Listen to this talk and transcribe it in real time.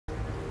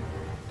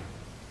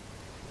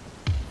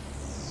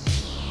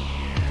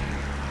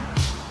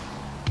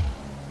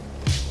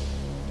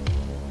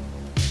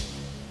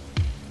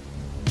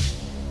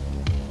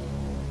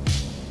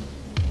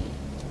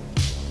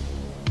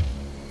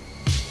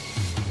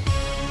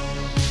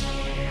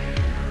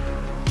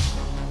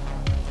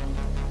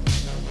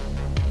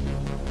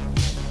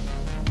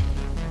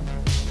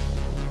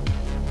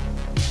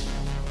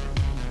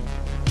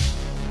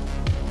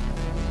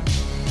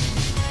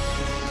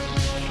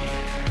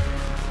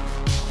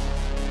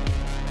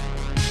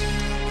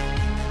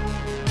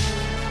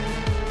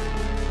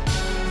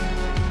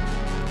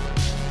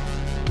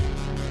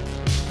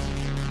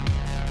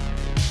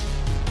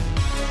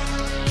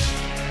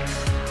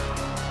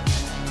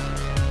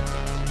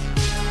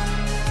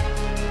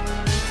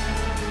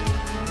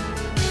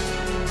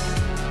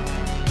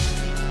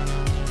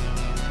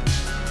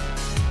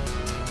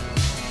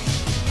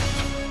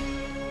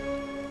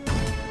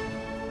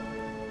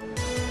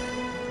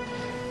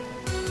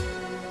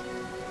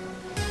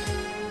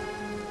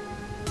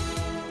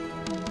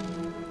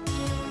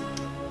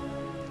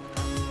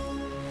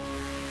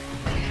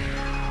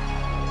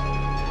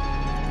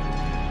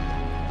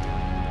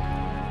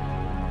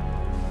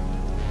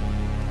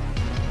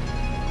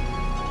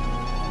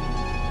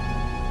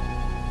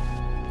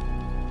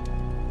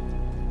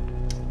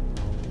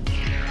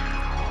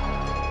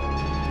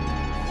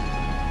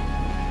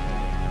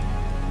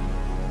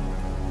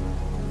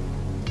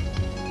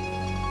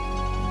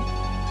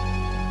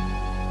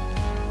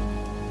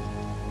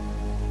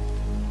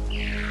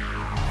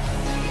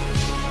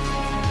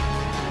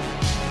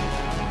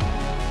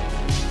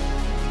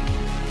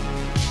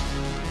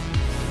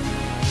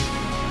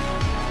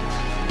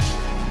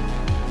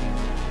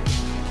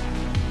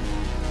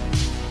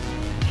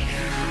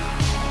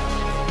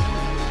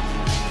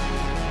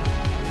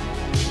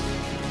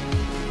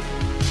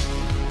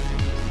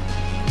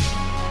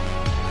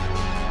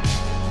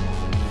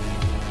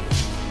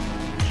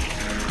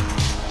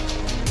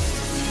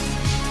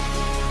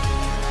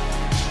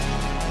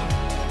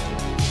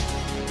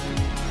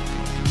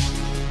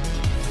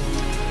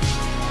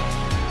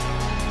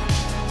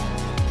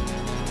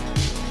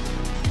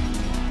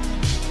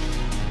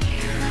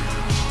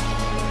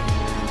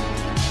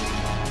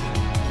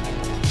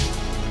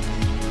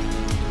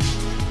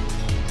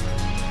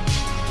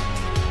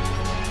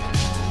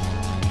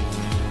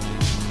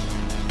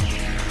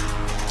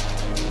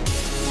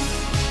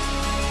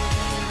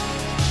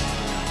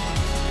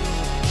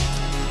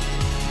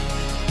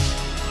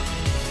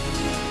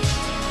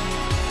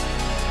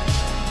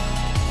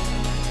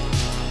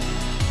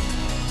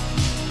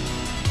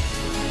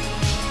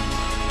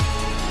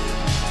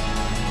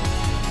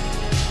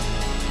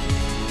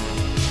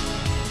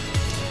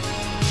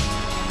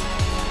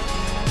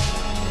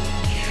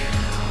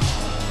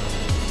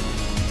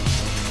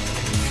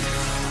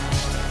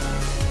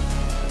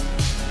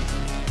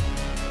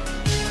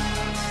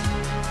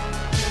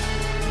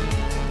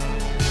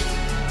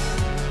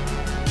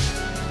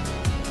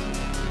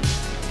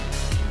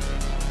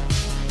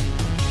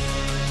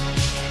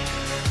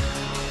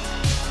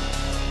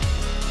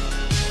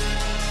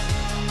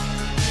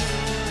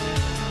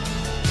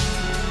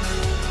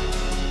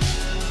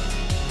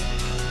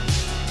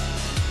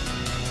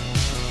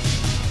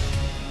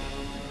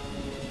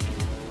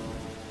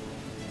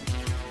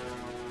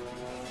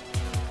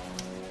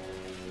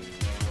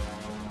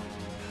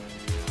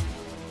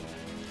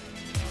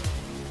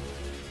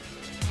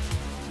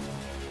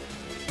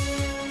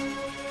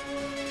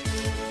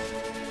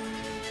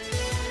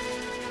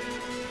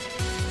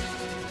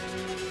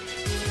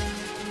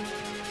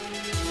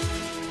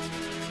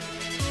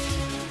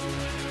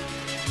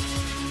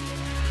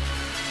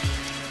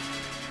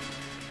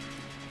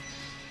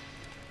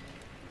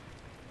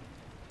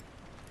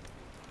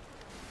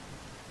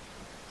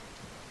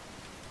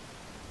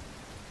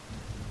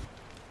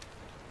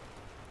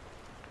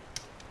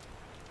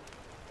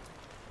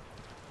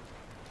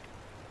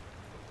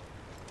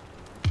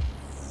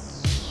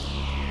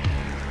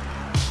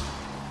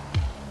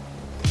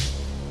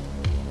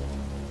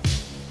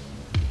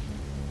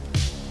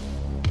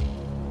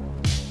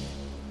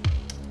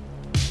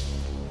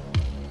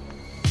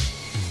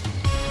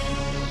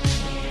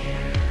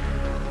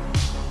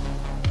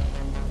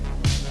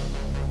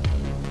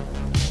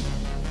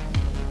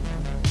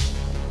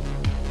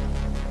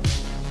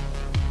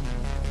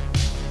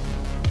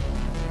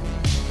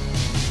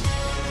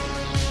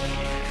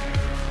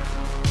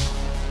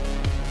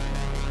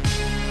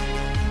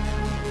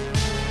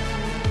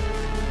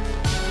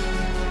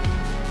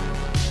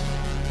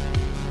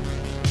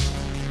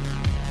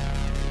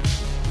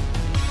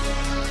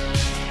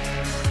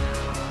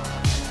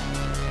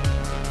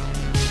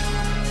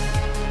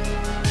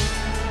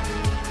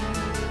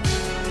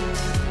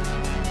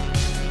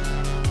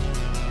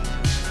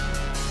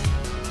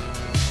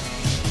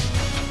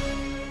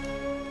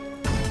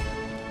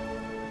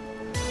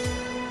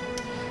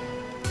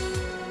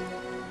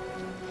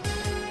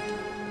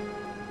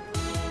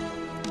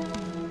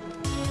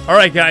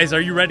Alright guys, are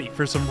you ready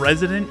for some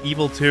Resident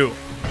Evil 2?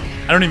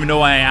 I don't even know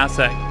why I asked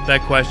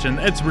that question.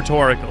 It's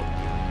rhetorical.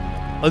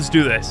 Let's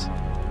do this.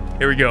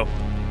 Here we go.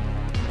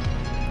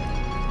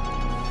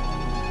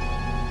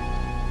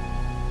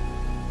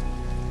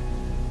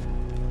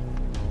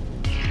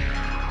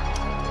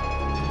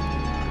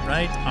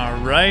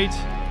 Alright,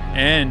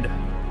 and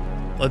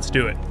let's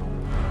do it.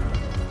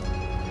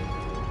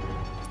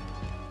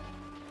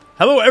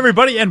 Hello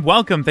everybody and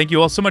welcome. Thank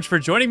you all so much for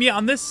joining me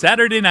on this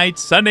Saturday night,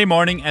 Sunday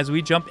morning as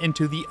we jump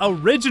into the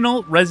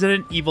original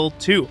Resident Evil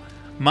 2,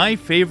 my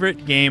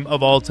favorite game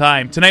of all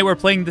time. Tonight we're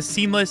playing the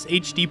Seamless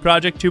HD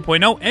Project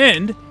 2.0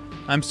 and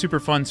I'm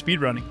super fun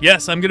speedrunning.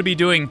 Yes, I'm going to be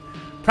doing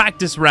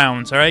practice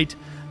rounds, alright?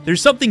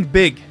 There's something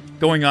big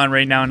going on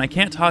right now and I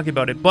can't talk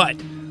about it, but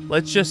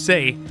let's just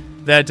say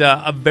that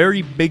a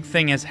very big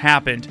thing has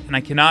happened and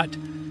I cannot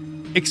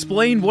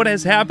explain what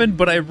has happened,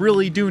 but I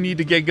really do need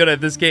to get good at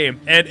this game,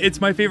 and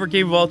it's my favorite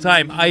game of all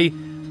time. I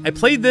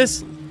played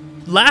this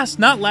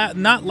not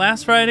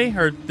last Friday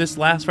or this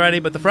last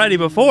Friday, but the Friday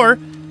before,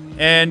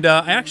 and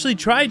I actually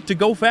tried to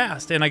go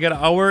fast, and I got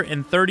 1 hour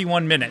and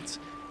 31 minutes.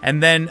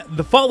 And then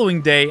the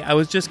following day, I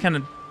was just kind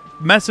of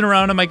messing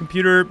around on my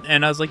computer,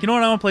 and I was like, you know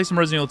what, I want to play some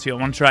Resident Evil 2. I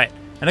want to try it,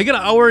 and I got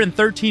 1 hour and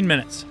 13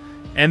 minutes,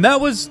 and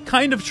that was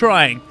kind of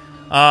trying.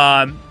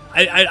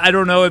 I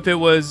don't know if it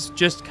was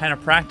just kind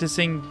of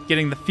practicing,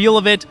 getting the feel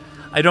of it.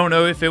 I don't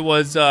know if it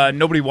was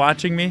nobody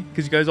watching me,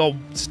 because you guys all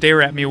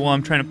stare at me while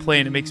I'm trying to play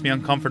and it makes me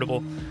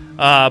uncomfortable.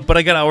 But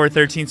I got 1 hour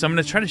 13, so I'm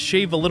going to try to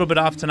shave a little bit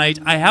off tonight.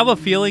 I have a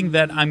feeling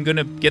that I'm going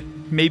to get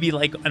maybe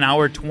like 1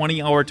 hour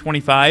 20, 1 hour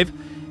 25,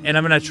 and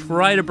I'm going to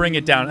try to bring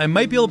it down. I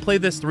might be able to play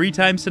this 3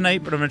 times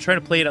tonight, but I'm going to try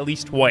to play it at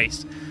least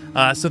twice.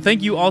 So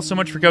thank you all so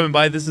much for coming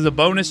by. This is a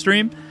bonus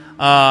stream.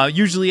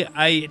 Usually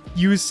I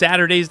use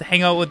Saturdays to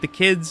hang out with the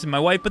kids and my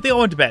wife, but they all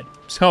went to bed.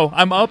 So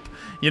I'm up,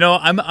 you know,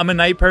 I'm a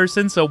night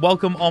person, so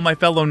welcome all my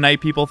fellow night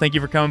people. Thank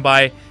you for coming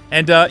by.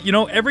 And, you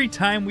know, every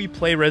time we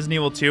play Resident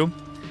Evil 2,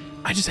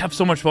 I just have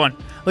so much fun.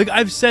 Like,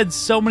 I've said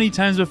so many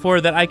times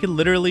before that I could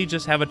literally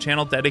just have a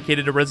channel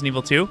dedicated to Resident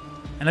Evil 2,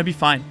 and I'd be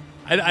fine.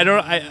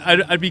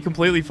 I'd be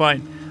completely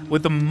fine.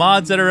 With the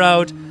mods that are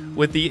out,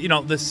 with the, you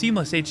know, the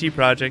Seamless HD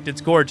project,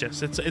 it's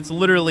gorgeous. It's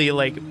literally,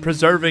 like,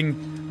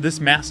 preserving this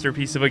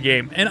masterpiece of a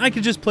game, and I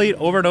could just play it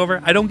over and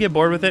over. I don't get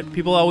bored with it.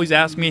 People always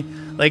ask me,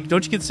 like,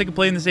 don't you get sick of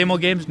playing the same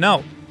old games?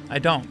 No, I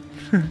don't.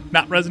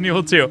 Not Resident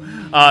Evil 2.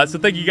 So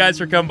thank you guys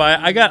for coming by.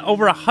 I got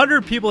over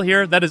 100 people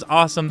here. That is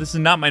awesome. This is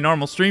not my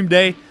normal stream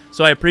day,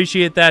 so I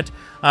appreciate that.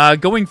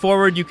 Going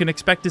forward, you can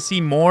expect to see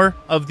more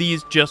of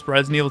these just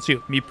Resident Evil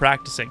 2, me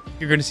practicing.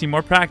 You're going to see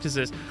more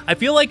practices. I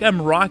feel like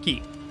I'm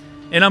Rocky,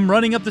 and I'm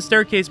running up the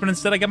staircase, but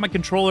instead I got my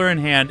controller in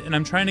hand, and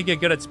I'm trying to get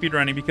good at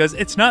speedrunning because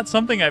it's not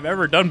something I've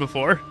ever done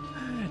before,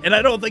 and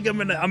I don't think I'm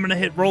gonna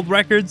hit world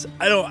records.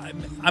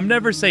 I'm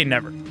never say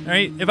never. All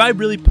right, if I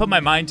really put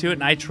my mind to it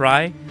and I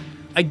try,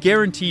 I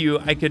guarantee you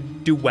I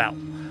could do well.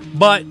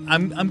 But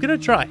I'm gonna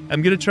try.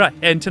 I'm gonna try.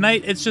 And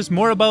tonight it's just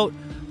more about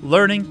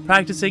learning,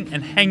 practicing,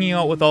 and hanging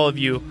out with all of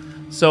you.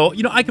 So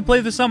you know, I could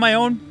play this on my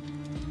own,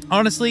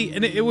 honestly,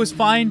 and it was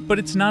fine, but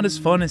it's not as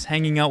fun as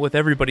hanging out with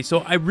everybody. So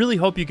I really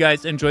hope you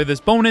guys enjoy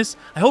this bonus.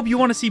 I hope you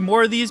want to see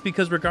more of these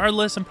because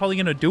regardless, I'm probably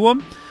going to do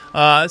them.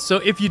 So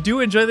if you do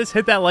enjoy this,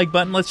 hit that like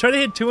button. Let's try to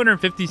hit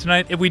 250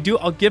 tonight. If we do,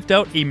 I'll gift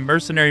out a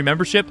mercenary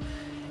membership.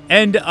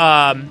 And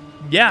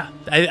yeah,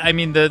 I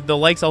mean, the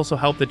likes also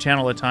help the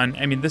channel a ton.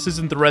 I mean, this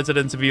isn't the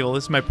Residence of Evil.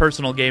 This is my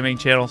personal gaming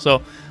channel.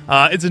 So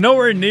it's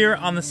nowhere near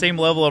on the same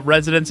level of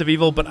Residence of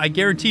Evil, but I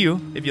guarantee you,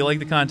 if you like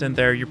the content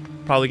there, you're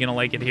probably going to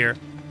like it here.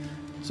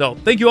 So,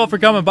 thank you all for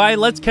coming by.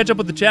 Let's catch up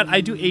with the chat.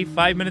 I do a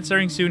 5-minute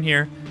starting soon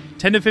here.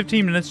 10 to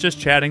 15 minutes just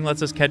chatting.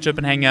 Lets us catch up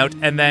and hang out.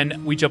 And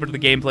then we jump into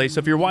the gameplay. So,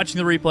 if you're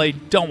watching the replay,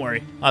 don't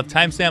worry. I'll have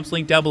timestamps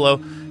linked down below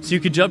so you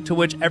can jump to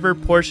whichever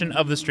portion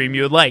of the stream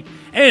you would like.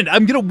 And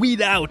I'm going to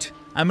weed out.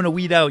 You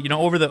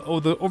know, over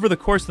the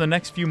course of the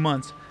next few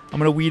months, I'm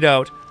going to weed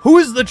out who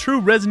is the true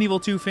Resident Evil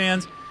 2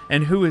 fans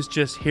and who is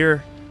just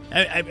here.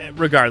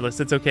 Regardless,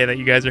 it's okay that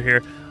you guys are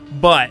here.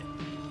 But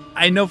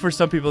I know for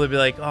some people, they'd be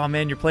like, oh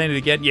man, you're playing it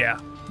again?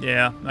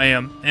 Yeah, I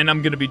am, and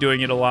I'm going to be doing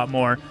it a lot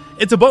more.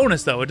 It's a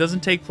bonus, though. It doesn't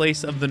take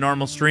place of the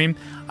normal stream.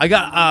 I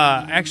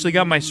actually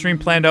got my stream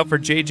planned out for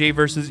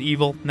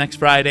JJvsEVIL next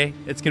Friday.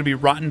 It's going to be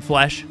Rotten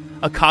Flesh,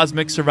 a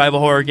cosmic survival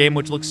horror game,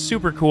 which looks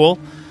super cool.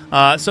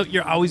 So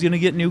you're always going to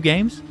get new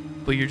games,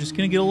 but you're just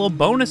going to get a little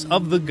bonus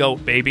of the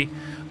GOAT, baby.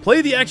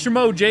 Play the extra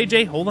mode,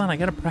 JJ. Hold on, I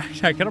gotta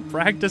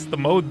practice the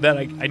mode that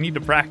I need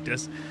to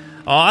practice.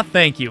 Aw,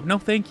 thank you. No,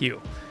 thank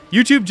you.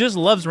 YouTube just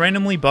loves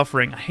randomly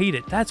buffering. I hate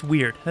it. That's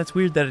weird. That's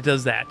weird that it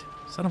does that.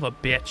 Son of a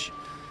bitch.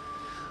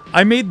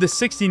 I made the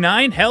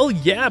 69. Hell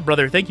yeah,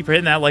 brother. Thank you for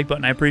hitting that like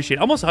button. I appreciate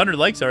it. Almost 100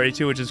 likes already,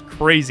 too, which is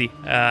crazy.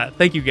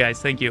 Thank you, guys.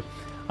 Thank you.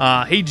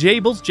 Hey,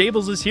 Jables.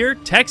 Jables is here.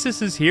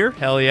 Texas is here.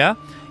 Hell yeah.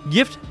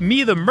 Gift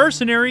me the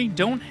mercenary.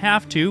 Don't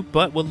have to,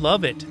 but would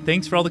love it.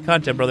 Thanks for all the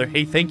content, brother.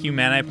 Hey, thank you,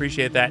 man. I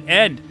appreciate that.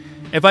 And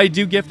if I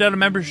do gift out a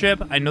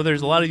membership, I know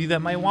there's a lot of you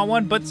that might want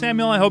one, but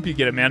Samuel, I hope you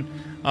get it, man.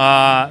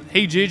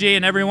 Hey, JJ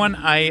and everyone,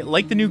 I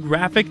like the new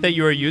graphic that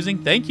you are using.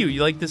 Thank you.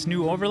 You like this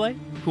new overlay?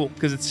 Cool,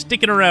 because it's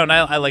sticking around.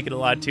 I like it a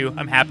lot, too.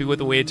 I'm happy with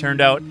the way it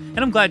turned out, and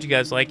I'm glad you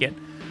guys like it.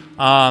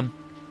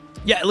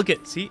 Yeah, look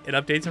at see, it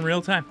updates in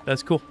real time.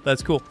 That's cool.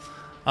 That's cool.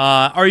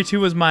 RE2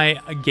 was my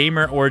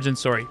gamer origin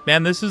story.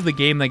 Man, this is the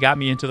game that got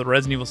me into the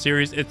Resident Evil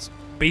series. It's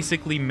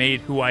basically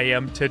made who I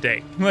am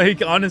today.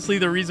 Like, honestly,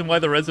 the reason why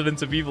the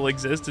Residents of Evil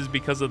exist is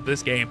because of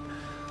this game.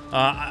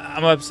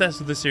 I'm obsessed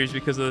with this series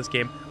because of this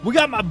game. We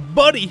got my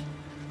buddy,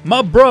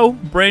 my bro,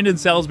 Brandon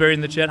Salisbury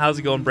in the chat. How's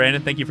it going,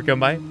 Brandon? Thank you for coming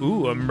by.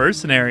 Ooh, a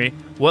mercenary.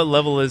 What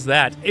level is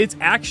that? It's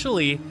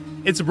actually,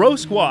 it's Row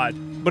Squad,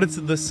 but it's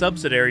the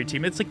subsidiary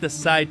team. It's like the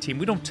side team.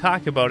 We don't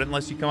talk about it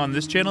unless you come on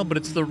this channel, but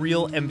it's the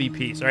real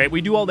MVPs, all right? We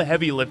do all the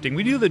heavy lifting.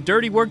 We do the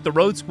dirty work the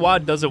Road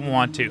Squad doesn't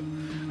want to,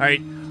 all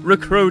right?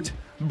 Recruit,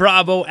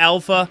 Bravo,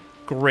 Alpha,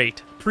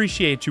 great.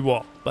 Appreciate you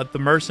all, but the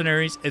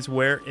mercenaries is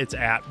where it's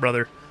at,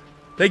 brother.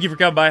 Thank you for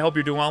coming by. Hope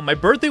you're doing well. My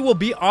birthday will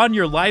be on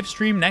your live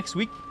stream next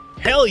week.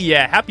 Hell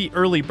yeah. Happy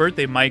early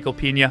birthday, Michael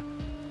Pena.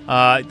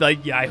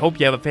 Yeah, I hope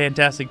you have a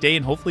fantastic day,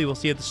 and hopefully we'll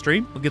see you at the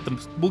stream.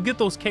 We'll get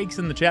those cakes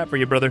in the chat for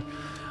you, brother.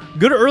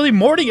 Good early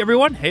morning,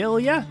 everyone. Hell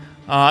yeah.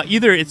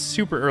 Either it's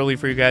super early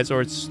for you guys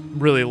or it's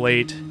really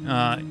late.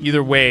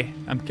 Either way,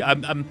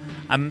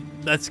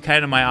 that's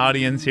kind of my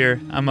audience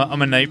here. I'm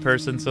a night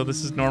person, so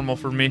this is normal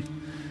for me.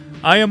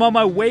 I am on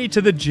my way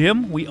to the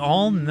gym. We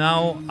all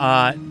know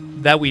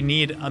that we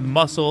need a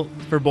muscle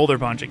for boulder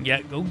punching.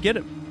 Yeah, go get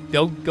it.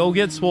 Go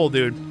get swole,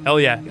 dude. Hell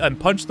yeah. And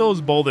punch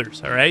those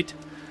boulders, all right?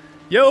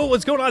 Yo,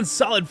 what's going on,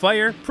 Solid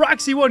Fire?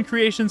 Proxy One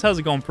Creations. How's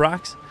it going,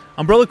 Prox?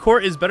 Umbrella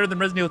Corps is better than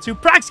Resident Evil 2.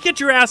 Prox,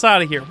 get your ass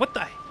out of here. What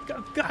the?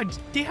 God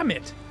damn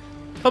it.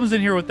 Comes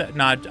in here with that.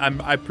 Nah,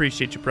 I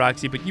appreciate you,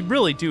 Proxy, but you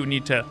really do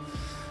need to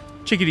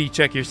chickadee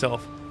check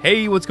yourself.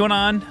 Hey, what's going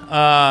on?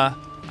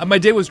 My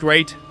day was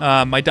great.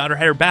 My daughter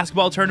had her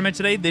basketball tournament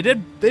today. They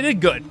did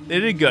good. They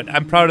did good.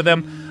 I'm proud of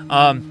them.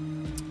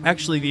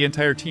 Actually, the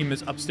entire team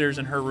is upstairs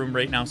in her room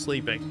right now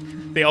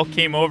sleeping. They all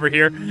came over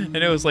here, and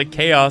it was like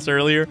chaos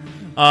earlier.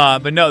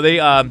 But no,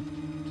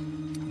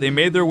 they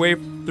made their way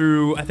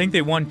through. I think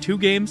they won 2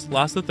 games,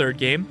 lost the 3rd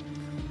game.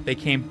 They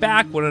came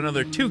back, won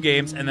another 2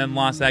 games, and then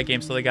lost that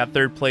game, so they got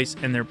 3rd place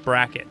in their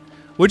bracket,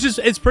 which is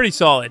it's pretty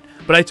solid.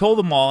 But I told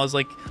them all, I was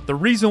like, the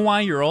reason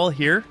why you're all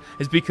here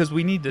is because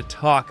we need to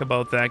talk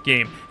about that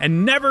game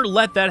and never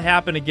let that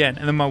happen again.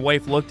 And then my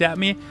wife looked at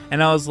me,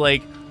 and I was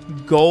like,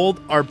 gold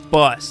or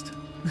bust.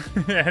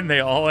 And they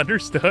all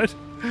understood.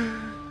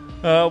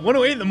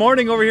 1:08 in the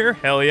morning over here.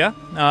 Hell yeah.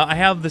 I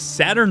have the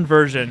Saturn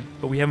version,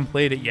 but we haven't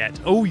played it yet.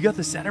 Oh, you got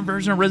the Saturn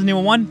version of Resident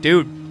Evil 1?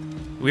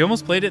 Dude, we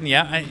almost played it in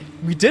the...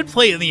 we did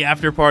play it in the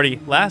after party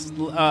last...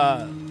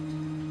 God,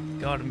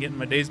 I'm getting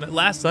my days...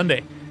 Last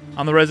Sunday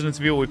on the Residents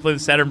of Evil, we played the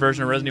Saturn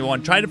version of Resident Evil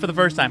 1. Tried it for the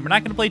first time. We're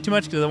not going to play too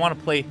much because I want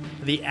to play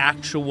the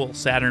actual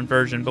Saturn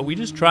version, but we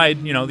just tried,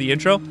 you know, the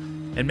intro,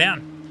 and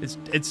man,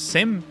 it's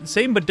same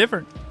but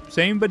different.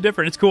 Same but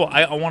different. It's cool.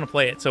 I want to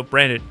play it. So,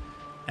 Brandon,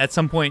 at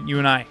some point, you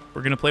and I,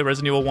 we're going to play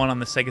Resident Evil 1 on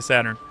the Sega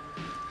Saturn.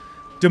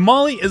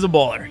 Damali is a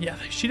baller. Yeah,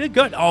 she did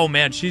good. Oh,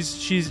 man,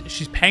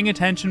 she's paying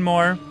attention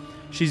more.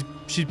 She's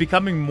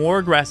becoming more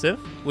aggressive,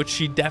 which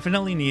she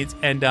definitely needs.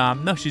 And,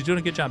 no, she's doing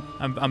a good job.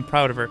 I'm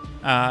proud of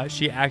her.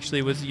 She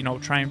actually was, you know,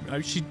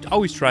 trying. She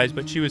always tries,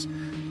 but she's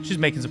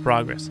making some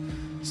progress.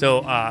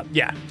 So,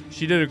 yeah,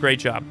 she did a great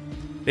job.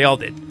 They all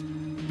did.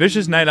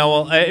 Vicious Night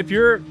Owl. If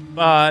you're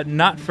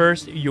not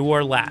first,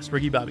 you're last.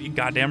 Ricky Bobby.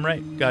 Goddamn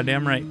right.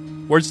 Goddamn right.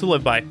 Words to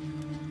live by.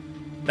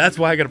 That's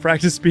why I gotta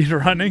practice speed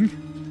running.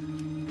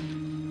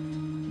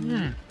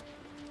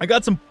 I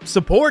got some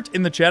support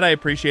in the chat. I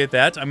appreciate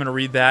that. I'm gonna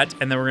read that,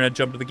 and then we're gonna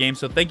jump to the game.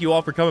 So thank you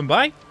all for coming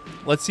by.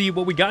 Let's see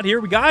what we got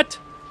here. What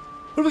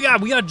do we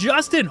got? We got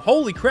Justin.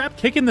 Holy crap,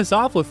 kicking this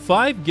off with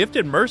 5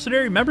 gifted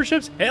mercenary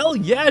memberships. Hell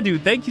yeah,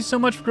 dude. Thank you so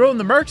much for growing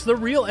the mercs, the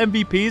real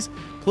MVPs.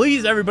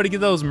 Please, everybody, get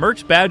those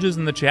merch badges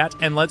in the chat,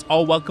 and let's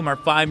all welcome our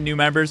 5 new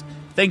members.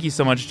 Thank you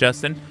so much,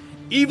 Justin.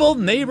 Evil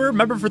Neighbor,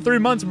 member for 3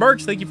 months.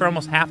 Merch, thank you for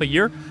almost half a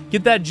year.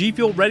 Get that G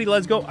Fuel ready.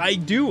 Let's go. I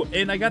do,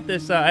 and I got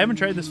this. I haven't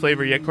tried this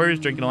flavor yet. Corey was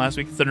drinking it last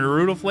week. It's the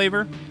Naruto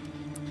flavor.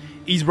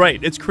 He's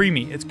right. It's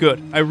creamy. It's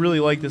good. I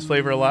really like this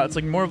flavor a lot. It's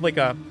like more of like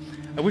a...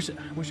 I wish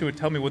it would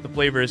tell me what the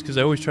flavor is because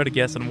I always try to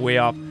guess and I'm way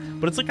off.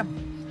 But it's like a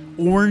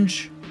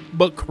orange,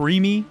 but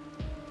creamy,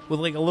 with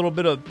like a little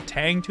bit of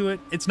tang to it.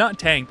 It's not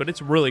tang, but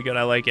it's really good.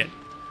 I like it.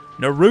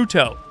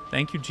 Naruto.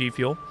 Thank you, G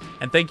Fuel.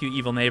 And thank you,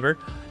 Evil Neighbor.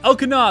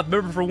 Elkanoth,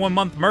 member for 1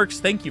 month. Mercs,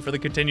 thank you for the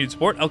continued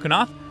support.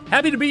 Elkanoth,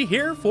 happy to be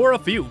here for a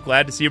few.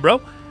 Glad to see you,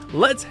 bro.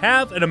 Let's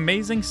have an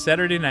amazing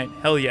Saturday night.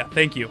 Hell yeah.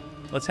 Thank you.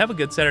 Let's have a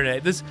good Saturday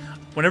night.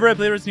 Whenever I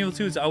play Resident Evil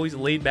 2, it's always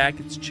laid back.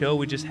 It's chill.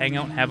 We just hang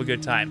out and have a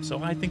good time.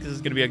 So I think this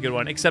is going to be a good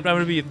one. Except I'm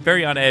going to be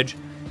very on edge.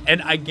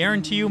 And I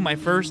guarantee you my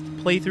first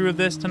playthrough of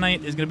this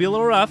tonight is going to be a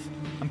little rough.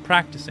 I'm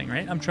practicing,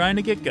 right? I'm trying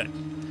to get good.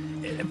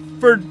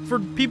 For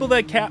people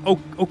that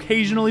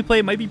occasionally play,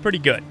 it might be pretty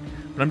good.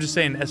 But I'm just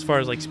saying, as far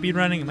as like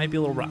speedrunning, it might be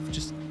a little rough.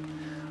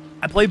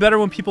 I play better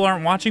when people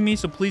aren't watching me,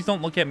 so please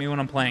don't look at me when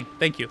I'm playing.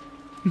 Thank you.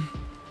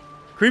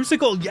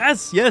 Creamsicle,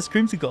 yes,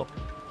 Creamsicle.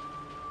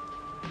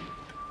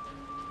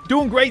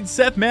 Doing great,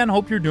 Seth, man.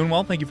 Hope you're doing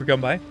well. Thank you for coming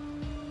by.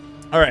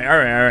 All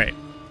right.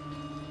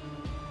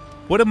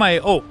 What am I...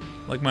 Oh,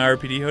 like my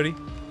RPD hoodie?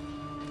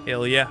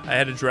 Hell yeah, I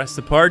had to dress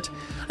the part.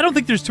 I don't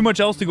think there's too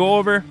much else to go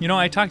over. You know,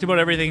 I talked about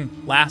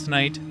everything last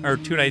night, or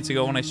 2 nights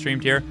ago when I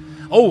streamed here.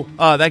 Oh,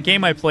 that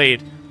game I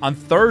played on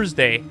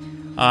Thursday,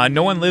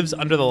 No One Lives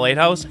Under the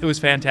Lighthouse. It was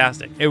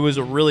fantastic. It was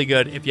really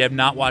good. If you have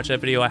not watched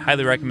that video, I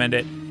highly recommend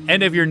it.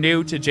 And if you're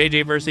new to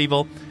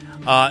JJvsEVIL,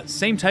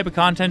 same type of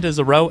content as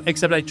a row,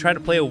 except I try to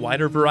play a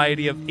wider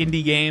variety of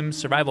indie games,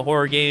 survival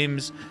horror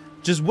games,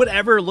 just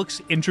whatever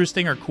looks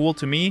interesting or cool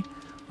to me,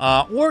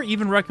 or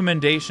even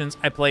recommendations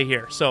I play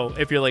here. So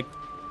if you're like,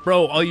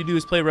 bro, all you do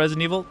is play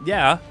Resident Evil,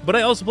 yeah, but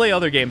I also play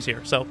other games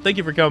here. So thank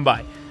you for coming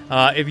by.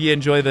 If you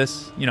enjoy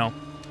this, you know,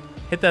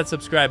 hit that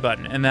subscribe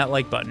button and that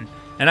like button,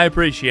 and I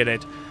appreciate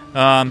it.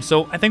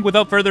 So I think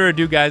without further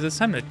ado, guys, it's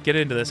time to get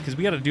into this because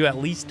we got to do at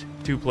least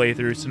 2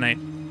 playthroughs tonight.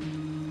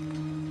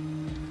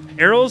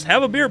 Arrows,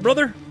 have a beer,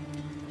 brother.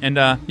 And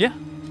yeah,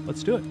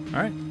 let's do it.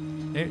 All right.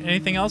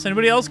 Anything else?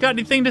 Anybody else got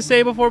anything to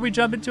say before we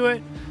jump into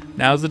it?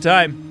 Now's the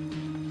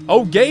time.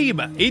 Oh,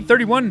 Gabe,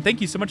 831. Thank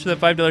you so much for that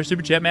 $5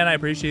 super chat, man. I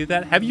appreciate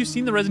that. Have you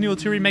seen the Resident Evil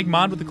 2 remake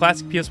mod with the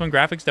classic PS1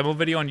 graphics demo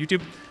video on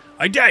YouTube?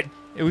 I did.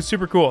 It was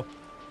super cool.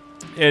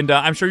 And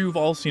I'm sure you've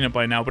all seen it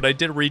by now, but I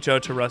did reach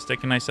out to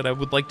Rustic and I said I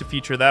would like to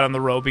feature that on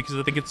the row because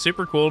I think it's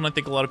super cool and I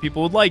think a lot of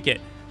people would like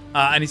it.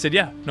 And he said,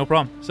 yeah, no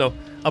problem. So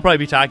I'll probably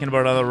be talking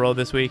about it on the row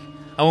this week.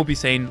 I won't be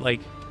saying, like,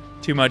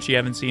 too much you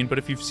haven't seen, but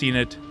if you've seen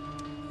it,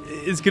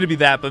 it's going to be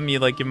that, but me,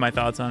 like, giving my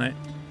thoughts on it.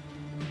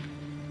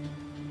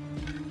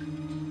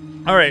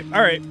 All right.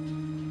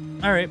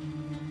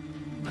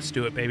 Let's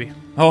do it, baby.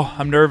 Oh,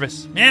 I'm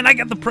nervous. Man, I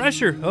got the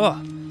pressure.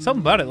 Oh,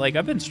 something about it. Like,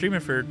 I've been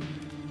streaming for,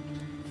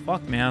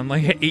 fuck, man,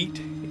 like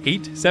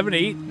 7,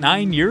 8,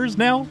 9 years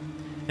now.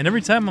 And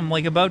every time I'm,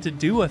 like, about to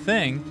do a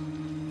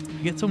thing,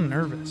 I get so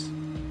nervous.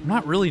 I'm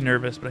not really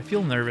nervous, but I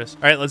feel nervous.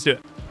 All right, let's do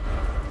it.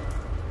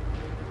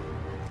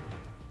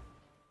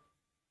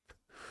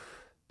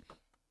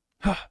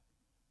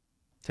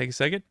 Take a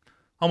second.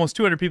 Almost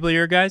 200 people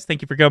here, guys.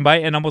 Thank you for coming by,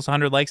 and almost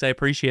 100 likes. I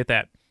appreciate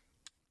that.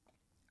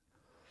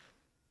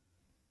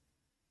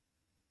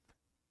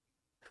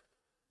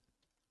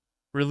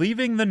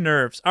 Relieving the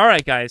nerves. All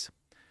right, guys.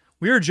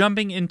 We are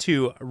jumping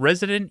into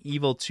Resident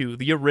Evil 2,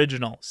 the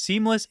original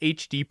Seamless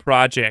HD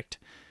project.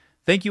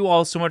 Thank you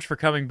all so much for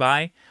coming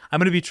by. I'm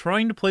going to be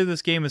trying to play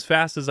this game as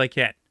fast as I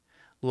can.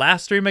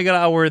 Last stream, I got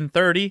 1 hour and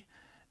 30.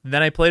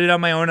 Then I played it on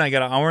my own. I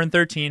got 1 hour and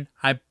 13.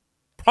 I'm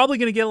probably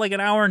going to get like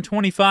 1 hour and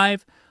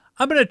 25.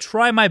 I'm going to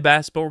try my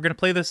best, but we're going to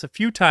play this a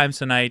few times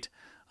tonight.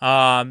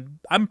 I'm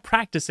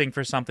practicing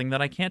for something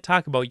that I can't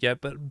talk about yet,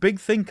 but big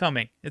thing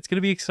coming. It's going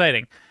to be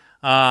exciting.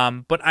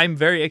 But I'm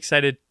very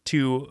excited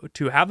to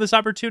have this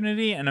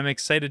opportunity, and I'm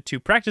excited to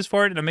practice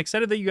for it, and I'm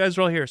excited that you guys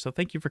are all here, so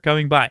thank you for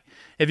coming by.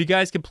 If you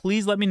guys could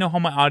please let me know how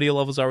my audio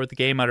levels are with the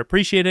game, I'd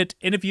appreciate it.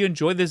 And if you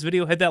enjoyed this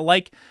video, hit that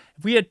like.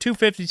 If we had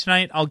 250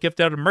 tonight, I'll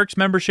gift out a Mercs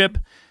membership,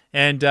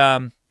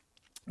 and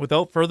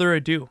without further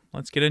ado,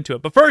 let's get into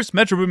it. But first,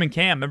 Metro Boomin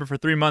Cam, member for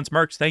 3 months.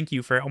 Mercs, thank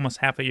you for almost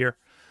half a year.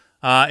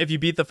 If you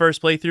beat the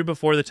first playthrough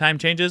before the time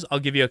changes, I'll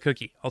give you a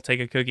cookie. I'll take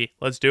a cookie.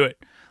 Let's do it.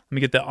 Let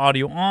me get the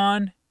audio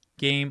on.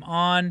 Game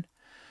on.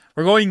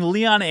 We're going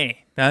Leon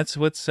A. That's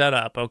what's set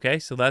up, okay?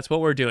 So that's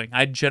what we're doing.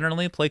 I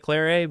generally play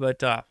Claire A,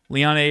 but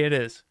Leon A it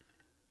is.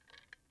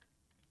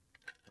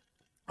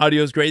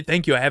 Audio's great.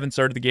 Thank you. I haven't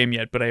started the game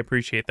yet, but I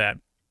appreciate that.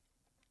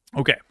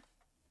 Okay.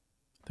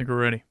 I think we're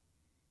ready.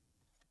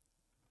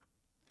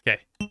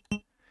 Okay.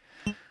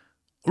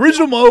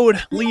 Original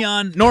mode,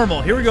 Leon,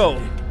 normal. Here we go.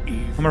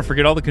 I'm going to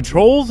forget all the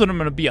controls, and I'm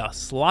going to be a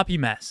sloppy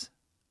mess.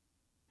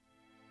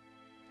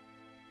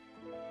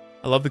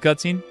 I love the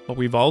cutscene, but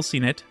we've all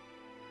seen it.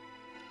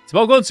 It's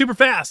about going super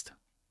fast.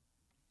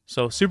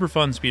 So, super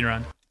fun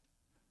speedrun.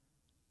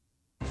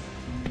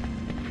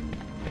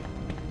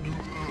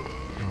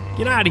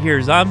 Get out of here,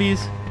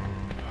 zombies.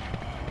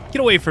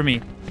 Get away from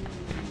me.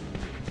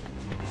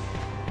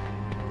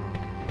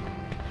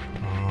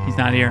 He's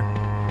not here.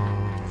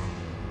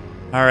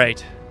 All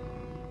right.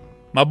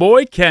 My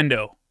boy,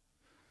 Kendo.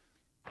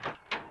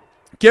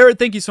 Garrett,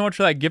 thank you so much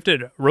for that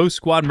gifted Rose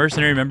Squad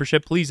Mercenary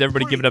membership. Please,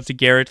 everybody give it up to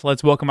Garrett.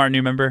 Let's welcome our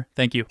new member.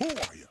 Thank you. Who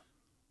are you?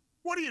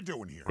 What are you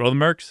doing here? Grow the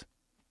Mercs.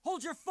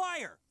 Hold your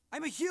fire!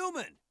 I'm a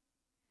human!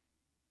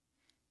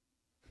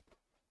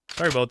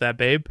 Sorry about that,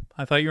 babe.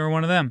 I thought you were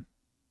one of them.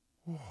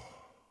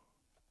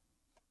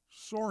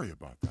 Sorry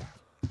about that.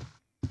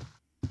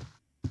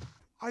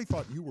 I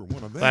thought you were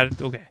one of them.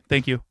 Okay,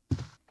 thank you.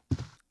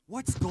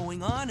 What's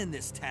going on in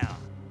this town?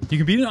 You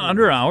can beat it in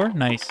under an hour?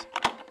 Nice.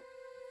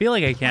 Feel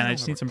like I can. I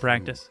just need some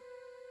practice.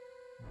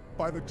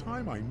 By the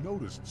time I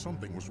noticed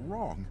something was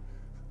wrong,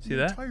 see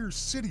that? Entire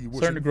city was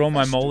starting to grow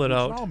my mullet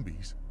out.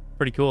 Zombies.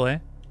 Pretty cool, eh?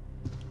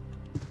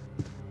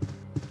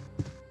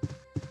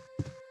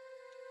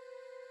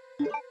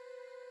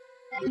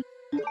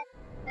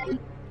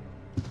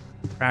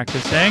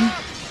 Practicing.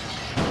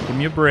 Give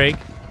me a break.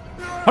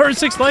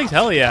 106 likes?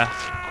 Hell yeah.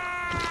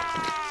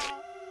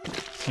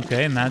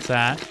 Okay, and that's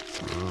that.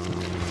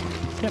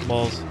 Get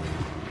balls.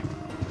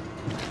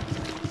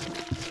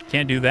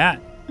 Can't do that.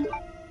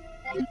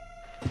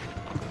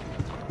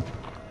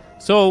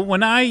 So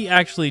when I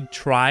actually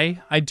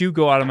try, I do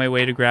go out of my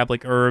way to grab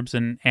like herbs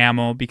and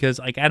ammo because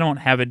like I don't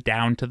have it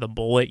down to the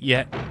bullet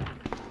yet.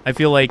 I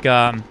feel like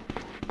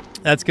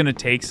that's gonna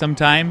take some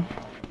time.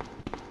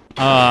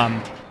 I'll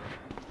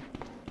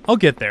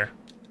get there.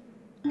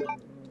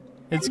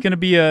 It's gonna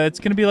be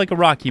like a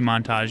Rocky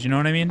montage. You know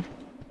what I mean?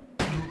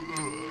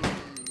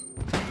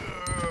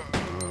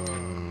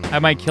 I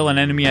might kill an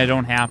enemy I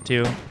don't have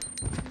to.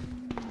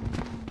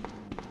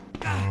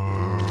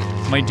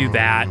 Might do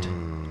that.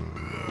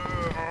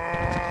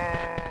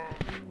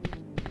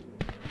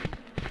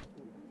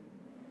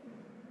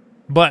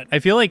 But I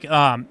feel like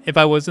if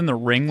I was in the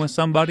ring with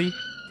somebody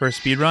for a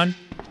speed run,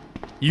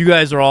 you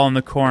guys are all in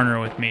the corner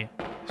with me.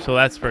 So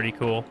that's pretty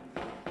cool.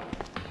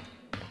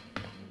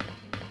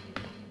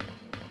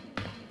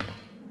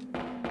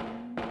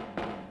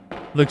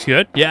 Looks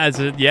good.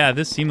 Yeah,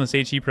 this Seamless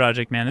HE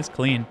project, man, it's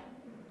clean.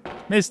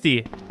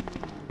 Misty,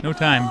 no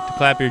time to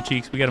clap your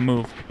cheeks. We gotta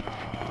move.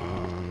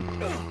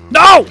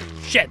 No!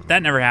 Shit,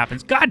 that never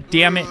happens. God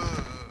damn it.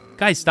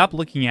 Guys, stop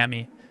looking at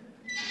me.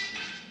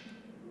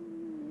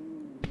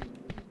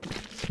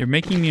 You're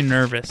making me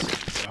nervous.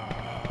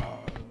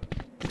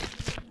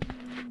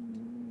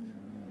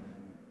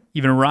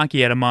 Even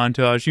Rocky had a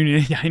montage.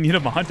 I need a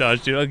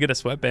montage, dude. I'll get a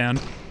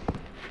sweatband.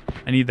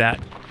 I need that.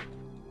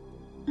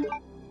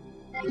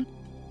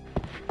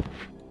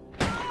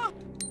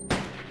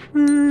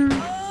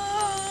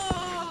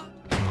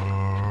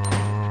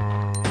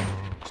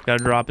 Just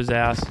gotta drop his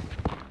ass.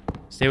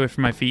 Stay away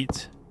from my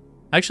feet.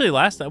 Actually,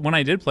 when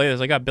I did play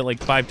this, I got bit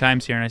like 5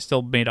 times here, and I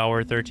still made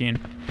hour 13.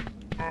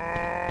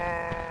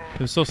 It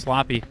was so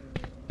sloppy.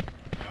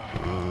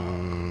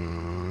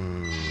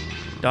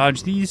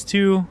 Dodge these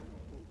two.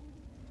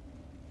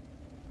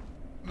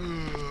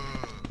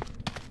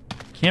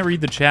 Can't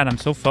read the chat. I'm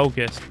so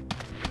focused.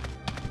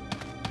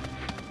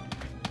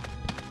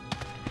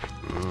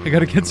 I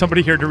gotta get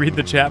somebody here to read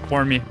the chat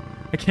for me.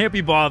 I can't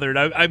be bothered.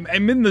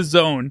 I'm in the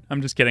zone.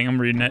 I'm just kidding.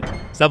 I'm reading it.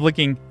 Stop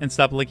looking and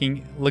stop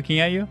looking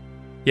at you.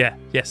 Yeah,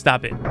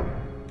 stop it.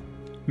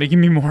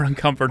 Making me more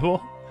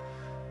uncomfortable.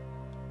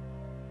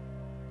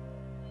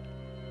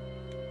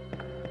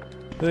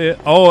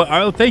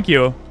 Oh, thank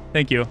you.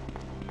 Thank you.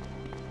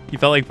 You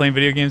felt like playing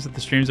video games with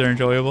the streams are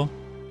enjoyable?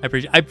 I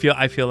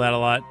feel that a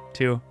lot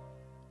too.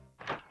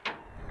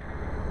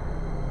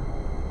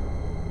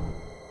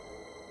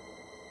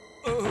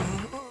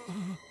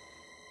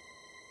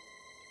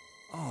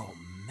 Oh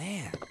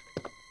man.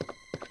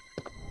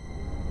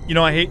 You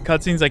know, I hate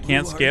cutscenes I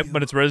can't skip,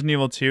 but it's Resident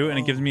Evil 2 and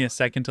it gives me a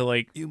second to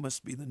like You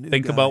must be the new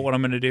think guy, about what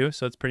I'm going to do,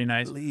 so it's pretty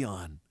nice.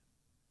 Leon.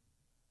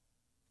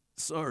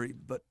 Sorry,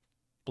 but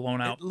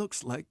Blown out. it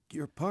looks like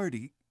your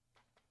party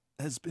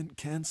has been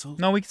canceled.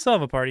 No, we can still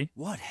have a party.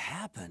 What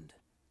happened?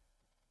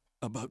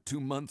 About 2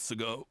 months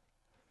ago,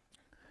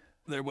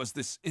 there was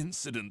this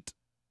incident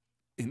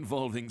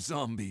involving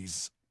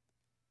zombies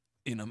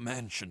in a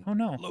mansion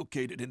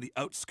located in the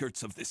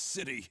outskirts of this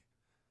city.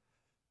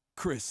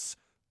 Chris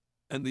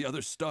and the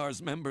other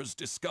STARS members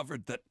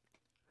discovered that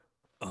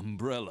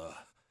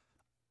Umbrella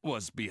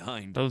was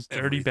behind those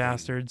dirty everything.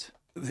 bastards.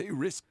 They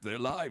risked their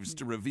lives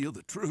to reveal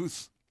the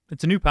truth.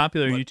 It's a new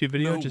popular But YouTube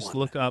video. no Just one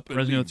look up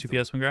Resident Evil 2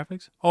 believed PS1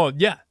 graphics. Oh,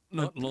 yeah.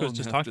 Not I long was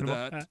just after talking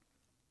about that.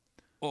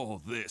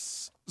 All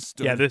this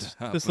started Yeah, to this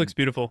happen. looks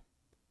beautiful.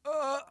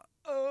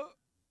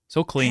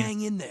 So clean.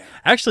 Hang in there.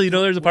 Actually, you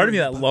know, there's a part of me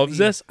that Worry loves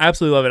about me. this. I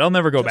absolutely love it. I'll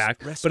never go Just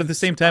back. rescue But at the the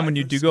same time, when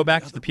you do survivors go in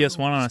back the to the other PS1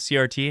 on a worlds.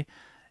 CRT,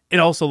 it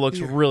also looks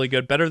Here. really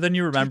good. Better than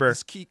you remember.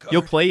 this key card.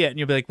 You'll play it and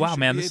you'll be like, You wow, should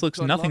man, be this able looks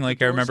to nothing unlock like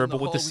the I doors remember. in the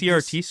But with the hall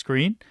with CRT this.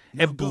 screen,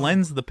 Now it go.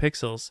 blends the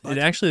pixels. But-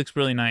 It actually looks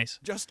really nice.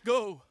 Just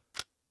go.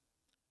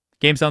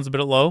 Game sounds a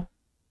bit low.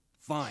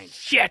 Fine.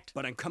 Shit!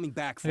 But I'm coming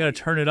back for I gotta you.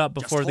 turn it up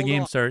Just before the hold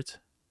game on. starts.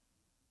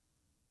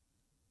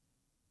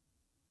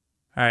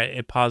 Alright,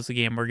 it paused the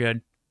game. We're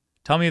good.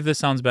 Tell me if this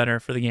sounds better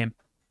for the game.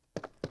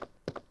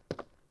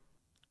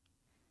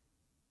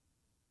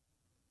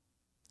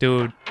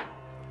 Dude,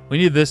 we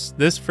need this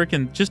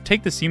freaking... Just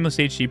take the Seamless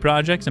HD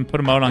projects and put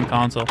them out on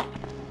console.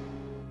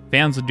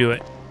 Fans will do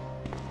it.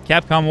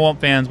 Capcom won't,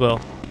 fans will.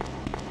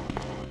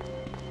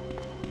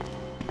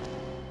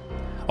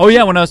 Oh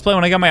yeah, when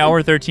I got my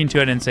hour 13 too,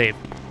 I didn't save.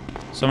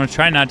 So I'm gonna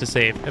try not to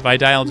save. If I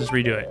die, I'll just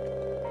redo it.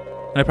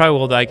 And I probably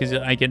will die because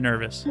I get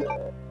nervous.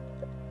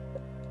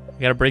 I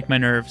gotta break my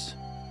nerves.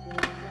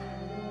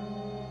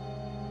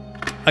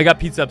 I got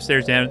pizza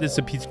upstairs, Dan. This is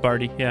a pizza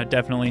party. Yeah,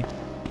 definitely.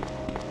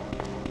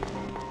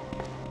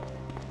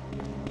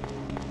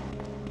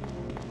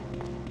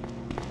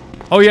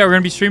 Oh yeah, we're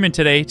gonna be streaming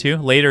today too.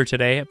 Later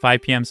today at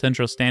 5 p.m.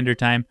 Central Standard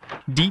Time.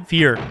 Deep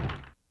Fear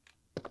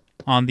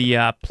on the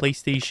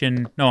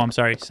PlayStation. No, I'm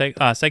sorry,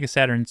 Sega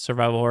Saturn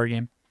survival horror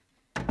game.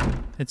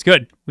 It's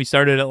good. We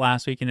started it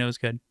last week and it was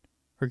good.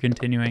 We're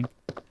continuing.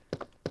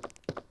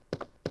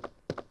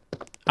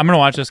 I'm gonna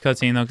watch this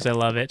cutscene though because I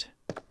love it.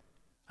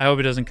 I hope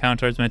it doesn't count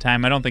towards my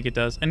time. I don't think it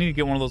does. I need to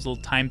get one of those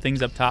little time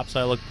things up top so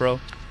I look pro.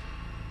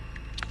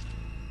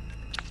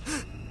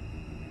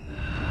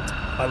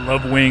 I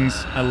love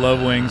wings. I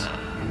love wings.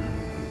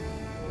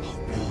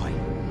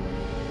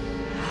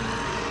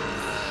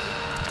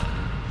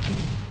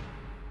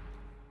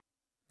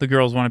 the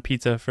girls wanted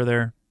pizza for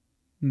their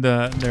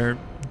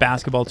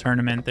basketball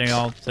tournament. They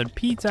all said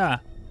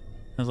pizza.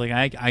 I was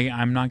like,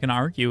 I'm not gonna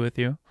argue with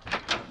you.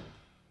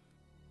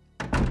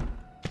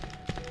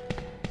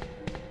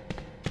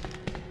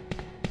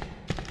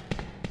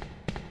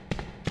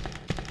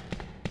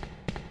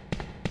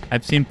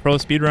 I've seen pro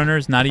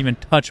speedrunners not even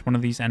touch one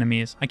of these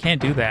enemies. I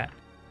can't do that.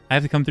 I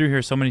have to come through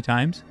here so many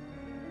times.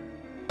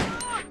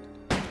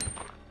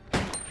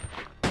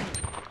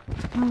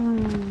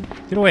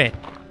 Get away.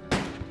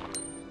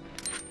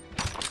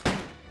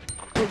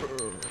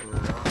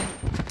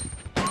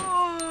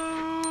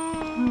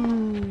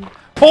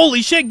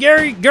 Holy shit,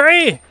 Gary!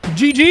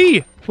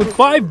 GG! With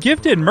 5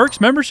 gifted Mercs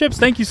memberships.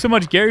 Thank you so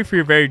much, Gary, for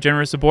your very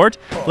generous support.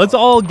 Let's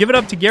all give it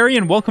up to Gary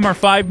and welcome our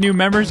 5 new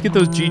members. Get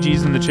those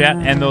GGs in the chat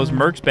and those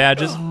Mercs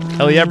badges.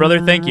 Hell yeah, brother.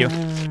 Thank you.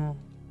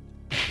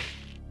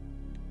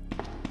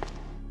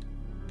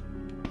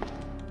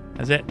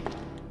 That's it.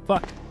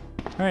 Fuck.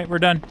 Alright, we're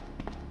done.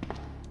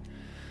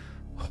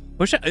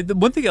 The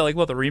one thing I like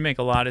about the remake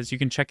a lot is you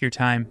can check your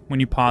time. When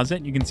you pause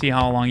it, you can see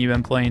how long you've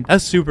been playing.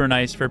 That's super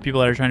nice for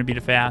people that are trying to beat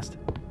it fast.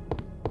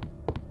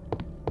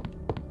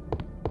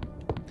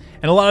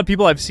 And a lot of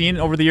people I've seen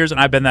over the years,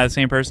 and I've been that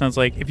same person, it's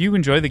like, if you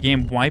enjoy the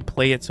game, why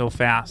play it so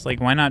fast? Like,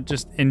 why not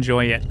just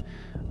enjoy it?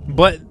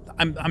 But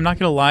I'm not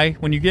going to lie,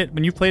 when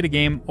you played a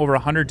game over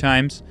 100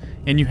 times,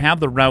 and you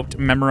have the route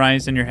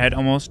memorized in your head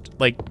almost,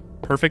 like,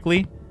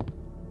 perfectly,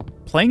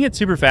 playing it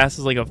super fast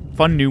is, like, a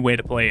fun new way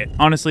to play it.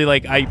 Honestly,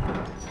 like, I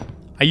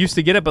used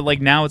to get it, but,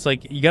 like, now it's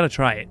like, you got to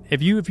try it.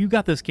 If you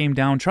got this game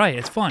down, try it.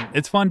 It's fun.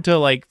 It's fun to,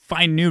 like,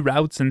 find new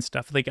routes and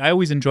stuff. Like, I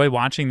always enjoy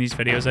watching these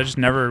videos. I just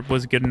never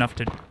was good enough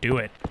to do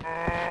it.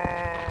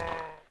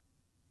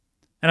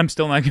 And I'm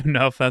still not good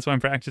enough. That's why I'm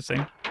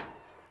practicing.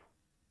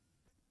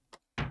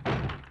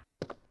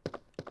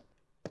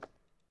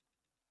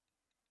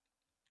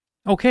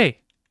 Okay.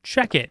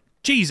 Check it.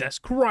 Jesus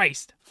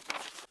Christ.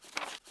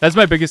 That's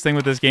my biggest thing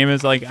with this game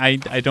is, like, I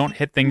don't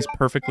hit things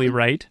perfectly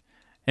right.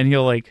 And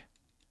he'll, like,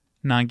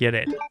 not get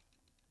it.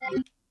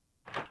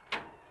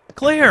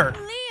 Claire!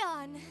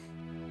 Leon!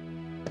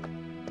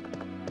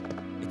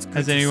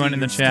 Has anyone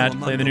in the chat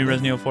played the new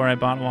Resident Evil 4 I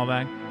bought a while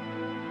back?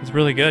 It's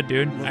really good,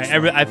 dude.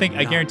 I think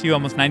I guarantee you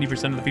almost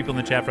 90% of the people in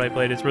the chat probably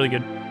played it. It's really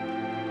good.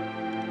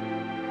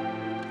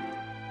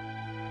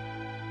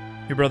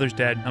 Your brother's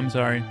dead. I'm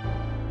sorry.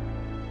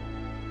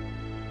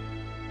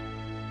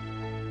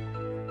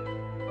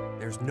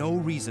 There's no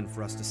reason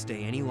for us to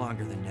stay any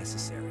longer than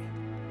necessary.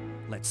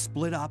 Let's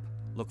split up,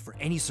 look for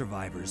any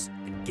survivors,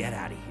 and get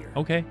out of here.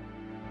 Okay.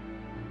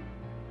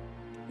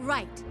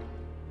 Right.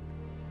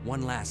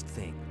 One last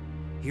thing.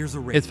 Here's a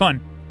radio. It's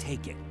fun.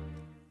 Take it.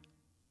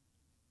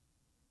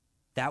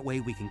 That way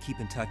we can keep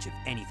in touch if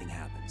anything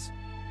happens.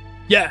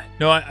 Yeah.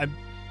 No,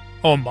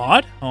 Oh, a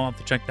mod? I'll have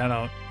to check that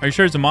out. Are you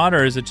sure it's a mod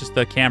or is it just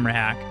a camera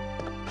hack?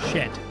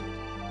 Shit.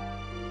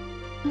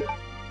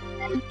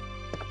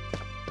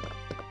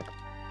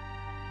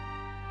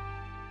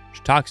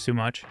 She talks too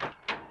much.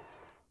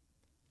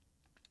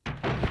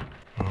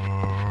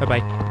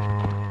 Bye-bye.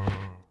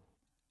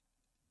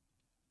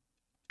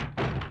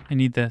 I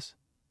need this.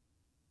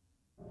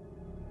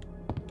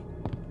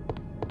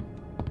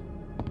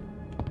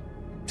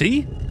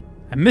 See?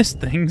 I missed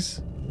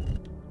things.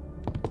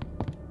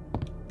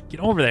 Get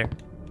over there.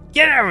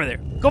 Get over there.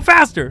 Go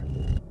faster.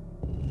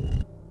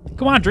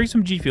 Come on, drink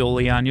some G Fuel,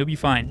 Leon. You'll be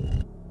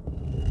fine.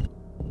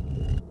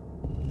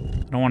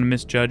 I don't want to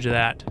misjudge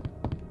that.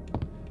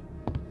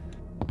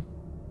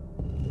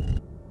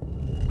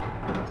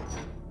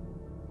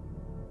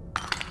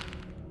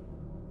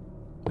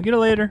 I'll get it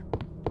later.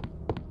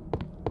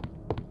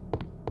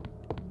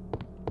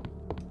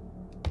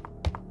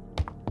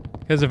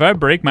 Because if I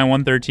break my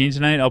 113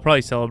 tonight, I'll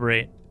probably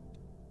celebrate.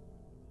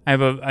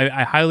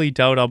 I highly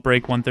doubt I'll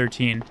break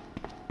 113.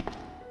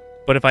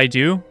 But if I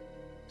do,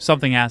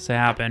 something has to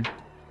happen.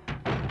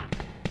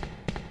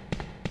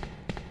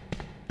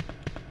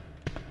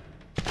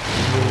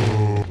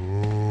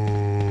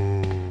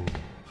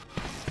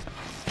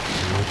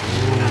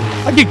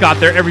 I get got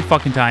there every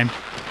fucking time.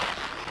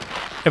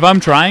 If I'm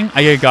trying,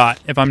 I get got.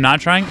 If I'm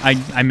not trying,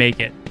 I make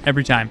it.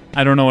 Every time.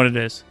 I don't know what it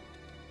is.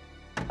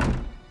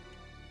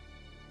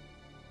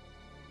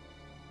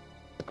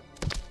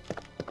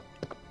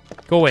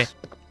 Go away.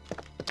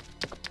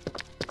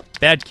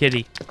 Bad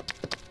kitty.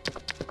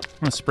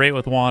 I'm gonna spray it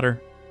with water.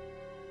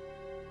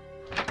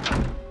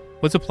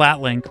 What's a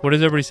plat link? What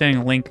is everybody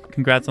saying? Link.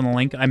 Congrats on the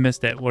link. I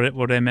missed it. What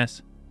did I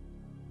miss?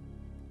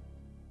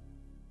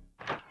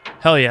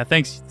 Hell yeah.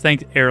 Thanks,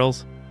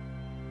 Errol's.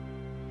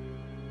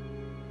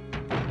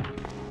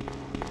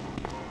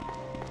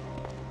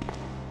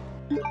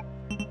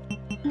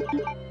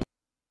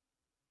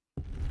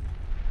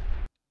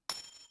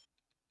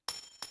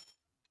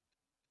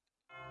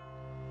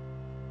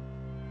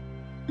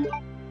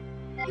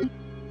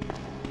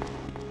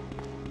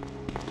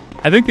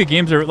 I think the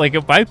games are, like,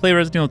 if I play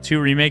Resident Evil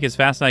 2 Remake as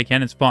fast as I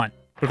can, it's fun.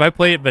 But if I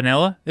play it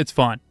vanilla, it's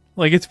fun.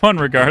 Like, it's fun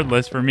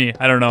regardless for me.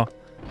 I don't know.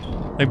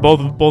 Like,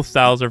 both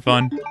styles are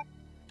fun.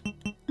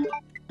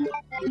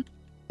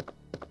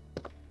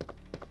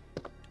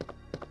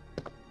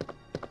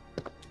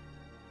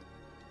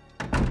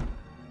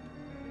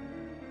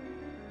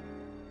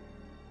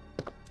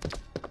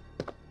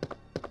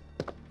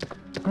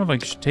 don't know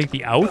if I should take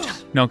the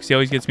out. No, because he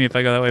always gets me if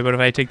I go that way. But if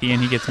I take the in,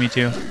 he gets me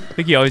too. I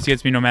think he always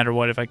gets me no matter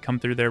what if I come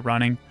through there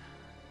running.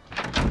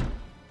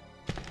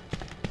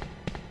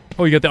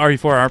 Oh, you got the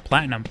RE4R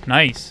Platinum.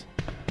 Nice.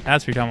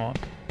 That's what you're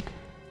talking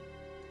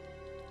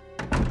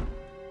about.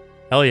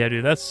 Hell yeah,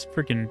 dude. That's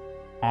freaking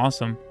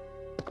awesome.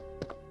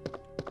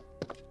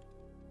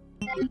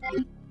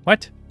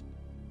 What?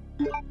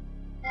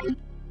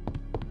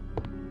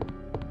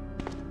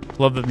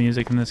 Love the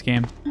music in this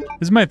game.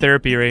 This is my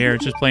therapy right here.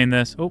 It's just playing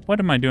this. Oh, what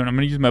am I doing? I'm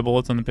going to use my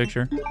bullets on the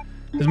picture.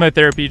 This is my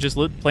therapy, just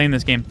playing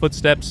this game.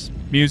 Footsteps,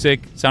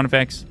 music, sound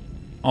effects,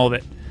 all of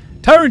it.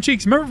 Tyrant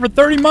Cheeks, member for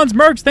 30 months.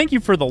 Mercs, thank you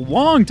for the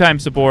long-time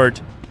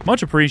support.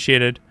 Much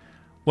appreciated.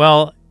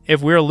 Well,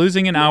 if we're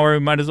losing an hour, we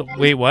might as well...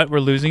 Wait, what? We're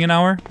losing an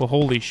hour? Well,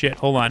 holy shit.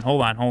 Hold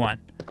on.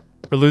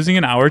 We're losing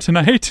an hour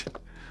tonight?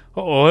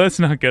 Oh, that's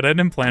not good. I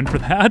didn't plan for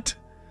that.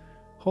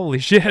 Holy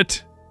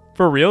shit.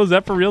 For real? Is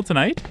that for real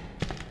tonight?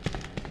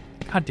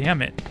 God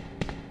damn it.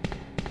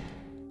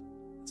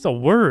 It's the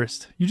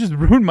worst. You just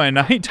ruined my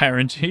night,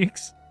 Tyrant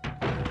Cheeks.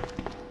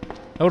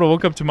 I would have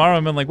woke up tomorrow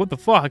and been like, what the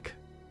fuck?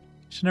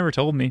 She never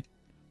told me.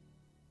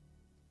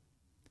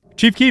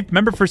 Chief Keef,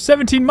 member for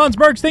 17 months.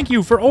 Marks, thank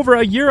you for over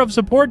a year of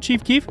support,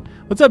 Chief Keef.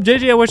 What's up,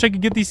 JJ? I wish I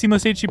could get these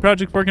seamless HD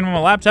projects working on my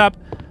laptop.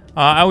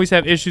 I always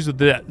have issues with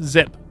the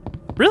zip.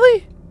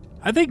 Really?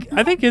 I think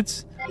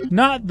it's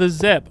not the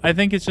zip. I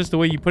think it's just the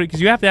way you put it,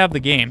 because you have to have the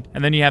game,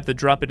 and then you have to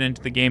drop it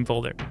into the game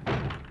folder.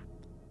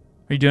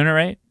 Are you doing it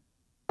right?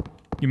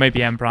 You might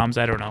be having problems.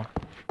 I don't know.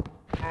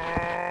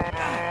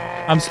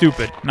 I'm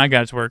stupid, and I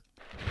got it to work.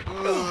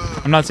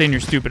 I'm not saying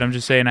you're stupid. I'm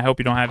just saying I hope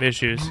you don't have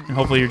issues, and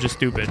hopefully you're just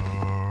stupid.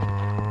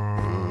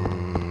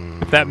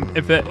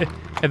 If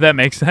that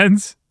makes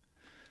sense.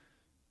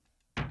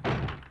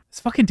 It's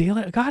fucking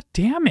daylight. God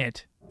damn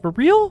it! For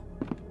real?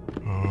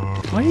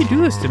 Why do you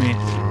do this to me?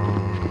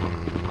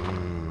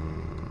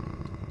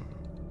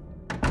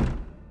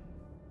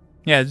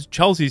 Yeah, it's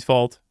Chelsea's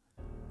fault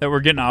that we're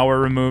getting an hour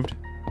removed.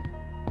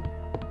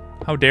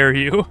 How dare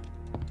you?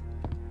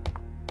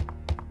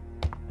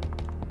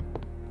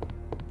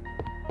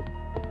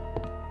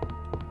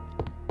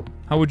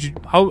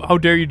 How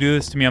dare you do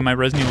this to me on my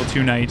Resident Evil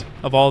 2 night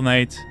of all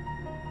nights?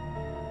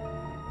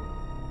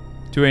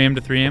 2 a.m.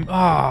 to 3 a.m.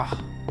 Ah.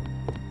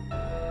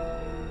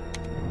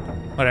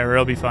 Whatever,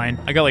 it'll be fine.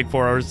 I got like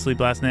 4 hours of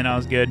sleep last night and I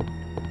was good.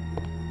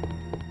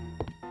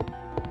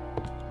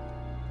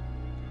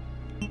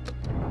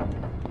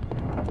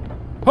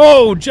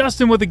 Oh,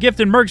 Justin with a gift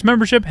and Mercs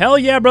membership. Hell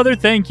yeah, brother.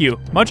 Thank you.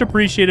 Much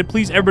appreciated.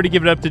 Please, everybody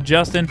give it up to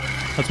Justin.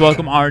 Let's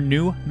welcome our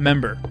new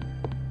member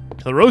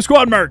to the Rose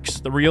Squad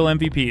Mercs, the real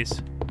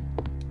MVPs.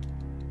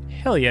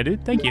 Hell yeah,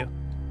 dude. Thank you.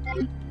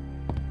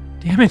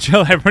 Damn it,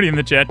 Chelsea. Everybody in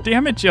the chat.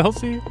 Damn it,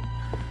 Chelsea.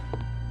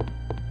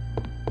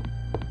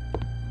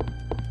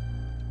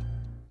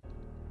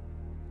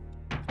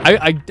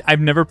 I've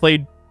never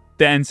played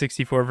the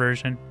N64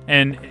 version,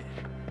 and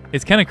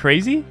it's kind of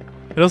crazy.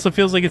 It also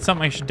feels like it's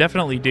something I should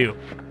definitely do,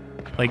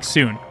 like,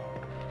 soon.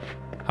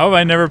 How have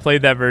I never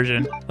played that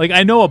version? Like,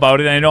 I know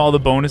about it, I know all the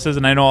bonuses,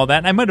 and I know all that,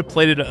 and I might have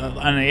played it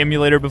on an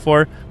emulator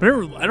before, but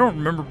I don't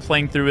remember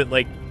playing through it,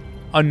 like,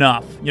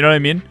 enough. You know what I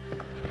mean?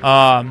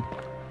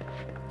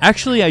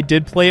 Actually, I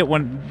did play it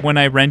when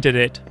I rented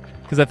it,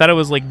 because I thought it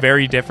was, like,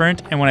 very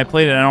different, and when I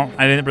played it,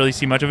 I didn't really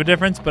see much of a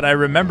difference, but I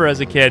remember as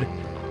a kid,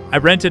 I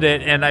rented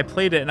it, and I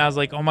played it, and I was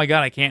like, oh my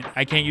god, I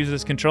can't use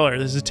this controller.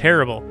 This is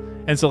terrible.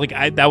 And so, like,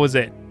 that was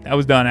it. I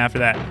was done after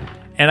that.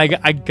 And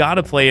I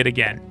gotta play it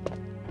again,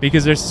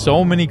 because there's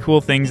so many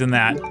cool things in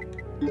that.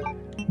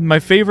 My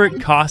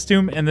favorite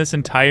costume in this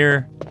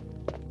entire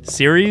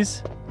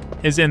series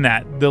is in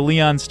that. The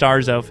Leon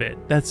Stars outfit.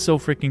 That's so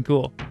freaking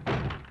cool.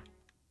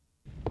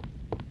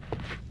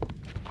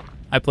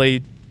 I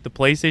played the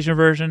PlayStation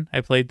version,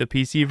 I played the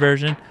PC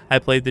version, I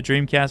played the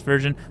Dreamcast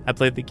version, I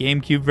played the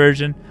GameCube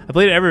version, I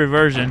played every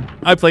version.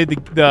 I played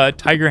the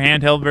Tiger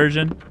handheld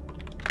version.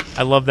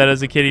 I loved that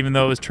as a kid, even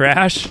though it was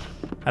trash.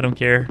 I don't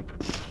care.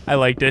 I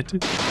liked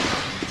it.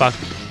 Fuck.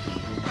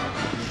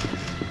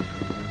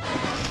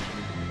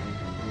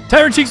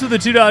 Tyrant Cheeks with a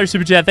 $2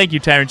 super chat. Thank you,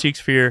 Tyrant Cheeks,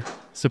 for your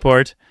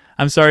support.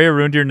 I'm sorry I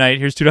ruined your night.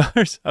 Here's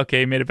 $2.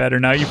 Okay, made it better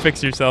now. You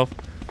fix yourself.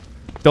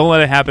 Don't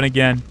let it happen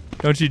again.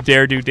 Don't you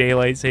dare do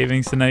daylight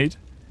savings tonight.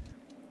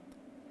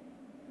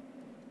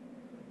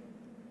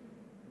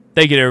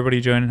 Thank you to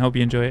everybody joining. Hope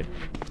you enjoy it.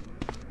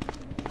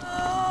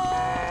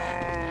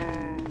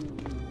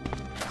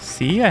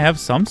 See, I have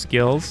some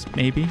skills,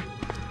 maybe.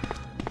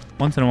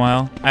 Once in a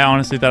while. I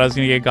honestly thought I was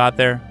going to get got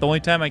there. The only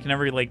time I can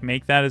ever, like,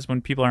 make that is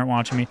when people aren't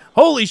watching me.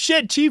 Holy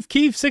shit, Chief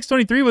Keef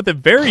 623 with a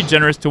very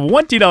generous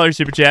 $20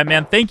 super chat,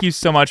 man. Thank you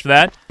so much for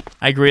that.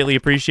 I greatly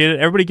appreciate it.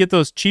 Everybody get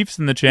those Chiefs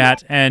in the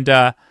chat, and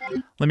let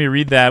me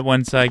read that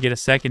once I get a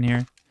second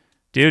here.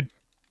 Dude,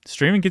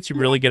 streaming gets you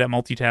really good at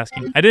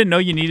multitasking. I didn't know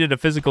you needed a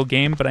physical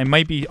game, but I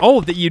might be...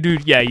 Oh, that you do.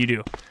 Yeah, you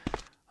do.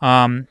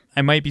 I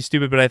might be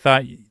stupid, but I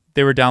thought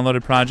they were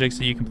downloaded projects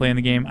that you can play in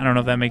the game. I don't know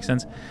if that makes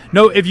sense.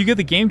 No, if you get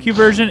the GameCube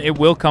version, it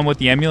will come with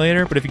the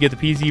emulator, but if you get the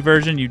PC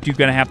version, you do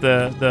gotta have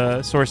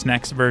the Source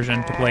Next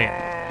version to play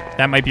it.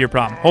 That might be your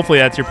problem. Hopefully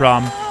that's your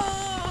problem,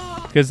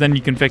 because then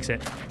you can fix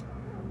it.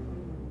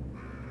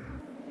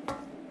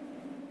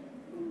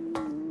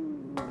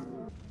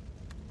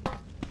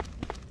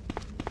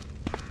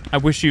 I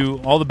wish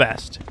you all the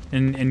best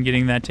in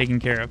getting that taken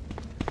care of.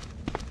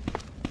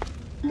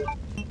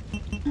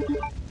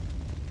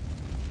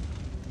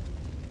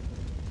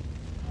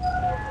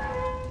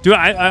 Dude,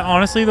 I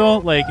honestly, though,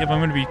 like, if I'm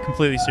going to be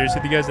completely serious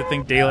with you guys, I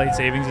think daylight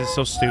savings is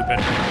so stupid.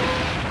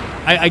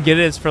 I get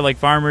it, it's for, like,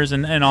 farmers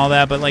and all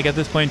that, but, like, at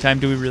this point in time,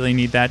 do we really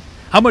need that?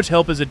 How much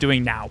help is it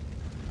doing now?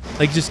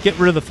 Like, just get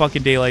rid of the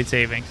fucking daylight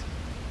savings.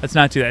 Let's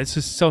not do that. It's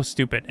just so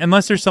stupid.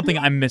 Unless there's something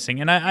I'm missing,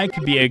 and I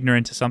could be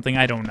ignorant to something.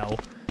 I don't know.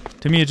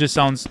 To me, it just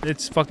sounds,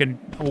 it's fucking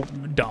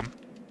dumb.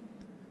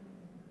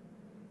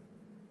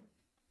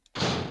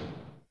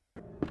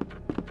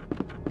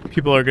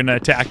 People are gonna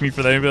attack me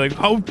for that and be like,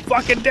 "How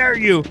fucking dare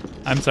you!"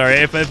 I'm sorry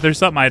if there's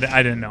something I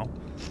didn't know.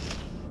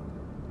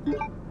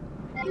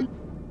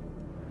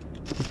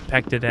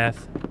 Pecked to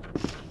death.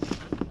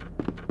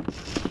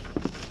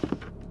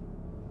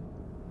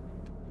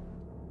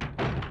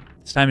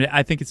 It's time to.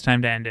 I think it's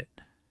time to end it.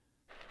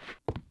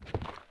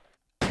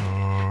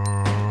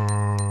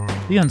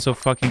 Leon's so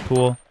fucking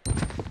cool,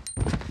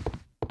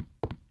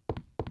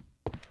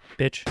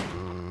 bitch.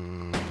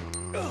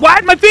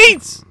 What? My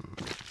feet!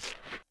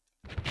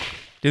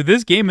 Dude,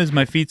 this game is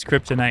my feet's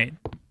kryptonite.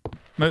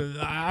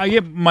 I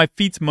get my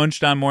feet's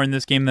munched on more in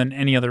this game than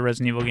any other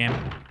Resident Evil game.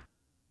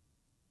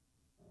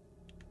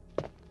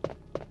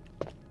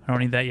 I don't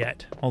need that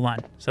yet. Hold on.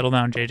 Settle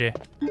down, JJ.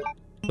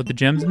 Put the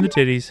gems in the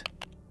titties.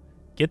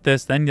 Get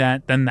this, then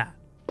that, then that.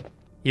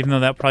 Even though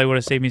that probably would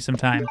have saved me some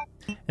time.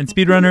 And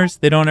speedrunners,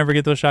 they don't ever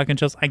get those shotgun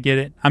shells. I get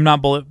it. I'm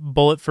not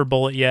bullet for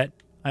bullet yet.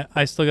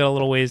 I still got a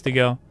little ways to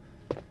go.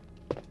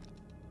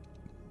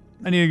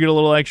 I need to get a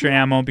little extra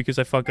ammo because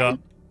I fuck up.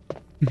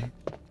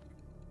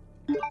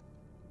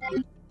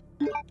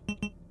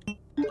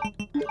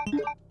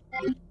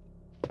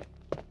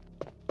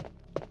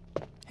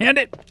 Hand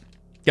it!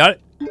 Got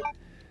it.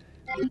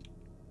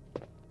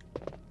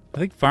 I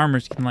think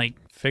farmers can, like,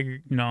 figure,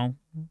 you know,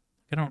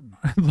 I don't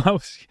know.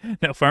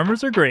 No,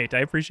 farmers are great. I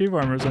appreciate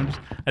farmers.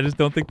 I just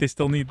don't think they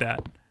still need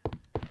that.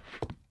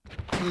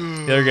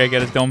 The other guy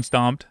got his dome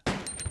stomped.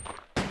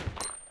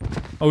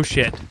 Oh,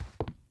 shit.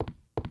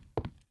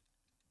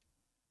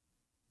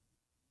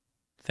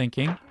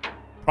 Thinking.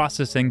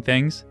 Processing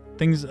things.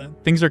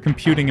 Things are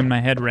computing in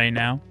my head right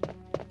now.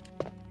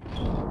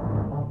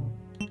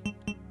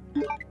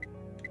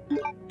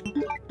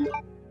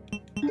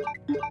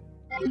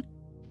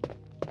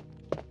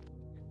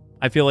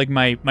 I feel like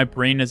my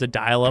brain is a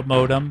dial-up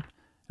modem, and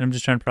I'm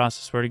just trying to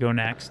process where to go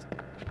next.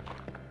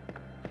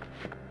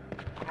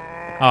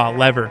 Ah,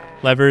 lever.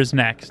 Lever is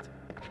next.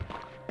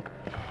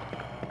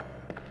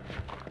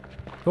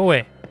 Go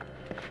away.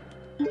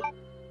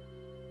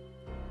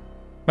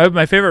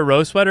 My favorite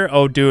Rose sweater?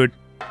 Oh, dude.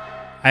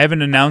 I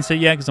haven't announced it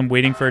yet because I'm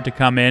waiting for it to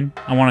come in.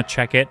 I want to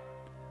check it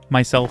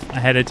myself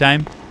ahead of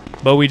time.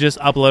 But we just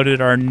uploaded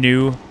our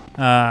new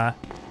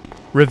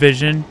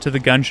revision to the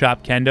Gun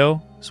Shop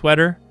Kendo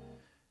sweater.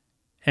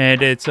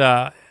 And it's,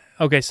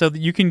 okay, so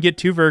you can get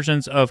two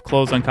versions of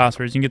clothes on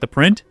Cosplay. You can get the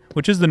print,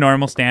 which is the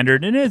normal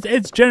standard, and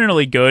it's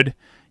generally good.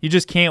 You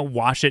just can't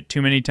wash it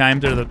too many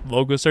times or the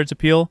logo starts to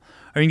peel.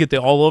 Or you can get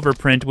the all-over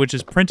print, which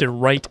is printed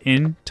right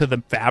into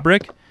the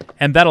fabric,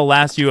 and that'll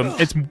last you,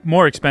 it's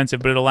more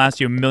expensive, but it'll last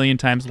you 1,000,000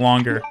 times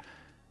longer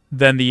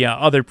than the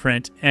other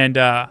print. And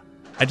I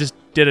just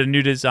did a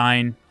new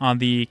design on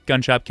the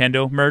Gun Shop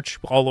Kendo merch,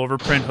 all-over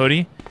print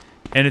hoodie,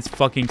 and it's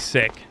fucking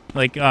sick.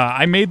 Like,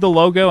 I made the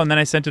logo, and then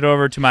I sent it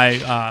over to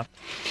my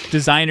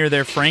designer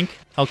there, Frank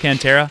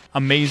Alcantara.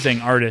 Amazing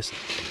artist.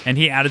 And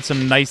he added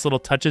some nice little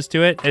touches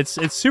to it.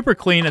 It's super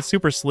clean, it's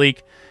super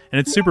sleek, and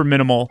it's super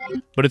minimal,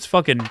 but it's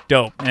fucking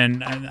dope.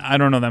 And I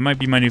don't know, that might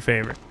be my new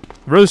favorite.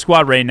 Rose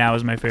Squad right now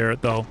is my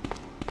favorite, though.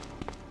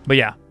 But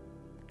yeah,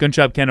 Gun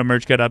Shop Kendo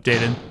merch got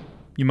updated.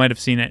 You might have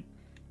seen it.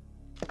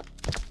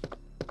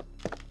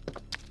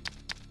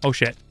 Oh,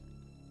 shit.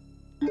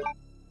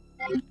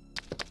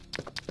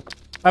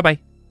 Bye-bye.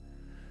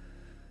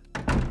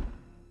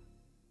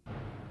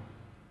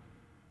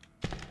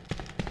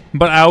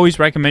 But I always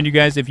recommend you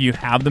guys, if you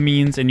have the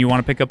means and you want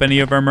to pick up any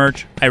of our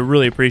merch, I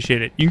really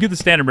appreciate it. You can get the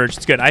standard merch.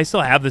 It's good. I still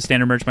have the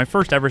standard merch, my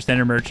first ever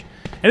standard merch.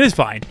 It is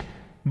fine.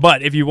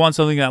 But if you want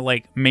something that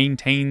like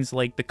maintains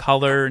like the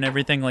color and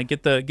everything, like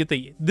get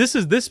the this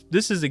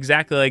is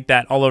exactly like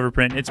that all over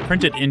print. It's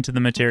printed into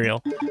the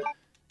material.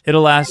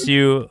 It'll last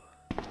you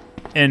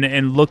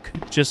and look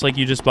just like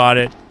you just bought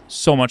it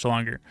so much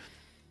longer.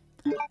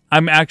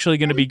 I'm actually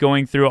going to be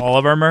going through all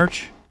of our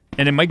merch.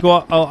 And it might go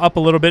up a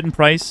little bit in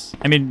price.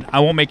 I mean, I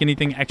won't make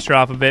anything extra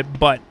off of it,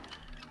 but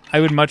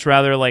I would much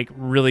rather like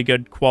really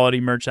good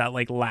quality merch that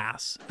like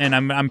lasts. And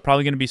I'm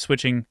probably going to be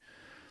switching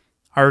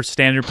our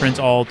standard prints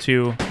all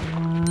to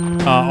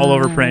all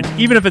over print.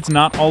 Even if it's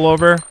not all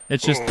over,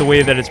 it's just the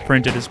way that it's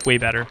printed is way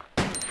better.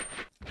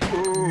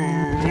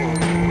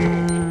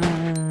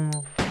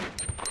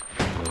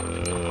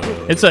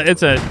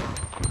 It's a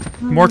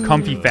more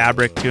comfy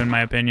fabric too, in my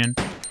opinion.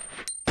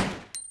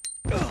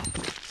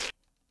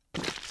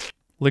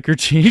 Liquor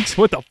cheeks?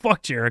 What the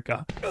fuck,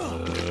 Jerica?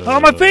 Oh,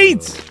 my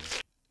feet!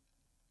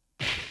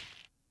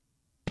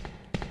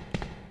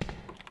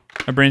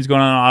 My brain's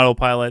going on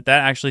autopilot. That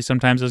actually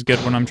sometimes is good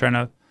when I'm trying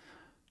to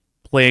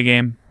play a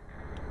game.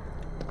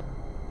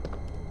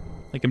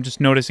 Like, I'm just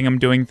noticing I'm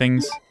doing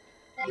things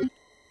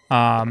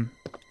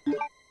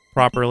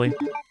properly.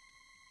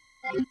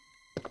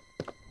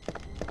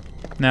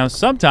 Now,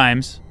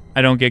 sometimes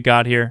I don't get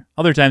got here.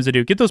 Other times I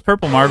do. Get those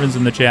purple Marvins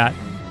in the chat.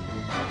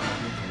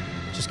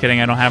 Just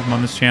kidding, I don't have them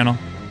on this channel.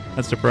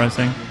 That's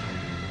depressing.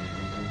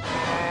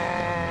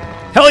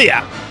 Hell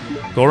yeah!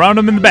 Go around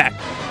them in the back.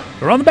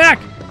 Go around the back.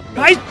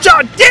 Nice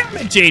job! Damn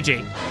it,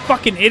 JJ!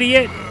 Fucking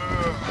idiot!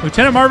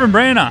 Lieutenant Marvin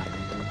Branagh.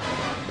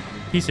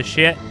 Piece of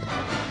shit.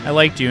 I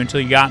liked you until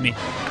you got me.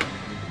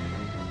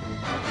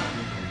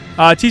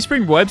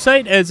 Teespring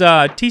website is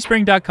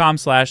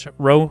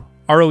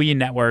teespring.com/ROE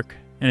network,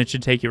 and it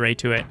should take you right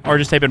to it. Or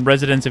just type in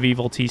Residents of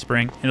Evil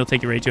Teespring, and it'll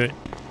take you right to it.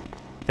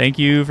 Thank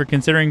you for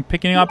considering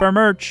picking up our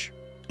merch.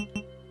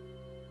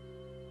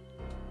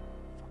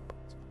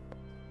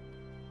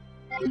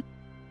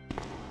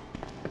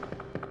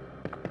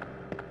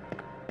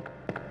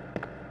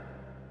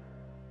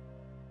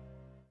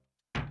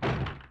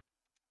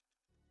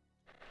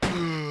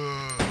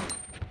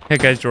 That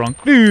guy's drunk.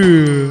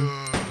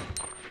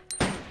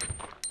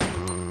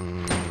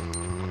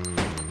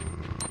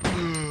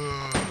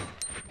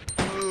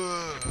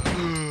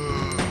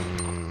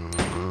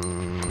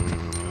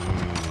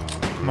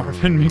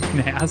 Marvin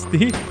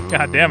McNasty?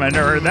 God damn, I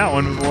never heard that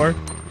one before.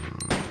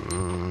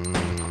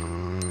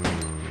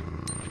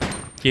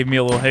 Gave me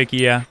a little hickey,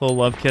 yeah. A little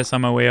love kiss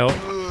on my way out.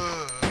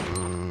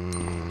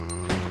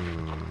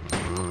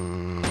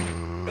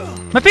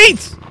 My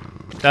feet!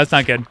 That's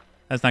not good.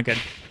 That's not good.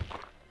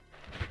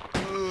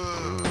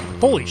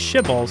 Holy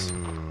shitballs.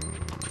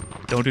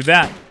 Don't do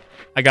that.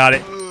 I got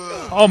it.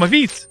 Oh, my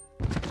feet!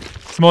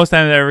 It's the most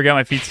time that I ever got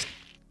my feet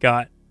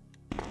got.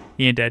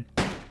 He ain't dead.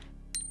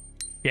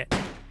 Yeah.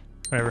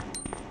 Whatever.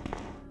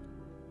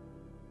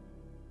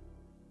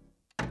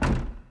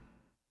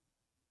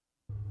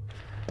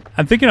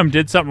 I'm thinking I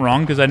did something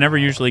wrong because I never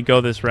usually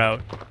go this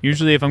route.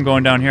 Usually if I'm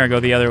going down here, I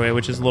go the other way,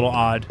 which is a little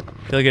odd. I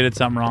feel like I did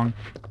something wrong.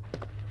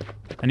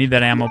 I need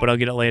that ammo, but I'll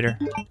get it later.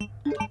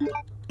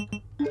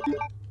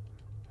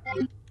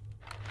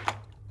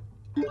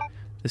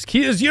 This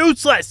key is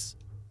useless!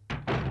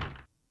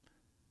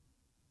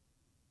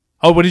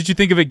 Oh, what did you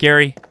think of it,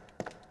 Gary?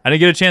 I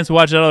didn't get a chance to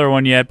watch that other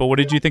one yet, but what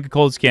did you think of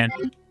Cold Skin?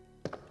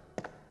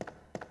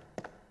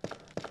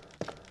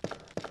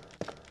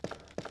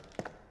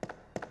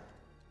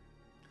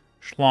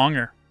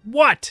 Schlonger.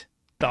 What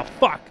the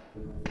fuck?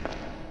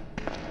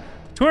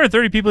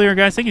 230 people here,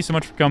 guys. Thank you so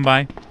much for coming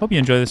by. Hope you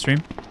enjoy the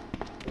stream.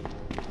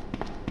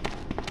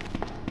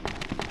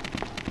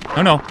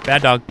 Oh no,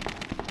 bad dog.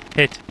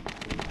 Hit.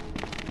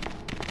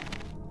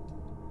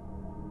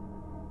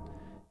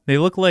 They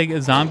look like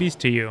zombies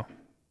to you.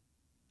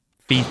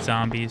 Feet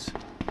zombies.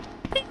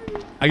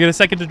 I get a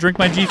second to drink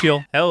my G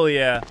Fuel. Hell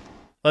yeah.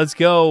 Let's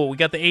go. We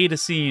got the Ada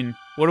scene.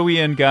 What are we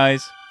in,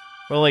 guys?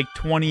 We're like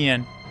 20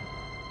 in.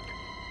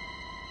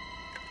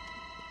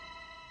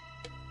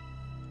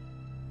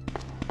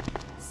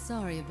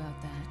 Sorry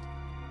about that.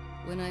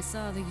 When I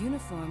saw the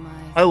uniform,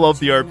 I love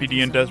the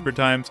RPD in Desperate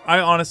Times. I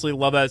honestly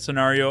love that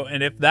scenario,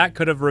 and if that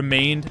could have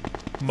remained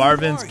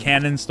Marvin's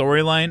canon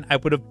storyline, I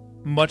would have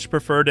much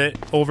preferred it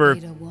over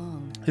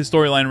his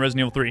storyline in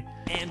Resident Evil 3.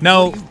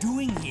 Now,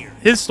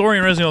 his story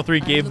in Resident Evil 3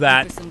 gave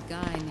that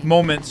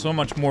moment so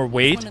much more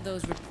weight,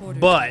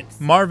 but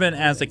Marvin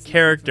as a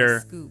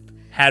character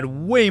had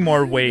way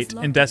more weight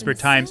in Desperate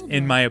Times,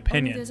 in my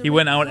opinion. He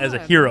went out as a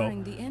hero,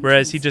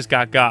 whereas he just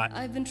got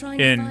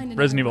in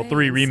Resident Evil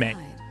 3 Remake.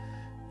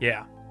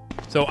 Yeah.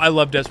 So I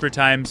love Desperate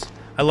Times.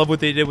 I love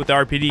what they did with the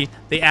RPD.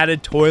 They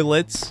added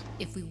toilets.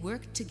 If we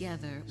work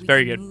together, it's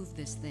very good. Move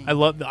this thing. I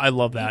love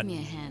that. Give me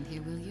a hand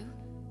here, will you?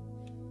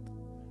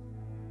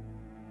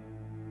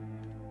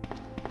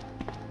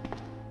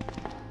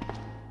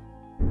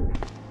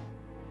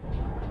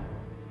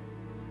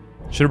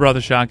 Should have brought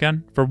the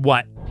shotgun. For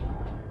what?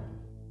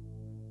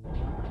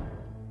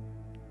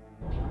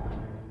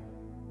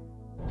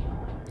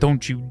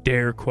 Don't you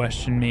dare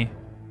question me.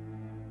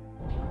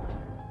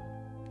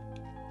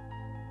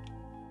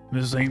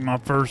 This ain't my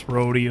first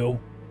rodeo.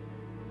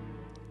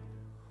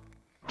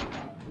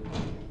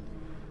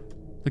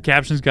 The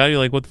captions got you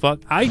like, what the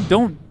fuck? I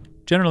don't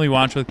generally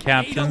watch with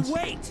captions.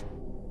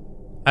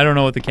 I don't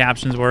know what the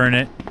captions were in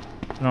it.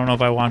 I don't know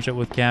if I watch it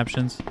with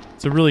captions.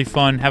 It's a really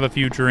fun, have a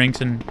few drinks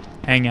and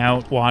hang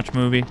out, watch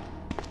movie.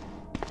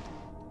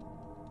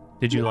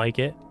 Did you like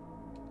it?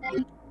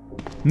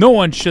 No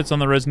one shits on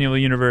the Resident Evil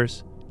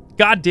universe.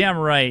 Goddamn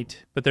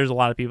right. But there's a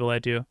lot of people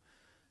that do.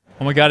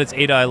 Oh my god, it's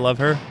Ada. I love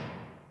her.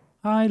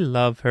 I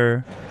love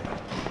her.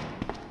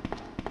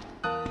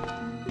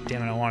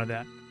 Damn it, I wanted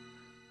that.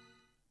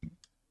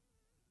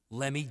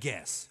 Let me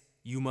guess.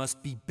 You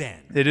must be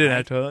Ben. They did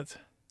have toilets.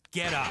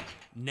 Get up,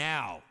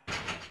 now.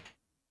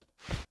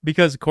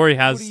 Because Corey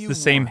has the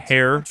same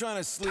hair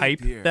type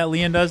that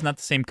Leon does, not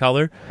the same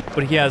color,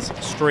 but he has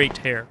straight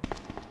hair.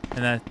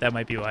 And that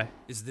might be why.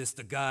 Is this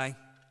the guy?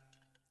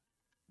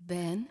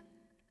 Ben,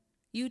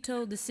 you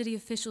told the city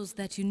officials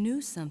that you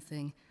knew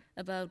something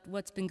about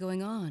what's been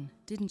going on,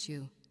 didn't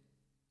you?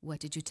 What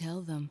did you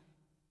tell them?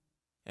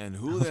 And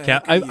who the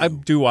heck are I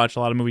you? do watch a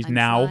lot of movies I'm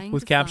now trying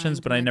with to captions,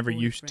 find but I my never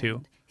used to.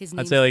 boyfriend. His I'd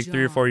name's say like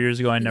 3 or 4 John. years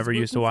ago, I He was never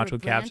used to working watch for a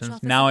with branch captions.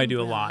 office Now of I do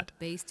a Umbrella, lot.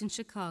 Based in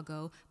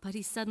Chicago, but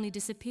he suddenly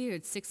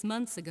disappeared 6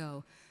 months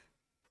ago.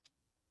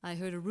 I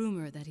heard a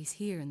rumor that he's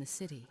here in the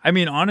city. I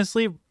mean,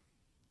 honestly,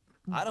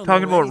 I don't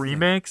talking know about anything.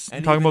 remakes and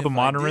And talking even about the if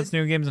I modern did, Resident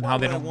Evil games and why how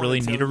they would I don't wanna really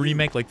need a tell you?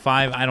 remake, like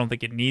 5, I don't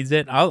think it needs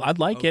it. I'd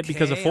like it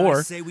because of Okay, 4.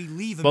 I say we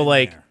leave him But in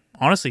like, there.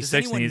 honestly, Does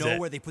 6 anyone needs know it.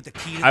 where they put the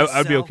key to the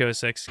I'd be cell? okay with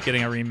 6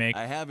 getting a remake.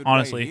 I have it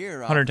Honestly, right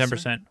here,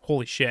 110%.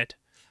 Holy shit.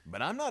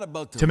 But I'm not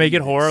about To make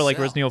leave it horror this like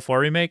cell. Resident Evil 4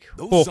 remake.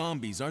 Those Oh.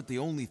 zombies aren't the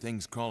only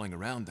things crawling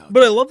around out But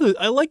there.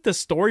 I like the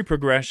story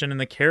progression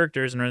and the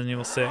characters in Resident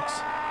Evil 6.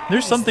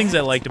 There's some things I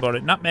liked about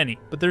it. Not many,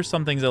 but there's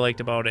some things I liked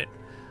about it.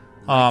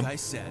 Like I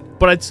said,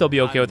 But I'd still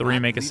be okay I'm with the not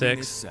remake of leaving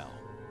this 6. cell.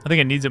 I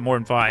think it needs it more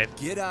than 5.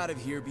 Get out of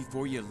here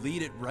before you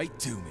lead it right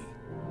to me.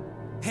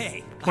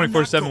 Hey,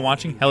 24/7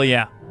 watching? Hell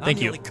yeah. Thank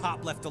I'm you. the only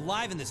cop left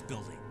alive in this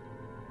building.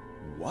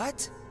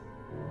 What?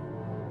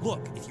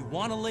 Look, if you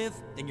want to live,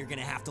 then you're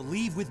gonna have to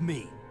leave with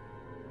me.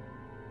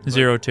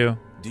 0-2.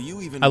 Do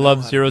you even I know love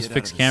how to Zero's get out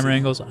fixed of the camera city?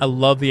 angles. I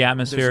love the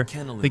atmosphere.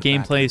 kennel in The the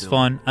back of gameplay the is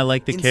fun. I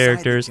like the Inside the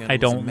characters. kennel I is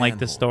a don't like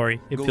the manhole.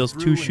 story. It Go feels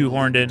through too and it'll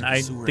shoehorned lead in. to the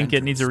I sewer think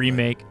it needs a entrance, but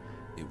remake.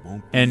 It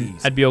won't be And easy.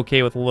 I'd be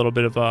okay with a little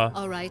bit of a...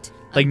 All right.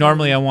 Like, I'm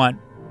normally I going. want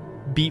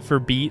beat for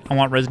beat. I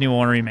want Resident Evil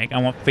 1 remake.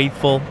 I want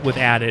Faithful with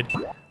added.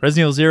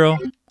 Resident Evil 0,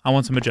 I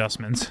want some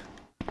adjustments.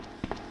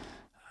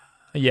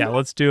 Yeah,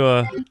 let's do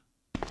a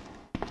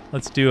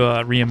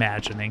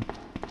reimagining.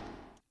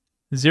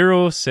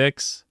 0,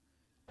 6.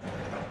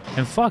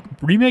 And fuck,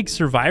 remake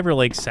Survivor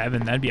like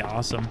 7. That'd be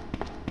awesome.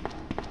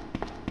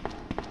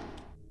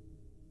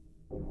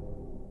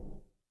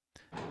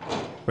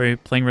 We're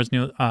playing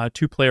Resident Evil,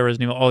 2-player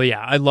Resident Evil. Oh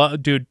yeah, I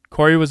love, dude.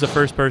 Corey was the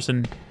first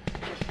person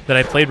that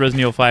I played Resident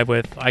Evil 5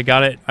 with. I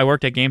got it. I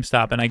worked at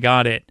GameStop and I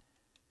got it.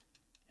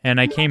 And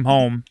I came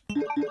home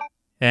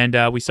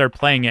and we started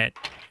playing it.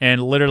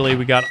 And literally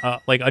we got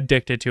like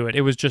addicted to it.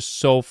 It was just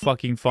so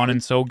fucking fun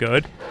and so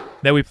good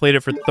that we played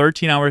it for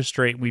 13 hours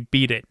straight. We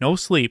beat it, no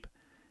sleep.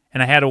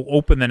 And I had to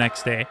open the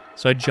next day.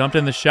 So I jumped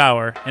in the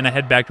shower and I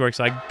head back to work.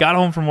 So I got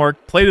home from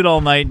work, played it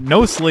all night,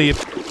 no sleep,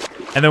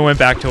 and then went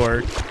back to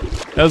work.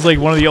 That was like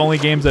one of the only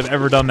games I've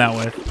ever done that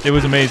with. It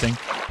was amazing.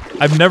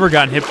 I've never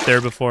gotten hit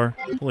there before.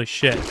 Holy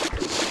shit.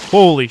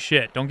 Holy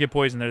shit. Don't get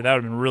poisoned there. That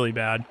would have been really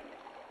bad.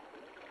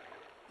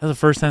 That was the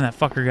first time that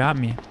fucker got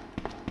me.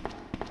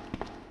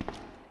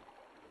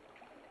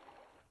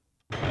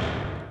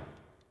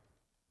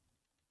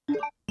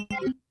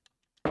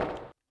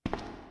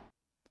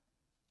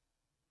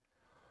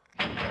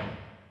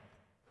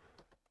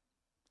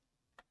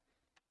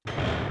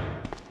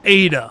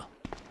 Ada.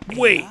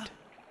 Wait.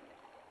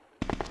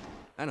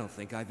 I don't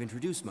think I've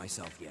introduced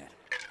myself yet.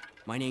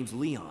 My name's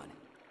Leon.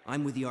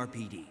 I'm with the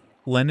RPD.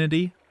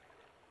 Lenity.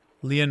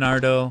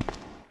 Leonardo.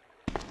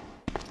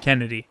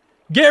 Kennedy.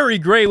 Gary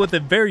Gray with a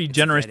very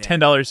generous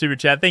 $10 super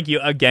chat. Thank you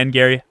again,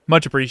 Gary.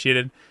 Much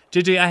appreciated.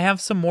 JJ, I have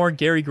some more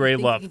Gary Gray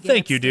love.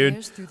 Thank you,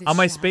 dude. On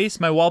my space,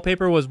 my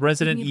wallpaper was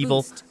Resident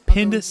Evil.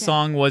 Pinned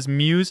song was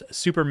Muse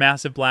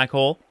Supermassive Black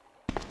Hole.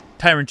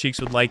 Tyrant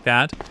Cheeks would like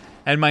that.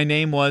 And my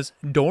name was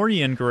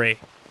Dorian Gray.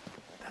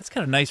 That's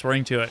got a nice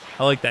ring to it.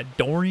 I like that.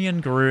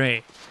 Dorian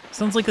Gray.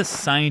 Sounds like a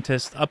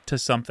scientist up to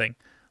something.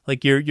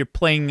 Like you're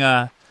playing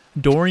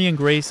Dorian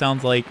Gray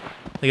sounds like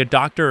a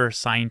doctor or a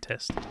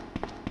scientist.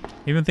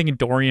 Even thinking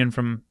Dorian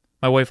from...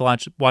 My wife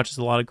watches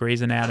a lot of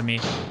Grey's Anatomy.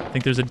 I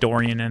think there's a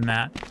Dorian in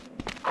that.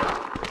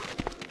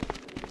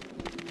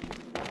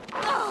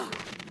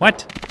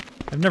 What?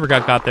 I've never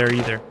got there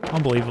either.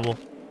 Unbelievable.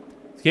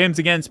 This game's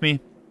against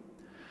me.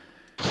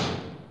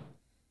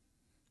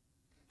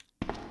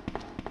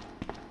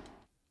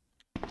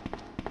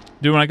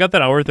 Dude, when I got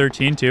that hour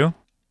 13 too,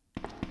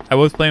 I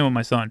was playing with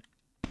my son.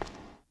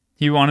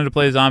 He wanted to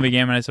play a zombie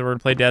game, and I said, we're going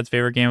to play Dad's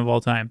favorite game of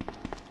all time.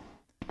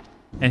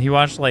 And he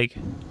watched, like...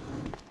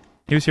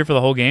 He was here for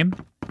the whole game,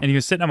 and he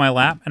was sitting on my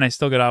lap, and I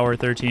still got hour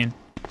 13.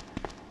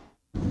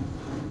 I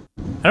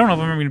don't know if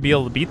I'm ever going to be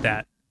able to beat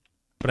that,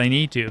 but I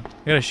need to.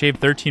 I got to shave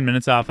 13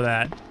 minutes off of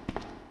that.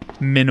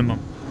 Minimum.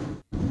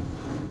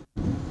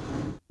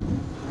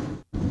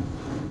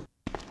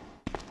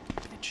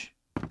 Bitch.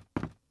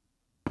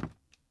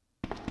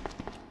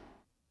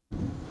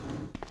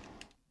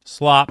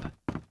 Slop.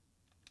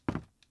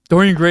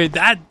 Dorian Gray,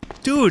 that...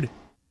 Dude!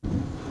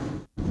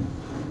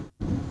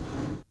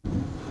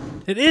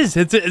 It is.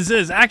 It's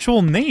his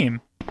actual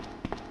name.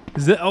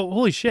 Is it? Oh,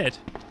 holy shit!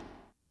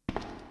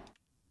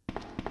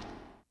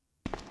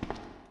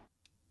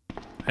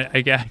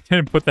 I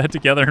couldn't put that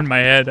together in my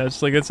head. I was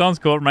just like, it sounds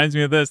cool. It reminds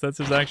me of this. That's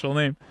his actual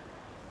name.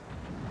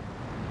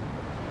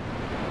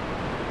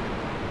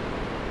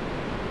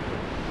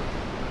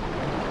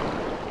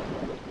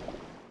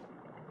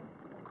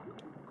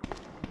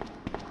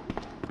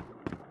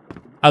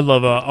 I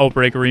love a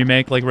Outbreak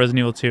remake like Resident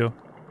Evil 2.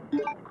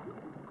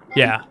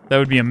 Yeah, that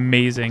would be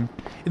amazing.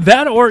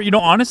 That or, you know,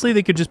 honestly,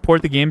 they could just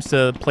port the games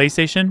to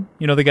PlayStation.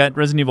 You know, they got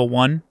Resident Evil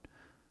 1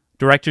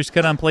 Director's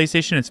Cut on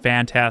PlayStation. It's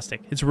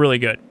fantastic. It's really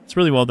good. It's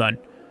really well done.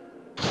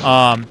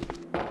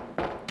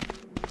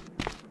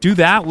 Do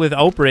that with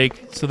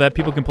Outbreak so that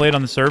people can play it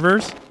on the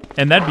servers,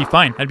 and that'd be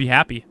fine. I'd be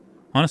happy,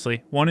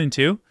 honestly. 1 and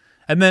 2.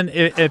 And then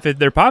if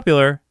they're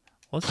popular,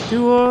 let's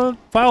do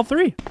File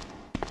 3.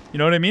 You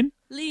know what I mean?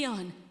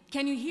 Leon,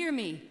 can you hear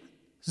me?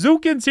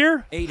 Zukin's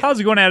here. Ada. How's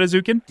it going, Ada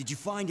Zukin? Did you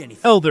find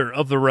anything? Elder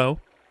of the Row.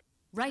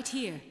 Right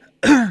here.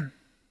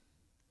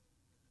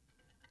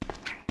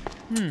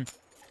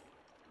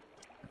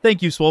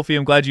 Thank you, Swolfie.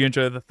 I'm glad you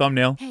enjoyed the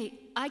thumbnail. Hey,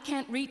 I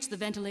can't reach the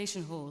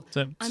ventilation hole. It's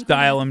a I'm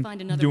style gonna I'm find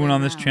another doing way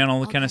on this around.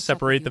 channel to I'll kind of catch up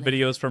separate the with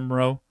you later. videos from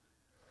Row.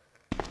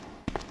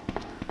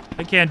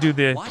 I can't do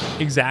the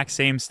exact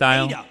same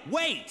style Ada,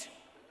 wait!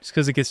 just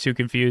because it gets too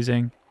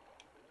confusing.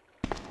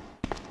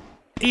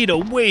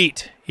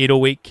 808.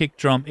 808 kick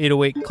drum.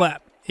 808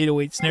 clap.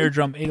 808 snare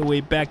drum.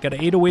 808 back. Got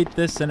an 808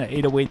 this and an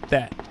 808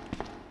 that.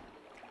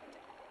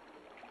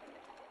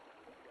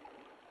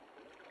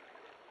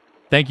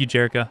 Thank you,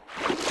 Jerica.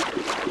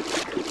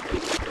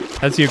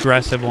 That's the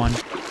aggressive one.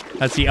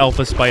 That's the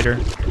alpha spider.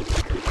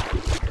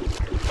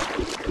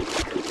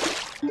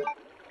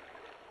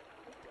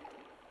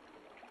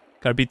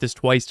 Gotta beat this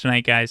twice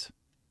tonight, guys.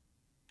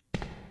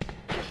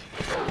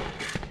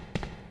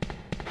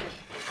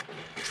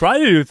 Try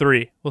to do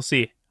 3. We'll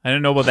see. I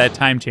didn't know about that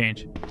time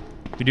change.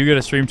 We do get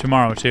a stream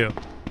tomorrow, too.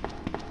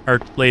 Or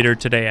later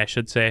today, I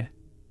should say.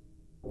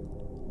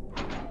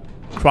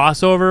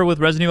 Crossover with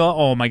Resident Evil?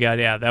 Oh my god,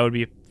 yeah, that would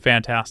be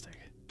fantastic.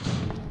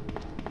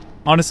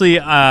 Honestly,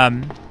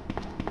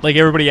 like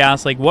everybody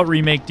asks, like, what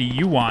remake do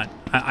you want?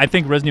 I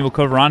think Resident Evil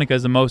Code Veronica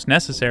is the most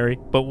necessary,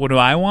 but what do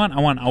I want? I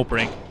want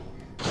Outbreak.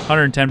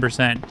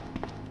 110%.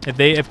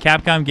 If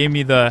Capcom gave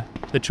me the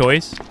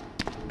choice,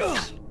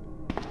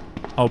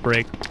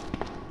 Outbreak.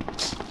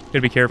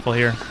 Gotta be careful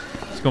here.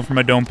 Let's go for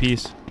my dome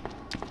piece.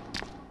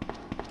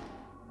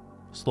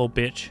 Slow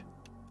bitch.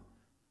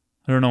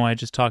 I don't know why I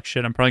just talk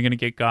shit. I'm probably gonna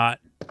get got.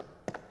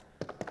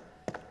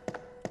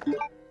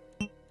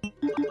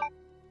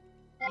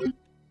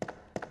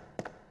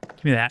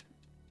 Give me that.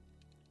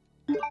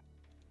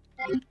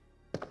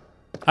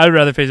 I'd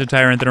rather face a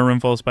tyrant than a room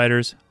full of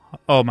spiders.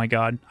 Oh my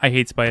god. I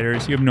hate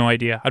spiders. You have no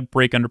idea. I'd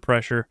break under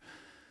pressure.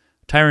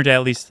 Tyrant,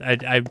 at least,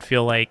 I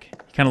feel like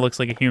he kind of looks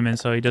like a human,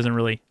 so he doesn't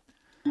really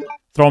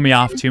throw me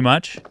off too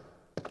much.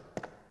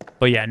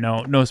 But yeah,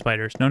 no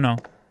spiders. No.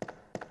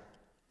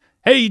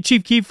 Hey,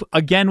 Chief Keef,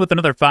 again with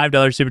another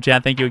 $5 super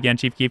chat. Thank you again,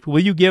 Chief Keef.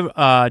 Will you give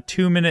a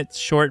 2-minute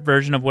short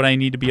version of what I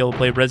need to be able to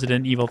play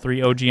Resident Evil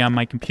 3 OG on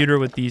my computer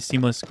with these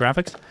seamless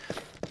graphics?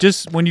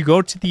 Just when you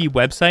go to the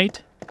website,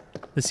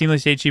 the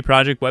Seamless HD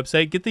Project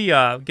website, get the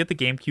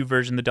GameCube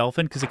version, the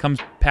Dolphin, because it comes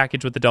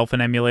packaged with the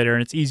Dolphin emulator,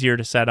 and it's easier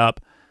to set up.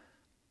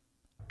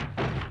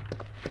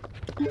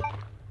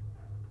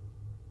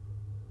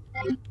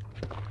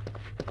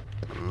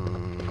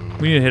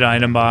 We need to hit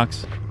item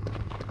box.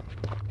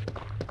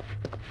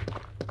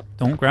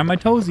 Don't grab my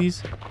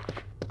toesies.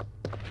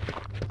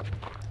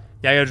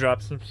 Yeah, I gotta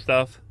drop some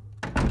stuff.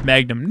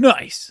 Magnum,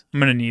 nice. I'm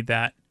gonna need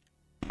that.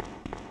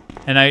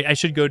 And I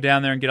should go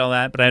down there and get all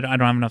that, but I don't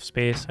have enough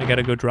space. I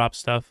gotta go drop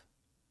stuff.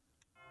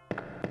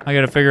 I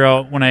gotta figure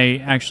out when I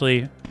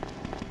actually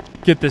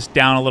get this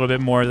down a little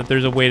bit more that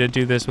there's a way to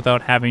do this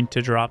without having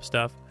to drop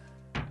stuff.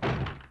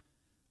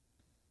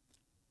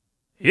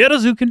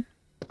 Yadazukin.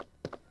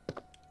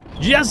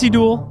 Jesse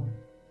Duel.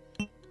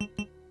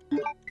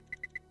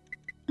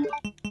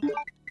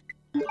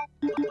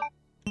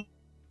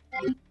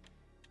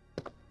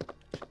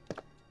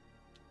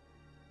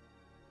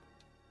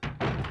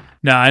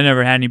 No, I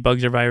never had any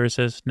bugs or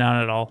viruses.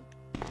 None at all.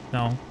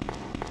 No.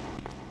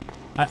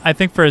 I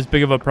think for as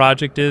big of a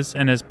project is,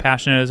 and as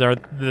passionate as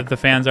the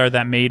fans are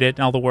that made it,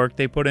 and all the work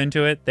they put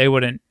into it, they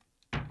wouldn't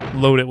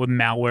load it with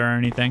malware or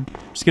anything.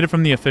 Just get it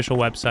from the official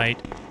website.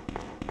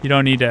 You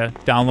don't need to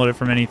download it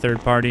from any third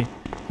party.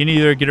 You can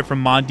either get it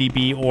from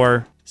ModDB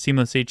or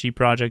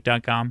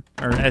SeamlessHDProject.com,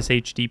 or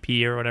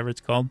SHDP, or whatever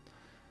it's called.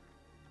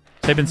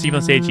 Type in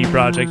Seamless HD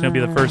Project, and it'll be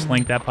the first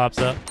link that pops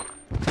up.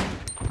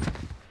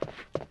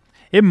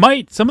 It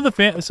might. Some of the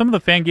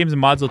fan games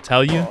and mods will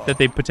tell you that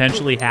they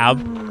potentially have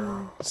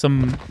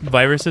some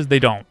viruses. They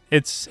don't.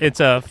 It's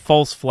a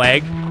false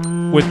flag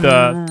with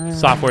the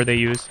software they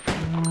use. I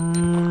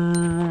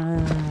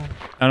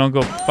don't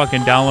go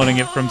fucking downloading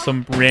it from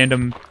some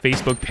random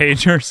Facebook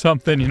page or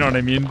something. You know what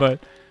I mean? But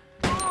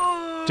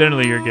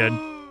generally, you're good.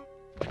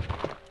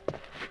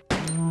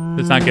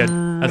 That's not good.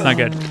 That's not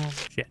good.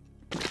 Shit.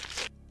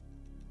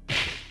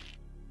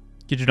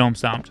 Get your dome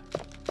stomped.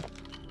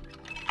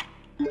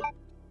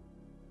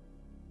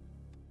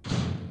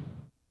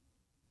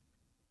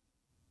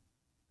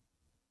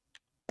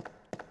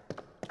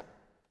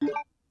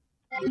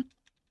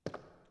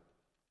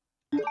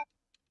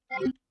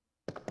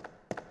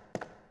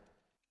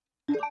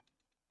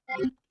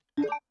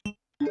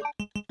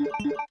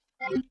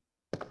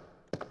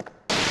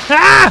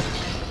 Ah!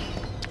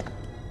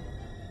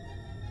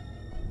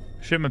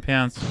 Shit my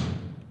pants.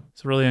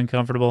 It's really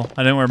uncomfortable.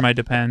 I didn't wear my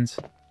Depends.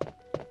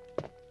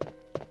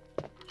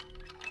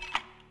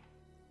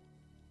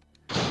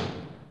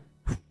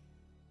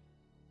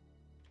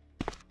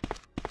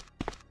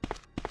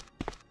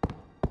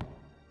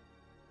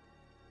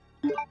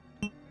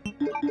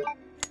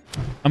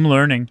 I'm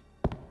learning.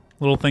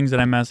 Little things that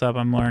I mess up,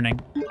 I'm learning.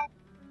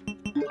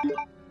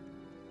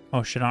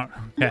 Oh shit,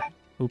 okay.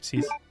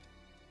 Oopsies.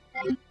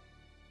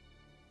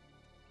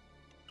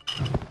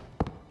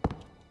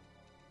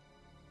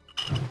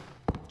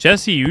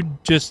 Jesse, you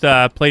just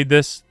played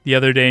this the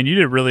other day and you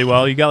did really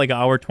well. You got like an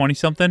hour 20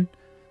 something.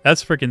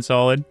 That's freaking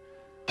solid.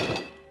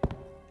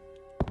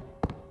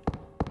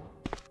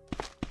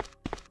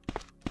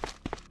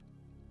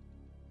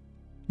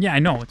 Yeah, I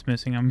know what's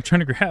missing. I'm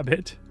trying to grab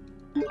it.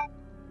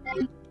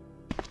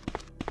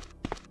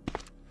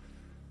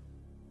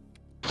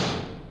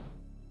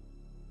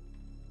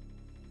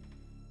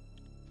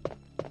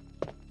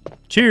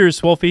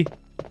 Cheers, Wolfie.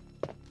 I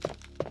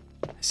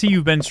see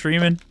you've been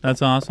streaming.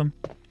 That's awesome.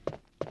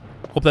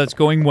 Hope that's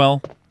going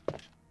well.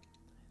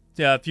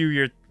 Yeah, a few of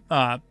your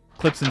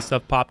clips and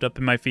stuff popped up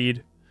in my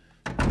feed.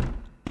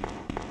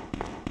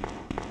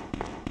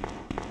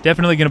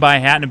 Definitely gonna buy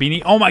a hat and a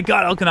beanie. Oh my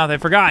god, Elkanath, I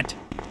forgot.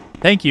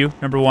 Thank you,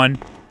 number one.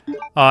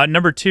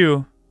 Number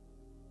two.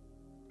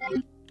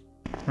 I'm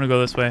gonna go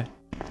this way.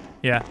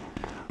 Yeah.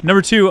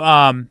 Number two,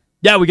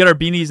 yeah, we got our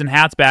beanies and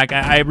hats back.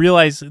 I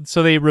realized,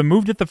 so they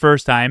removed it the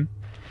first time.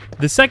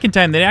 The second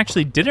time, they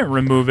actually didn't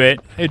remove it.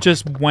 It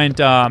just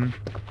went,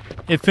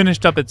 it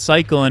finished up its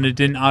cycle and it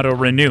didn't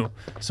auto-renew.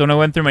 So when I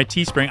went through my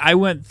Teespring, I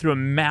went through a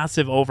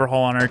massive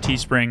overhaul on our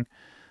Teespring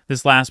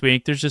this last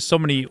week. There's just so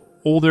many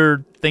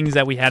older things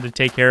that we had to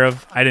take care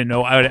of. I didn't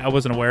know, I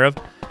wasn't aware of.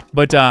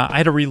 But I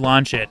had to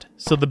relaunch it.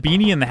 So the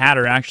beanie and the hat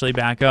are actually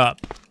back up.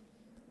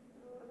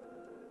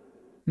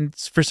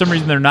 For some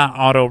reason, they're not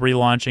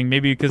auto-relaunching.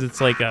 Maybe because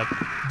it's like a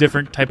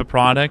different type of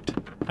product.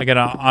 I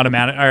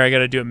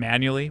gotta do it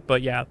manually.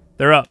 But yeah,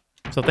 they're up.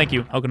 So thank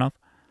you, Elkanath.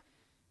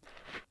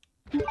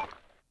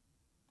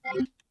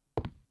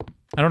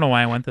 I don't know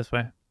why I went this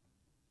way. That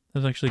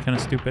was actually kind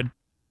of stupid.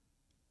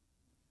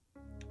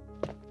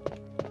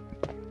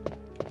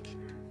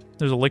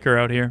 There's a liquor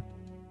out here.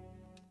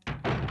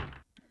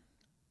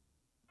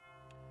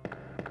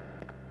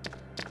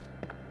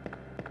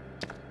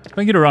 If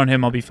I get around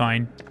him, I'll be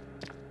fine.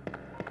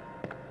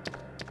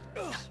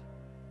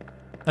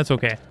 That's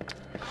okay.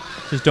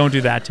 Just don't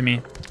do that to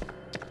me.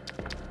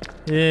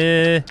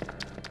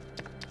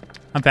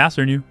 I'm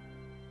faster than you.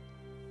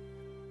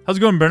 How's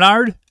it going,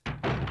 Bernard?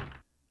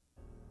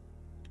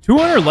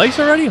 200 likes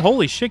already?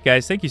 Holy shit,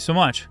 guys. Thank you so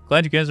much.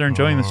 Glad you guys are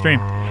enjoying the stream.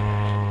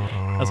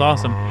 That's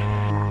awesome.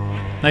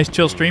 Nice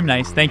chill stream.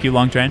 Nice. Thank you,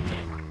 Long Trend.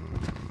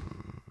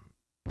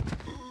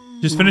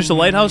 Just finished the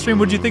Lighthouse stream.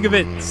 What'd you think of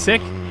it?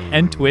 Sick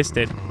and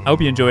twisted. I hope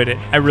you enjoyed it.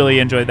 I really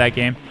enjoyed that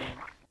game.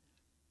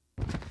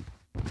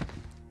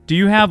 Do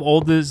you have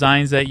old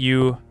designs that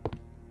you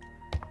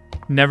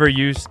never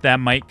used that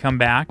might come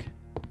back?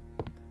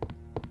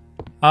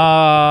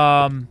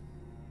 Not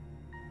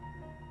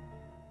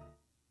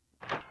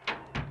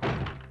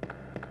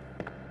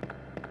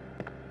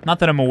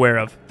that I'm aware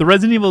of. The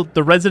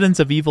Residents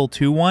of Evil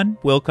 2 one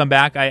will come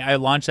back. I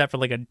launched that for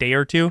like a day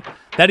or two.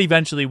 That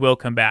eventually will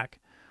come back.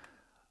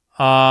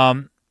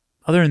 Other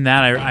than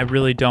that, I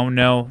really don't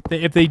know.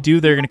 If they do,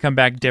 they're going to come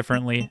back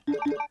differently.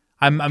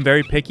 I'm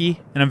very picky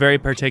and I'm very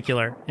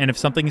particular. And if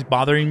something's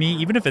bothering me,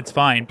 even if it's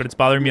fine, but it's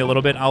bothering me a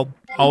little bit,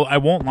 I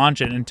won't launch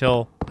it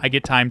until I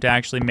get time to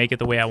actually make it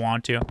the way I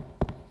want to.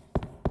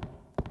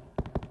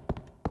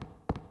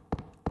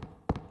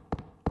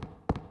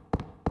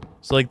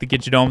 So like the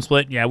Get Your Dome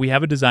split, yeah, we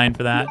have a design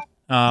for that.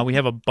 We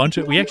have a bunch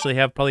of, we actually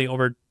have probably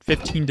over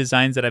 15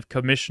 designs that I've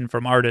commissioned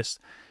from artists.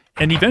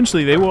 And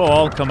eventually they will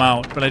all come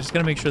out, but I just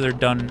gotta make sure they're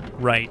done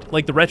right.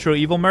 Like the Retro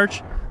Evil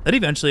merch, that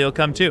eventually will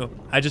come too.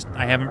 I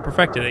haven't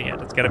perfected it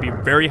yet. It's gotta be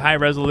very high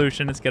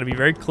resolution, it's gotta be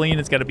very clean,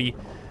 it's gotta be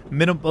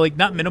minimal, like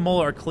not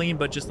minimal or clean,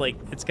 but just like,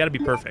 it's gotta be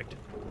perfect.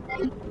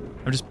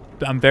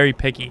 I'm very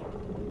picky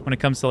when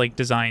it comes to like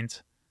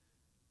designs.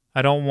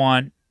 I don't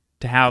want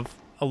to have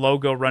a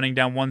logo running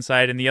down one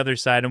side and the other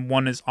side and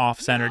one is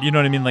off-centered. You know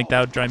what I mean? Like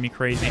that would drive me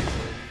crazy.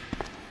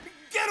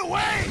 Get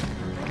away!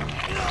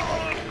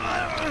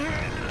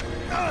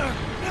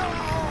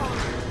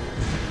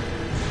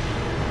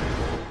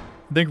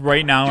 I think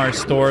right now our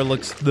store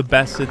looks the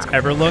best it's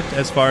ever looked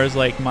as far as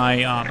like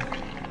my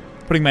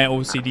putting my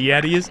OCD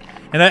at ease.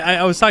 And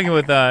I was talking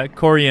with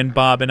Corey and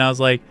Bob, and I was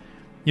like,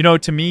 you know,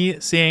 to me,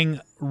 seeing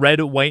red,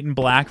 white, and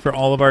black for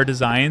all of our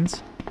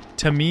designs,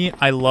 to me,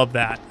 I love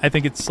that. I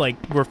think it's like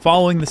we're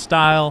following the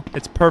style.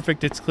 It's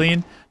perfect. It's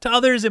clean. To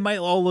others, it might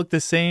all look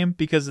the same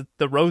because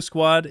the Row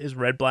Squad is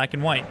red, black,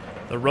 and white.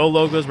 The Row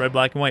logo is red,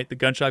 black, and white. The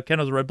Gunshot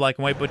Kennel is red, black,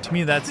 and white. But to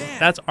me,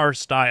 that's our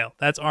style.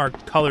 That's our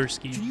color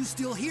scheme. Can you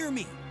still hear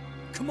me?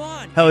 Come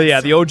on. Hell yeah,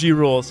 the OG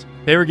rules.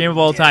 Favorite game of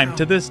all time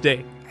to this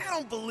day. I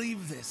don't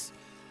believe this.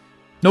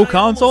 No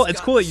console?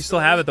 It's cool that you still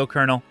have it though,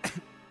 Colonel.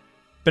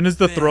 Ben is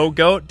the throw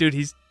goat, dude.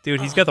 He's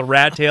got the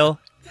rat tail.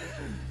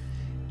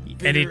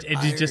 And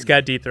he just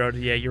got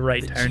deep-throated. Yeah, you're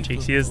right, Tyrant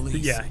Cheeks. He is,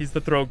 yeah, he's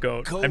the throat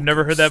goat. I've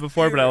never heard that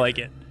before, but I like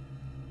it.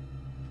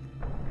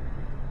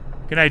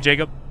 Good night,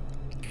 Jacob.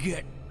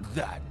 Get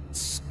that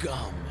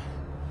scum.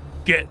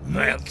 Get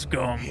that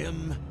scum.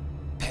 Him.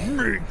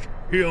 Make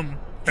him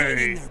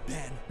pay. There,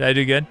 Ben. Did I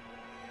do good?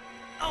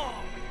 Oh,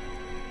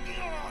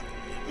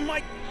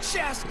 my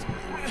chest.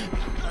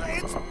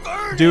 It's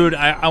burning. Dude,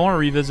 I want to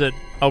revisit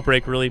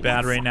Outbreak really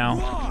bad right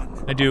now.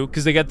 I do,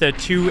 because they got the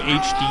 2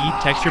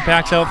 HD texture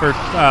packs out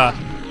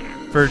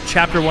for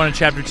Chapter 1 and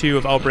Chapter 2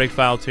 of Outbreak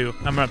File 2.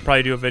 I'm going to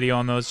probably do a video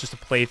on those, just a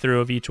playthrough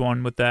of each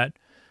one with that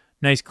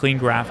nice, clean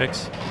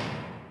graphics.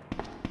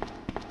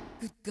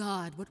 Good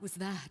God, what was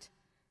that?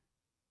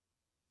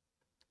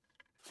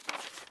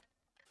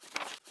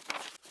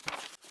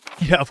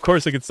 Yeah, of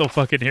course I can still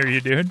fucking hear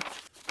you, dude.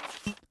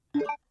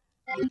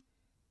 You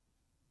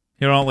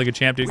don't look like a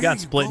champ, dude. Got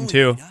split in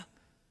two.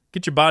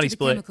 Get your body To the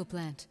split. chemical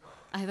plant.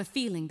 I have a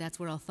feeling that's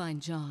where I'll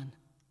find John.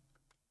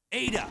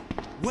 Ada,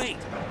 wait.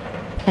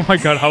 Oh my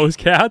god, how's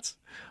cats?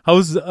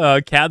 How's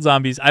cat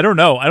zombies? I don't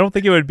know. I don't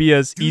think it would be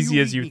as easy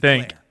as you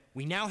think. Claire?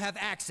 We now have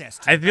access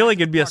to I feel like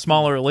it'd be a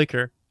smaller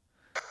liquor.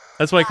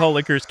 That's why I call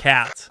liquors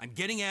cats. I'm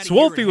getting out of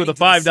Swolfie here with a and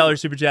heading to the $5 sewer.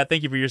 super chat.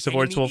 Thank you for your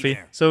support, Can you meet me Swolfie.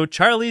 there? So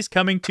Charlie's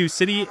coming to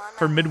City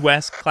for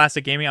Midwest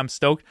Classic Gaming. I'm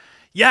stoked.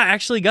 Yeah, I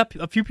actually got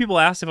a few people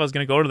asked if I was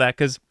going to go to that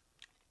because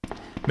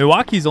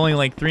Milwaukee's only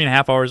like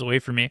 3.5 hours away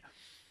from me.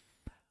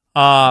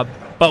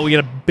 But we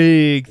got a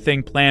big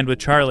thing planned with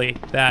Charlie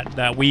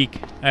that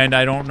week, and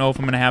I don't know if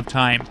I'm going to have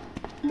time.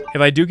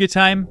 If I do get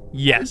time,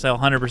 yes, I'll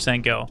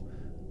 100% go.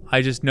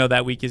 I just know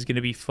that week is going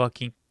to be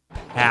fucking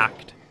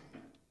packed.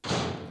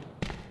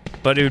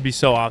 But it would be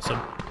so awesome.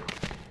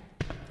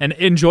 And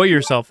enjoy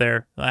yourself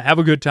there. Have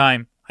a good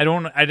time. I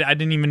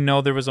didn't even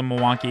know there was a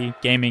Milwaukee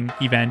gaming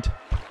event.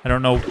 I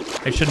don't know.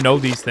 I should know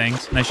these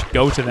things, and I should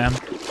go to them.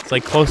 It's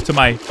like close to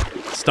my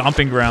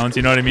stomping grounds,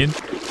 you know what I mean?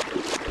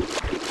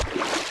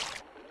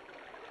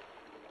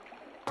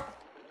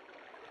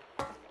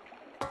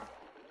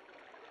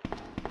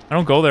 I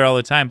don't go there all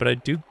the time, but I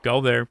do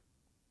go there,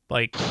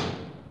 like,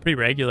 pretty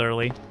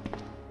regularly.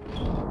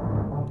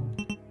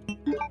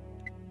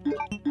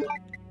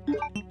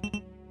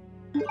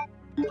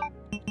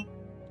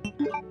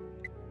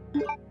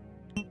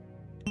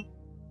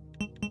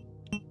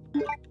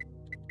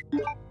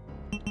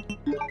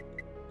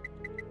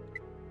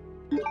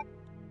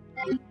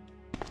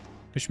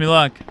 Wish me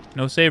luck.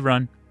 No save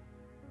run.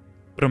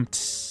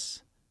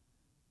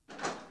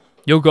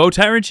 You'll go,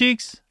 Tyrant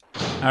Cheeks?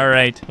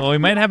 Alright. Well, we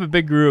might have a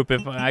big group.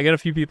 If I got a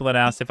few people that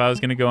asked if I was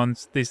going to go, and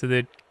they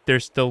said they're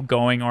still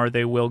going or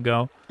they will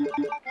go.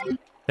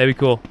 That'd be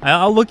cool.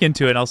 I'll look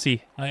into it. I'll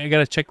see. I got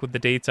to check what the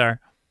dates are.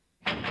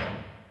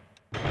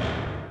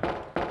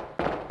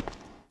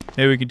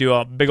 Maybe we could do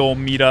a big old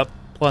meetup,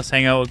 plus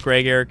hang out with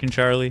Greg, Eric, and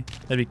Charlie.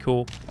 That'd be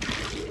cool.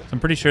 I'm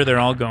pretty sure they're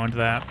all going to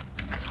that.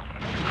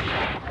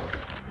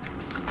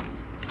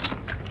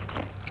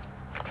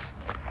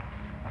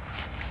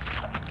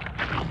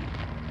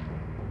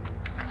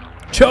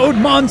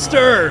 Chode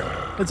monster!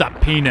 It's a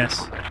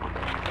penis.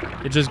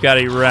 It just got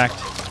erect.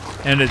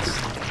 And it's...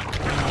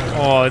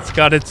 Oh, it's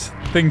got its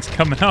things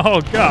coming...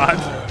 Oh, God.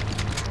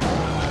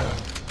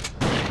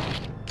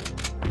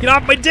 Get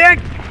off my dick!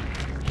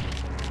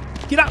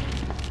 Get up!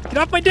 Get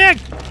off my dick!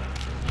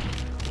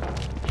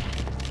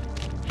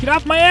 Get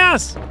off my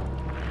ass!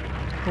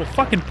 Little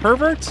fucking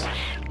perverts.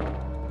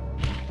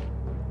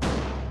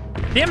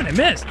 Damn it, I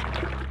missed.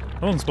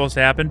 That wasn't supposed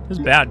to happen. This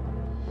is bad.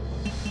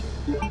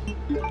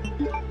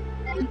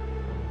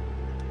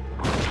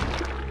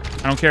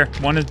 I don't care.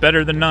 One is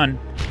better than none.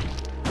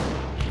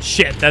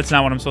 Shit, that's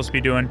not what I'm supposed to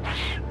be doing.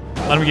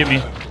 Let him get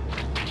me.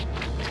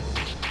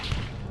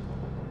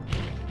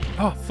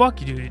 Oh,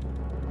 fuck you, dude.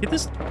 Get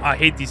this. Oh, I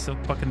hate these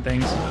fucking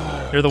things.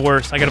 They're the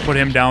worst. I gotta put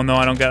him down though.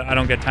 I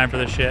don't get time for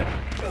this shit.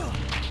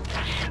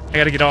 I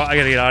gotta get out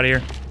of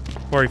here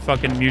before he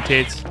fucking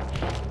mutates.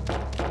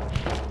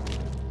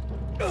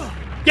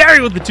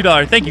 Gary with the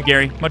 $2. Thank you,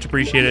 Gary. Much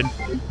appreciated,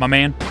 my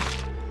man.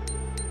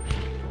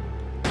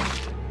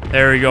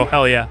 There we go.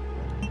 Hell yeah.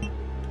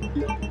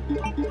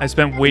 I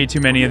spent way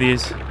too many of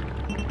these,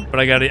 but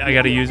I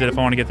gotta use it if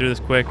I want to get through this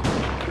quick.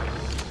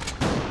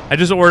 I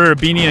just ordered a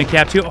beanie and a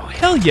cap too. Oh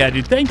hell yeah,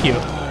 dude! Thank you.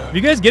 If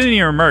you guys get any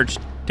of our merch,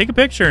 take a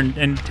picture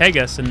and tag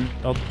us, and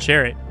I'll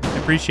share it. I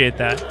appreciate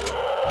that.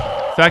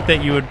 The fact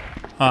that you would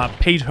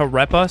pay to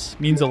rep us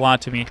means a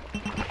lot to me.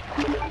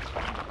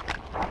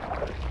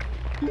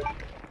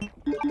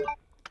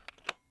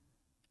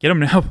 Get them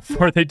now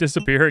before they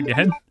disappear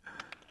again.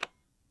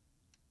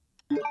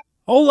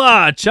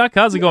 Hola, Chuck.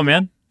 How's it going,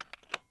 man?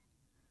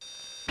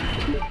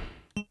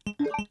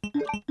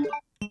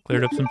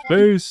 Cleared up some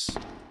space.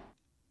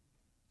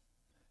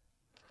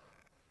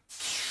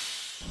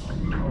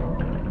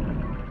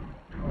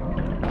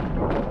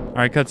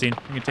 Alright, cutscene.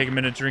 I'm gonna take a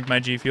minute to drink my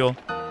G Fuel.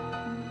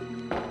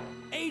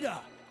 Ada!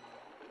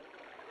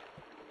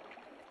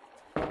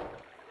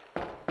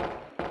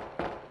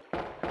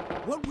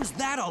 What was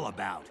that all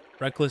about?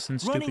 Reckless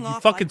and stupid. Running You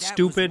off fucking like that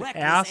was stupid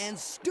reckless ass. and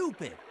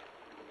stupid.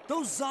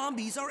 Those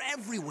zombies are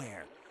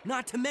everywhere.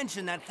 Not to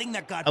mention that thing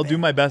that got I'll do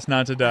my best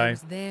not to I die.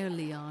 was there,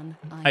 Leon.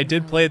 I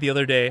did play it the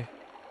other day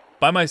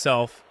by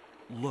myself.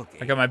 Look,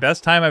 I got my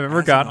best time I've ever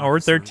as an gotten, over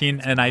officer, 13,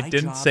 it's and I my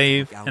didn't job to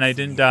save, look out and I for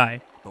didn't you.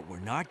 die. But we're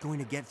not going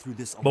to get through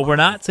this But we're alive.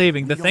 not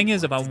saving. The We thing don't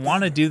is, if I work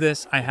want to together. do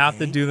this, I have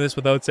to Okay? do this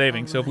without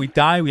saving. So if we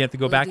die, we have to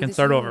go We'll back do and this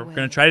start your over. We're way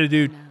going to try to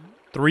do for now.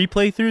 3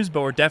 playthroughs,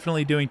 but we're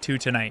definitely doing 2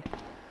 tonight.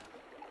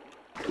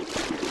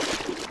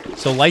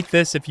 So like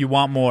this if you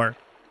want more.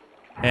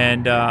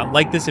 And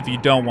like this if you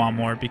don't want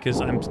more,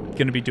 because I'm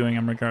going to be doing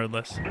them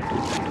regardless.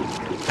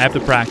 I have to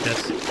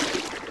practice.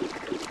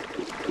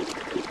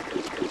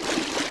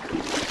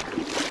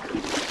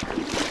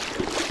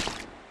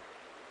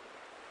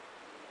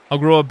 I'll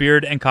grow a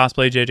beard and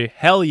cosplay JJ.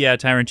 Hell yeah,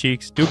 Tyrant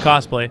Cheeks. Do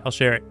cosplay. I'll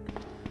share it.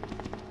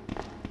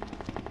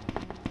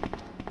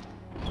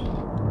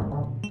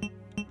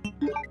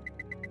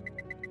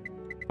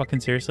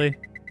 Fucking seriously?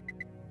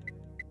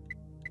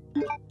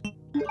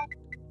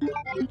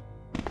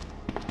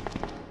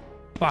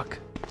 Fuck.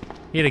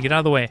 He had to get out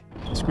of the way.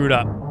 Screwed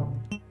up.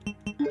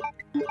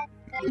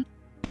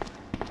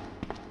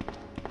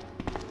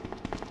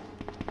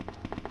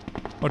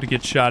 About to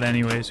get shot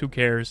anyways. Who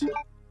cares?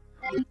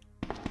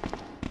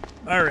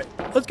 Alright,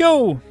 let's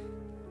go!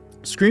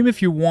 Scream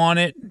if you want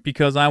it,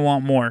 because I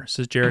want more,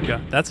 says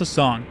Jerica. That's a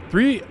song.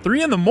 3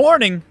 in the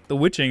morning? The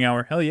witching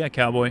hour. Hell yeah,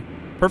 cowboy.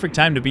 Perfect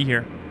time to be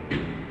here.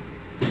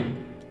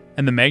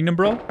 And the Magnum,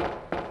 bro?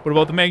 What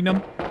about the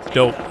Magnum? It's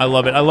dope. I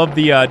love it. I love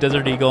the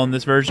Desert Eagle in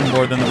this version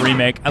more than the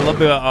remake. I love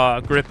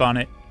the grip on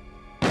it.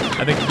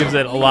 I think it gives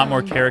it a lot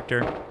more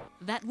character.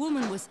 That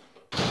woman was...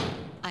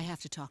 I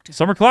have to talk to her.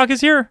 Summer Clock is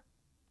here?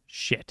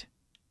 Shit.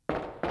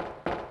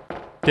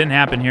 Didn't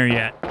happen here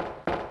yet.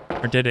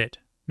 Or did it?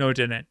 No, it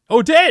didn't. Oh,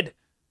 it did!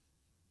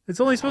 It's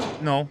only supposed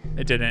to... No,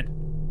 it didn't.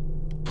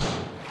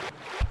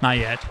 Not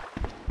yet.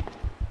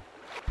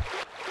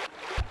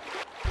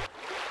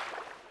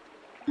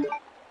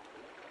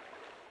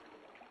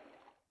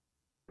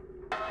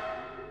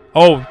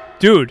 Oh,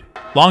 dude.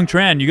 Long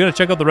trend. You gotta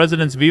check out the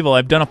Residence of Evil.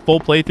 I've done a full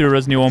playthrough of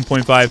Resident Evil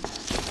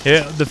 1.5.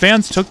 Yeah, the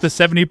fans took the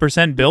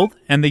 70% build,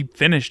 and they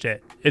finished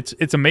it.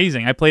 It's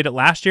amazing. I played it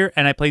last year,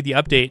 and I played the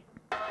update.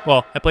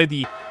 Well, I played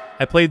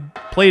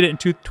it in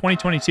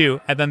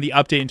 2022, and then the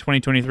update in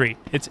 2023.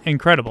 It's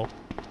incredible.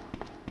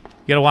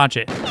 You gotta watch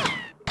it.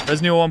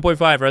 Resident Evil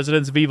 1.5,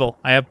 Residence of Evil.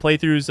 I have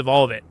playthroughs of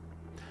all of it.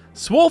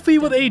 Swolfie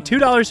with a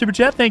 $2 super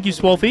chat. Thank you,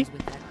 Swolfie.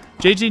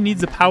 JJ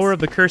needs the power of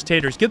the cursed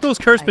taters. Get those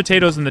cursed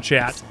potatoes in the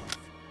chat.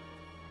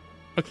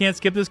 I can't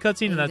skip this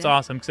cutscene, and that's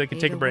awesome, because I can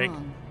take a break.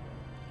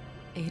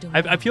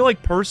 I feel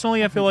like,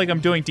 personally, I feel like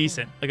I'm doing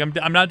decent. Like,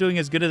 I'm not doing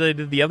as good as I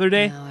did the other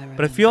day,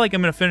 but I feel like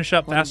I'm going to finish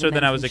up faster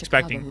than I was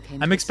expecting.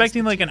 I'm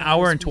expecting like an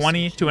hour and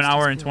 20 to an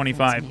hour and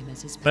 25,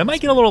 but I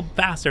might get a little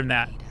faster than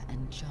that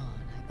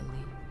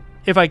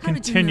if I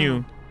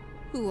continue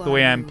the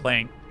way I'm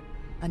playing.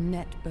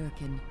 Annette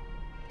Birkin.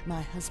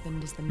 My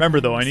husband is the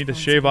Remember, though, I need to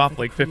shave off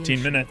like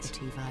 15 minutes.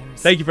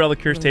 Thank you for all the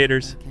cursed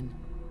taters.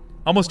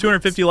 Almost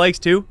 250 likes,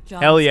 too?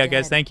 Hell yeah,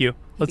 guys, thank you.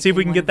 Let's see if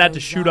we can get that to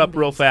shoot up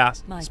real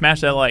fast.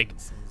 Smash that like.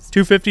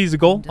 250 is the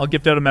goal. I'll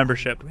gift out a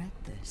membership.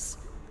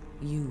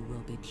 You will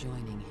be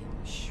joining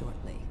him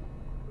shortly.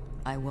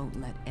 I won't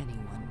let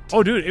anyone.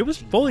 Oh, dude, it was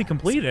fully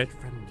completed.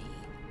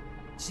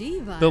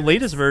 The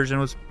latest version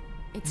was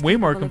way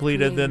more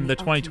completed than the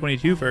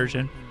 2022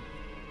 version.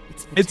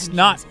 It's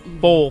not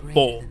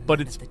full,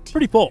 but it's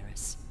pretty full.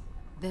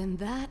 Then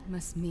that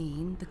must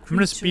mean the I'm going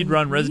to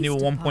speedrun Resident Evil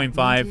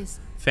 1.5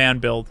 fan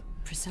build.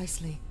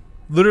 Precisely.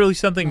 Literally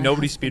something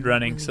nobody's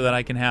speedrunning so that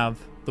I can have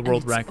the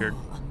world record.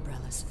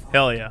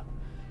 Hell yeah.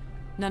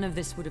 None of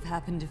this would have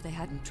happened if they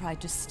hadn't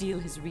tried to steal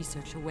his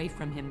research away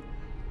from him.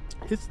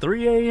 It's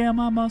 3 a.m.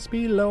 I must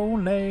be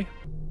lonely.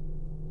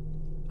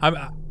 I'm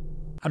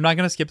not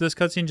going to skip this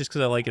cutscene just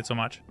because I like it so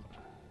much.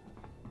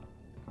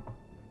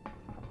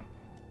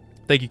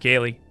 Thank you,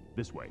 Kaylee.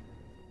 This way.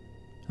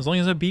 As long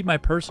as I beat my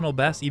personal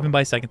best, even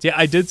by seconds. Yeah,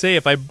 I did say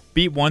if I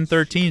beat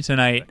 113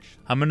 tonight,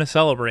 I'm going to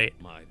celebrate.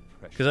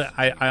 Because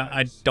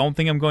I don't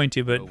think I'm going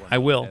to, but I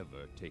will.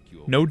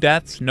 No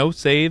deaths, no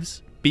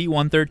saves, beat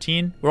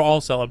 113. We're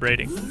all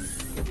celebrating.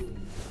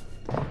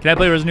 Can I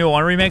play Resident Evil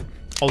 1 Remake?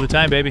 All the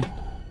time, baby.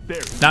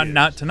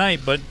 Not tonight,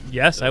 but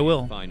yes, I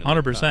will.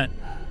 100%.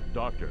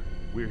 Doctor,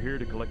 we're here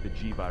to collect the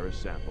G-virus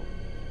sample.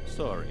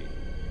 Sorry.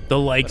 The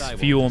likes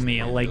fuel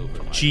me, like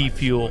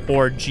G-Fuel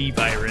or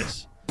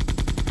G-Virus.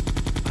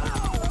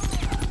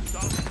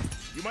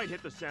 You might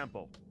hit the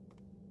sample.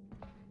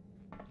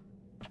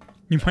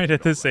 You might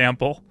hit the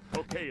sample.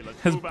 Okay,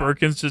 let's As move out.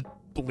 Birkin's just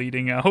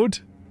bleeding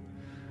out.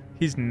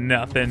 He's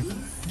nothing.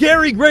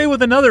 Gary Gray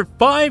with another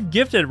 5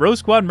 gifted Row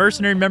Squad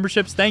Mercenary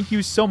memberships. Thank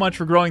you so much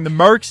for growing the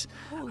mercs.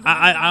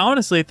 I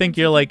honestly think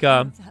you're like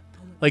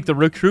the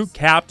recruit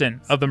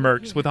captain of the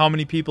mercs with how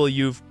many people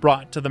you've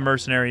brought to the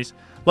mercenaries.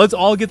 Let's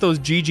all get those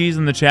GGs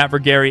in the chat for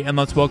Gary, and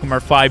let's welcome our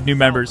 5 new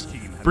members,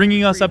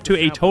 bringing us up to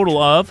a total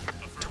of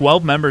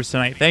 12 members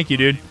tonight. Thank you,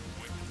 dude.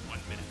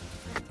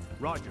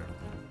 Roger.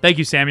 Thank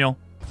you, Samuel.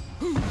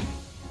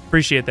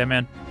 Appreciate that,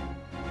 man.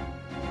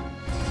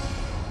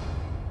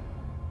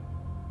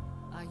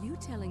 Are you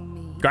telling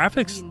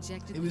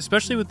graphics,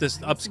 especially with this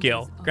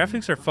upscale,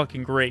 graphics are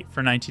fucking great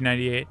for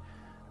 1998.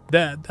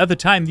 At the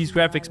time, these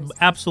graphics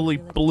absolutely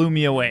blew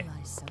me away.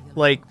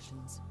 Like,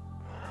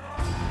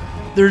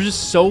 they're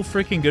just so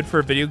freaking good for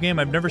a video game.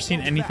 I've never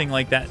seen anything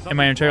like that in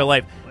my entire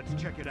life.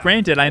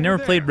 Granted, I never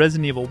played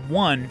Resident Evil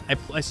 1.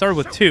 I started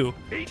with 2,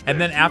 and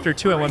then after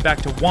 2, I went back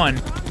to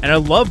 1, and I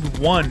loved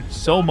 1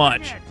 so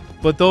much.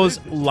 But those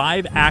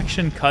live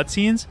action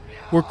cutscenes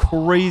were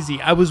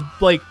crazy. I was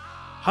like,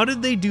 how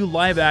did they do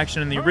live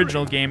action in the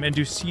original game and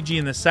do CG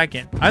in the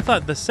second? I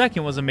thought the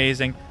second was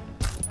amazing.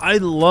 I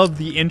loved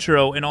the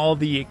intro and all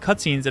the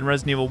cutscenes in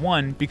Resident Evil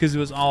 1 because it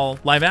was all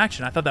live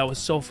action. I thought that was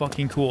so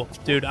fucking cool.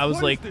 Dude, I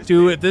was like,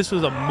 dude, if this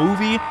was a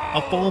movie,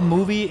 a full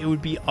movie, it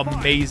would be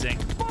amazing.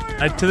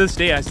 To this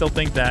day, I still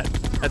think that.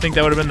 I think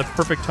that would have been the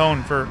perfect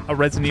tone for a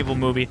Resident Evil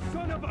movie.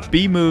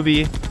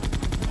 B-movie,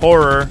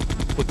 horror,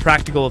 with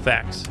practical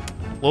effects.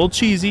 A little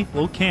cheesy, a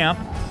little camp.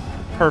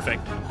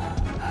 Perfect.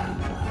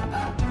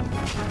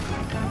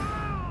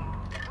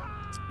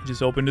 He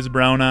just opened his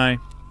brown eye.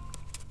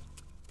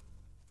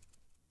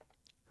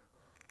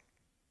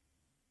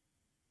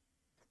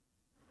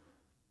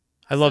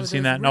 I love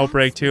seeing that in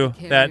Outbreak too.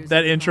 That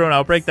intro in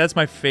Outbreak, that's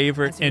my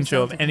favorite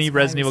intro of any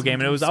Resident Evil game,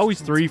 and it was always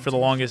 3 for the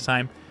longest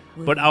time.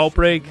 But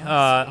Outbreak's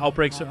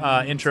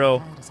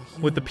intro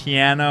with the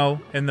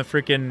piano and the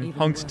freaking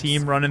Hunk's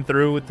team running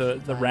through with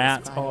the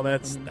rats, oh,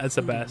 that's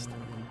the best.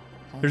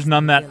 There's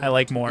none that I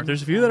like more.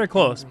 There's a few that are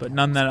close, but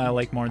none that I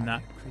like more than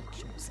that.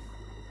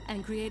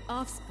 And create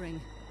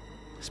offspring.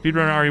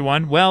 Speedrun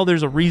RE1? Well,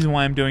 there's a reason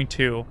why I'm doing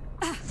 2.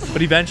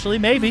 But eventually,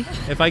 maybe,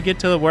 if I get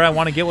to where I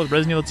want to get with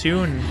Resident Evil 2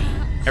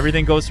 and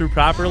everything goes through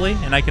properly,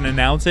 and I can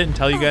announce it and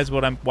tell you guys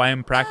why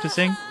I'm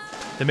practicing,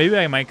 then maybe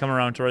I might come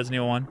around to Resident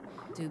Evil 1.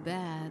 Too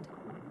bad.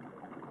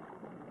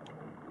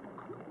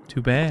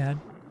 Too bad.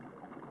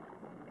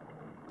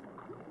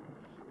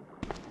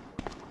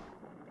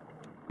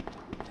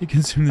 You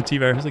consume the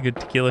T-virus like a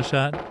tequila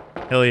shot?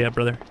 Hell yeah,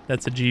 brother.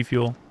 That's a G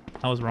Fuel.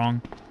 I was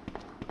wrong.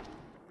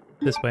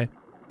 This way.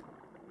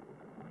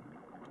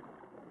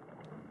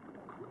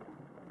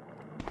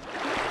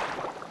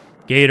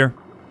 Gator.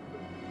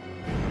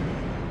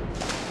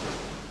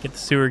 Get the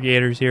sewer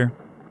gators here.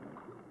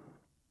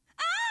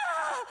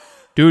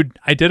 Dude,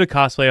 I did a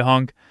cosplay of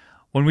Hunk.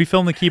 When we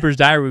filmed The Keeper's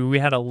Diary, we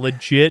had a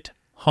legit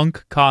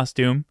Hunk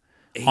costume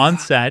on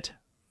set.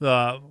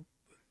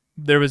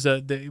 There was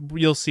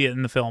you'll see it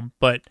in the film,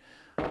 but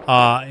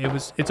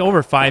it's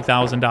over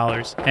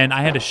 $5,000, and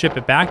I had to ship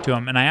it back to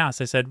him. And I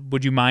said,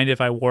 would you mind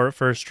if I wore it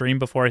for a stream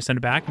before I send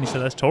it back? And he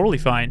said, that's totally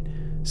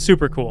fine.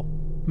 Super cool.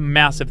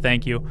 Massive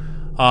thank you.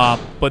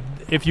 But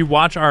if you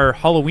watch our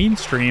Halloween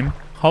stream,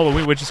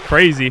 which is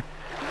crazy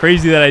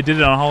that I did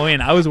it on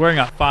Halloween, I was wearing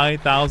a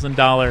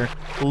 $5,000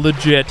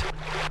 legit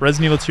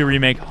Resident Evil 2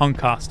 Remake Hunk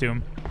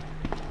costume.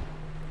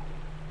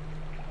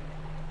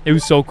 It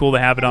was so cool to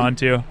have it on,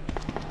 too.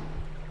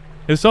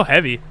 It was so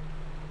heavy.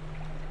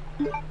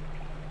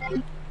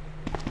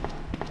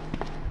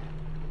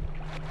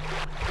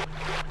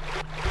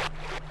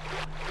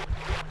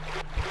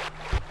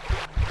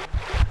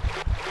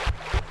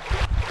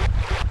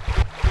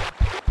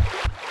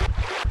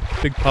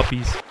 Big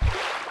puppies.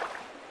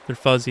 They're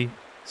fuzzy.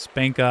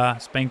 Spank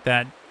that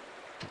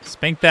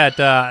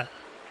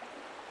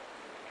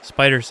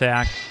spider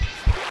sack.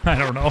 I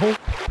don't know.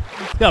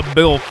 It's got a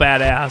big old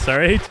fat ass,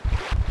 alright?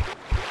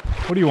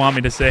 What do you want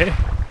me to say?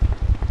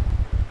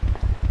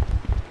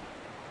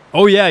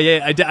 Oh yeah,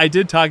 I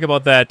did talk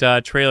about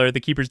that trailer, the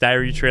Keeper's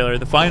Diary trailer,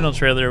 the final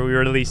trailer we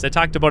released. I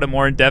talked about it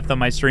more in depth on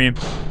my stream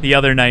the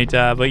other night,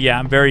 but yeah,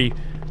 I'm very,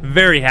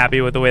 very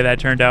happy with the way that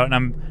turned out, and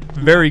I'm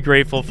very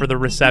grateful for the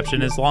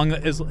reception, as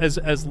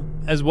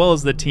well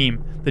as the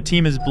team. The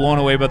team is blown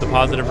away by the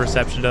positive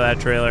reception to that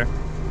trailer.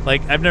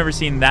 Like, I've never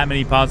seen that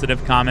many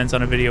positive comments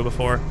on a video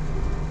before.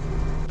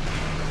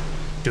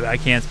 Dude, I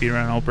can't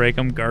speedrun Outbreak.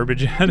 I'm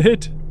garbage at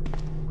it.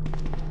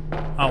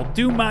 I'll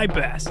do my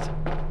best.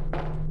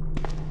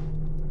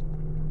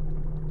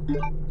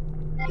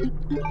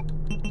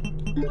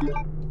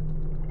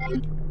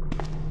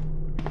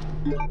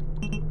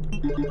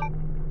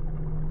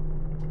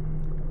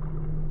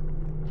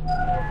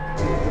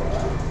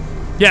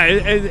 Yeah,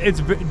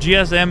 it's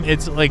GSM.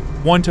 It's like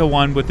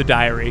 1-to-1 with the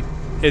diary.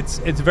 It's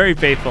very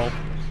faithful.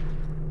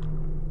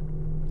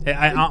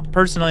 I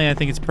personally, I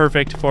think it's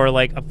perfect for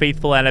like a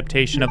faithful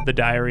adaptation of the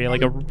diary,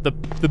 like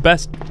the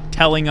best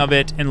telling of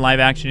it in live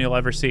action you'll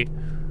ever see.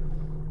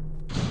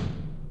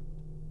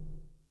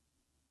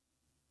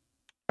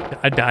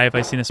 I'd die if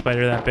I seen a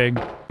spider that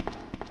big.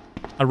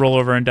 I'd roll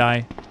over and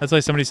die. That's why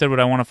somebody said, would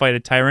I want to fight a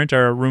tyrant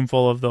or a room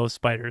full of those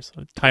spiders?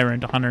 A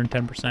tyrant,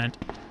 110%.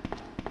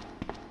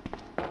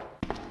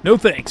 No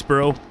thanks,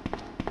 bro.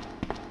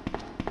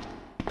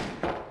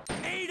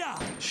 Ada!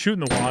 Shoot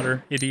in the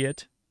water,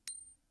 idiot.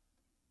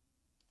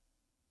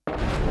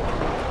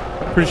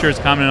 Pretty sure it's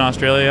common in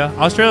Australia.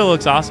 Australia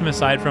looks awesome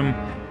aside from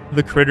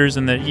the critters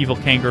and the evil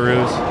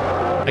kangaroos.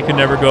 I could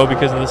never go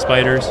because of the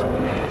spiders.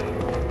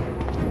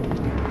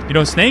 You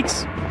know,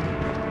 snakes?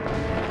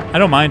 I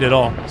don't mind at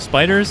all.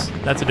 Spiders?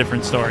 That's a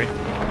different story.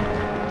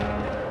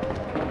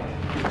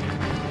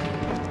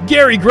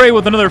 Gary Gray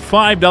with another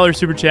 $5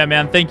 super chat,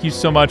 man. Thank you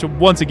so much.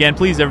 Once again,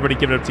 please, everybody,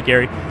 give it up to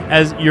Gary.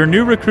 As your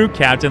new recruit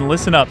captain,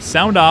 listen up.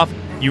 Sound off,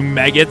 you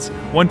maggots.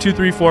 1, 2,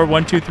 3, 4.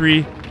 1, 2,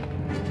 3.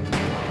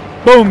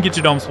 Boom, get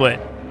your dome split.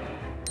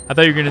 I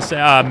thought you were going to say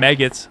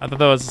maggots. I thought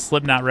that was a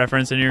Slipknot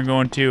reference, and you're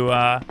going to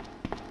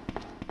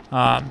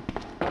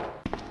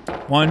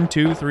 1,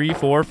 2, 3,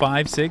 4,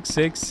 5, 6,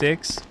 6,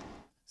 6,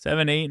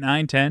 7, 8,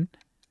 9, 10.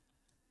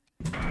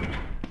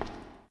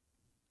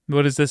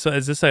 What is this?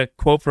 Is this a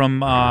quote from,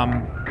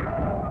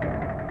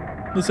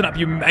 listen up,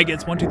 you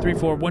maggots, 1, 2, 3,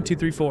 4, 1, 2,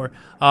 3, 4.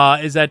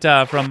 Is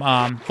that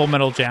from Full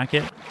Metal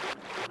Jacket?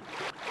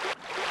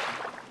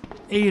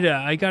 Ada,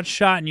 I got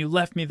shot and you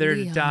left me there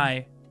to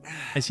die.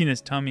 I seen his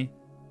tummy.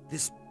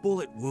 This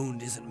bullet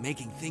wound isn't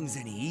making things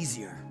any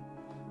easier.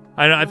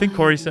 I think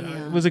Corey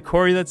said, was it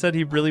Corey that said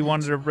he really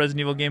wanted a Resident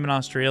Evil game in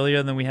Australia,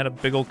 and then we had a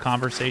big old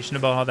conversation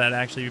about how that'd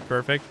actually be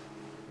perfect?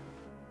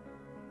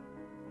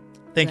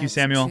 Thank you,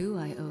 Samuel.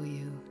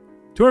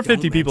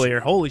 250 people here.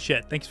 Holy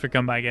shit. Thanks for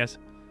coming by, guys.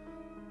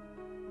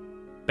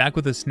 Back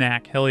with a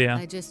snack. Hell yeah.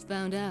 I just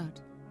found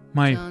out.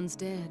 John's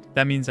dead.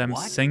 That means I'm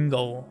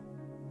single.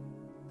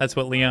 That's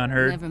what Leon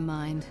heard. Never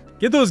mind.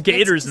 Get those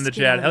gators in the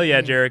chat. Hell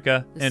yeah,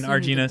 Jerica and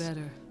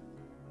Arginus.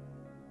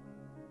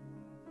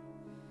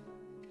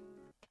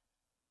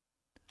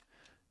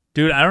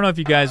 Dude, I don't know if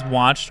you guys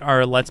watched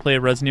our Let's Play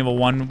of Resident Evil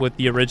 1 with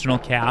the original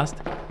cast,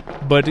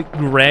 but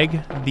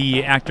Greg,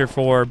 the actor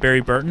for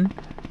Barry Burton,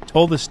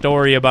 told the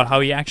story about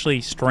how he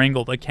actually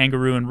strangled a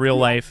kangaroo in real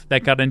life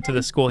that got into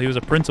the school. He was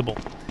a principal.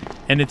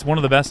 And it's one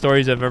of the best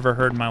stories I've ever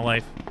heard in my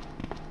life.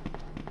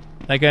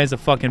 That guy's a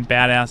fucking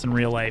badass in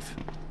real life.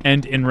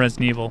 And in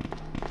Resident Evil.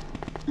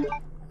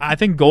 I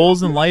think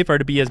goals in life are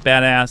to be as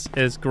badass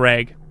as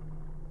Greg.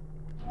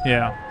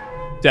 Yeah,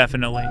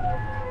 definitely.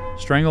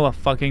 Strangle a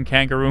fucking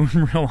kangaroo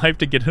in real life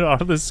to get it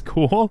out of the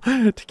school?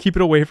 To keep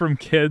it away from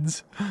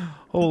kids?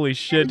 Holy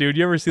shit, dude.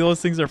 You ever see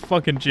those things? Are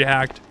fucking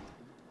jacked.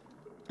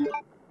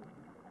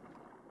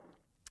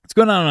 What's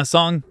going on a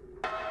song?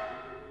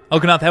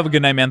 Okanath, have a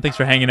good night, man. Thanks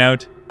for hanging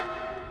out.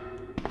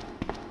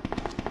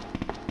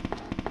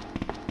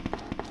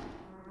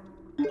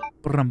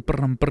 Brum,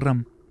 brum,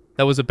 brum.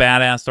 That was a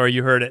badass story.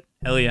 You heard it.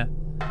 Hell yeah.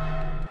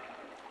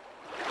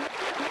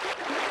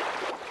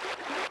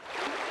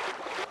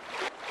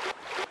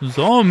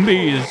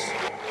 Zombies.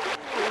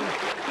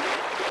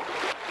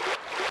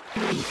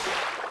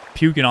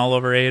 Puking all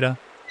over Ada.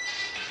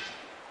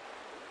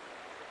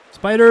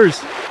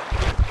 Spiders.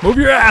 Move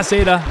your ass,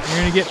 Ada. You're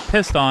gonna get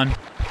pissed on.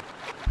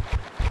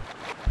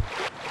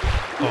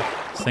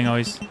 Oh, this thing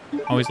always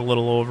a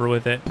little over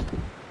with it.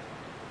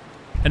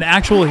 An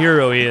actual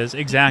hero he is,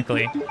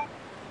 exactly.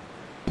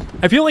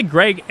 I feel like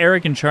Greg,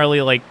 Eric, and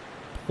Charlie like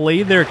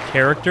play their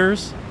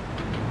characters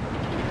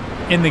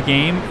in the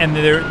game, and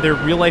their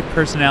real life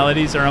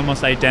personalities are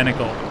almost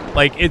identical.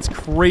 Like, it's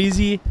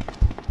crazy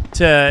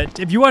to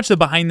if you watch the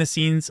behind the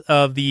scenes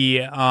of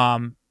the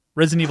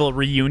Resident Evil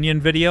reunion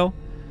video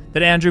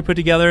that Andrew put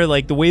together,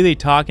 like the way they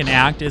talk and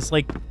act is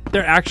like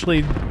they're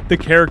actually the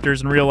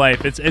characters in real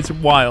life. It's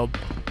wild.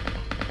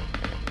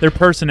 Their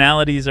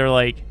personalities are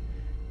like,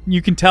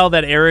 you can tell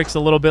that Eric's a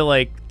little bit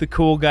like the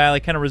cool guy,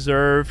 like kind of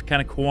reserved,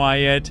 kind of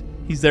quiet.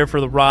 He's there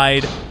for the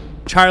ride.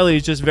 Charlie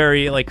is just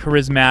very like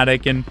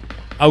charismatic and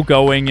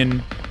outgoing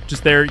and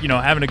just there, you know,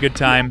 having a good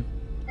time.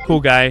 Cool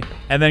guy.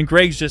 And then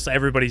Greg's just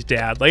everybody's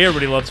dad. Like,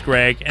 everybody loves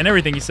Greg, and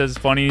everything he says is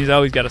funny. He's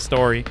always got a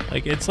story.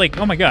 Like, it's like,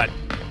 oh my god,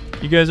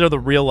 you guys are the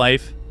real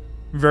life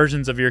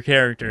versions of your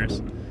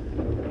characters.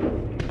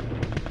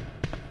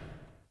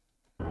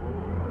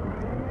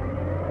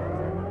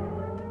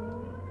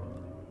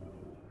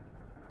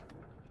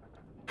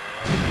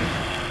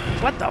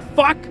 What the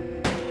fuck?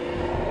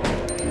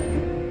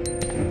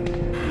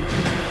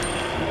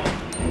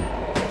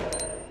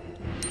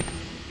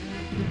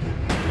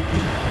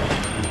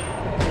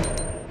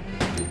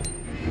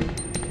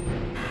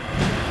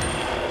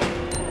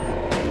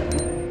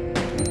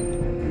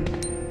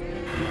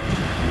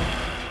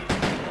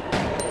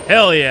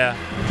 Hell yeah.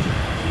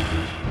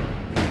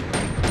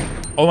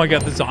 Oh my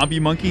god, the zombie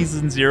monkeys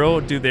in Zero,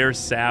 dude, they're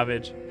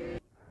savage.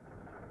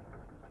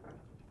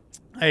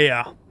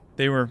 Yeah,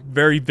 they were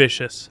very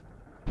vicious.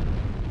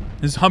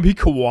 Zombie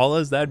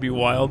koalas, that'd be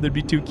wild. They'd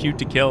be too cute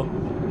to kill.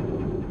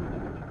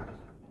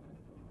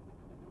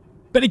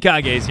 Benny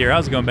Kage's here.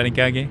 How's it going, Benny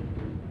Kage?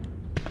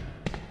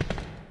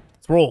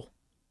 Let's roll.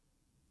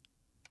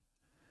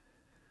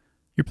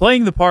 You're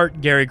playing the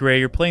part, Gary Gray.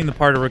 You're playing the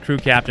part of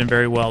recruit captain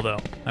very well, though,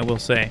 I will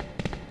say.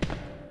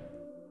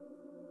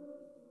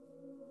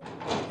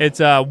 It's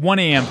 1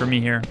 a.m. for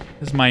me here.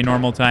 This is my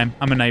normal time.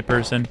 I'm a night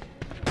person.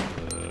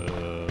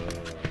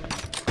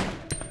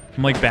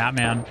 I'm like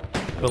Batman,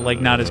 but like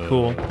not as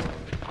cool.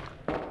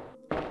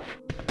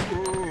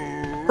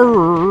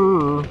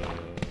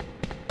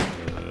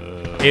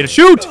 Ada,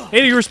 shoot!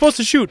 Ada, you were supposed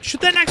to shoot.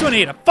 Shoot that next one,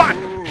 Ada. Fuck!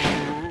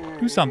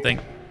 Do something.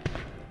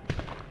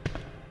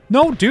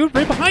 No, dude,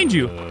 right behind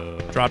you.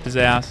 Dropped his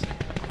ass.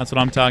 That's what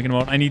I'm talking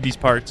about. I need these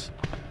parts.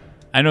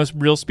 I know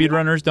real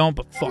speedrunners don't,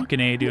 but fucking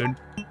A, dude.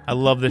 I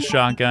love this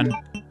shotgun.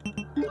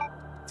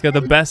 It's got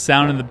the best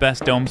sound and the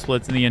best dome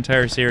splits in the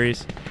entire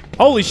series.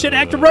 Holy shit,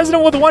 Actor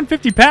Resident with a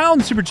 150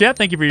 pounds super chat.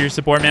 Thank you for your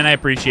support, man. I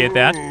appreciate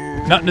that.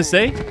 Nothing to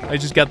say. I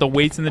just got the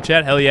weights in the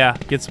chat. Hell yeah.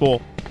 Get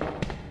swole.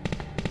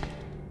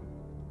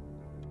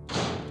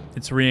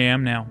 It's 3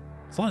 a.m. now.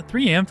 It's a lot of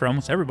 3 a.m. for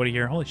almost everybody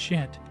here. Holy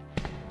shit.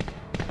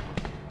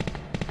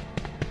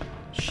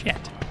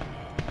 Shit.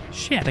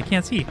 Shit, I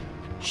can't see.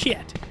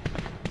 Shit.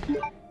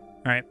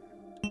 Alright.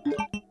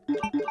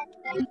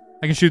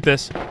 I can shoot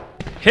this.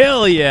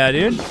 Hell yeah,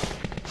 dude.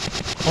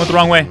 I went the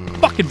wrong way.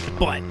 Fucking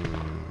butt.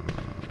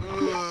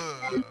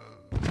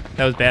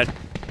 That was bad.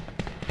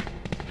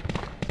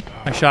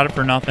 I shot it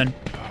for nothing.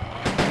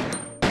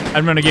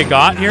 I'm gonna get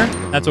got here.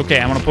 That's okay.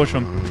 I'm gonna push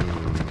him.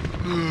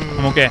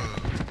 I'm okay.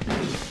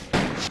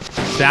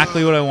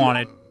 Exactly what I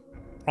wanted.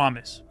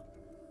 Promise.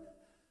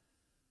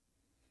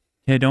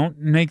 Okay, don't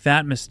make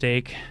that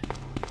mistake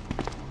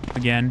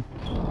again.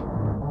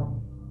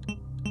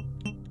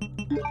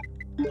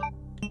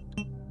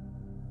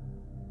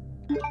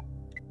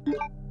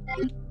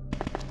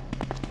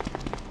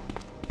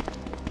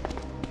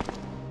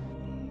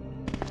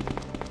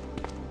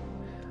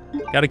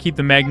 Gotta keep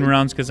the Magnum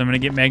rounds because I'm gonna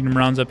get Magnum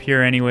rounds up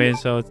here anyway,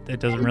 so it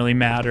doesn't really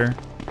matter.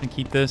 I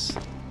keep this.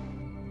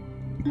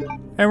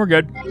 And we're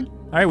good.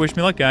 Alright, wish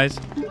me luck, guys.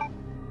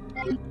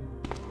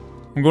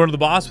 I'm going to the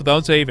boss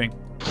without saving.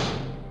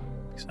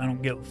 Because I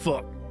don't give a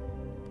fuck.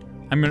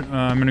 I'm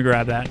gonna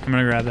grab that. I'm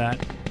gonna grab that.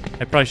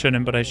 I probably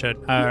shouldn't, but I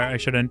should. I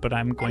shouldn't, but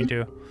I'm going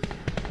to.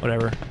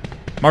 Whatever.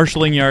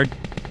 Marshalling Yard.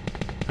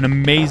 An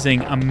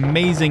amazing,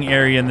 amazing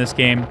area in this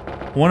game.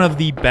 One of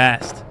the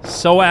best.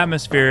 So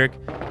atmospheric.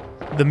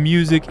 The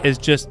music is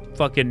just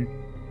fucking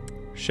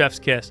chef's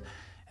kiss.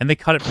 And they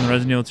cut it from the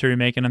Resident Evil 2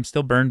 remake, and I'm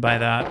still burned by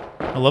that.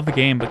 I love the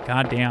game, but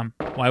goddamn,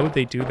 why would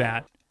they do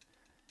that?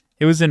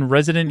 It was in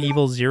Resident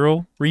Evil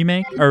 0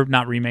 remake, or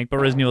not remake, but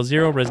Resident Evil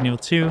 0, Resident Evil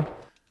 2. It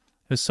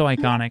was so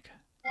iconic.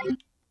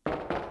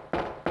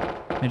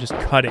 They just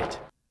cut it.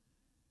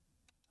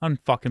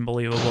 Unfucking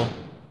believable.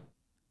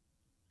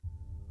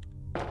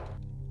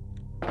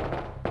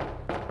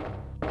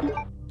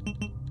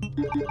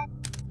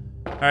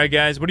 Alright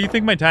guys, what do you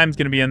think my time's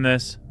gonna be in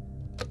this?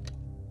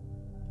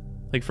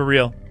 Like for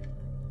real.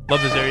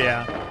 Love this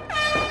area.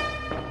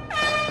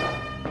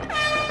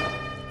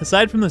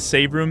 Aside from the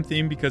save room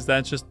theme, because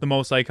that's just the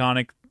most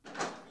iconic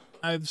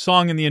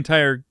song in the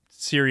entire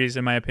series,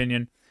 in my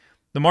opinion,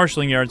 the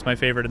Marshalling Yard's my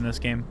favorite in this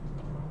game.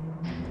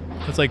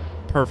 It's like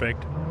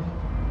perfect.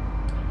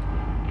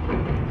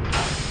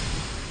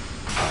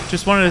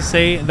 Just wanted to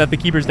say that the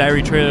Keeper's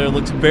Diary trailer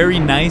looks very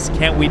nice.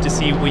 Can't wait to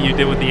see what you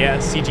did with the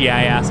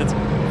CGI assets.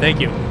 Thank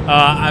you.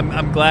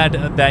 I'm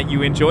glad that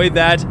you enjoyed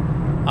that.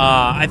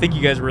 I think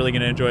you guys are really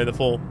going to enjoy the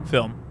full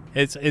film.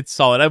 It's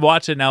solid. I've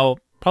watched it now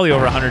probably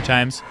over 100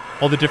 times,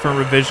 all the different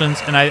revisions,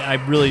 and I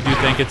really do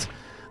think it's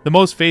the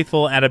most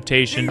faithful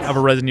adaptation of a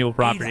Resident Evil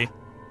property.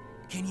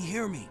 Can you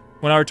hear me?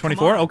 1 hour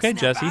 24? Okay,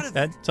 Jesse,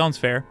 that sounds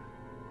fair.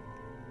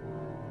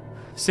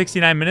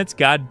 69 minutes?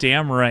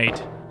 Goddamn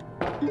right.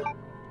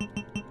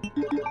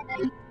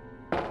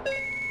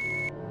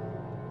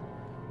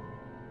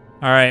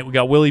 All right, we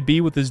got Willie B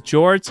with his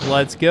jorts.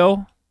 Let's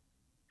go.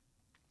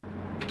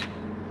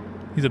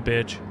 He's a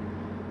bitch.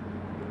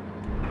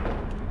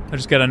 I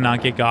just gotta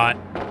not get got.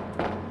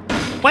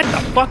 What the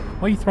fuck?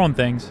 Why are you throwing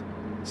things?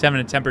 He's having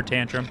a temper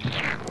tantrum.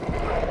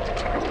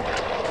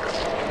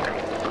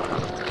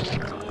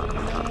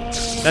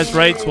 That's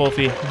right,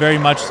 Swolfie. Very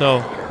much so.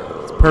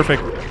 It's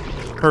perfect.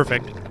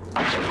 Perfect.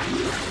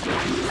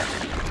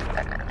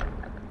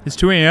 It's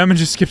 2 a.m. and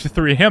just skipped to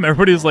 3 a.m.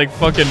 Everybody's like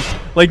fucking...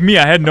 Like me,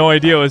 I had no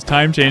idea it was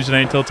time change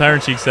tonight until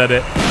Tyrant Cheek said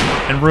it.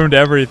 And ruined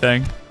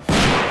everything.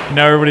 And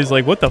now everybody's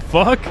like, what the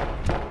fuck?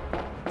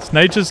 This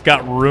night just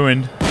got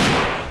ruined.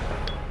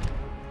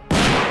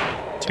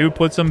 2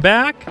 puts him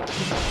back.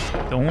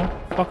 Don't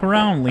fuck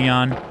around,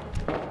 Leon.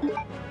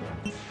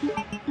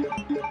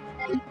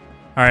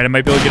 Alright, I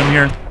might be able to get him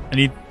here. I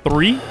need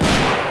 3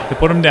 to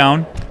put him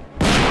down.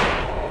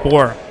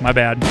 4, my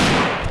bad.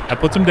 I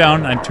put him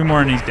down, and 2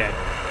 more and he's dead.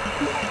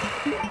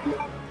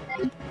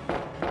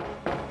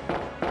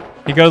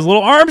 He got his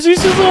little arms. You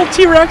see his little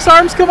T-Rex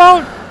arms come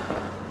out?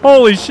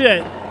 Holy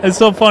shit. It's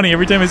so funny.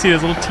 Every time I see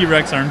his little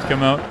T-Rex arms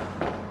come out.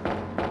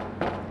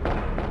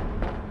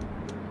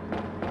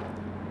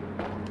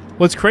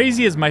 What's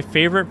crazy is my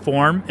favorite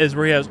form is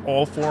where he has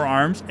all 4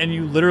 arms, and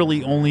you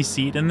literally only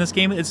see it in this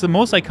game. It's the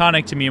most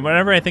iconic to me.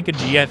 Whenever I think of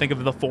G, I think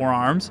of the 4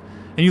 arms,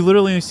 and you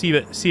literally only see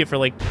it for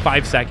like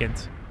 5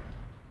 seconds.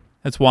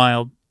 That's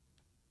wild.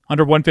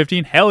 Under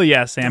 115? Hell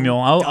yeah, Samuel.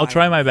 I'll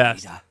try my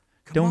best.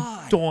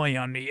 Don't die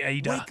on me,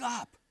 Ada. Wake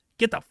up!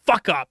 Get the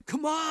fuck up!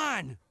 Come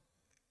on!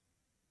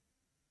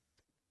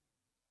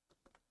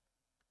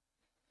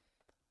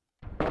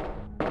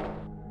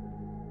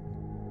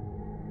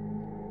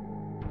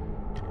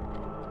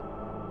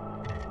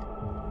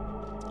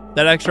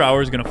 That extra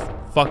hour is gonna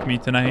fuck me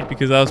tonight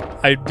because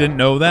I didn't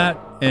know that,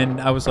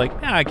 and I was like,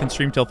 yeah, I can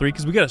stream till 3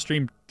 because we got to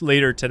stream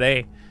later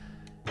today.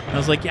 And I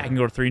was like, yeah, I can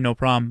go to 3, no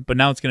problem. But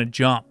now it's gonna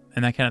jump,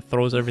 and that kind of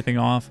throws everything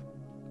off.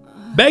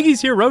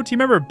 Baggy's here, road team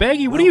member.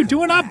 Baggy, what are you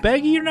doing up,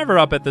 Baggy? You're never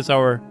up at this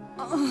hour.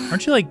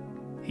 Aren't you like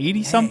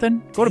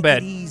 80-something? Go to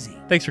bed.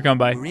 Thanks for coming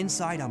by.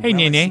 Hey,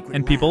 Nene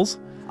and peoples.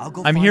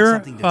 I'm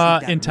here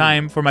in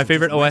time for my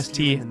favorite OST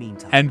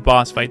and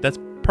boss fight. That's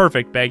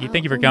perfect, Baggy.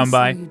 Thank you for coming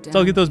by. So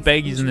I'll get those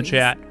baggies in the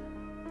chat.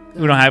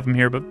 We don't have them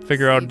here, but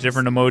figure out a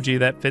different emoji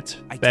that fits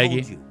Baggy.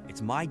 I told you,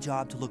 it's my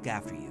job to look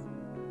after you.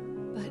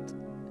 But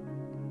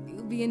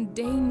you'll be in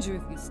danger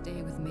if you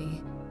stay with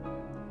me.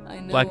 I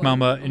know Black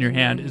Mamba in your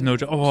hand is no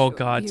joke. Oh, short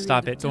God, period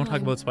stop of it. Don't talk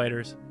time, about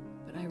spiders.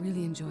 But I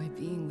really enjoy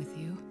being with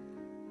you.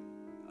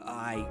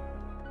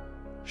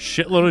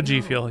 Shitload of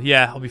G Fuel.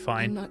 Yeah, I'll be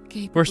fine.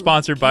 We're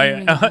sponsored by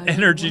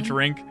Energy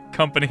Drink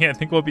Company. I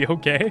think we'll be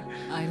okay.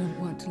 I don't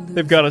want to lose.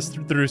 They've got us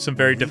through some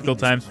very difficult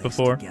times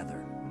before.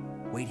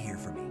 Wait here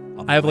for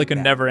me. I have like a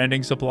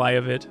never-ending supply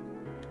of it.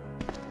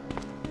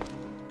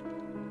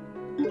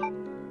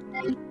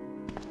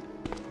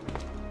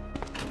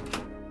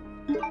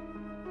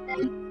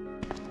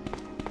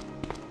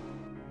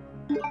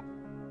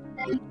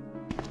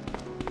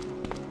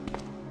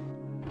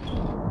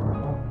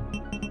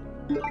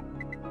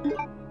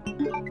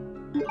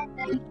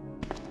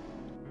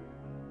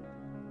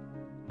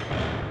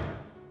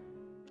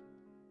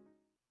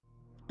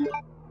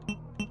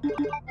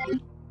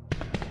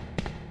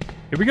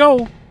 Here we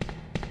go.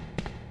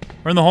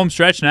 We're in the home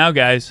stretch now,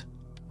 guys.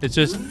 It's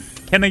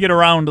just, can I get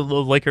around the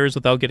liquors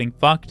without getting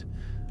fucked?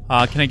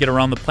 Can I get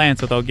around the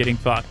plants without getting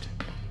fucked?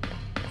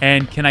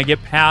 And can I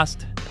get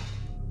past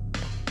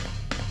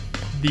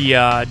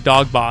the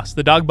dog boss?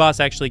 The dog boss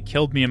actually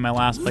killed me in my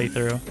last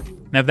playthrough.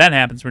 And if that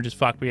happens, we're just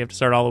fucked. We have to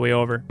start all the way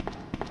over.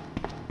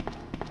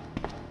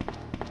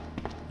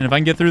 And if I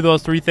can get through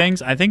those 3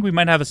 things, I think we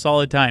might have a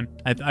solid time.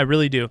 I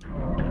really do.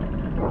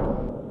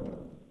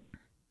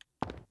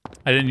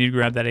 I didn't need to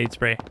grab that aid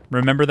spray.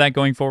 Remember that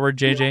going forward,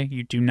 JJ?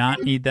 You do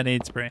not need that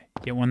aid spray.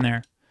 Get one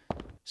there.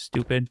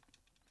 Stupid.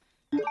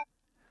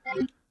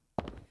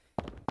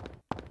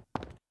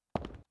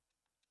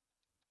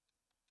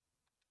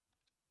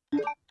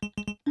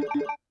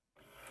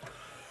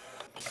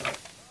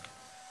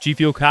 G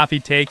Fuel coffee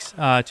takes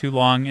too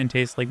long and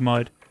tastes like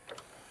mud.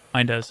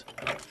 Mine does.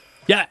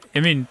 Yeah, I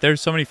mean,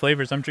 there's so many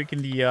flavors. I'm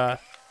drinking the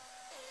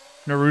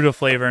Naruto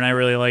flavor, and I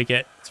really like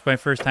it. It's my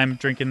first time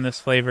drinking this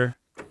flavor.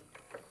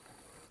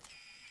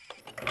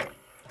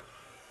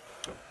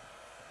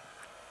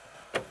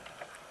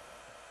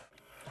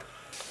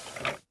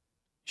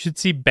 You should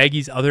see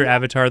Beggy's other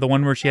avatar, the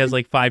one where she has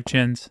like 5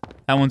 chins.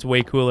 That one's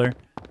way cooler.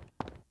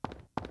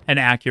 And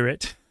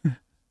accurate.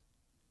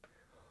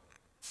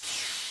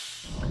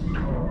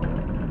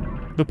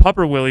 The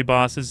Pupper Willy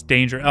boss is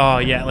dangerous. Oh,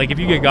 yeah, like if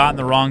you get got in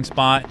the wrong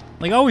spot.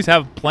 Like, I always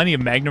have plenty of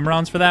Magnum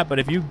rounds for that, but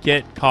if you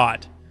get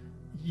caught,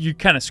 you're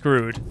kind of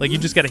screwed. Like, you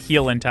just got to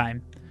heal in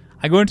time.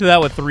 I go into that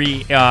with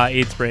 3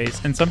 aid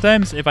sprays, and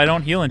sometimes if I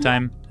don't heal in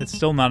time, it's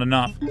still not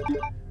enough.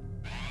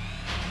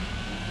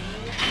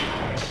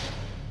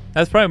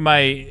 That's probably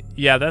my...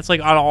 Yeah, that's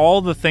like out of all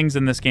the things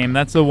in this game,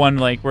 that's the one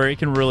like where it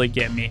can really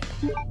get me.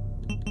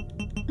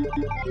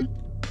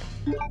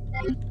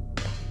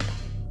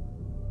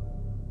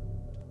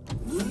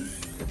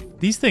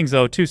 These things,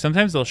 though, too,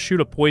 sometimes they'll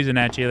shoot a poison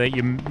at you that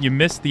you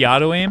miss the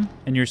auto-aim,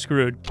 and you're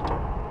screwed.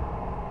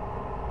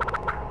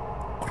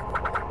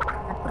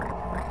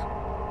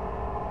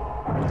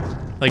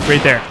 Like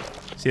right there.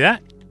 See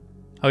that?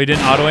 How he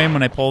didn't auto-aim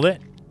when I pulled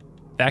it?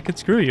 That could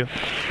screw you.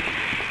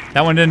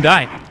 That one didn't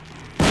die.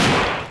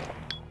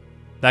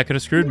 That could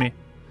have screwed me.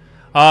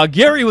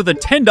 Gary with a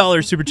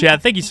 $10 super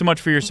chat. Thank you so much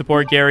for your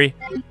support, Gary.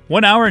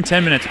 1 hour and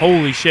 10 minutes.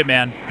 Holy shit,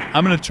 man.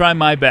 I'm going to try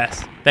my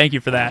best. Thank you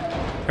for that.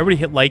 Everybody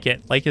hit like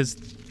it. Like his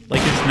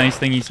nice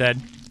thing he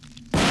said.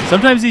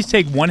 Sometimes these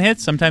take 1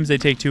 hit. Sometimes they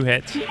take 2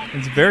 hits.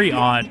 It's very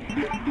odd.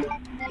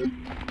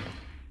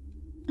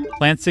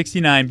 Plant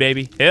 69,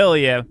 baby. Hell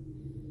yeah.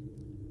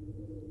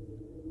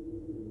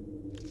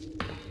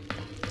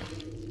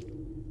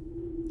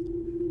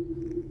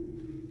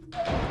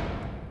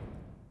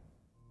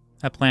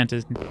 That plant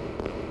is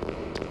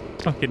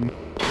fucking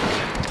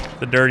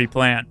the dirty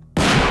plant.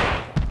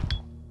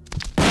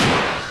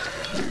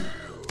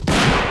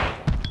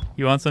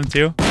 You want some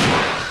too?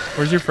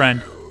 Where's your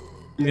friend?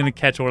 He's gonna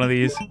catch one of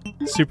these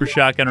super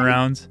shotgun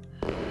rounds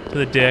to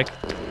the dick.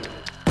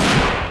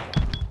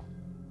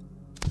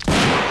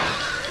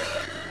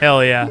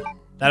 Hell yeah.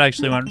 That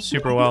actually went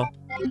super well.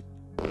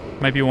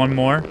 Might be one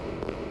more.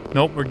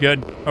 Nope, we're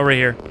good. Oh, right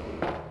here.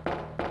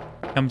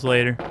 Comes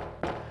later.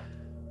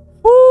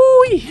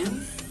 Woo-wee!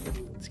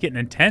 It's getting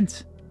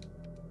intense.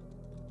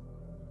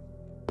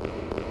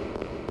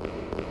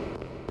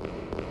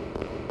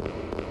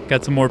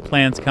 Got some more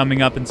plants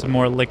coming up and some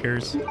more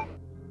liquors.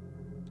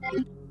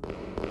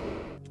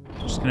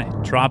 Just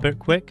gonna drop it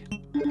quick.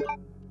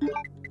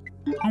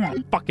 I want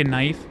a fucking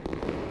knife.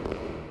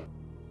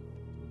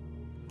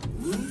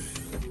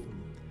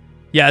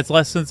 Yeah, it's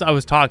less since I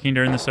was talking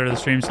during the start of the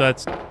stream, so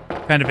that's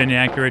kind of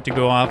inaccurate to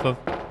go off of.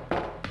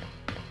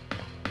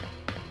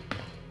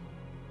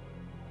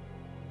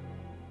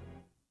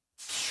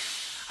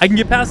 I can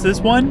get past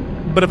this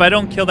one, But if I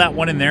don't kill that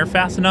one in there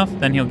fast enough,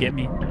 then he'll get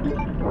me.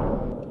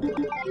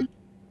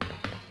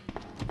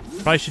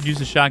 Probably should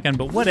use a shotgun,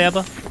 but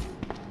whatever.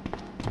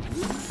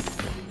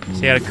 So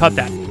you gotta cut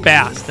that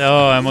fast.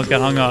 Oh, I almost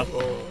got hung up.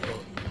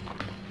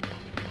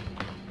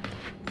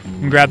 I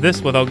can grab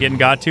this without getting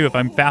got too if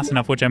I'm fast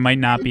enough, which I might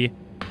not be.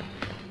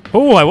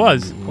 Oh, I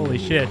was. Holy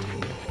shit.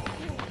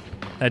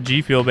 That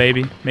G Fuel,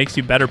 baby. Makes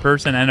you a better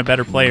person and a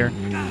better player.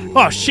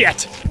 Oh,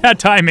 shit. Bad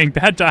timing.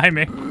 Bad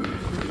timing.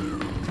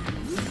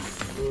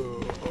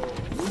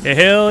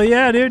 Hell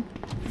yeah, dude.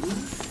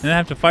 Didn't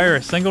have to fire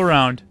a single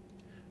round.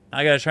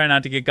 I gotta try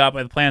not to get got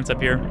by the plants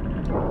up here.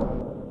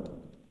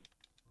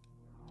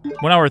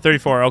 1 hour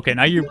 34. Okay,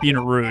 now you're being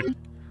rude.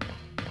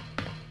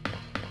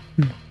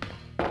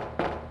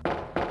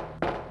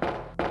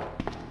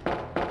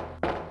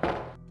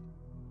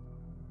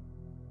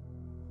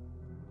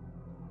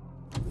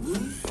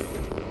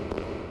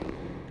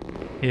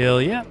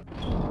 Hell yeah.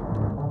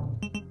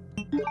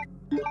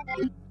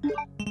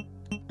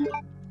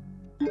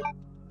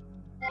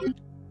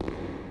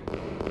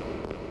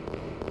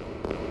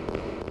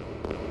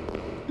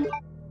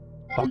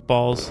 Fuck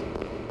balls.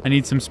 I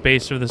need some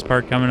space for this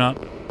part coming up.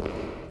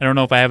 I don't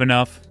know if I have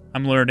enough.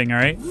 I'm learning,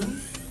 alright?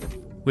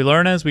 We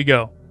learn as we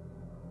go.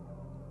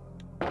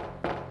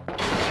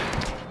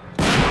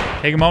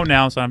 Take them out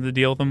now so I don't have to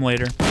deal with them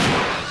later.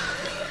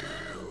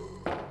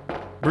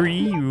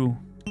 Brew.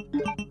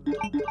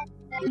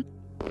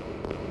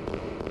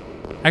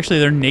 Actually,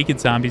 there are naked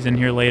zombies in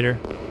here later.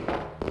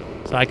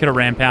 So I could have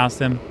ran past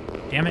them.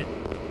 Damn it.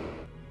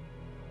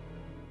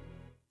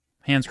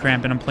 Hands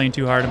cramping. I'm playing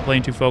too hard. I'm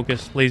playing too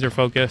focused. Laser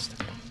focused.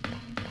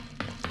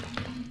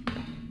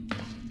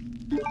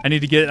 I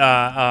need to get,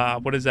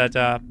 what is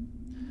that?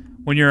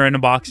 When you're in a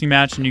boxing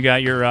match and you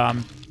got your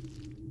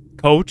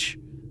coach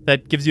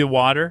that gives you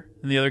water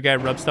and the other guy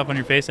rubs stuff on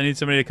your face. I need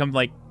somebody to come,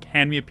 like,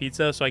 hand me a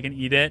pizza so I can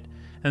eat it.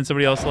 And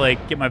somebody else to,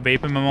 like, get my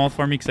vape in my mouth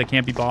for me because I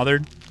can't be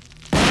bothered.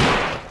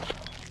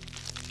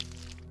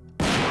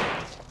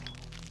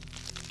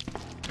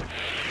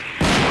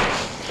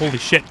 Holy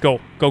shit, go.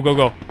 Go, go,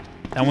 go.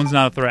 That one's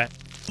not a threat.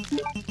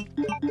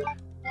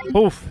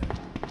 Oof.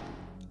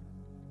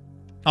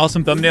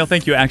 Awesome thumbnail.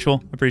 Thank you,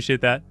 Actual.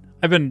 Appreciate that.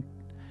 I've been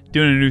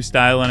doing a new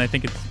style, and I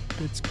think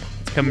it's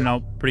coming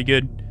out pretty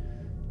good.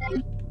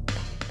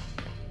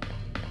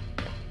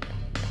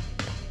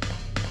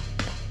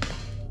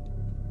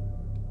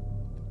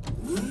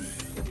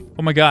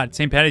 Oh my god,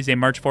 St. Patty's Day,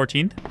 March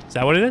 14th? Is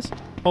that what it is?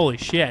 Holy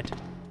shit.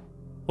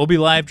 We'll be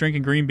live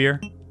drinking green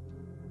beer.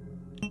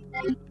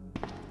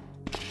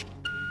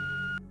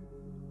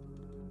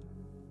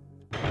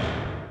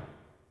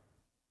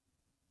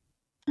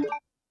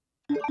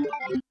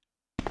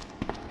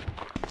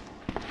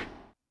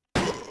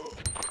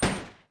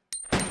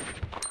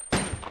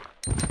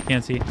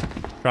 Can't see.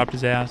 Dropped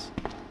his ass.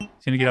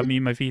 He's gonna get up and eat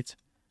my feet.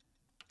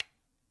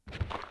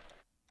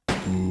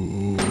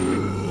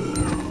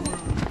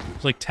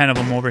 There's like 10 of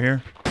them over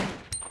here.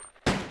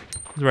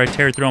 This is where I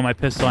tear through all my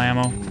pistol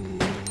ammo.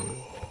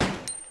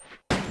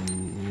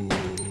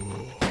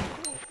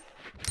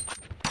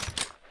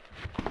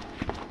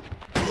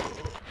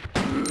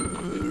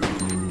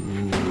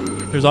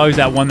 There's always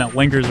that one that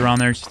lingers around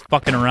there, just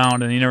fucking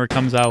around, and he never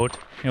comes out.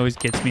 He always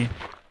gets me.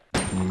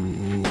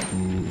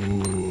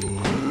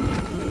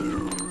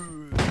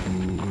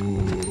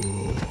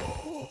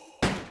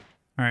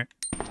 Alright.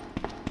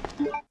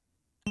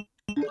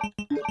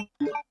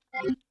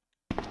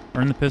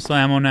 Burn the pistol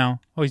ammo now.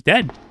 Oh, he's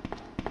dead.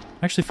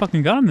 I actually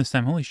fucking got him this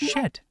time. Holy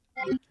shit.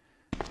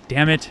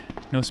 Damn it.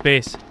 No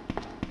space.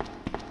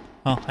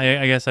 Well,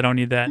 I guess I don't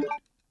need that.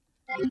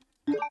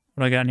 What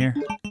do I got in here?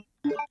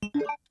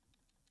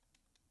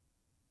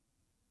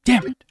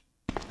 Damn it.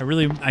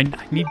 I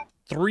need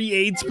 3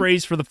 aid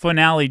sprays for the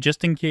finale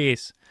just in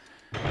case.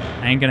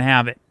 I ain't gonna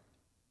have it.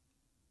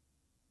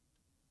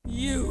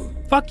 You.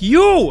 Fuck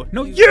you!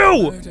 No,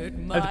 you!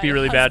 I have to be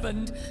really bad.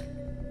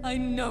 I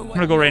know what I'm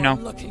gonna go right now.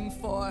 Looking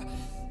for.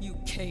 You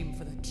came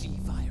for the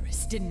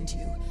G-virus, didn't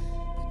you?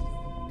 But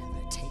you'll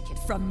never take it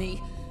from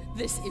me.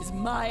 This is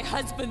my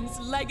husband's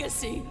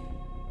legacy.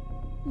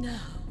 Now,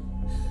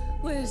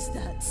 where's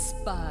that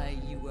spy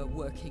you were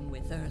working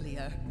with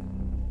earlier?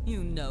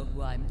 You know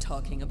who I'm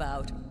talking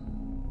about.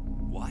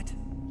 What?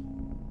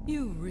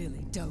 You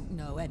really don't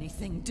know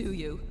anything, do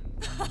you?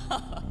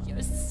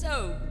 You're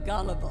so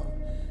gullible.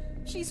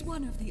 She's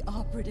one of the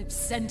operatives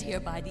sent here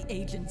by the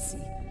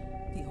agency.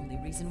 The only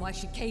reason why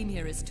she came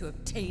here is to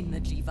obtain the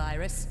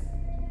G-virus.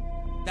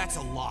 That's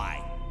a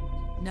lie.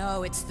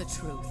 No, it's the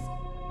truth.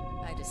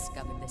 I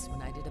discovered this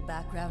when I did a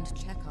background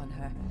check on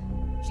her.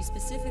 She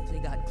specifically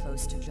got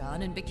close to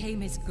John and became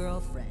his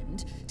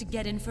girlfriend to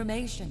get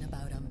information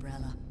about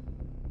Umbrella.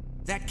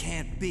 That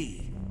can't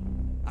be.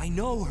 I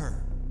know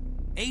her.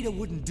 Ada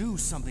wouldn't do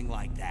something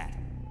like that.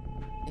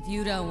 If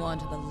you don't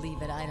want to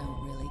believe it, I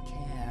don't really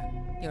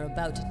care. You're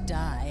about to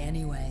die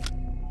anyway.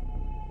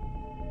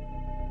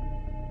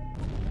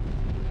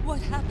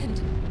 What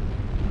happened?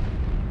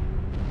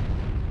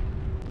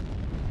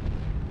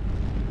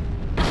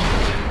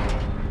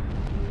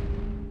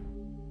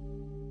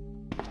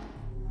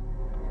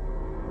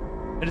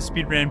 I just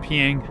speedran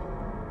peeing.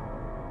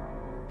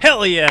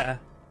 Hell yeah!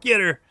 Get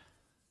her!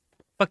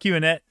 Fuck you,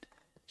 Annette.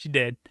 She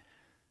did.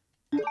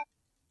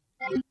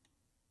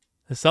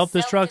 The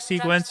self-destruct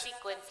sequence.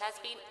 Has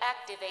been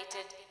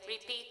activated.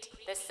 Repeat,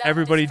 the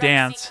Everybody self-destruct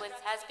dance. sequence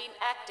has been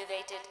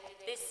activated.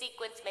 This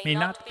sequence May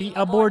not be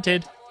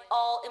aborted.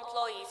 All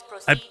employees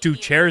proceed.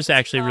 Dude, Chair's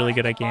actually really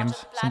good at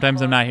games.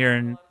 Sometimes I'm not here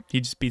and he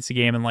just beats the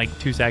game in like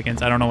 2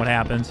 seconds. I don't know what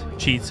happens.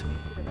 Cheats.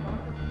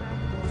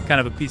 Kind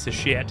of a piece of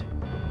shit.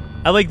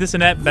 I like this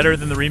Annette better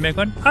than the remake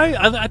one.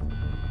 I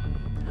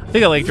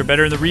think I liked her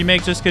better in the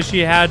remake just because she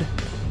had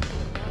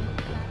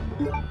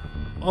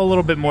a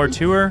little bit more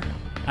to her.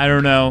 I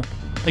don't know.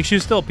 Like, she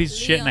was still a piece of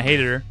shit and I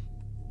hated her.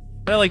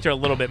 But I liked her a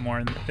little bit more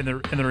in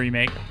the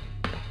remake.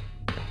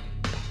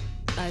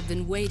 I've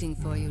been waiting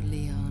for you,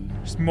 Leon.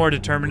 She's more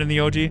determined in the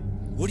OG.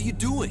 What are you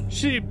doing?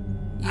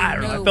 I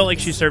don't know. I felt like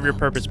she served her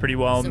purpose pretty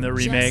well in the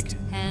remake. Just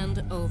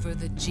hand over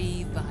the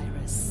G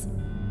virus.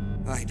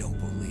 I don't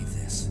believe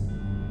this.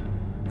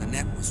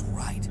 Annette was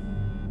right.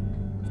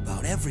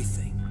 About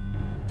everything.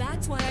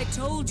 That's why I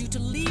told you to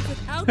leave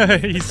without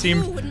me. He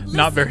seemed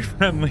not very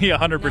friendly, 100%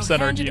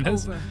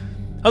 Arginus. Over.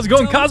 How's it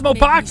going, Don't Cosmo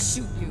make me Pox?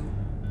 shoot you.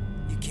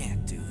 You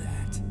can't do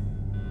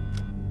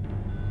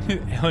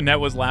that. Annette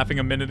was laughing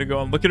a minute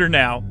ago, and look at her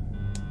now.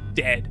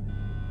 Dead.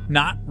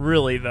 Not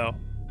really, though.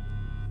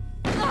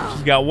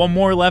 She's got one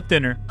more left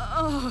in her.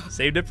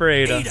 Saved it for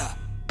Ada. Ada!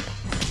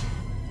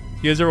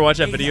 You guys ever watch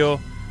that video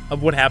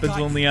of what happens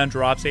when Leon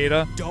drops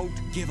Ada? Don't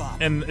give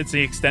up. And it's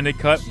the extended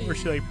cut where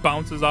she like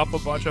bounces off a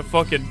bunch of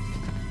fucking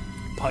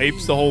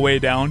pipes the whole way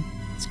down.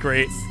 It's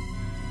great.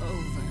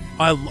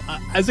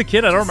 As a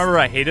kid, I don't remember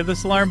I hated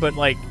this alarm, but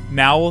like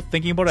now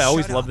thinking about it, I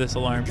always loved this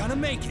alarm.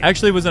 I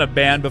actually was in a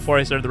band before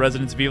I started the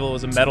Residence of Evil. It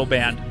was a metal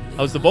band.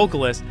 I was the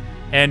vocalist,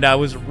 and I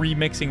was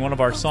remixing one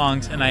of our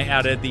songs, and I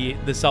added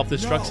the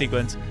self-destruct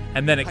sequence,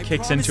 and then it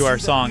kicks into our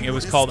song. It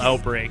was called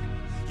Outbreak.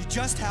 You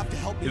just have to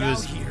help me It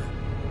was out here.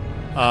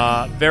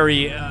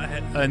 very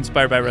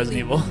inspired by Resident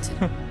Evil,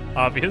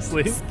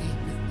 obviously.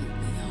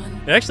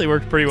 It actually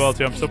worked pretty well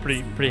too. I'm still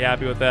pretty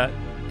happy with that.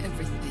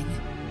 Everything.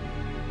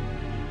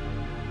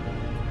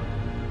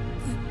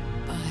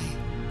 Goodbye.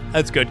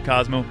 That's good,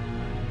 Cosmo.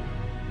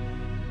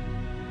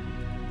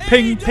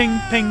 Ping, ping,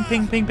 ping,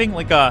 ping, ping, ping,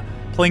 like a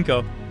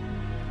Plinko,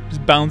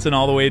 just bouncing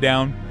all the way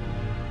down.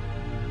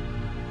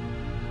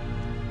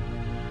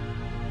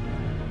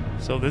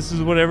 So this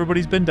is what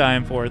everybody's been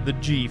dying for: the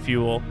G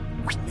fuel.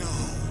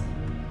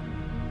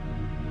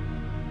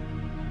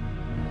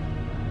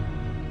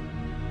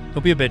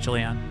 Don't be a bitch,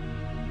 Leon.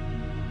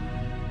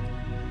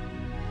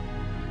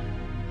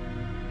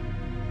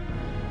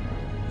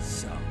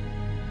 So,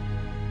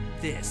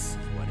 this is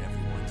what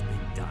everyone's been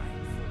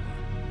dying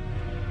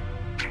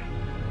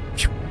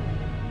for.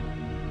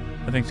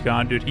 That thing's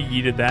gone, dude. He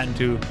yeeted that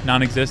into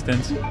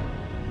non-existence.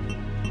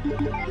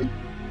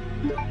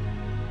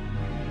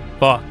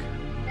 Fuck.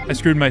 I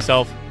screwed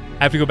myself.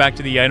 I have to go back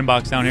to the item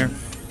box down here.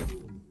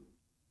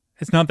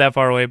 It's not that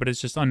far away, but it's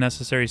just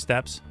unnecessary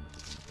steps.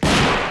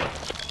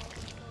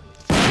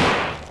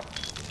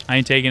 I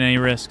ain't taking any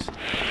risks.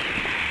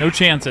 No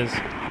chances.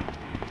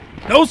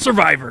 No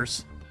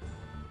survivors.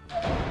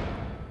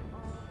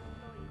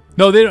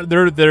 No,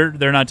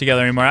 they're not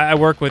together anymore. I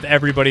work with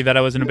everybody that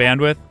I was in a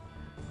band with.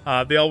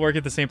 They all work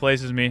at the same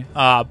place as me,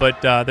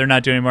 but they're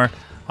not doing anymore.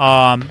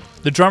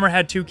 The drummer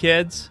had 2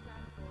 kids.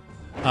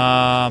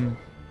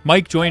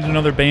 Mike joined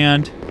another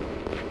band.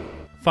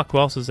 Fuck, who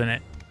else is in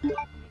it?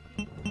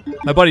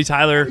 My buddy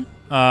Tyler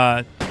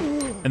and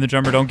the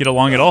drummer don't get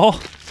along at all.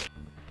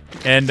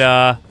 And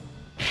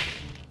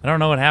I don't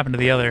know what happened to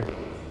the other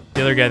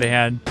guy they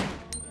had.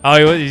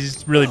 Oh,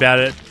 he's really bad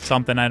at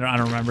something. I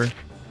don't remember.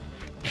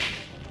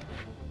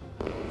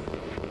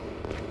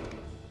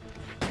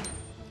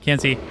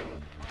 Can't see.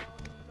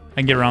 I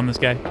can get around this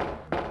guy.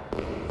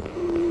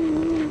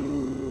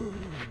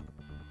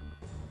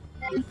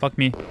 Fuck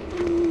me.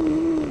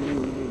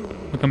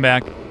 I'll come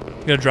back.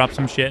 I gotta drop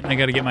some shit. I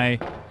gotta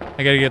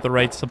get the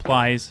right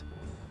supplies.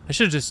 I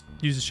should have just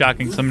used a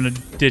shotgun because I'm gonna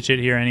ditch it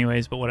here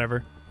anyways, but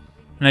whatever.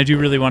 And I do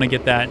really want to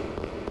get that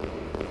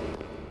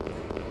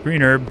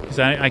green herb because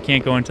I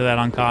can't go into that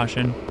on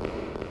caution.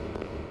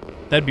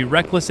 That'd be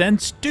reckless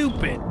and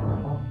stupid.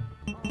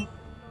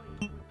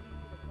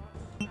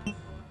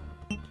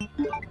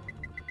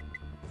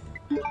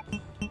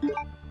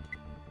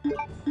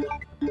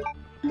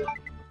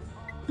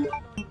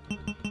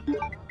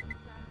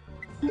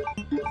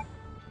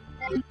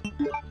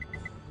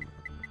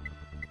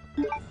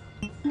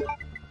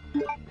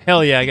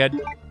 Hell yeah, I got...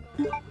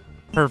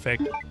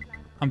 Perfect.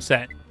 I'm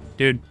set.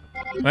 Dude,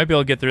 I might be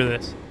able to get through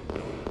this.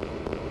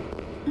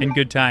 In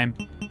good time.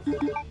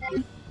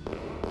 I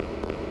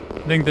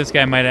think this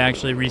guy might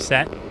actually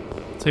reset.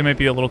 So he might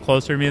be a little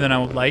closer to me than I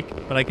would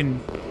like. But I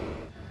can...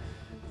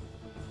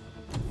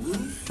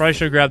 Probably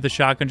should have grabbed the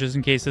shotgun just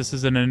in case this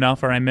isn't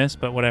enough or I miss,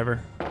 but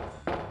whatever.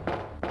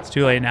 It's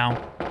too late now.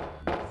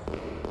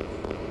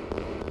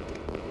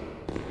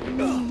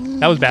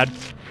 That was bad.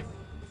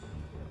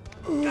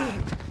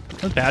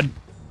 That was bad.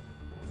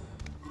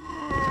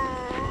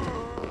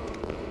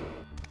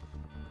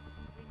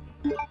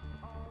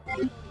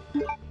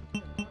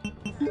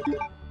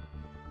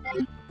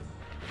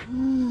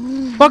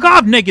 Fuck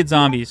off, naked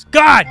zombies.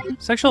 God!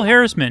 Sexual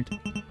harassment.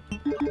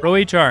 Bro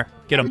HR.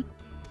 Get him.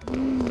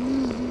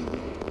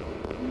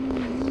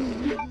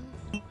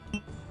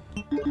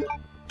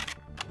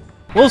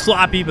 A little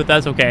sloppy, but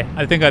that's okay.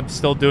 I think I'm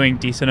still doing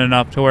decent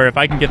enough to where if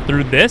I can get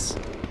through this,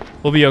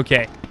 we'll be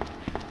okay.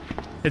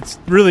 It's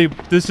really,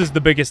 this is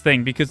the biggest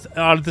thing, because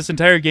out of this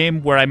entire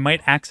game where I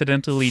might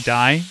accidentally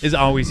die is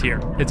always here.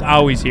 It's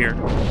always here.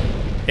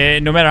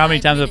 And no matter how many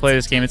times I play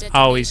this game, it's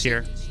always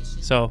here.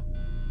 So,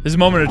 this is a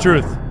moment of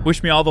truth.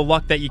 Wish me all the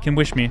luck that you can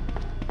wish me.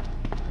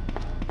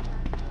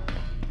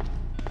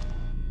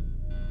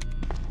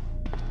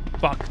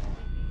 Fuck.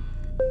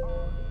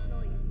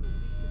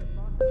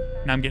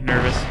 Now I'm getting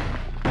nervous.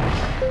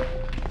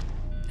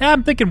 Yeah,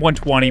 I'm thinking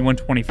 120,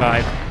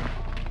 125.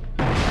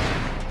 I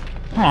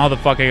don't know how the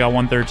fuck I got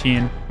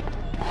 113.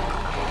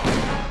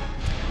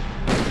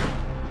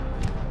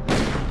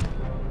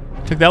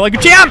 Took that like a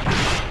champ!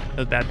 That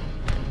was bad.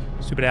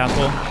 Stupid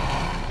asshole.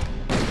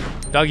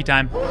 Doggy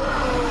time.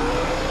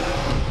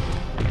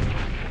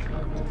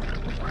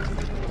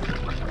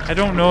 I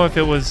don't know if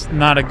it was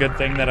not a good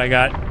thing that I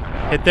got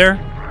hit there.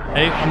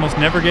 I almost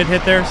never get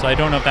hit there, so I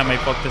don't know if that might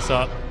fuck this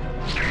up.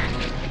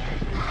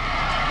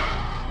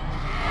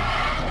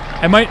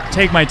 I might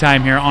take my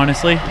time here,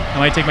 honestly. I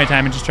might take my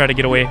time and just try to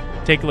get away.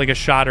 Take like a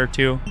shot or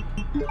two.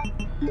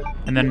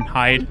 And then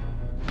hide.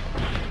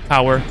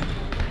 Power.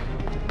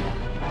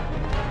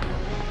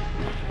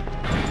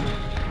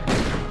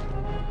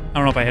 I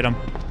don't know if I hit him.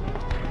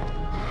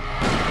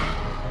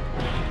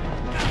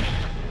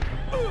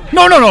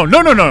 No, no, no,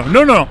 no, no, no,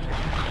 no, no.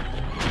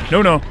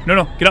 No, no, no,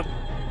 no. Get up.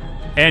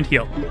 And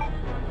heal.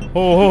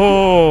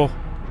 Oh.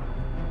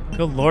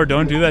 Good Lord,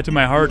 don't do that to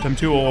my heart. I'm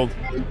too old.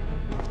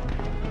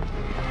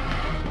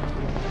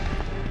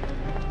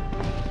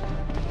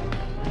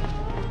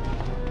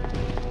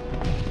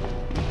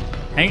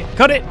 Hang it.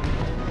 Cut it.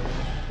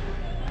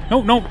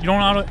 No, no, you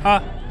don't auto.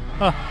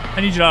 I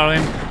need you to auto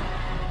aim.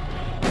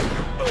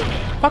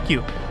 Fuck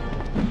you.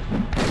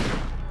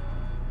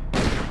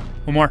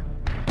 One more.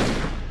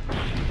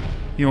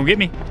 You won't get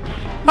me.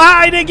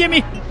 Ah, he didn't get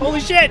me. Holy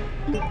shit.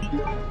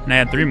 And I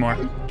had 3 more.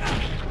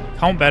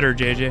 Count better,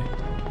 JJ.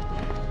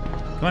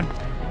 Come on.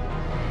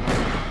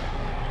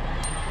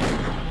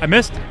 I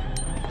missed.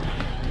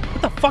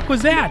 What the fuck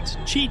was that?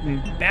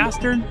 Cheating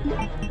bastard.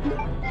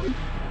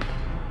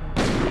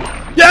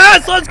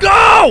 Yes, let's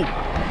go!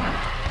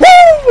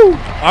 Woo!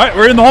 Alright,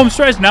 we're in the home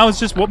stretch. Now it's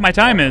just what my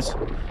time is.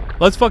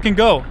 Let's fucking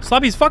go.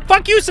 Sloppy's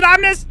fuck you,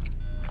 Synonymous!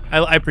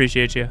 I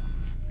appreciate you.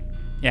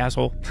 You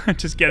asshole.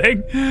 Just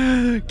kidding.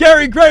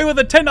 Gary Gray with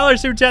a $10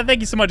 super chat. Thank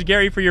you so much,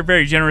 Gary, for your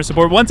very generous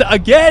support. Once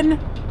again.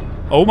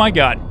 Oh my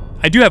god.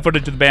 I do have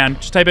footage of the band.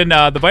 Just type in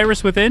The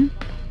Virus Within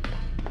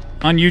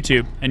on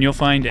YouTube, and you'll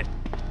find it.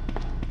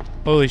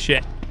 Holy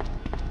shit.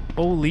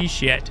 Holy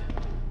shit.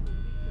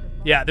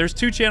 Yeah, there's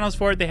 2 channels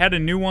for it. They had a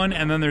new one,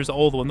 and then there's the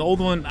old one. The old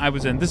one I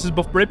was in. This is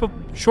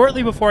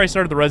shortly before I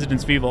started the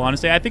Residence of Evil.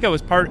 Honestly, I think I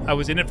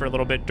was in it for a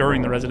little bit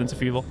during the Residence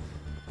of Evil,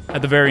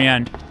 at the very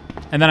end,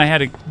 and then I had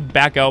to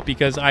back out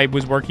because I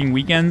was working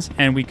weekends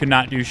and we could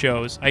not do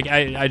shows.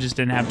 I just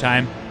didn't have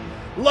time.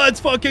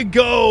 Let's fucking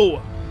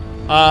go!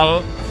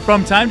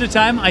 From time to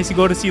time, I used to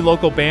go to see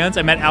local bands.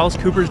 I met Alice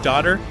Cooper's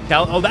daughter.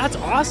 Oh, that's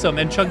awesome!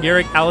 And Chuck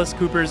Garrick, Alice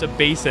Cooper's a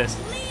bassist.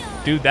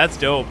 Dude, that's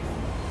dope.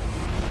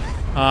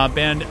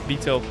 Band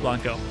Vito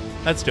Blanco.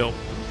 That's dope.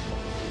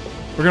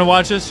 We're gonna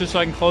watch this just so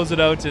I can close it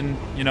out and,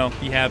 you know,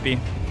 be happy.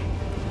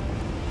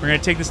 We're gonna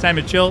take this time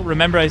to chill.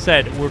 Remember I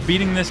said, we're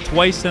beating this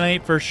twice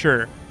tonight for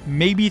sure.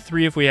 Maybe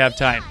 3 if we have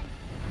time.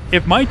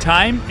 If my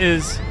time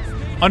is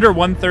under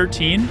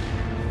 113,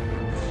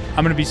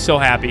 I'm gonna be so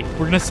happy.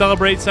 We're gonna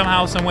celebrate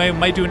somehow, some way. We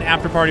might do an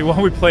after party while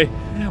we play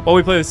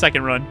the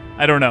second run.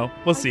 I don't know.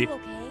 We'll see.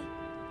 Okay?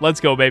 Let's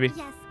go, baby.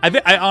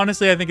 Yes. I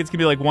honestly think it's gonna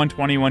be like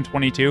 120,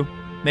 122,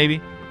 maybe.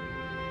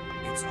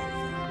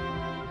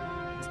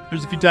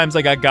 There's a few times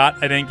like I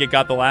didn't get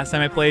got the last time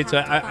I played, so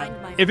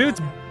if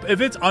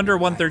it's under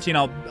 113,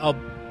 I'll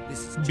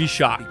be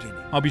shocked.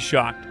 I'll be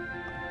shocked.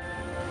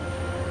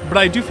 But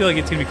I do feel like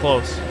it's gonna be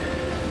close.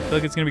 I feel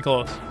like it's gonna be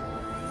close.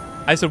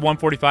 I said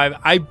 145.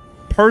 I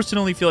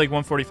personally feel like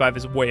 145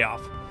 is way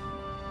off.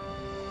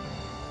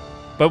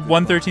 But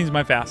 113 is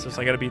my fastest.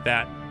 I gotta beat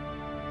that.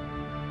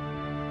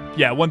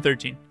 Yeah,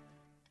 113.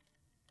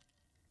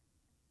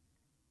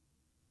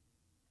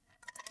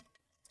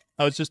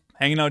 I was just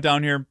hanging out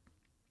down here,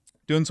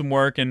 doing some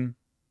work, and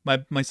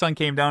my son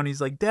came down. He's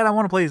like, "Dad, I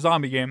want to play a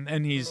zombie game,"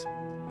 and he's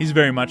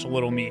very much a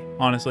little me,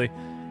 honestly.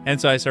 And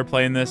so I started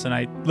playing this, and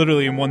I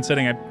literally in one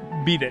sitting I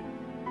beat it,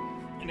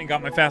 and it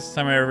got my fastest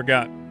time I ever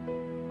got.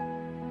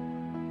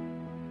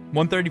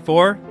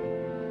 134.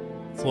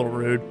 It's a little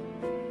rude.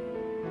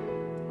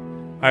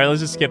 All right,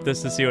 let's just skip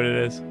this to see what it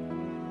is.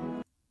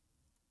 All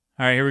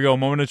right, here we go.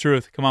 Moment of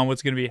truth. Come on,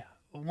 what's it gonna be?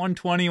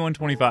 120,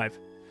 125.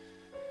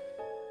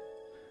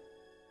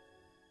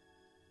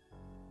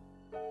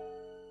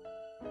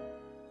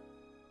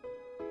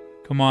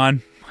 Come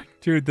on.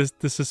 Dude,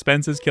 the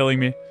suspense is killing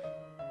me.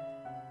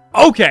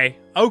 Okay.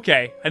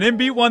 Okay, I didn't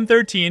beat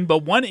 113, but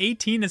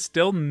 118 is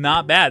still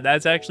not bad.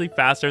 That's actually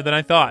faster than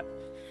I thought.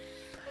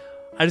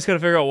 I just got to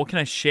figure out what can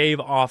I shave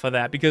off of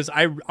that, because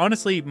I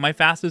honestly, my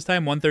fastest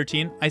time,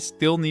 113, I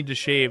still need to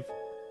shave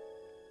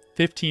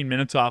 15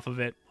 minutes off of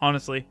it,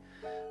 honestly.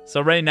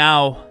 So right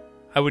now,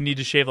 I would need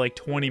to shave like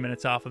 20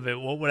 minutes off of it.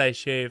 What would I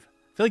shave?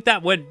 I feel like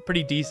that went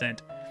pretty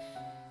decent.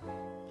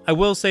 I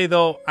will say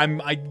though,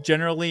 I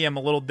generally am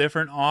a little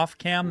different off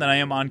cam than I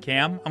am on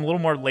cam. I'm a little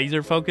more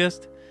laser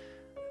focused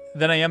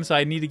than I am, so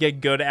I need to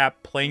get good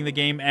at playing the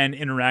game and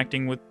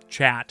interacting with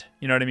chat.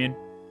 You know what I mean?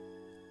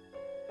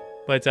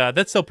 But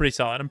that's still pretty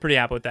solid. I'm pretty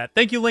happy with that.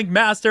 Thank you, Link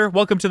Master.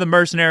 Welcome to the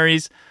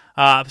Mercenaries.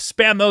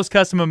 Spam those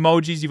custom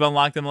emojis. You've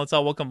unlocked them. Let's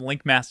all welcome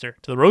Link Master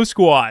to the Row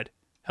Squad.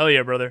 Hell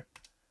yeah, brother.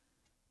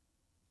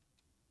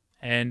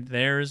 And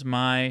there's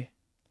my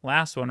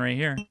last one right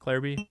here.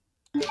 Clairby.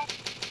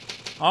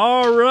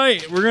 All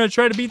right. We're going to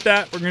try to beat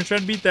that. We're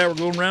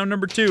going round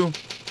number 2. We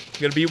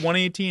got to beat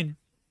 118.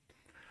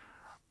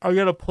 I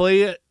got to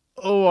play it.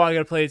 Oh, I got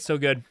to play it so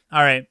good.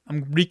 All right.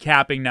 I'm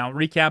recapping now.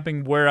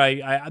 Recapping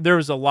where there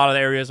was a lot of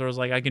areas where I was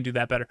like, I can do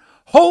that better.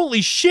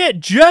 Holy shit.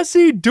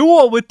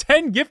 JJvsEVIL with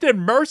 10 gifted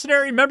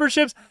mercenary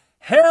memberships.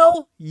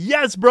 Hell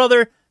yes,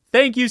 brother.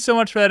 Thank you so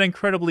much for that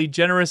incredibly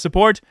generous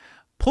support.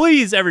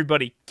 Please,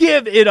 everybody,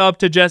 give it up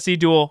to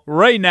JJvsEVIL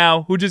right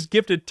now, who just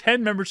gifted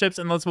 10 memberships,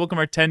 and let's welcome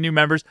our 10 new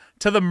members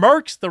to the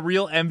Mercs, the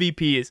real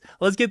MVPs.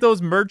 Let's get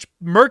those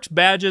Mercs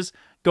badges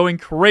going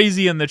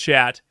crazy in the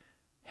chat.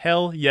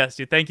 Hell yes,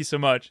 dude. Thank you so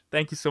much.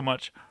 Thank you so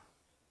much.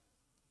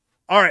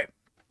 All right.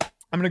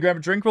 I'm going to grab a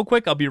drink real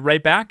quick. I'll be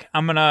right back.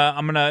 I'm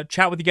gonna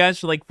chat with you guys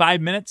for like 5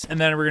 minutes, and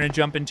then we're going to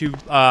jump into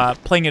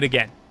playing it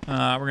again.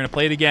 We're going to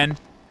play it again.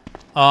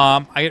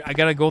 I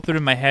got to go through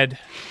in my head.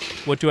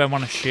 What do I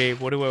want to shave?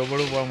 What do I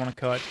want to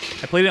cut?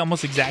 I played it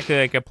almost exactly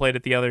like I played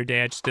it the other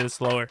day. I just did it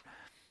slower.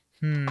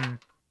 I'll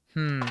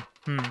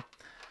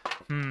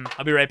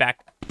be right back.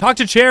 Talk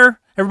to Chair.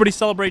 Everybody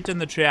celebrate in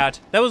the chat.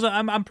 That was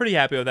I'm pretty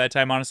happy with that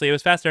time, honestly. It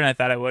was faster than I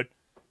thought I would.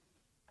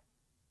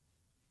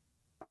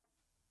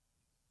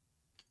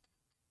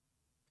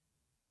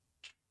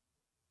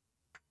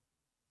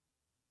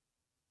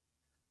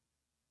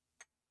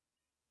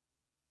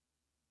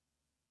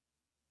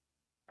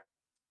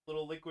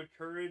 Little liquid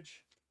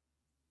courage.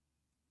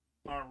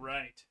 All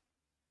right.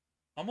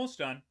 Almost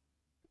done.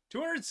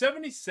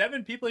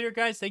 277 people here,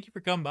 guys. Thank you for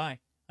coming by.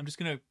 I'm just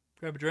going to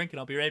grab a drink and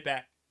I'll be right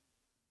back.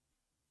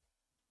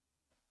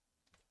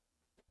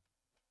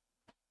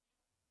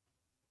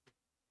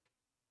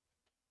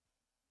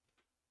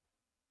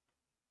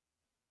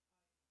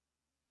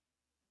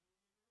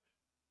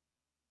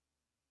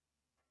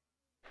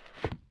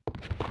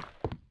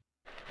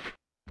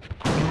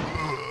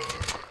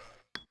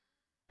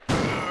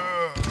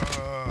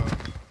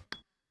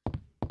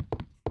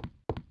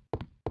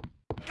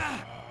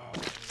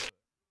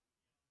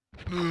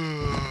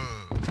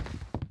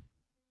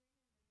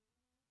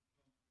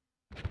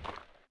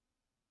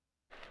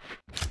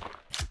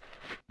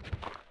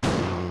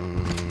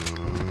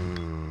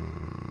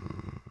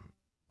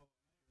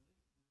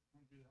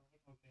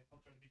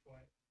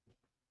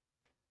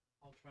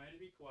 I'll try to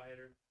be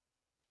quieter.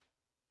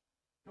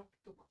 Don't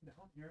come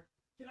down here.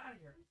 Get out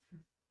of here.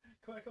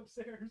 Go back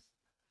upstairs.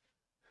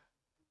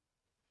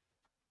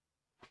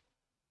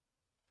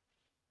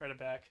 Right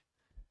back.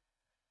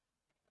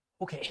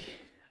 Okay.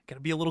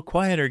 Gotta be a little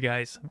quieter,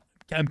 guys.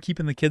 I'm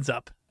keeping the kids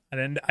up.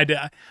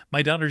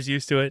 My daughter's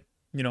used to it.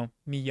 You know,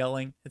 me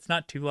yelling. It's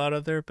not too loud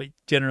up there, but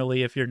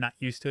generally if you're not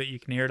used to it, you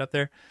can hear it up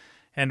there.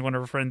 And one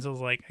of her friends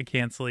was like, I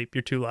can't sleep.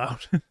 You're too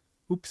loud.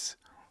 Oops.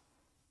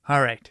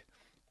 All right.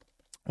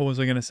 What was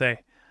I going to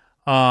say?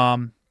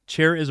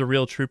 Chair is a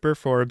real trooper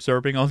for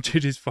absorbing all of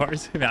JJ's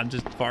farts. I mean, I'm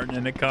just farting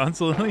in it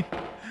constantly.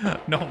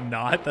 No, I'm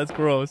not. That's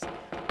gross.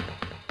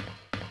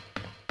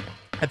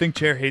 I think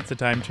Chair hates the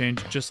time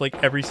change, just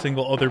like every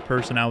single other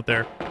person out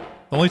there.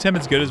 The only time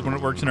it's good is when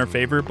it works in our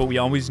favor, but we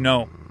always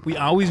know. We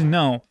always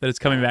know that it's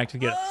coming back to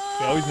get us.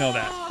 We always know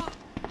that.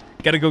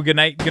 Gotta go. Good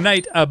night. Good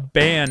night,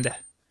 Band.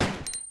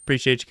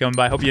 Appreciate you coming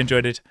by. Hope you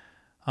enjoyed it.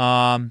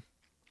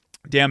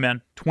 Damn,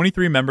 man.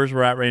 23 members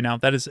we're at right now.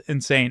 That is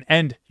insane.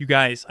 And you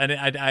guys,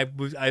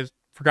 I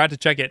forgot to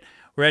check it.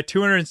 We're at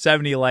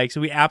 270 likes.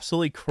 We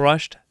absolutely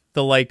crushed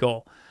the like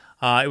goal.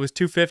 It was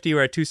 250.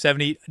 We're at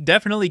 270.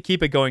 Definitely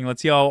keep it going.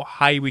 Let's see how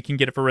high we can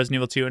get it for Resident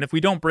Evil 2. And if we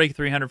don't break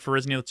 300 for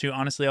Resident Evil 2,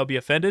 honestly, I'll be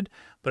offended.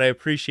 But I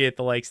appreciate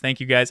the likes. Thank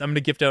you, guys. I'm going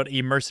to gift out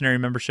a mercenary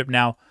membership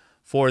now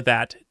for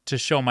that to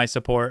show my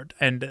support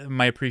and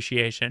my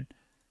appreciation.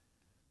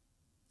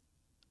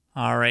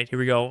 All right, here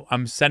we go.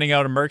 I'm sending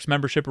out a Mercs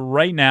membership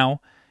right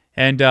now.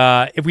 And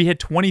if we hit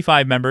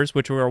 25 members,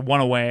 which we're one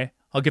away,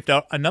 I'll gift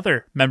out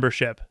another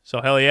membership.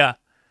 So hell yeah.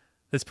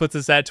 This puts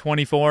us at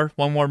 24.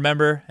 One more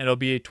member, and it'll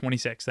be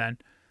 26 then.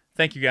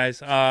 Thank you,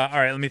 guys. All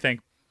right, let me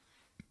think.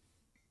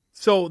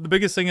 So the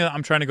biggest thing that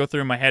I'm trying to go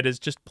through in my head is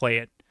just play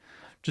it.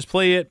 Just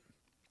play it.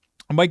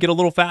 I might get a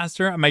little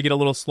faster. I might get a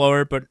little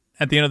slower, but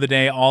at the end of the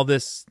day, all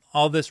this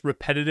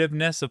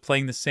repetitiveness of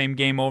playing the same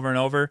game over and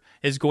over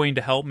is going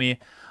to help me.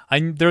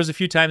 There was a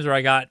few times where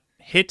I got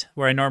hit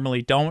where I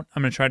normally don't.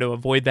 I'm going to try to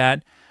avoid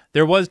that.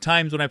 There was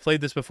times when I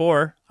played this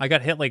before, I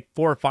got hit like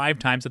 4 or 5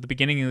 times at the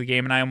beginning of the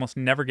game, and I almost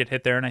never get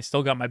hit there, and I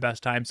still got my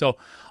best time. So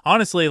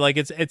honestly, like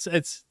it's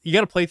you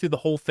got to play through the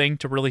whole thing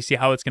to really see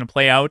how it's going to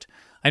play out.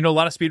 I know a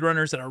lot of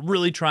speedrunners that are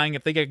really trying.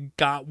 If they get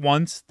got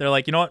once, they're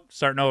like, you know what,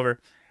 starting over.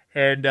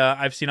 And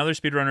I've seen other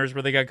speedrunners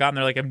where they got gotten,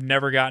 they're like, I've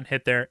never gotten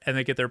hit there, and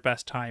they get their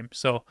best time.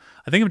 So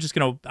I think I'm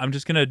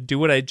just gonna do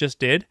what I just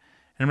did,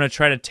 and I'm gonna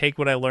try to take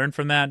what I learned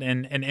from that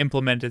and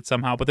implement it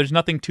somehow. But there's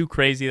nothing too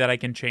crazy that I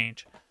can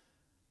change.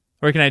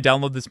 Where can I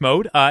download this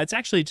mode? It's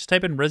actually just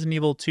type in Resident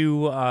Evil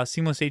 2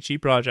 Seamless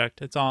HD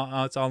Project. It's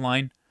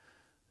online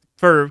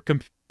for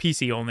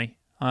PC only.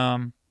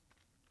 I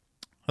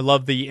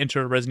love the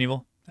intro to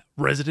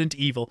Resident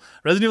Evil.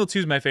 Resident Evil 2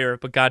 is my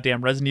favorite, but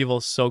goddamn, Resident Evil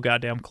is so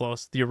goddamn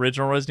close. The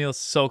original Resident Evil is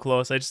so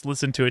close. I just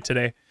listened to it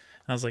today, and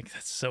I was like,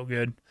 that's so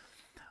good.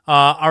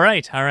 All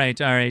right.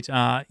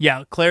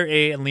 Yeah, Claire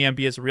A and Leon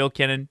B is a real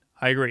canon.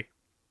 I agree.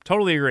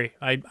 Totally agree.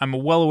 I'm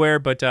well aware,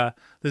 but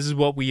this is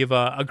what we've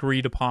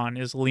agreed upon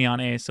is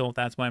Leon A, so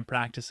that's why I'm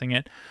practicing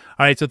it.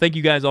 All right, so thank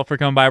you guys all for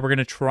coming by. We're going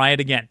to try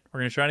it again.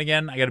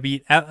 I got to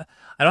beat... I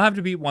don't have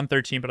to beat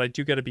 113, but I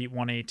do got to beat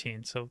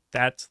 118, so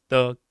that's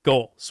the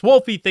goal.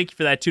 Swolfie, thank you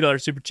for that $2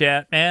 super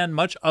chat, man.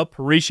 Much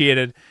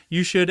appreciated.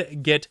 You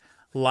should get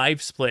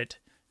Live Split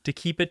to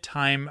keep it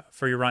time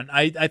for your run.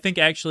 I think,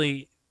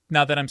 actually,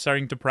 now that I'm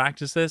starting to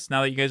practice this,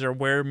 now that you guys are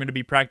aware I'm going to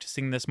be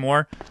practicing this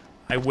more,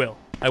 I will.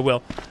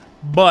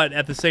 But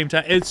at the same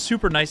time, it's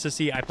super nice to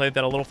see I played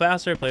that a little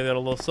faster, I played that a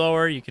little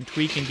slower. You can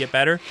tweak and get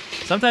better.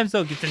 Sometimes,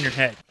 though, it gets in your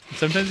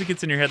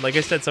head. Like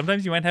I said,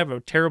 sometimes you might have a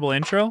terrible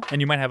intro,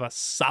 and you might have a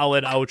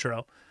solid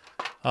outro.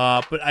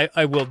 But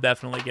I will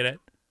definitely get it.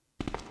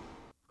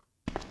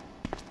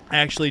 I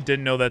actually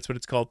didn't know that's what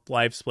it's called,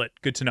 Live Split.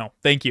 Good to know.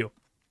 Thank you.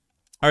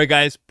 All right,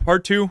 guys.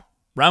 Part 2,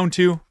 round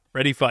 2,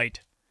 ready,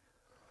 fight.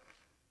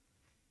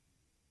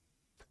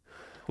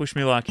 Wish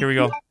me luck. Here we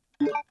go.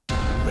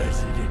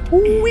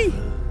 Ooh-wee.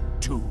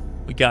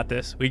 We got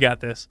this.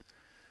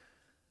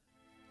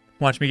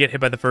 Watch me get hit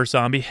by the first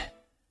zombie.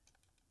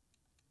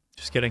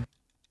 Just kidding.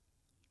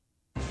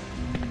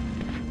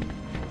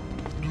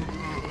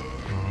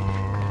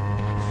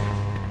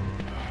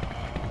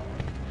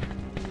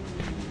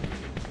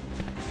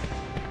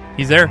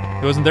 He's there.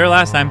 He wasn't there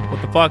last time.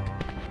 What the fuck?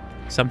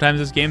 Sometimes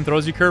this game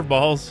throws you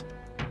curveballs.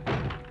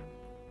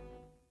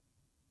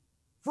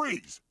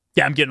 Freeze!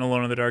 Yeah, I'm getting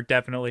alone in the dark.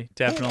 Definitely.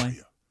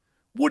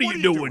 What are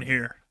you doing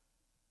here?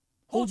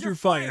 Hold your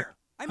fire.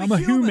 I'm a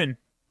human.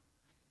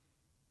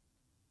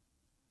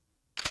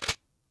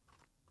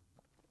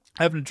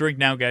 Having a drink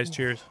now, guys.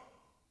 Cheers.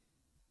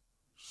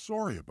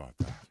 Sorry about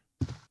that.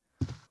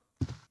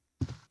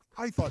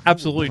 I thought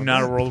absolutely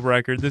not a world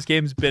record. This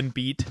game's been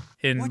beat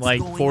in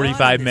like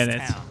 45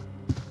 minutes.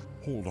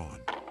 Hold on.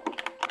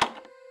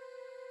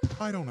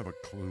 I don't have a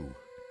clue.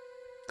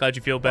 Glad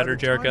you feel better,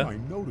 Jerica. I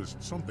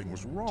noticed something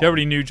was wrong. To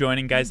everybody new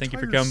joining, guys, thank you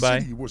for coming by.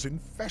 The city was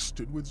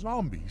infested with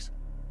zombies.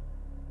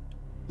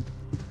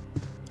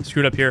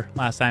 Screwed up here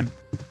last time.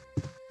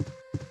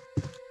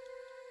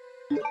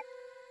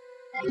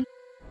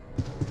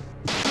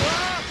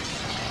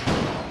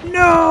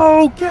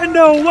 No,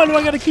 Kendo! Why do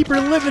I gotta keep her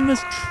living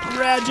this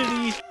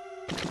tragedy?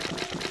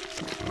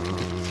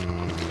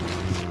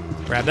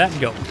 Grab that and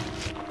go.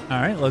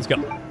 All right, let's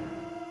go.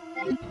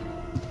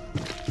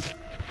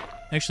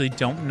 Actually,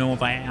 don't know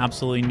if I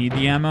absolutely need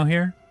the ammo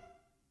here.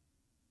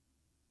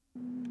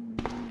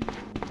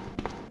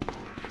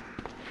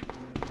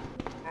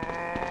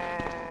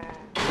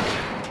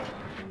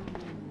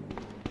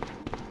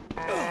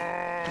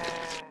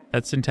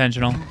 That's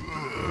intentional.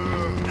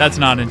 That's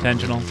not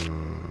intentional.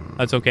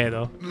 That's okay,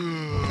 though.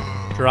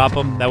 Drop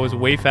them. That was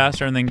way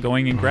faster than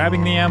going and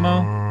grabbing the ammo.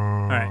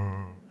 All right.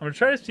 I'm going to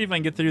try to see if I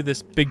can get through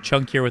this big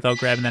chunk here without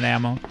grabbing that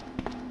ammo.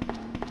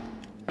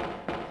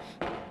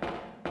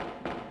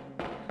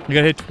 You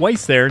got hit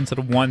twice there instead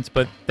of once,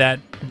 but that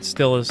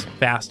still is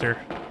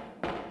faster.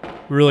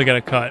 We really got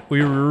to cut. We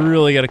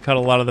really got to cut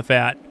a lot of the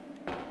fat.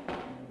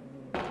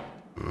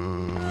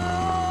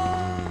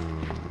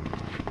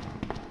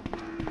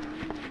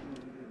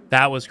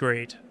 That was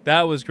great.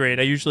 That was great.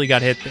 I usually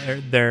got hit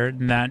there,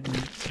 and that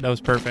was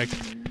perfect.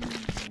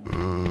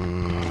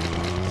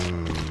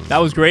 That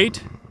was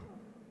great.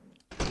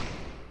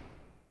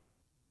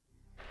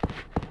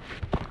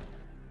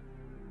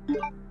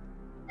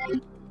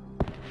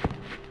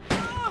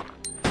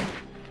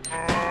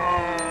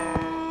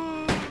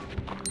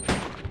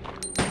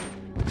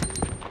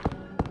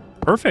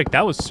 Perfect.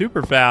 That was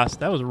super fast.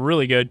 That was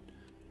really good.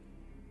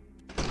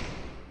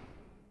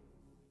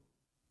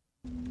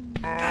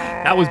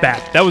 That was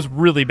bad. That was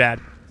really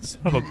bad.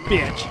 Son of a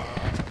bitch.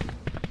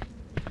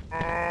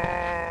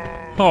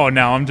 Oh,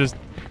 no. I'm just...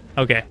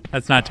 Okay.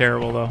 That's not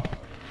terrible, though.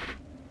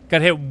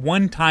 Got hit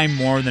one time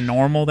more than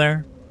normal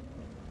there.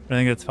 But I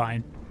think that's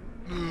fine.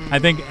 I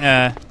think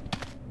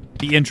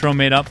the intro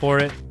made up for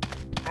it.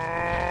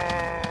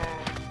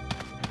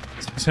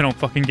 So I don't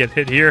fucking get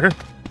hit here.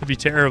 That'd be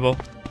terrible.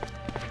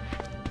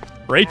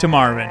 Right to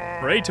Marvin.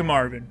 Right to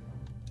Marvin.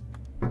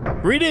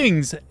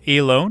 Greetings,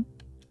 Alone.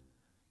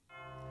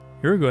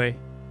 Uruguay.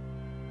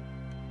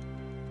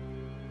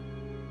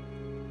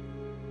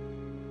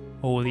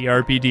 Oh, the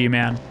RPD,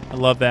 man. I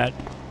love that.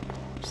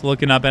 Just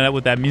looking up at it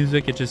with that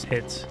music, it just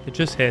hits. It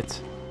just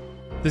hits.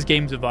 This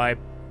game's a vibe.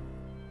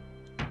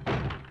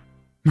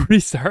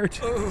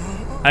 Restart?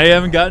 I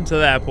haven't gotten to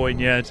that point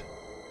yet.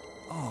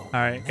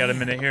 Alright, got a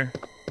minute here.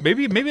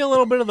 Maybe a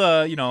little bit of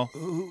the, you know,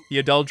 the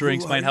adult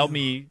drinks might help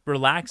me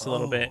relax a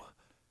little bit.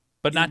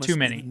 But not too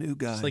many.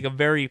 It's like a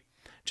very...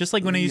 Just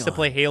like when I used to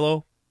play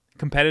Halo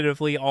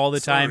competitively all the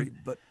time.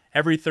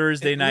 Every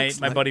Thursday night,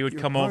 my buddy would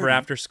come over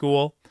after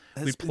school.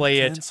 We'd play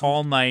it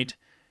all night.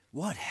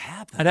 What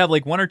happened? I'd have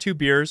like 1 or 2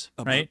 beers,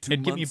 right?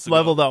 It'd get me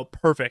leveled out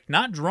perfect.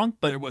 Not drunk,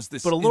 but a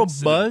little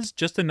buzz,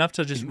 just enough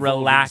to just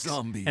relax.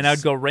 And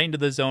I'd go right into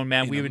the zone,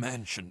 man.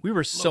 We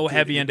were so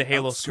heavy into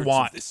Halo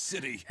SWAT.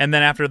 And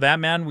then after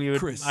that, man,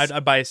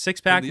 I'd buy a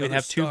 6-pack. We'd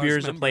have 2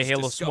 beers and play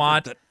Halo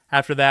SWAT.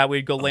 After that,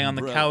 we'd go lay on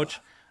the couch.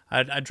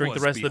 I'd drink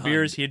the rest of the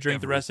beers. He'd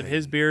drink the rest of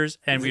his beers,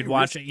 and we'd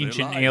watch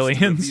Ancient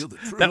Aliens.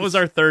 That was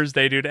our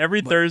Thursday, dude. Every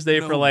Thursday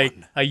for like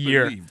a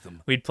year.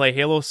 We'd play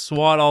Halo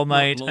SWAT all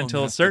night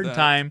until a certain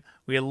time.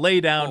 We'd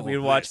lay down. We'd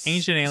watch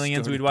Ancient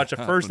Aliens. We'd watch the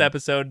first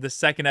episode. The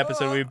second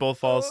episode, we'd both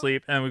fall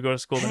asleep, and we'd go to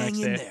school the next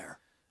day.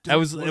 It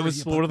was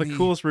one of the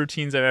coolest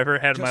routines I've ever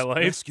had in my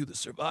life. Rescue the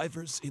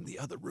survivors in the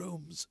other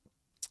rooms.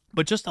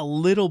 But just a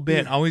little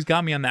bit always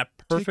got me on that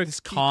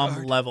perfect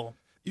calm level.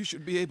 You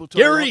should be able to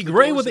Gary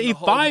Gray with a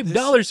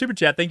 $5 super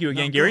chat. Thank you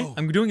again, Gary.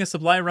 I'm doing a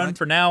supply run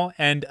for now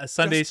and a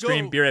Sunday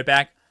stream. Be right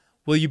back.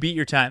 Will you beat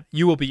your time?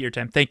 You will beat your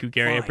time. Thank you,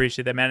 Gary. I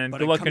appreciate that, man. And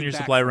good luck on your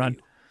supply run.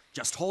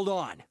 Just hold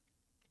on.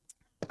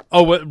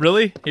 Oh, what?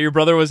 Really? Your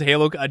brother was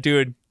Halo?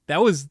 Dude,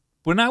 that was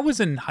when I was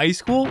in high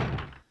school.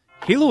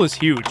 Halo was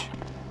huge.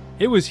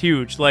 It was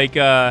huge. Like,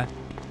 I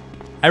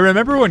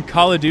remember when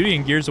Call of Duty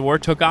and Gears of War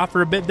took off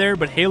for a bit there,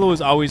 but Halo was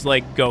always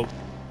like, GOAT.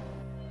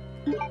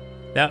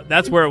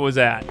 That's where it was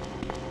at.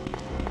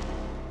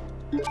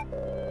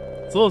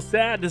 It's a little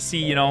sad to see,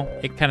 you know,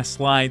 it kind of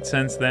slide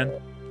since then.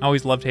 I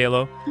always loved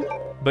Halo.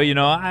 But, you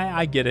know,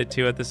 I get it,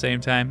 too, at the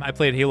same time. I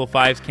played Halo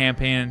 5's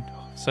campaign.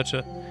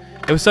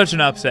 It was such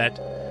an upset.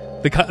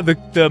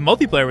 The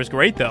multiplayer was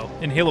great, though.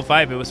 In Halo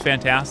 5, it was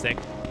fantastic.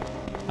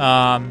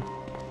 I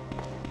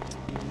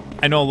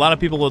know a lot of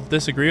people will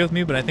disagree with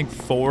me, but I think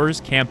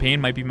 4's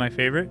campaign might be my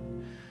favorite.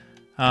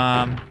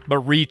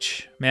 But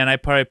Reach, man, I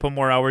probably put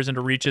more hours into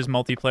Reach's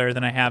multiplayer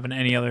than I have in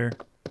any other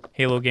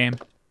Halo game.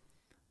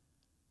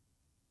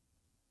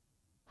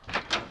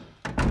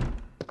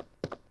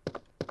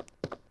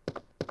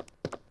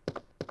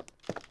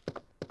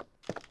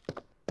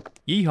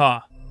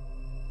 Yeehaw.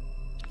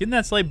 Getting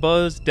that slight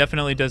buzz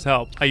definitely does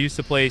help. I used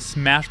to play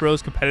Smash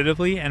Bros.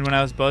 Competitively, and when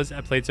I was buzzed,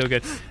 I played so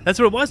good. That's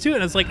what it was, too,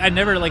 and it's like, I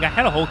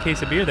had a whole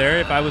case of beer there.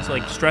 If I was,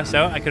 like, stressed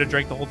out, I could have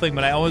drank the whole thing,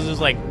 but I always was,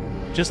 like,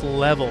 just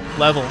level,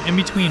 in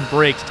between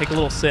breaks, take a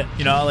little sip,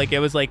 you know? Like, it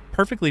was, like,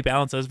 perfectly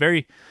balanced. I was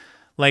very,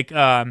 like,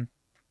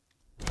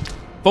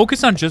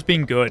 focused on just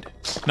being good.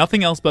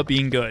 Nothing else but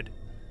being good.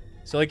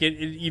 So, like, it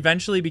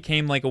eventually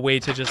became, like, a way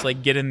to just,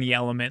 like, get in the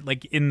element,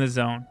 like, in the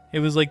zone. It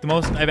was, like, the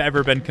most I've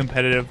ever been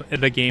competitive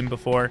at a game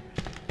before.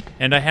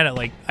 And I had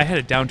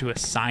it down to a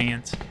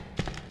science.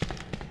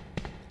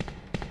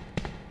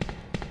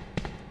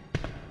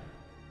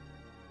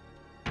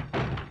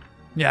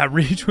 Yeah,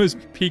 Reach was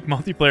peak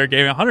multiplayer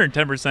game,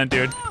 110%,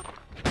 dude.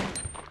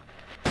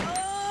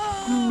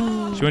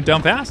 She went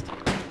down fast.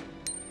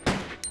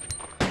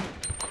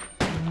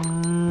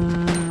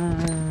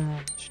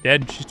 She's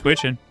dead, she's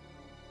twitching.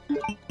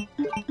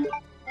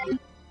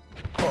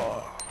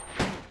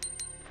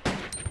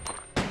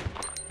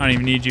 I don't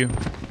even need you.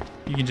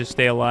 You can just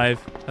stay alive.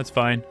 That's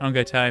fine. I don't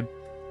got time.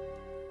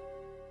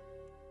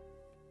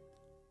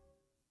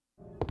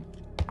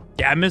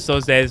 Yeah, I miss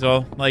those days,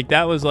 though. Like,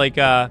 that was, like,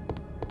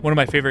 one of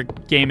my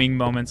favorite gaming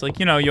moments. Like,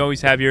 you know, you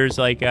always have yours,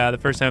 like, the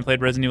first time I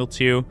played Resident Evil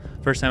 2,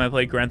 first time I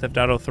played Grand Theft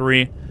Auto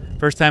 3,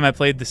 first time I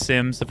played The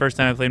Sims, the first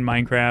time I played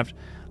Minecraft.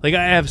 Like,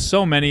 I have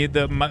so many.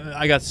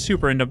 I got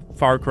super into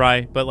Far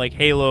Cry, but, like,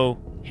 Halo's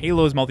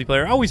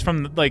multiplayer, always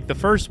from, like, the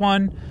first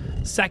one,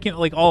 second,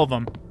 like, all of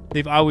them.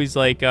 They've always,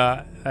 like,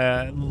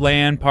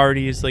 LAN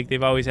parties, like,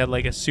 they've always had,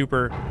 like, a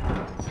super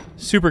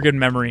good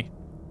memory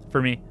for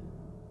me.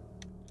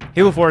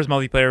 Halo 4's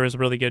multiplayer was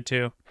really good,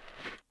 too.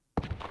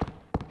 I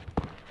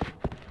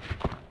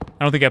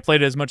don't think I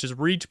played it as much as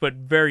Reach, but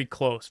very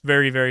close.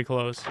 Very, very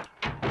close.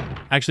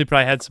 I actually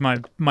probably had some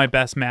of my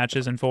best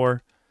matches in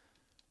 4.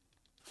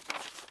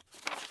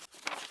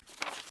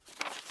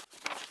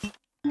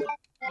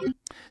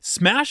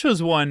 Smash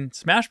Bros.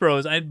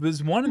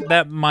 Was one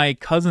that my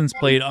cousins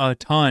played a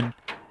ton,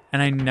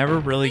 and I never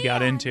really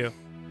got into.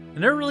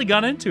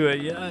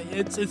 it. Yeah,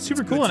 it's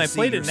super cool, and I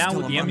played it now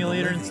with the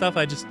emulator and stuff.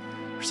 I just,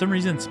 for some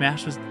reason,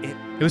 Smash it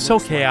was so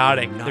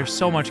chaotic. There's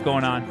so much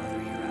going on.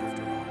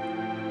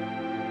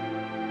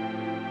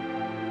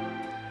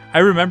 I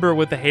remember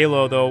with the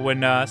Halo, though,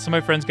 when some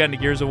of my friends got into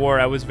Gears of War,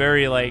 I was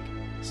very, like,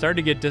 started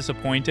to get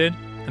disappointed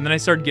And then I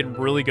started getting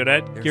really good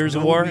at Gears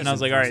of War, and I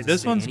was like, all right,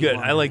 this one's good.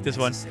 I like this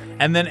one.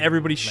 And then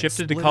everybody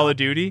shifted to Call of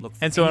Duty,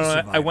 and so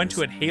I went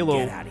to a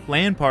Halo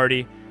LAN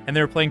party, and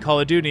they were playing Call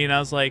of Duty, and I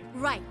was like,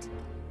 right.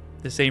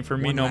 This ain't for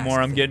me no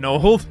more. I'm getting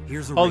old.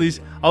 All these,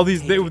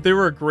 they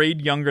were a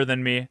grade younger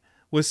than me,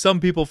 with some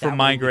people from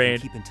my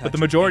grade, but the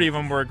majority of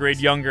them were a grade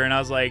younger, and I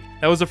was like,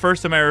 that was the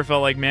first time I ever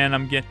felt like,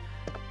 man,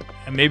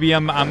 maybe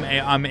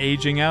I'm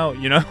aging out,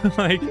 you know?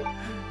 Like,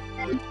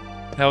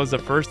 that was the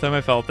first time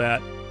I felt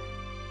that.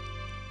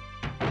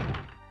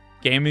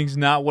 Gaming's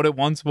not what it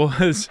once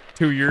was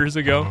 2 years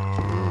ago.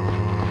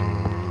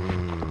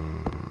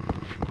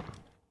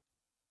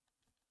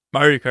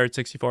 Mario Kart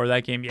 64,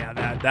 that game, yeah,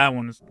 that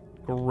one is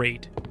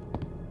great.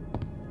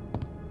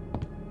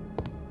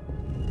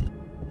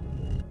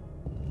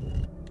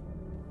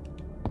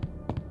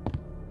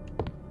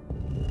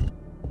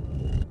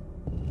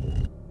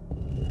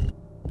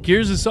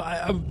 Gears is so,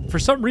 for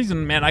some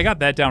reason, man, I got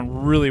that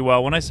down really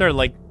well. When I started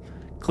like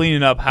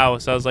cleaning up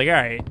house, I was like, all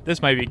right,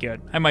 this might be good.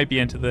 I might be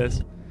into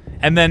this.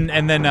 And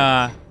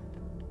then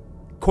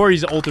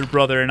Corey's older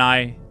brother and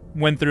I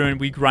went through and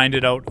we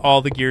grinded out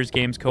all the Gears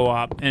games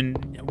co-op,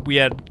 and we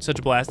had such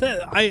a blast.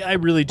 I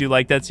really do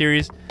like that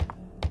series.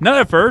 Not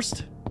at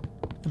first,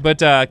 but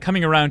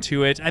coming around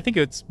to it, I think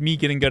it's me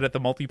getting good at the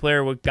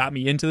multiplayer what got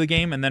me into the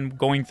game, and then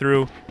going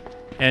through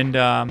and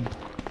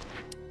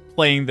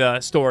playing the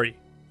story,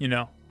 you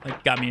know,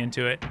 like got me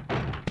into it.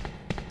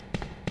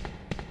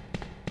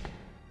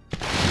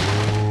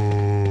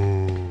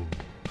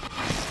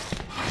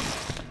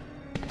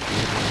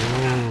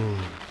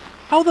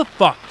 How the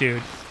fuck,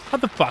 dude? How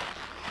the fuck?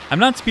 I'm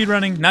not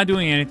speedrunning, not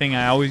doing anything.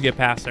 I always get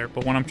past there.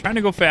 But when I'm trying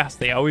to go fast,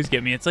 they always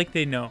get me. It's like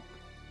they know.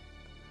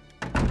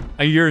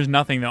 A year is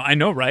nothing, though. I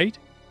know, right?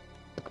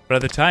 But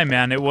at the time,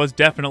 man, it was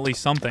definitely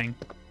something.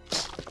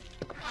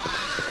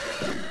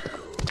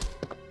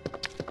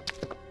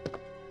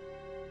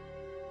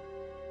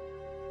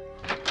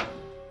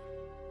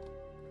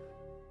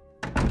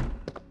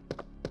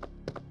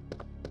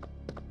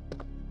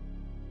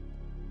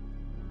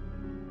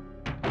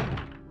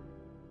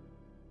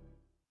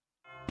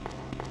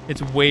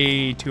 It's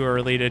way too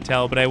early to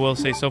tell, but I will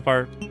say so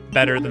far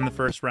better than the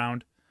first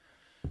round.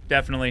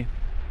 Definitely.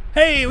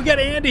 Hey, we got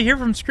Andy here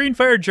from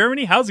Screenfire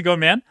Germany. How's it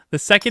going, man? The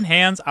second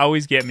hands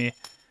always get me.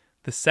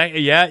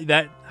 Yeah,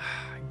 that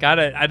got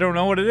it. I don't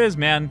know what it is,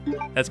 man.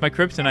 That's my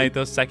kryptonite,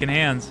 those second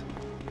hands.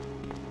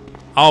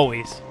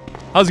 Always.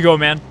 How's it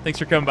going, man? Thanks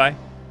for coming by.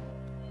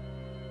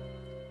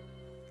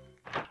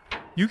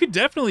 You could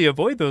definitely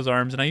avoid those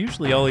arms, and I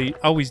usually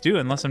always do,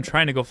 unless I'm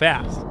trying to go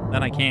fast.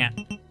 Then I can't.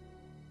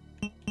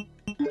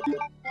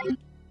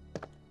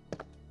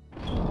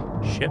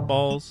 Shit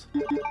balls.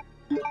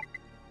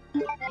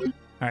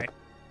 Alright.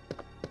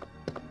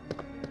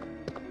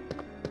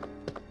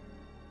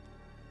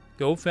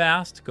 Go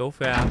fast, go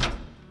fast.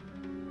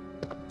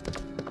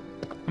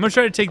 I'm gonna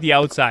try to take the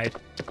outside.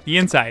 The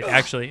inside,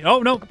 actually. Oh,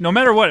 no. No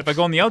matter what, if I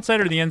go on the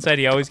outside or the inside,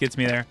 he always gets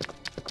me there.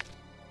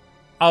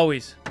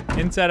 Always.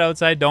 Inside,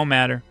 outside, don't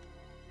matter.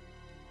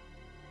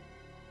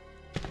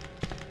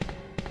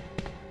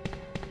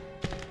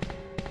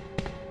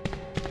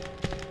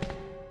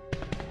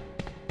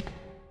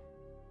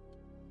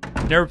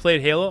 Never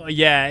played Halo?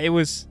 Yeah, it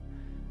was...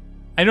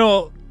 I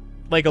know,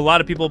 like, a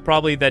lot of people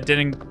probably that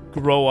didn't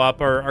grow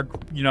up or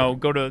you know,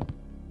 go to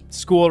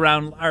school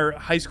around, or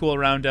high school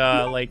around,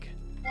 like,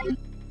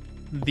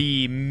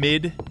 the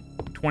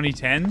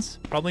mid-2010s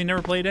probably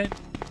never played it.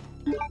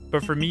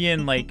 But for me,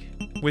 and, like,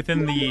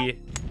 within the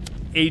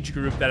age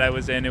group that I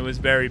was in, it was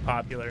very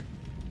popular.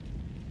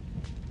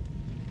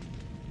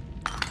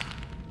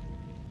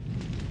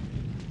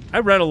 I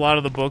read a lot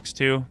of the books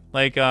too.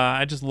 Like,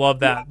 I just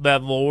love that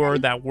lore,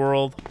 that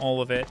world, all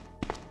of it.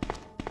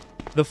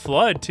 The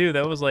Flood too.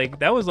 That was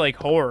like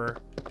horror.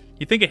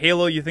 You think of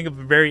Halo, you think of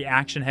a very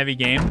action-heavy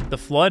game. The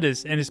Flood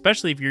is, and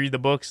especially if you read the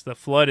books, the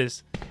Flood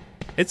is,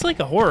 it's like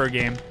a horror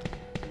game.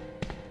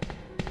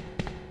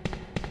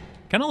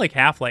 Kind of like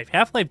Half-Life.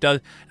 Half-Life does.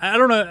 I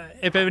don't know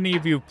if any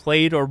of you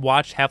played or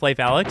watched Half-Life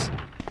Alyx,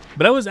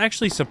 but I was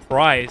actually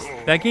surprised.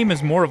 That game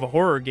is more of a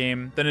horror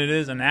game than it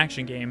is an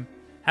action game.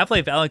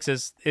 Half-Life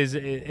Alyx is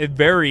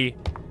very,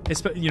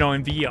 you know,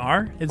 in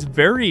VR, it's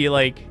very,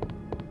 like,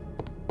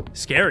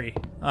 scary.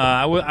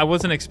 I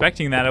wasn't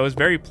expecting that. I was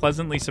very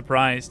pleasantly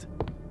surprised.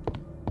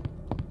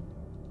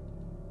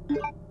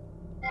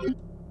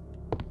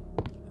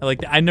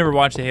 I never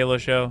watched the Halo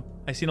show.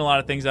 I seen a lot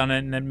of things on it,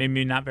 and that made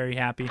me not very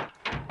happy.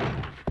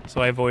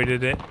 So I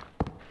avoided it.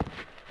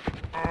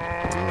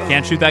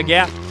 Can't shoot that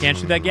gap. Can't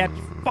shoot that gap,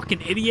 you fucking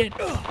idiot.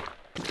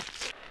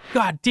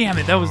 God damn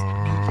it, that was...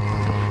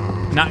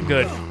 not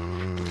good.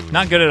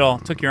 Not good at all.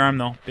 Took your arm,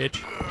 though,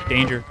 bitch.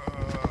 Danger.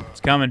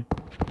 It's coming.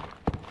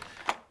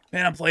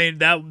 Man, I'm playing...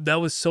 That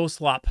was so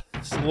slop.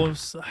 I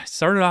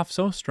started off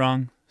so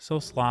strong. So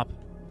slop.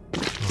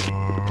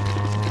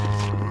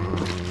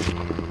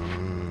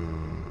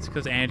 It's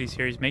because Andy's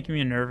here. He's making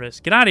me nervous.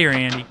 Get out of here,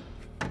 Andy.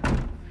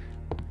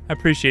 I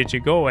appreciate you.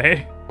 Go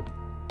away.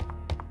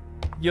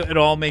 It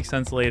all makes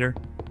sense later.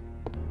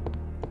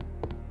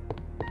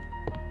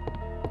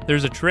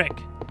 there's a trick.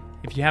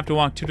 If you have to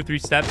walk 2 to 3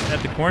 steps at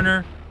the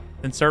corner,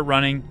 then start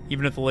running,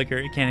 even if the licker,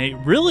 it can't hit.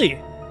 Really?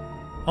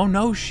 Oh,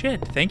 no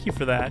shit. Thank you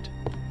for that.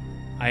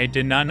 I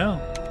did not know.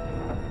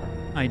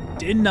 I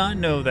did not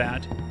know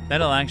that.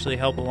 That'll actually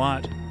help a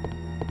lot.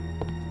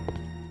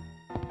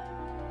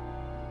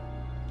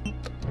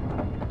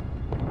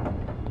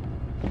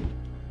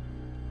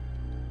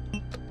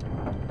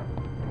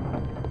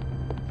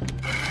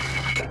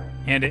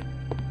 Hand it.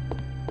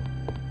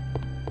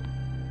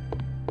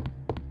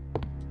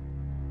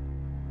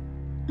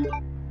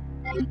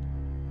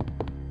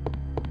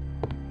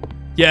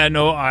 Yeah,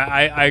 no,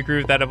 I agree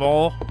with that. Of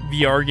all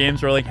VR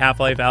games where like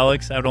Half-Life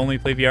Alyx, I would only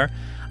play VR.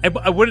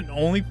 I wouldn't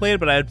only play it,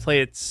 but I'd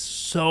play it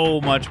so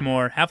much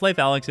more. Half-Life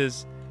Alyx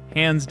is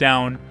hands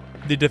down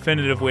the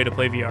definitive way to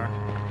play VR,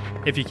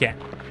 if you can.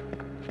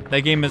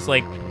 That game is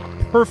like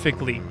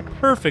perfectly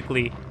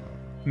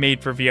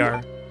made for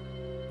VR.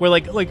 Where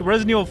like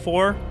Resident Evil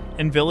 4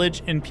 and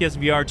Village in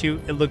PSVR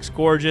 2, it looks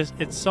gorgeous.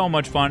 It's so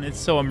much fun. It's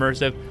so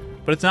immersive,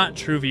 but it's not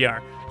true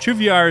VR. True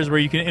VR is where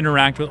you can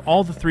interact with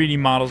all the 3D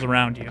models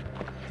around you.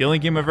 The only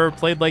game I've ever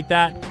played like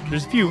that,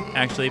 there's a few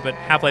actually, but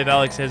Half-Life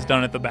Alyx has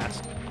done it the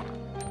best.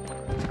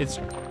 It's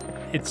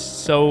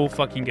so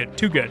fucking good.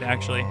 Too good,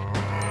 actually.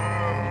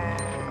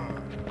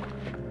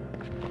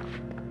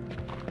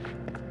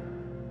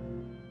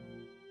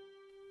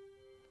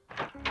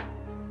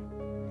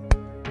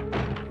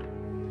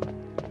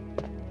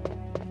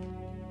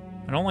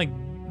 I don't like...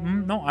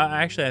 No,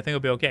 actually, I think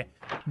it'll be okay.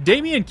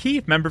 Damian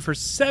Keith, member for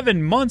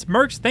 7 months.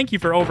 Mercs, thank you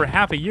for over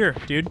half a year,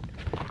 dude.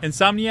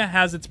 Insomnia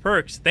has its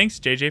perks. Thanks,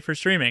 JJ, for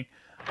streaming.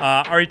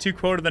 RE2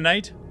 quote of the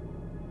night.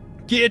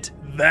 Get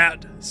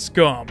that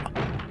scum.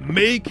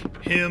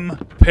 Make him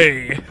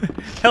pay.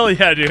 Hell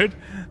yeah, dude.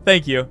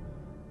 Thank you.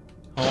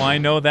 Oh, I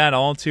know that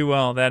all too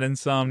well, that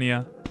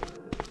Insomnia.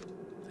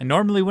 I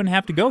normally wouldn't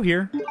have to go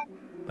here,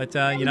 but,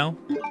 you know,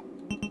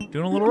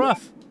 doing a little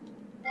rough.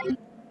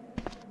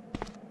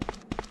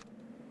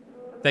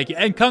 Thank you.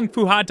 And Kung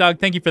Fu Hot Dog,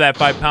 thank you for that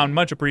 £5.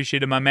 Much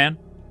appreciated, my man.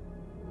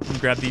 I'm gonna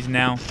grab these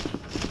now.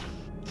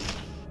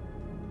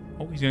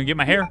 Oh, he's gonna get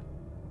my hair.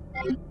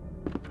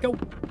 Go.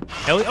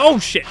 Hell, oh,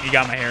 shit, he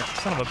got my hair.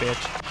 Son of a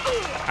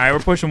bitch. All right, we're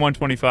pushing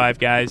 125,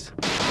 guys.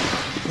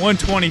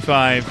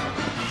 125.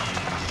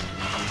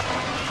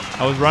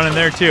 I was running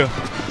there, too.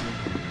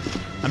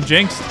 I'm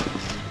jinxed.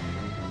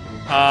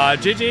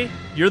 JJ,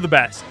 you're the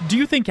best. Do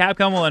you think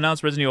Capcom will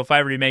announce Resident Evil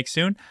 5 Remake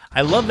soon?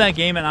 I love that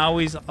game, and I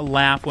always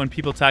laugh when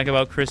people talk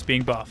about Chris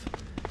being buff.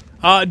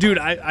 Dude,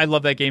 I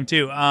love that game,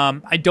 too.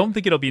 I don't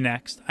think it'll be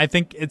next. I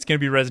think it's going to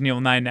be Resident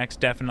Evil 9 next,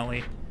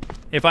 definitely.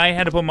 If I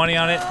had to put money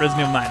on it,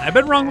 Resident Evil 9. I've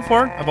been wrong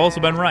before. I've also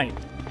been right.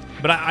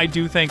 But I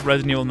do think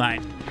Resident Evil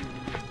 9.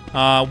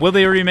 Will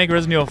they remake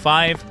Resident Evil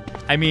 5?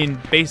 I mean,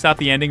 based off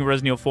the ending of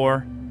Resident Evil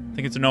 4, I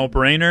think it's a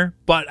no-brainer.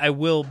 But I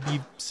will be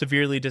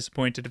severely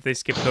disappointed if they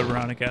skip Code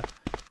Veronica.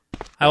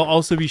 I'll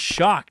also be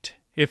shocked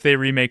if they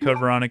remake Code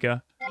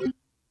Veronica.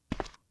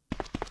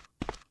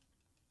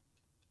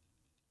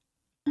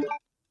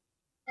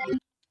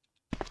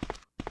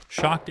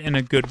 Shocked in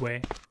a good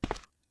way.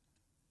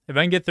 If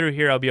I can get through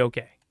here, I'll be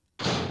okay.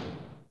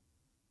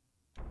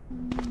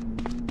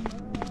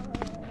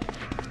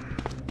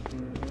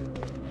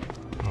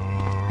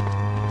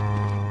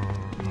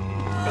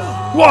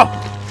 Whoa!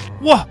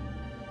 Whoa!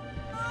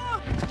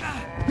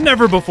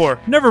 Never before.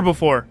 Never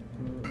before.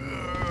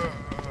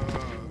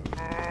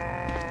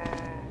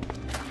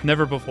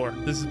 Never before.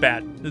 This is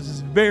bad. This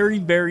is very,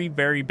 very,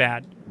 very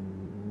bad.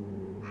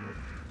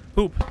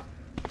 Poop.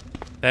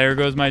 There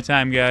goes my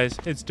time, guys.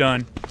 It's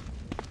done.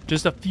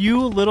 Just a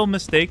few little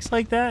mistakes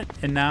like that,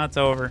 and now it's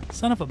over.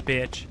 Son of a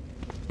bitch.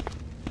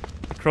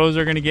 The crows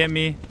are gonna get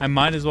me. I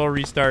might as well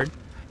restart.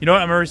 You know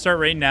what? I'm gonna restart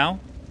right now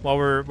while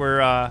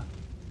we're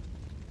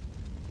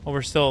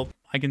still.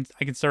 I can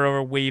start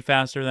over way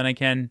faster than I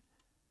can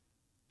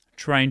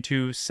trying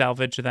to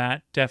salvage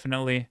that.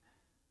 Definitely.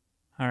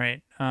 All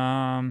right.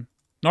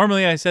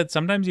 Normally, I said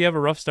sometimes you have a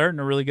rough start and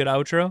a really good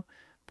outro,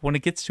 but when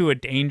it gets to a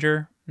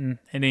danger, it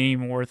ain't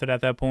even worth it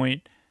at that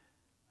point.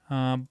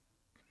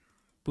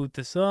 Boot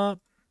this up.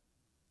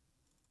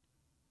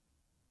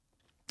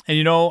 And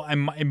you know,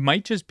 it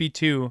might just be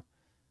too.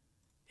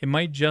 It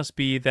might just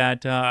be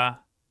that I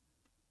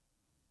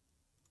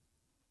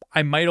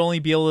might only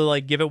be able to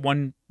like give it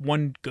one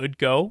good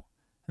go,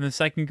 and the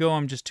second go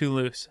I'm just too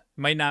loose.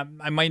 I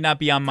might not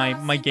be on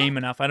my game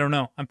enough. I don't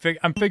know.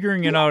 I'm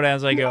figuring it out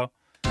as I go.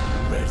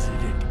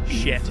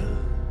 Shit.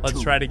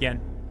 Let's try it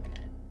again.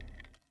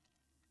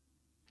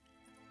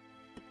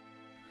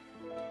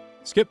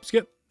 Skip.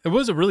 It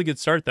was a really good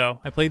start, though.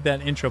 I played that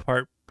intro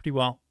part pretty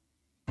well.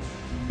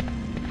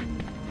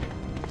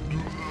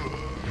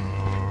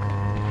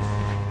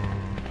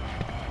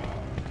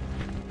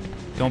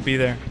 Don't be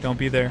there. Don't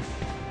be there.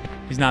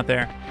 He's not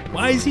there.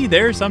 Why is he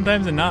there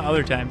sometimes and not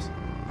other times?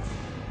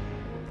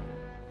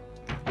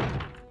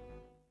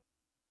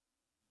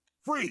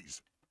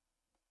 Freeze!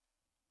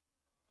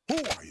 Who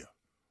are you?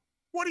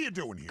 What are you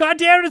doing here? God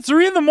damn it, it's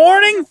 3 in the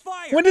morning?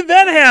 When did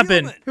that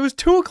happen? It was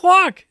 2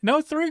 o'clock. Now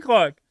it's 3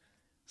 o'clock.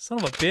 Son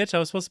of a bitch! I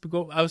was supposed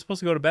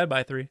to go to bed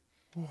by 3.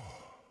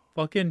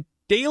 Fucking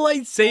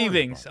daylight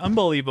savings,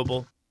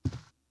 unbelievable.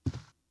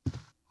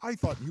 I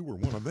thought you were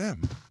one of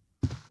them.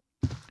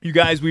 You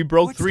guys, we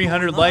broke What's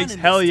 300 going on likes. in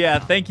Hell this yeah!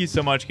 town? Thank you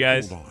so much,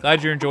 guys. Hold on.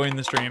 Glad you're enjoying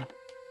the stream.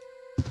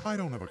 I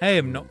don't have a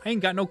Hey, clue. I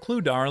ain't got no clue,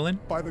 darling.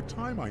 By the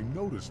time I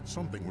noticed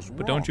something was wrong,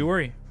 But don't you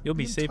worry, you'll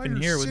be the safe in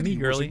entire here with me, city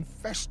was girly,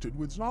 infested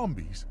with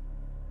zombies.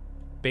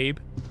 babe.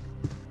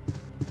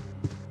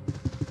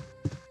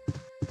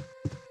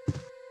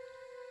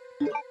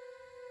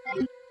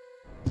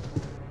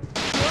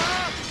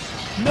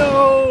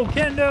 No,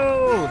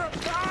 Kendo!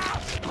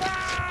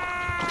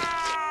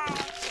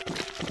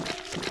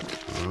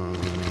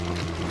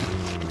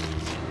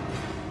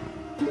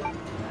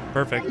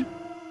 Perfect.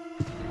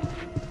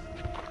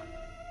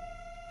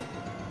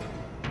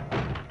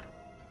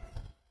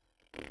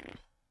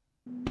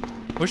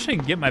 Wish I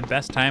could get my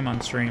best time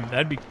on stream.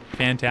 That'd be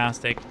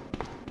fantastic.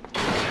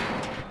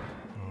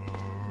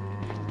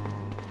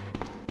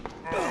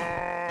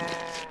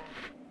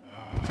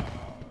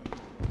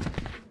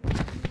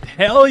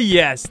 Hell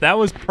yes, that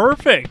was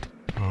perfect.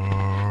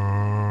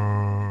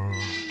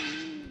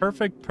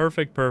 Perfect,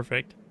 perfect,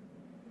 perfect.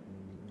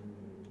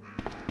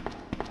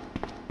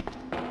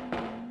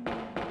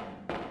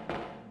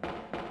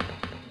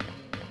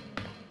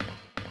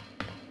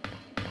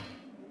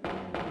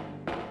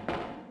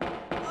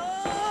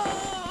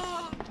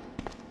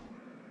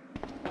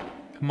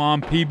 Come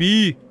on,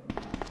 PB.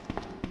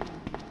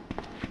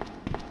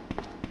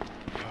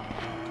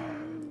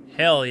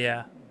 Hell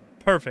yeah.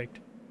 Perfect.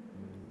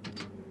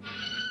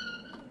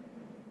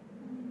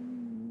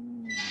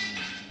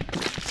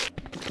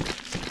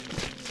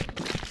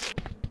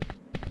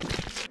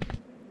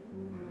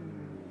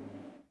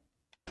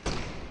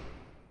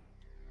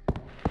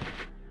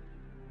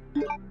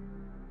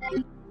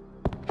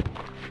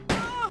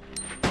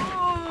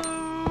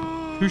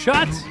 Two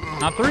shots,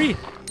 not 3.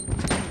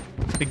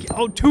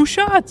 Oh, 2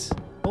 shots!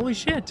 Holy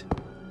shit.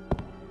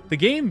 The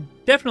game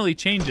definitely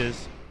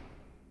changes.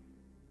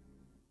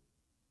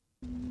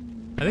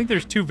 I think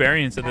there's 2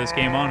 variants of this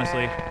game,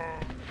 honestly.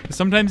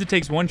 Sometimes it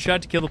takes 1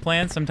 shot to kill the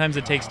plant, sometimes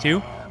it takes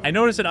 2. I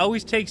notice it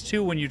always takes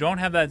 2 when you don't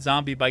have that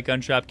zombie by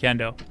Gunshop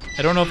Kendo.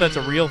 I don't know if that's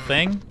a real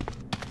thing,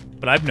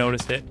 but I've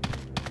noticed it.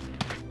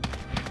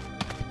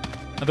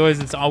 Otherwise,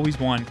 it's always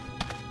 1.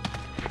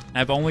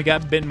 I've only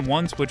got bitten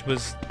once, which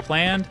was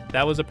planned.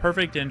 That was a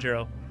perfect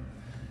intro.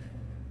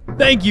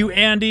 Thank you,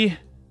 Andy.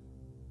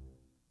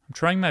 I'm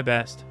trying my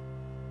best.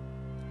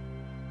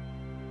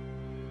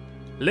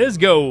 Let's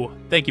go.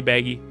 Thank you,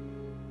 Baggy.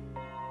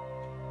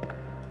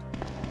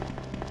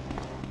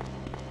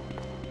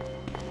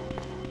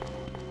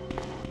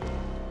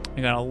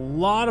 I got a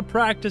lot of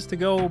practice to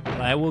go,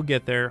 but I will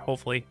get there,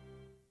 hopefully.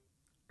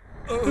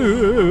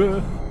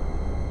 Did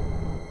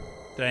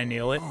I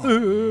nail it?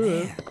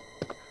 Man.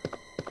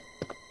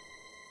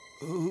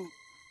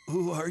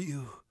 Who are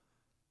you?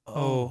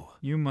 Oh,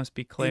 you must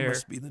be Claire. He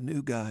must be the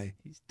new guy.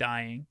 He's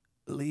dying.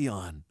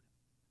 Leon.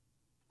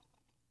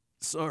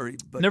 Sorry,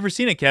 but... Never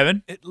seen it,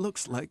 Kevin. It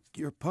looks like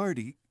your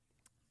party...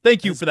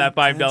 Thank you has for that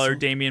been $5, canceled.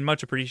 Damien.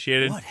 Much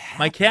appreciated. What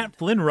My cat, happened?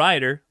 Flynn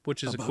Rider,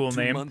 which is About a cool 2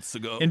 name, months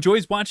ago,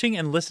 enjoys watching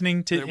and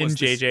listening to there was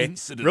this JJ.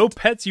 incident Row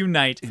Pets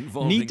Unite.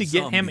 involving Need to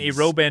get him a zombies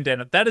row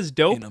bandana. That is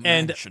dope, in a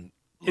and mansion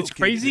it's located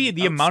crazy in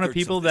the amount of outskirts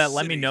people the that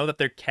let me city. know that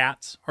their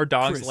cats or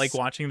dogs Chris like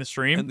watching the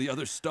stream. And the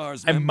other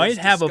stars I might members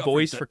have a discovered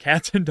voice that for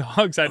cats and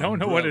dogs. I don't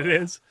know what it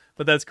Umbrella is,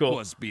 but that's cool.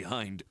 was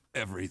behind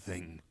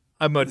everything.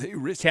 I'm a They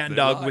risked cat and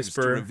their dog lives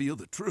whisperer. to reveal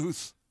the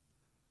truth.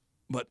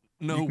 But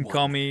no You can one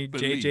call me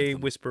believed JJ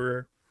them.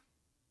 Whisperer.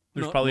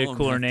 There's Not probably a long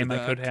cooler after name I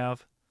that, could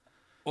have.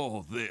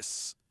 All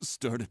this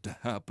started to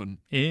happen.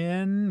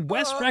 In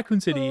West Raccoon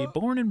City,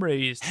 born and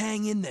raised.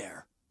 Hang in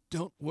there.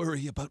 Don't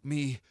worry about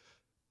me.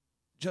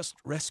 Just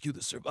rescue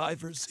the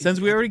survivors. in Since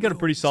the we other already got a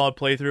pretty rooms. solid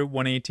playthrough,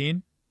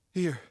 118,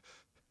 Here,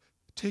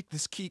 take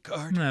this key I'm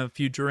card. gonna have a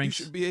few You drinks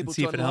should be and able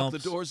see to if it unlock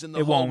helps. the doors in the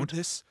It hall won't, with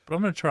this. but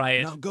I'm gonna try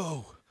it. Now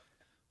go.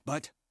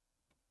 But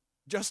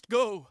just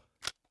go.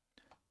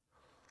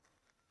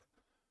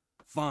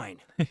 Fine,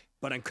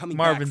 but I'm coming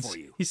Marvin's, back for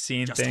you. he's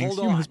seeing Just things. hold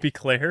He on. must be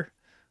Claire.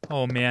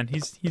 Oh man,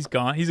 he's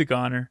gone. He's a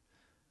goner.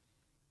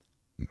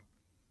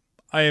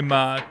 I am.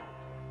 I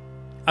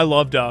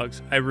love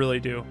dogs. I really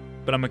do.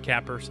 But I'm a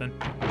cat person.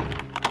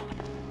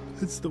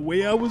 It's the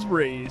way I was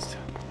raised.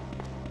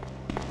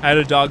 I had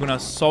a dog when I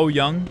was so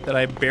young that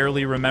I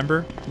barely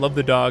remember. Love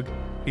the dog.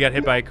 He got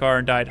hit by a car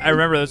and died. I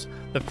remember this,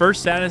 the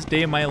first saddest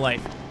day of my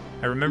life.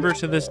 I remember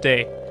to this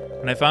day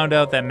when I found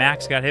out that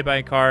Max got hit by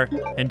a car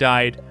and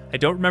died. I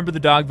don't remember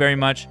the dog very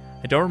much.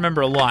 I don't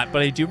remember a lot,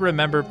 but I do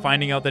remember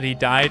finding out that he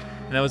died,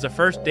 and that was the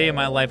first day of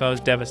my life I was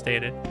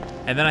devastated.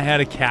 And then I had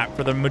a cat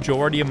for the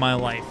majority of my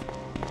life.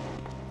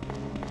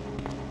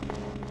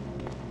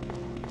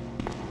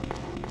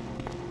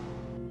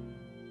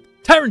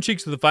 Tyrant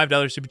Cheeks with a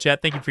 $5 super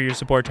chat. Thank you for your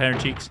support,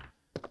 Tyrant Cheeks.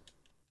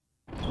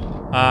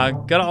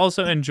 Gotta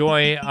also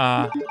enjoy,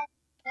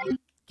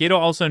 Gato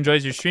also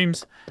enjoys your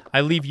streams.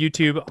 I leave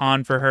YouTube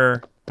on for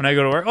her when I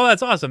go to work. Oh,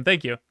 that's awesome.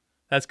 Thank you.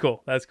 That's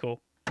cool. That's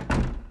cool.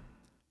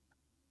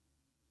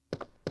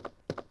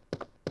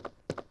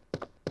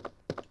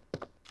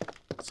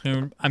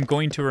 I'm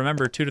going to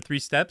remember 2 to 3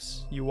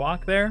 steps. You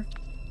walk there,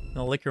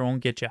 the liquor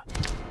won't get you.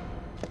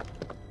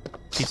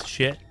 Piece of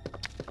shit.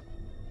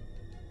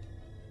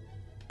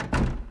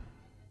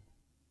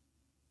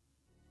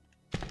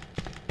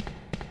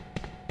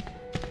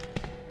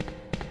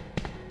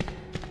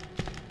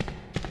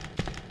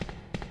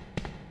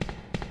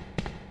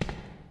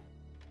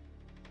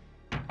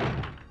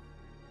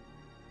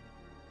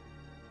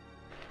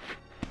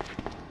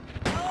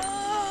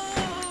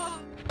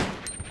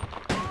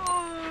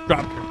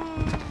 Drop her.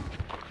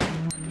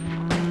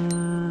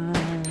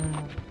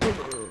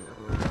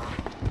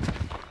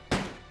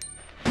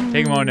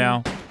 Take him out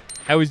now.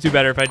 I always do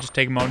better if I just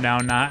take him out now,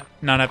 not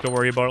have to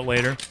worry about it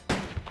later.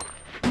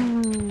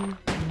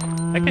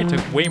 That guy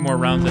took way more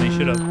rounds than he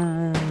should have.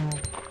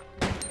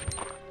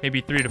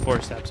 Maybe 3 to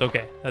 4 steps.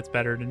 Okay, that's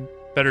better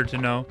to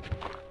know.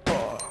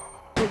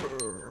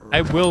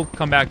 I will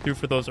come back through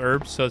for those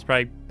herbs, so it's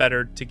probably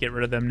better to get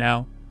rid of them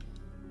now.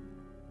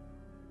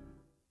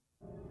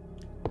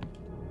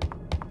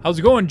 How's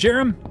it going,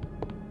 Jerem?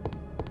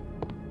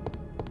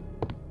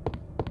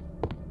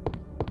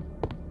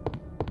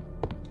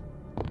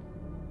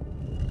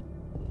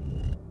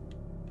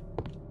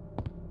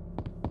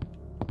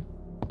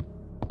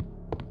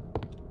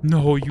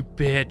 No, you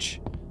bitch.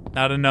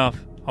 Not enough.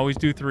 Always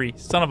do 3.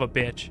 Son of a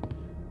bitch.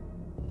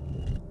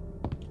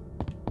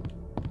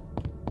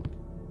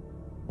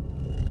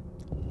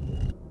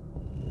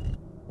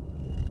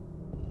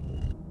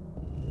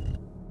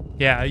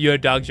 Yeah, you had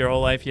dogs your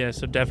whole life? Yeah,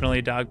 so definitely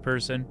a dog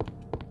person.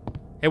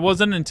 It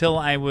wasn't until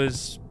I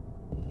was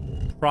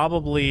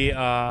probably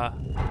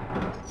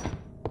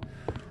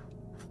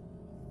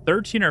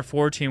 13 or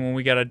 14 when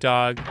we got a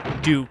dog,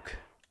 Duke.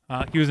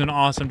 He was an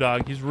awesome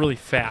dog. He's really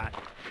fat,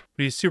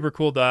 but he's a super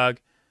cool dog.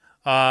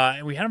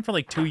 And we had him for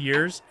like 2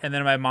 years, and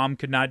then my mom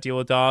could not deal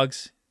with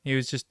dogs. He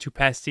was just too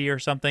pesty or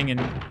something, and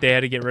they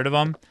had to get rid of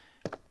him.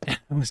 And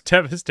I was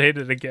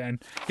devastated again.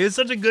 He was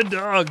such a good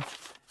dog.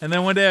 And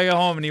then one day I got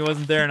home and he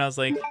wasn't there, and I was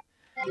like,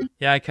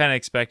 yeah, I kind of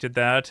expected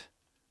that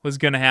was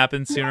going to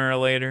happen sooner or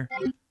later.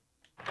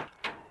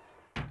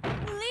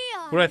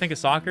 What do I think of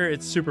soccer?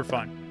 It's super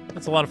fun.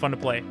 It's a lot of fun to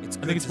play. I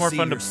think it's more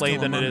fun to play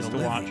than it is to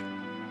watch.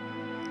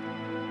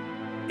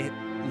 It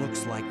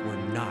looks like we're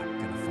not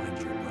going to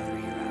find your brother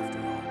here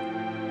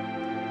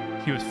after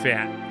all. He was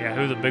fat. Yeah, he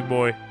was a big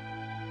boy.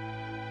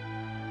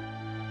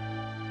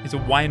 He's a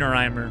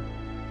Weinerheimer.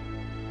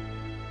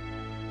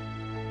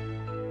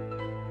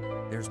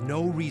 There's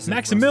no reason.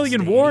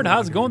 Maximilian Ward,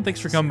 how's it going? Thanks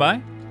for coming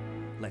by.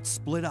 Let's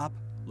split up,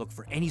 look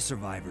for any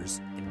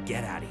survivors, and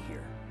get out of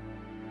here.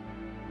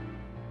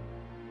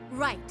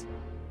 Right.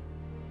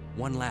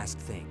 One last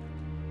thing.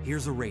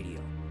 Here's a radio.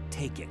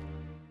 Take it.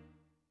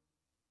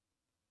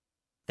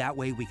 That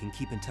way we can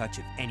keep in touch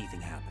if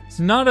anything happens.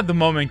 Not at the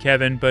moment,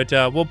 Kevin, but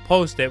we'll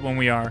post it when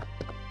we are.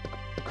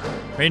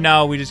 Right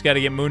now, we just got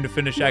to get Moon to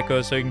finish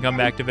Echo so he can come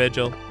back to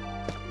Vigil.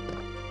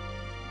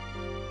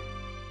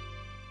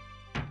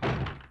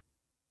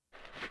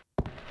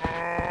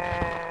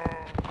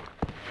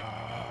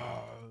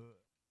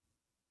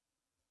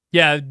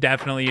 Yeah,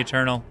 definitely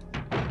Eternal.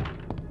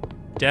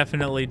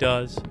 Definitely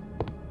does.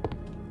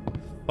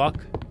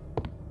 Fuck.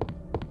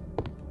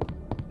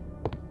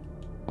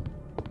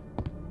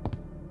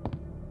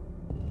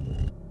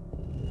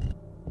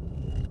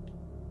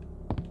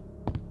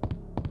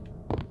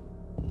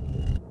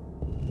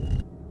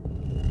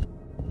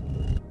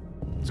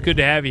 It's good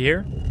to have you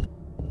here.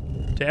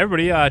 To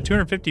everybody,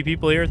 250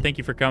 people here, thank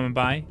you for coming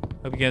by.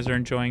 Hope you guys are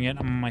enjoying it.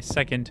 I'm on my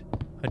second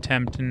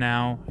attempt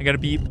now. I gotta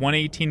beat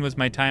 118 was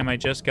my time I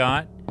just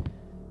got.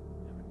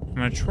 I'm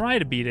gonna try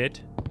to beat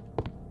it.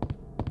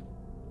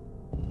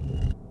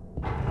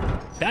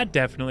 That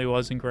definitely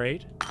wasn't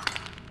great.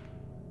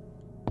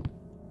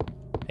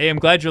 Hey, I'm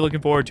glad you're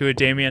looking forward to it,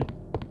 Damien.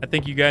 I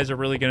think you guys are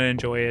really gonna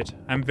enjoy it.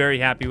 I'm very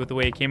happy with the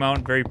way it came out.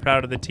 I'm very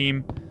proud of the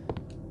team.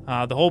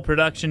 The whole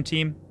production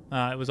team.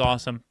 It was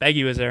awesome.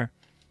 Beggy was there.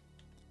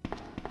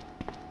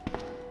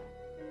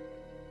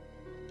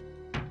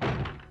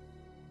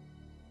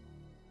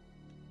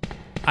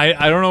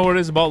 I don't know what it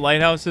is about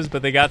lighthouses,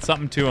 but they got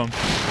something to them.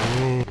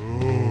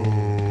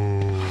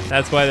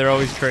 That's why they're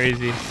always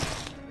crazy.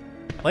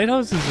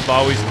 Lighthouses have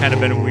always kind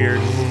of been weird.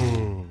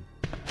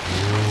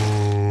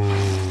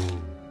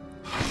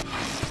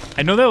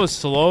 I know that was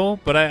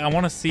slow, but I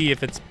want to see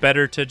if it's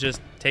better to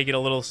just take it a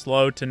little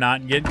slow to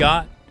not get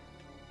got.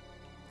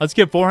 Let's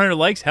get 400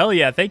 likes. Hell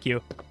yeah, thank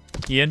you,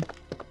 Ian.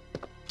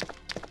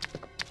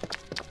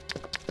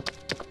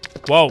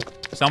 Whoa,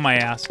 it's on my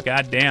ass.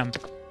 God damn.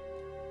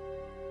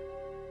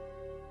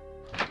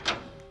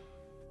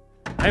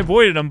 I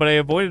avoided him, but I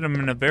avoided him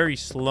in a very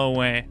slow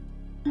way.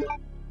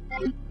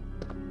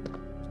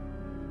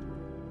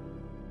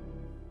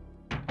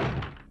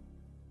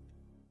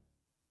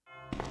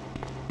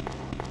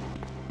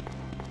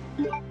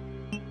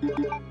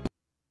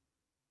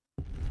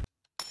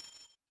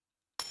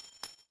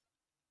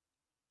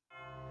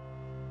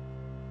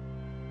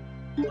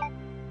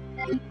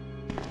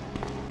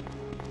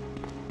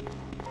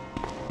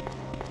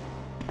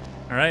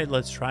 All right,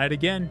 let's try it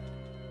again.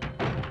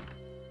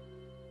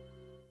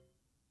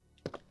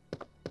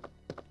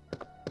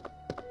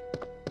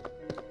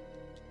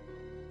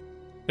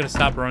 Gotta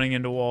stop running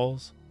into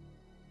walls.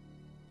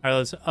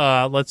 All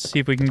right, let's see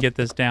if we can get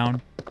this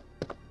down.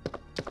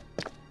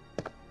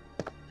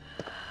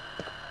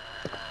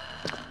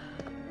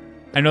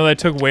 I know that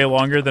took way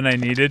longer than I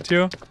needed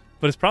to,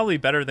 but it's probably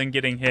better than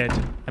getting hit.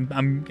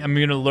 I'm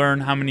gonna learn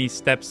how many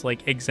steps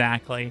like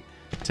exactly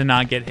to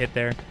not get hit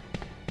there.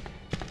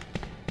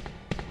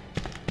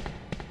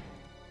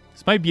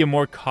 This might be a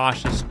more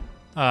cautious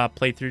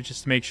playthrough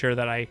just to make sure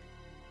that I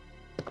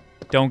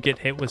don't get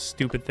hit with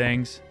stupid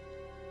things.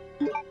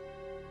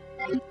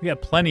 We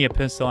got plenty of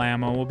pistol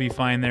ammo. We'll be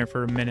fine there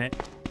for a minute.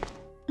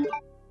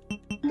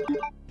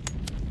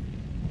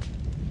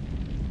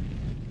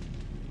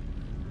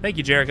 Thank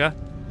you, Jerica.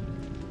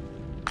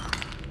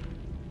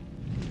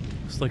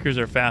 Slickers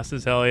are fast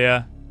as hell,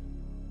 yeah.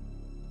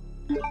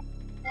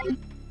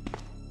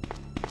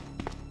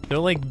 They're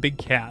like big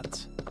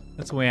cats.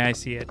 That's the way I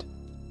see it.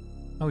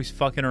 Always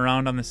fucking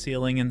around on the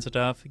ceiling and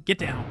stuff. Get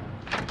down.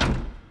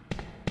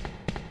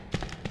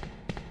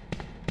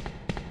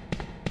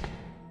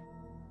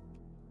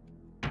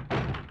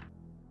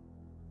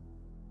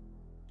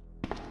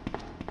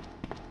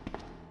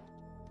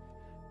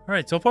 All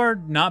right, so far,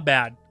 not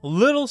bad. A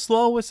little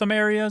slow with some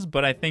areas,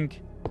 but I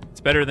think it's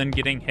better than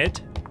getting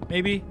hit,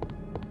 maybe.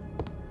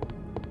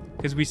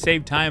 Because we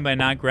save time by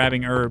not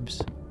grabbing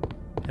herbs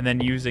and then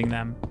using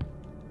them.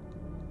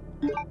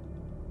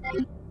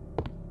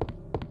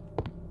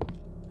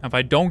 If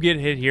I don't get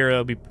hit here,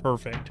 it'll be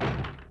perfect.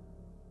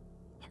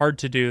 Hard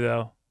to do,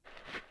 though.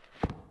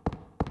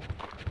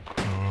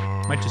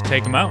 Might just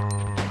take him out.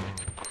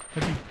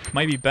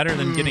 Might be better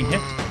than getting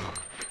hit.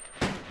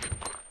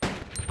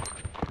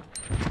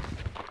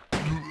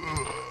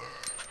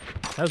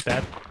 That was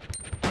bad.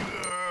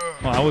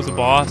 Well, that was a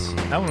boss.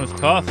 That one was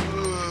tough.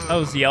 That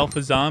was the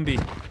alpha zombie.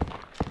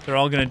 They're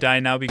all gonna die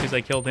now because I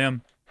killed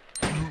him.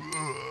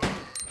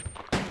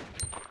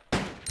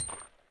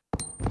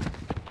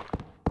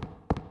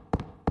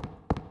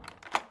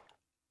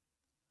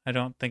 I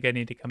don't think I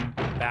need to come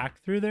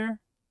back through there.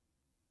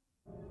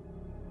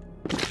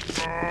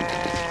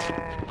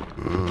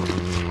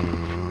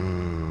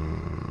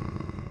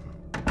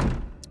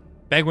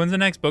 Bag, when's the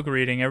next book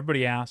reading?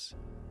 Everybody asks.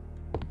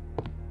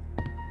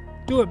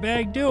 Do it,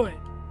 Bag, do it.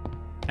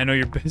 I know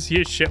you're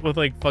busy as shit with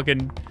like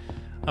fucking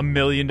a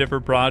million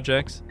different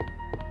projects.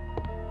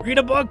 Read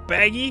a book,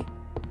 Baggy.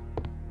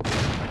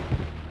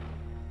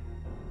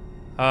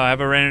 I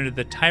haven't ran into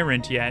the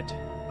Tyrant yet.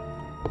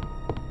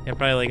 Yeah,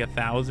 probably like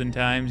 1,000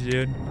 times,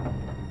 dude.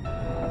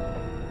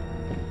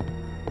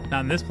 Not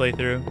in this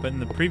playthrough, but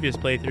in the previous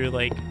playthrough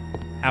like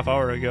half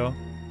hour ago.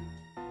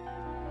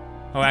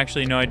 Oh,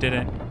 actually, no, I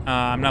didn't.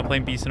 I'm not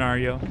playing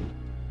B-Scenario.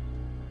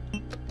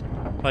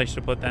 Probably should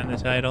have put that in the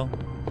title.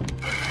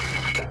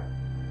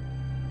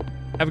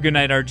 Have a good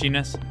night,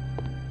 Arginus.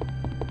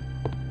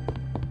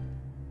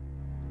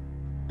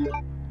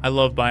 I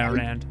love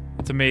Biorand.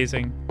 It's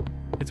amazing.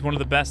 It's one of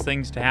the best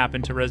things to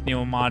happen to Resident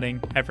Evil modding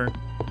ever.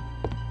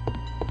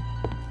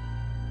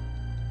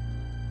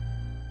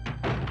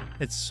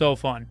 It's so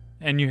fun.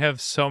 And you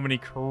have so many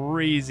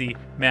crazy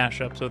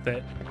mashups with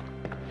it.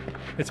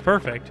 It's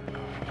perfect.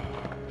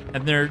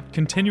 And they're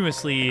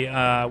continuously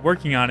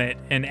working on it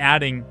and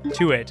adding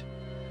to it.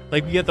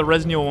 Like, we get the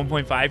Resident Evil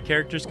 1.5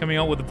 characters coming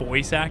out with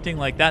voice acting.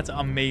 Like, that's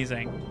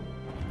amazing.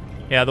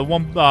 Yeah, the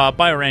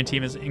Biorand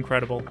team is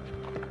incredible.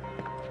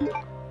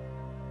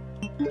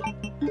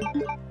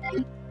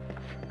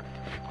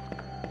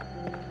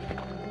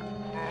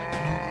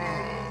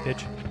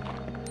 Bitch.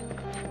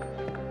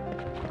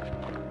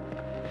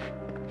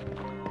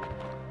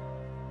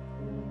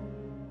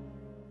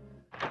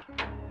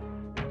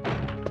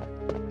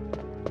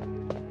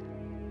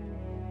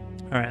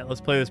 Alright,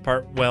 let's play this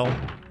part well.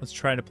 Let's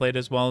try to play it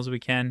as well as we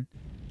can.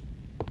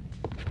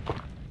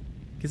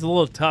 It's a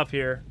little tough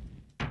here.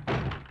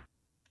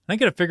 I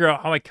gotta figure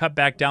out how I cut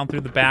back down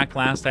through the back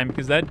last time,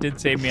 because that did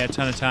save me a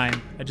ton of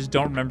time. I just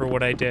don't remember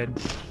what I did.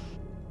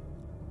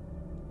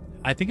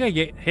 I think I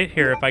get hit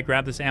here if I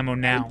grab this ammo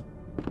now.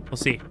 We'll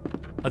see.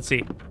 Let's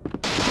see.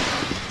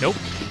 Nope.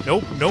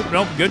 Nope. Nope.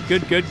 Nope. Good,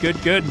 good, good,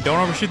 good, good. Don't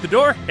overshoot the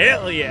door.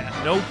 Hell yeah.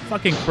 No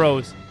fucking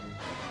crows.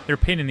 They're a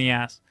pain in the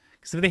ass.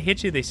 Because if they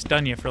hit you, they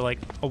stun you for like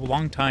a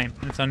long time.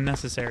 And it's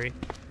unnecessary.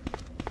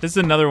 This is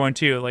another one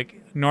too.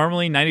 Like,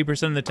 normally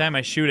 90% of the time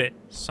I shoot it.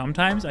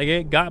 Sometimes I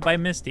get got by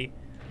Misty.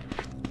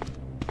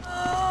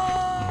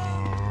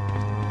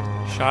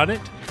 Shot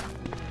it.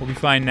 We'll be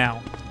fine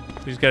now.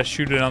 We just gotta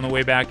shoot it on the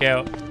way back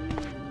out.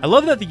 I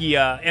love that the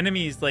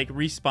enemies like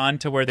respawn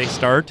to where they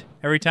start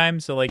every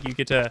time. So like you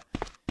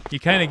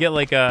kind of get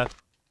like a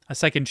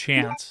second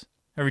chance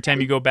every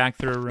time you go back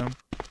through a room.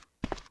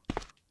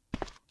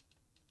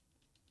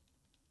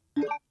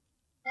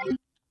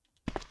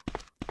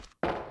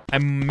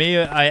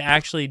 I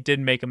actually did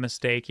make a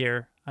mistake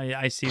here.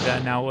 I see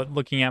that now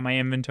looking at my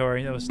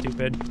inventory. That was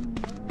stupid.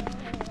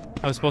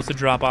 I was supposed to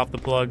drop off the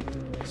plug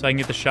so I can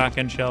get the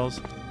shotgun shells.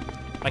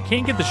 If I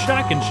can't get the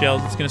shotgun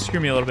shells, it's going to screw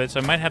me a little bit,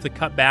 so I might have to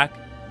cut back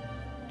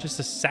just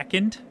a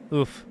second.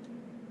 Oof.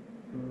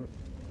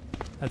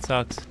 That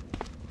sucks.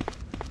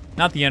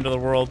 Not the end of the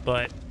world,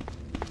 but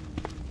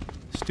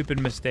Stupid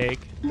mistake.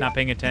 Not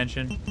paying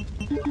attention.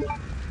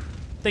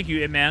 Thank you,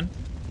 Hitman.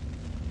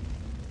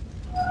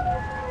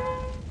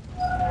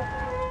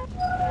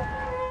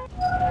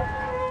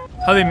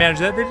 How they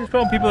managed that? They just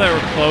found people that were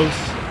close,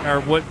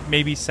 or what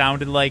maybe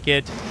sounded like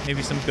it.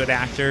 Maybe some good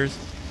actors.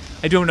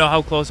 I don't know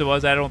how close it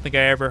was. I don't think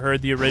I ever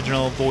heard the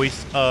original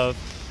voice of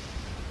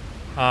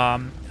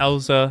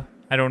Elsa.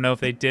 I don't know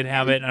if they did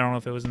have it. I don't know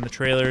if it was in the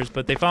trailers,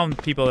 but they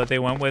found people that they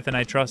went with, and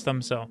I trust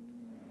them, so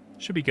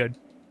should be good.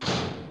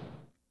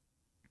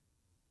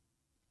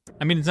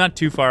 I mean, it's not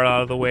too far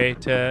out of the way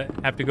to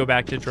have to go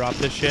back to drop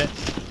this shit.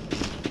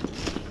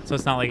 So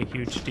it's not like a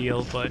huge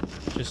deal, but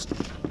just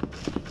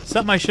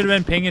something I should have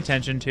been paying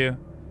attention to.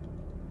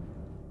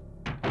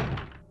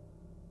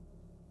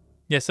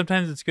 Yeah,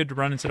 sometimes it's good to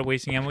run instead of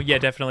wasting ammo. Yeah,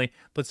 definitely.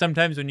 But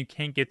sometimes when you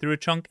can't get through a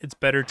chunk, it's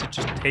better to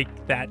just take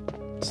that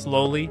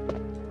slowly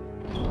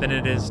than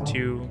it is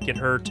to get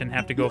hurt and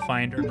have to go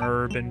find an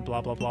herb and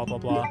blah, blah, blah, blah,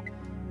 blah.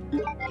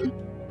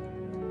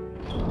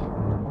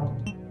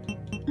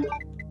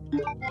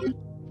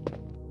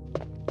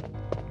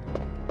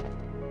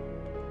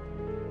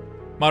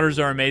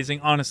 Modders are amazing.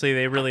 Honestly,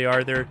 they really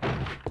are.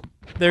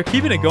 They're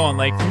keeping it going.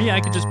 Like, for me,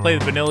 I could just play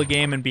the vanilla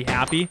game and be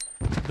happy.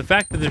 The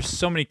fact that there's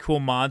so many cool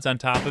mods on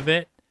top of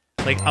it,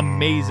 like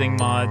amazing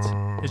mods,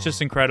 it's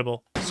just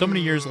incredible. So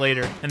many years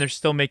later, and they're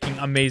still making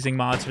amazing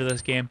mods for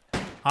this game.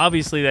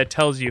 Obviously, that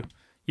tells you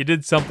you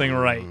did something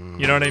right.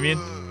 You know what I mean?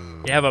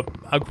 You have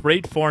a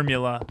great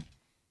formula.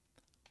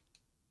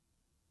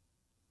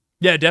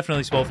 Yeah,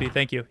 definitely, Swolfie.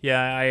 Thank you. Yeah,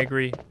 I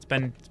agree. It's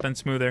been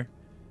smoother.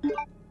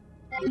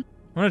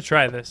 I'm gonna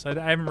try this. I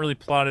haven't really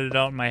plotted it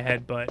out in my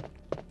head, but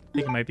I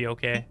think it might be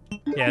okay.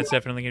 Yeah, it's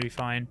definitely gonna be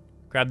fine.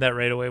 Grab that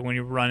right away when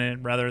you run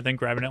in, rather than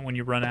grabbing it when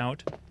you run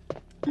out.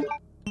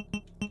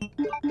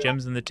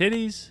 Gems in the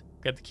titties.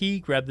 Grab the key.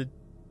 Grab the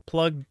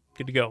plug.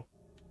 Good to go.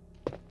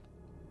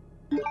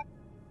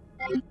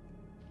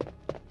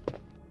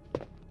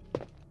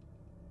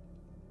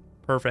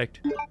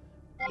 Perfect.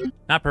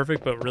 Not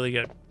perfect, but really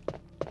good.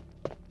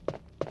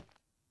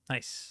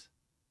 Nice.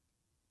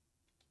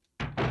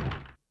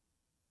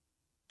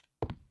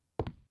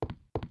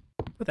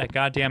 Put that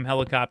goddamn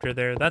helicopter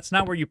there. That's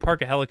not where you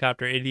park a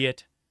helicopter,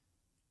 idiot.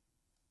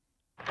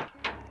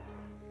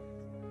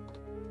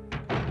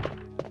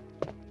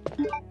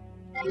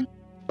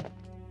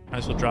 Might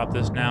as well drop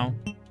this now.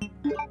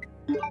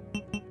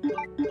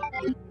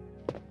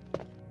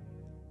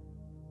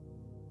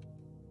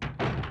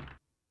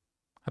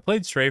 I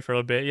played Stray for a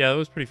little bit. Yeah, it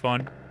was pretty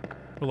fun.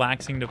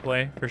 Relaxing to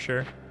play, for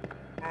sure.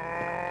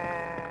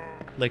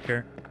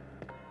 Liquor.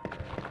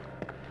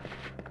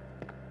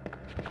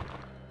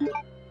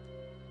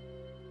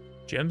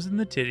 Gems in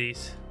the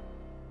titties.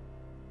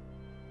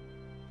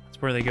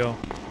 That's where they go.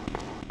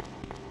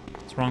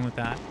 What's wrong with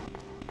that?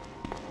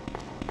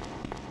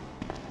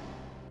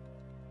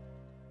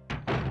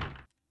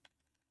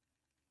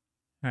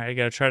 Alright, I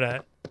gotta try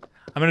to...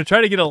 I'm gonna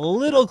try to get a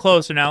little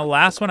closer now.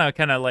 Last one I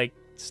kind of like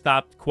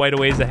stopped quite a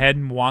ways ahead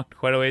and walked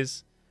quite a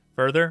ways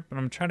further. But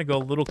I'm trying to go a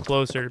little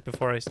closer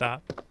before I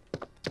stop.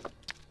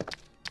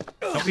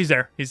 Oh, he's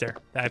there. He's there.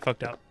 I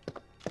fucked up.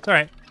 It's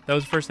alright. That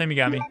was the first time he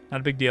got me.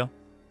 Not a big deal.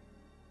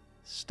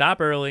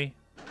 Stop early.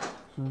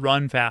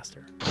 Run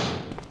faster.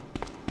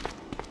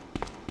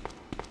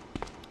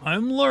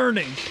 I'm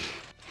learning.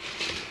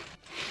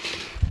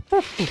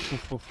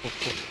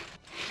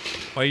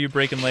 Why are you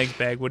breaking legs,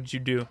 Bag? What did you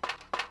do?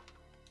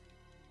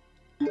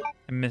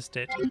 I missed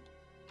it.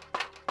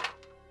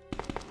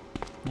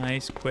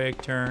 Nice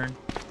quick turn.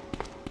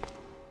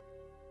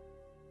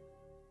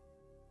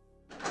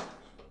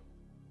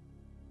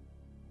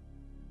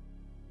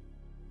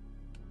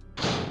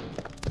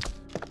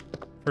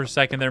 For a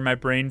second there, my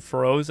brain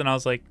froze, and I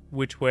was like,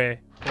 which way?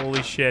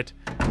 Holy shit.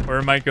 Where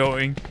am I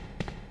going?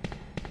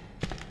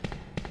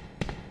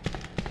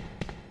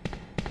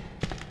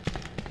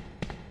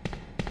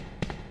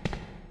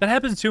 That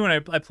happens too when I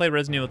play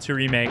Resident Evil 2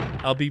 Remake.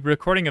 I'll be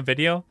recording a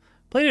video,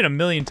 played it a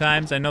million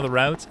times, I know the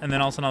routes, and then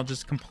all of a sudden I'll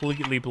just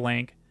completely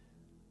blank.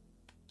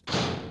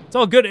 It's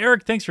all good,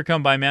 Eric. Thanks for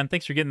coming by, man.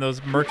 Thanks for getting those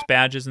Mercs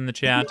badges in the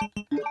chat.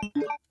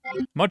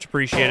 Much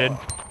appreciated.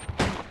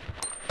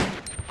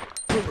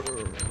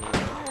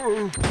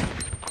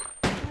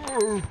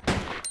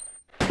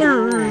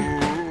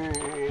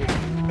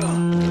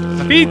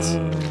 My feet!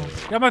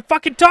 Got my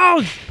fucking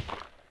toes!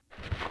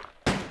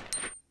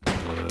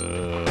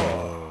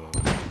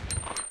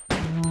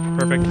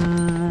 Perfect.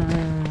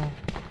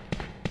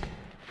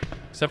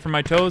 Except for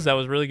my toes, that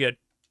was really good.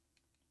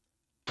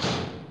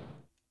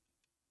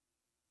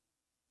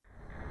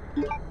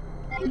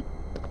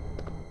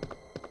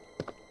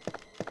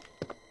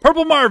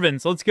 Purple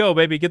Marvins! Let's go,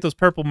 baby. Get those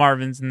purple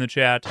Marvins in the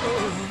chat.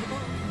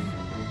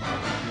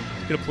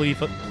 Get a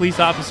police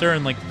officer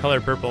in, like, the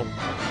color purple.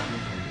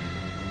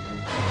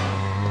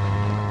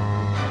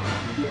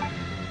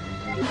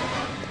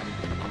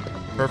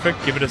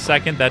 Perfect. Give it a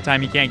second. That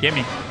time he can't get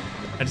me.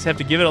 I just have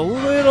to give it a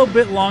little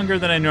bit longer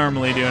than I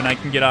normally do, and I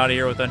can get out of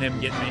here without him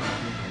getting me.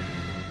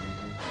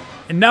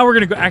 And now we're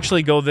going to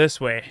actually go this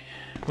way,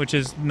 which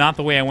is not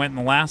the way I went in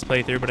the last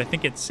playthrough, but I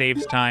think it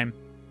saves time.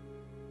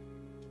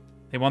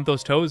 They want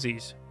those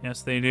toesies.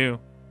 Yes, they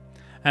do.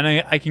 And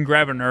I can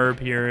grab an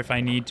herb here if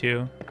I need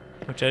to,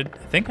 which I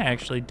think I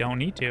actually don't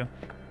need to.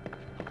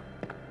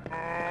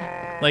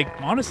 Like,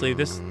 honestly,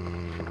 this,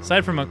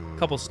 aside from a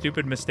couple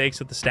stupid mistakes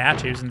with the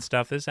statues and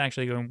stuff, this is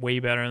actually going way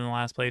better than the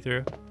last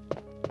playthrough.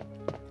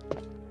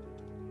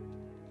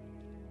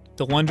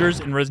 The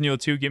lungers in Resident Evil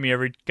 2 get me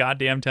every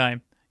goddamn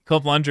time.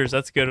 Club lungers,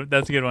 that's good.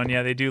 That's a good one.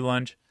 Yeah, they do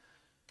lunge.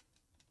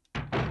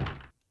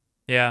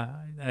 Yeah,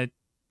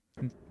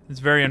 it's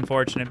very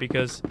unfortunate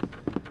because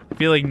I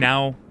feel like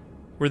now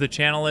where the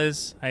channel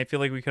is, I feel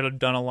like we could have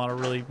done a lot of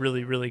really,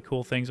 really, really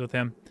cool things with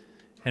him.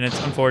 And it's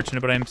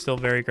unfortunate, but I'm still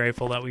very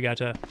grateful that we got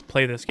to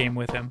play this game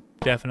with him.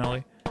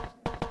 Definitely.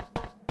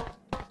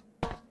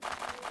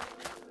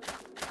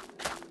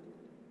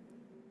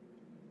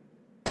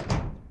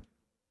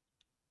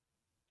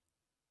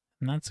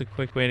 And that's a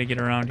quick way to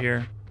get around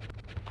here.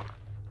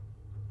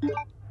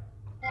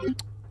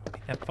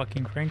 That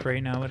fucking crank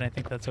right now, but I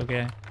think that's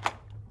okay.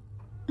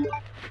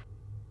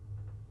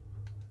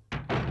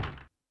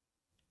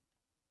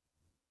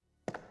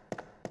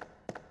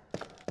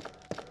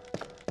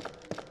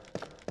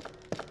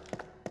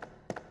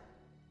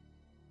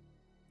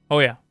 Oh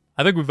yeah,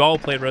 I think we've all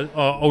played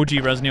OG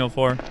Resident Evil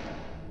 4.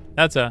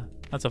 That's a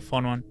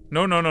fun one.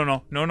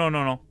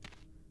 No.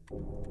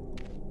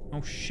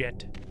 Oh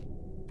shit.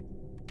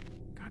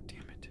 God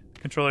damn it.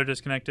 Controller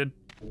disconnected.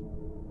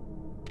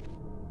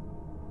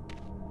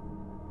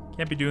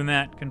 Can't be doing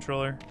that,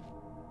 controller.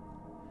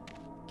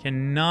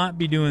 Cannot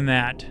be doing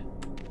that.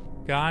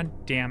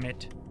 God damn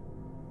it.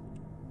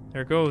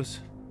 There it goes.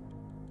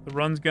 The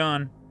run's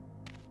gone.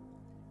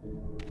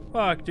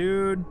 Fuck,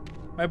 dude.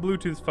 My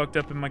Bluetooth's fucked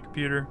up in my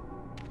computer.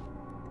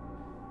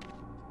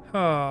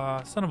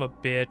 Oh, son of a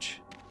bitch.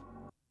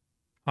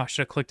 Oh, I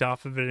should have clicked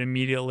off of it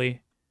immediately.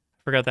 I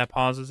forgot that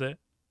pauses it.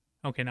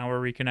 Okay, now we're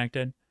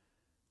reconnected.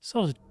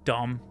 So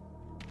dumb.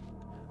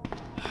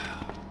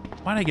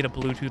 Why'd I get a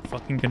Bluetooth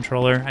fucking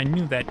controller? I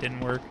knew that didn't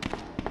work.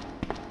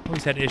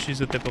 Always had issues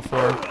with it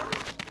before.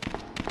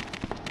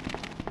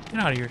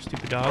 Get out of here,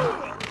 stupid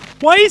dog.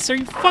 Twice? Are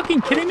you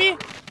fucking kidding me?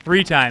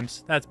 3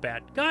 times. That's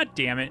bad. God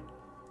damn it.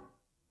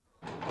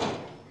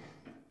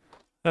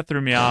 That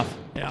threw me off.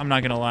 Yeah, I'm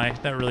not gonna lie.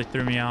 That really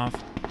threw me off.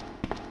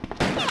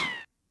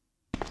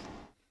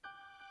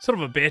 Son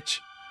of a bitch.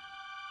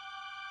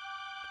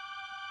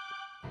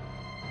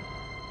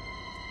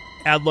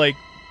 Add like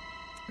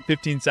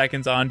 15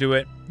 seconds onto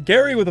it.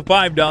 Gary with a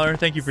 $5.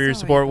 Thank you for your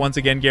support once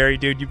again, Gary.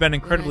 Dude, you've been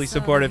incredibly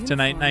supportive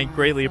tonight, and I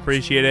greatly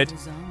appreciate it.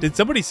 Did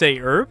somebody say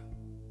herb?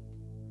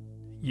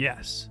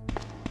 Yes.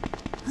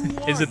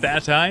 Is it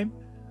that time?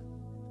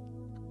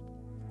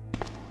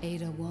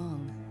 Ada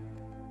Wong.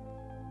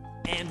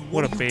 And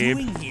what a are you babe.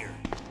 doing here?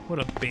 What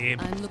a babe.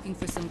 I'm looking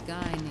for some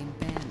guy named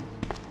Ben.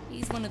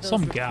 He's one of those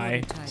some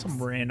guy. types,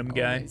 Some random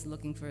guy. always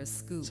looking for a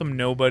scoop. Some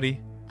nobody.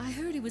 I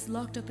heard he was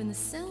locked up in the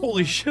cell.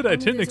 Holy shit, I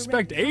didn't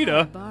expect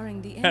Ada.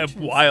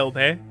 Wild,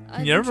 hey?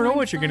 You never know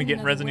what you're gonna get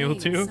in Resident Evil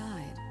 2.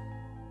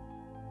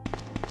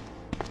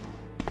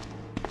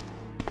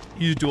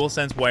 Use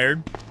DualSense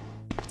wired.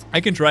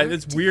 I can try it.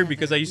 It's weird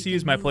because I used to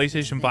use my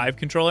PlayStation 5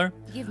 controller.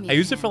 I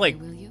used it for like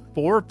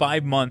 4 or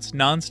 5 months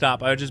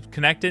non-stop. I would just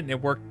connect it and it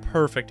worked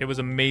perfect. It was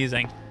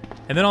amazing.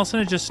 And then all of a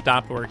sudden it just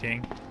stopped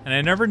working. And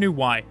I never knew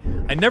why.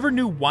 I never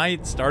knew why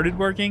it started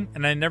working,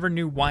 and I never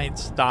knew why it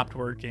stopped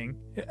working.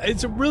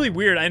 It's really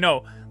weird, I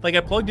know. Like, I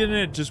plugged it in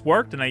and it just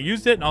worked, and I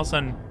used it, and all of a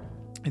sudden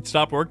it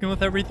stopped working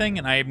with everything,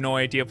 and I have no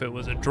idea if it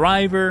was a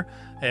driver.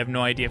 I have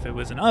no idea if it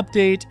was an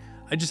update.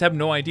 I just have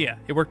no idea.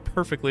 It worked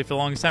perfectly for the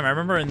longest time. I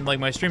remember in like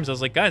my streams, I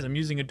was like, guys, I'm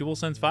using a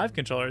DualSense 5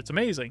 controller. It's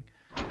amazing.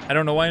 I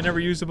don't know why I never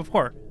used it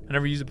before. I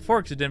never used it before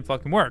because it didn't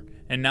fucking work.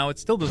 And now it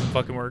still doesn't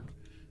fucking work.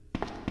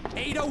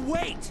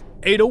 808!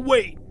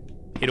 808!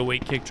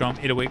 808 kick drum,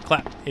 808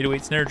 clap,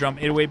 808 snare drum,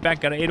 808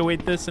 back, got an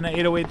 808 this and an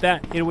 808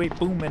 that, 808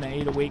 boom and an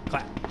 808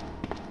 clap.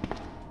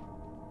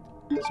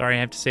 Sorry, I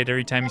have to say it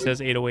every time he says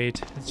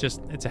 808. It's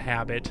just, it's a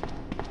habit.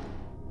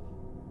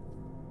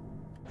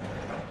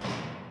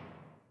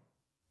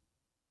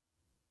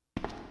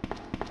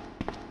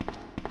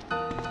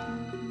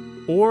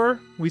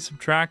 Or we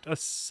subtract a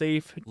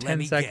safe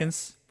 10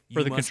 seconds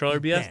for the controller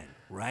BS. Ben,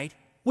 right?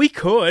 We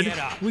could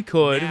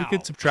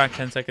subtract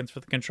 10 seconds for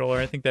the controller.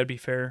 I think that'd be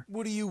fair.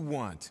 What do you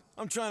want?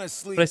 I'm trying to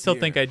sleep. But I still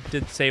think I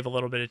did save a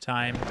little bit of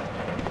time.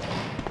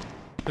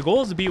 The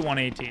goal is to beat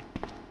 118.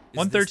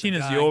 113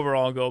 is the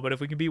overall goal, but if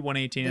we can beat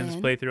 118 in this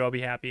playthrough, I'll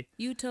be happy.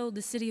 You told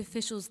the city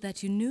officials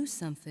that you knew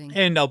something.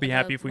 And I'll be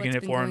happy if we can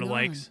hit 400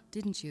 likes.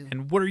 Didn't you?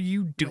 And what are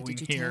you doing what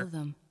did you here? Tell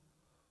them?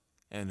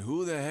 And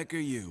who the heck are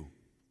you?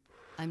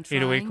 I'm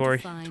trying 808 Corey,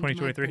 to find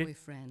 2023. my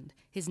boyfriend.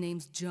 His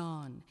name's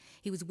John.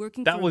 He was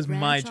working that for was a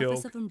branch my office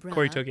joke. of Umbrella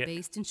Corey took it.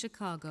 Based in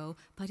Chicago,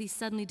 but he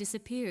suddenly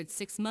disappeared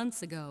 6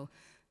 months ago.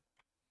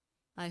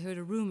 I heard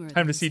a rumor.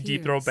 Time to see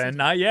Deep Throw Ben.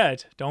 Not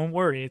yet. Don't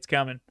worry, it's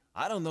coming.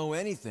 I don't know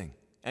anything.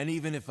 And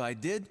even if I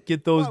did,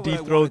 Get those why would I deep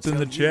wanna throats in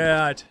the tell you?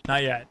 chat.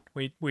 Not yet.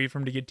 Wait for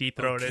him to get deep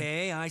throated.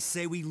 Okay, I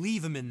say we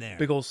leave him in there.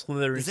 Big old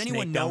slithery Does snake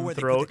anyone know down where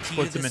the they put throat, the key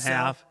splits to him in the cell?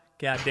 half.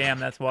 God damn,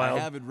 that's wild.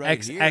 have it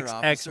right here, XXX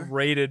officer.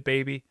 rated,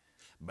 baby.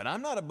 But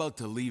I'm not about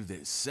to leave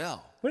this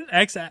cell. Wouldn't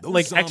X Those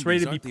like zombies X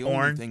rated be aren't the only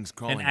porn, things and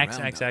crawling around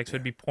out XXX would there.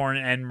 be porn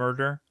and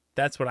murder?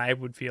 That's what I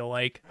would feel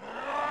like.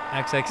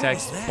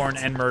 XXX porn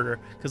and murder,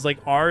 because like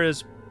R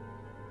is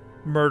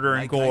murder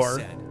and Like I gore.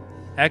 said,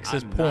 X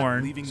is I'm not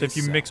porn, leaving so if this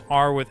you cell. mix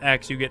R with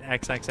X, you get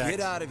XXX. Get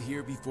out of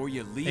here before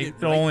you lead It it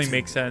right only to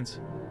makes me. sense.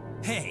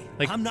 Hey,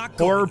 Like I'm not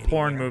horror going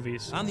porn anywhere.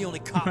 movies. I'm the only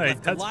cop Right,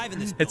 left that's- alive in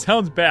this It building.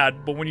 sounds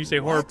bad, but when you say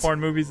horror What?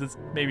 porn movies, it's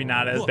maybe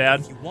not as Look,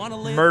 bad. if you wanna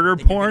live, Murder then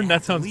you're porn? gonna That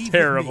have to sounds leave with me.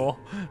 terrible.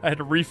 I had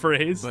to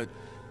rephrase. But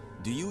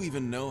do you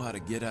even know how to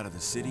get out of the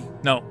city?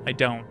 No, I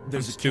don't.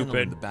 There's I'm a kennel in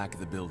stupid. the back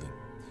of the building.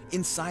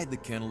 Inside the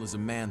kennel is a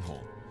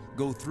manhole.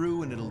 Go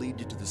through and it'll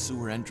lead you to the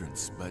sewer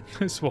entrance, but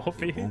It's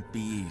Wolfie. it won't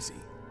be easy.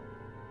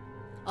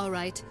 All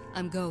right,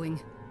 I'm going.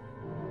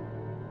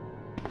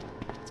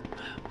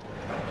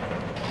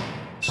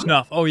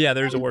 Snuff. Oh yeah,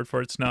 there's a word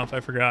for it. Snuff. I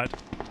forgot.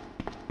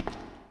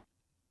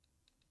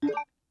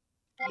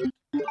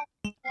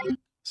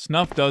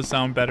 Snuff does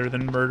sound better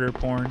than murder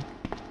porn.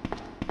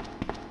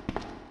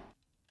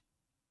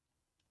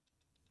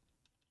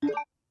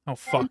 Oh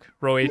fuck.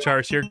 Row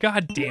HR's here.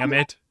 God damn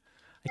it.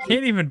 I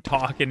can't even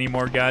talk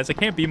anymore, guys. I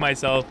can't be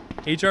myself.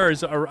 HR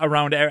is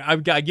around.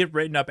 I get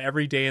written up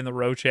every day in the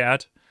row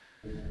chat.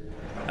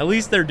 At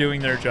least they're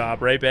doing their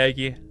job, right,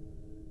 Baggy?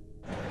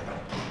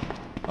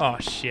 Oh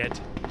shit.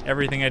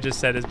 Everything I just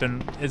said has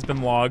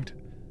been logged.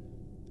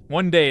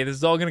 One day, this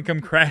is all gonna come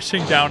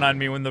crashing down on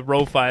me when the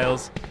row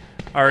files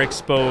are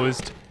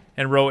exposed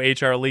and row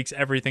HR leaks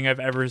everything I've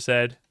ever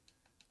said.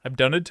 I've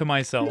done it to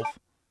myself.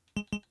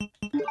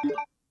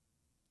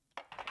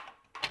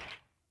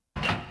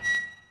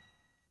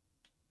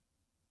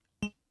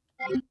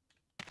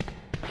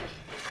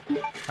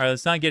 Alright,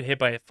 let's not get hit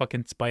by a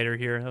fucking spider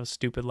here. That was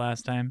stupid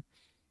last time.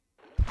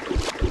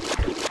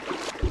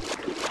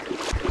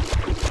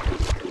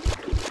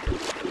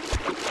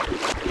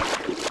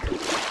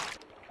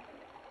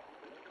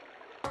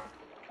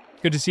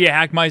 Good to see you,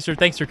 Hackmeister.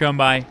 Thanks for coming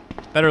by.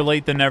 Better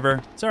late than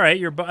never. It's alright.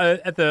 You're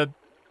at the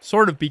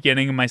sort of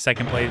beginning of my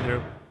second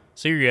playthrough.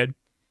 So you're good.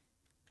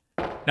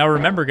 Now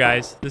remember,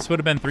 guys, this would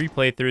have been 3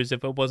 playthroughs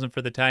if it wasn't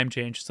for the time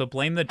change. So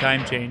blame the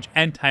time change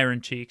and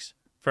Tyrant Cheeks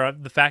for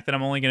the fact that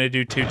I'm only going to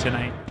do 2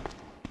 tonight.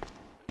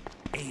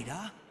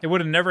 Ada? It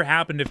would have never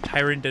happened if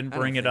Tyrant didn't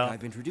bring it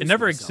up. It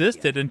never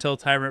existed until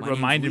Tyrant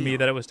reminded me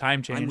that it was time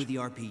I'm change. with the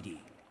RPD.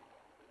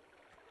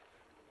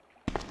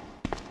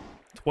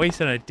 Twice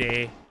in a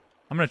day.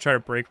 I'm going to try to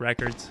break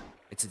records.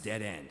 It's a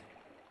dead end.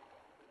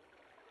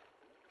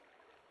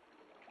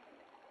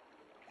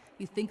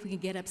 You think we can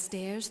get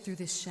upstairs through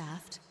this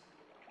shaft?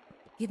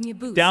 Give me a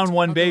boost. Down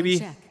one, I'll go and baby.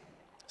 check.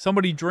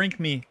 Somebody drink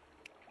me.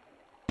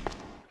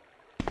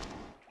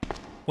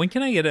 When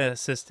can I get an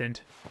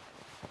assistant?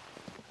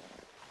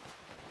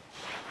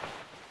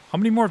 How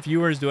many more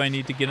viewers do I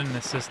need to get an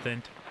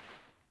assistant?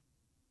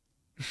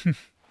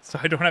 So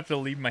I don't have to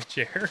leave my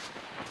chair.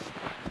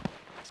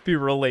 Just be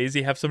real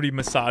lazy, have somebody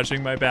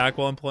massaging my back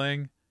while I'm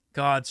playing.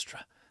 God,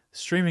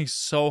 streaming's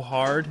so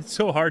hard. It's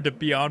so hard to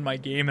be on my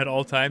game at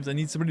all times. I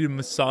need somebody to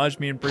massage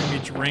me and bring me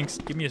drinks.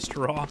 Give me a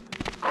straw.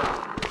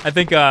 I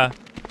think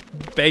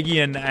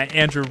Beggy and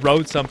Andrew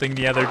wrote something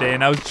the other day,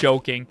 and I was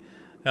joking.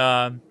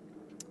 They're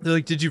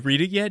like, "Did you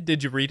read it yet?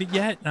 Did you read it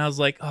yet?" And I was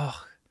like,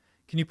 "Oh,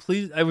 can you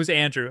please?" I was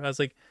Andrew. I was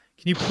like,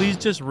 "Can you please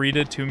just read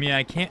it to me?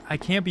 I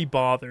can't be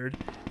bothered."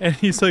 And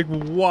he's like,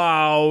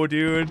 "Wow,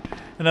 dude."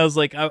 And I was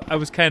like, I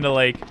was kind of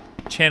like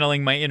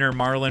channeling my inner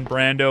Marlon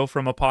Brando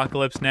from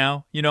Apocalypse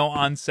Now, you know,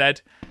 on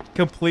set.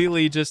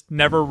 Completely just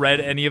never read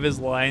any of his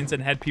lines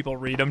and had people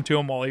read them to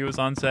him while he was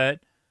on set.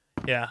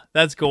 Yeah,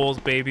 that's goals,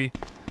 baby.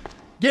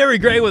 Gary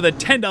Gray with a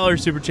 $10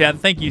 super chat.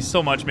 Thank you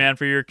so much, man,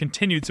 for your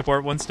continued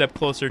support. One step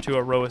closer to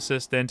a row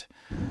assistant.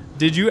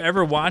 Did you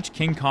ever watch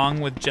King Kong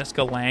with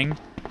Jessica Lange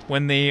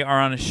when they are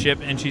on a ship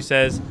and she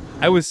says,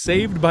 "I was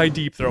saved by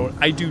Deep Throat"?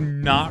 I do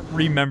not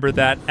remember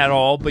that at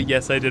all, but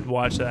yes, I did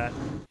watch that.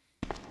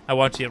 I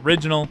watched the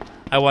original,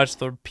 I watched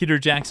the Peter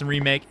Jackson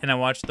remake, and I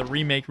watched the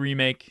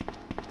remake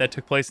that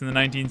took place in the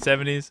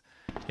 1970s.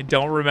 I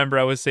don't remember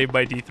I was saved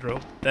by Deep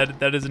Throat.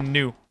 That is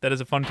new. That is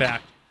a fun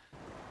fact.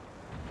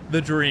 The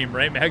dream,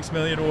 right?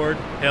 Maximilian Ward?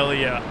 Hell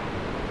yeah.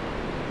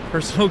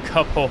 Personal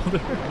cup holder.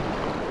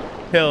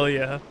 Hell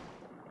yeah.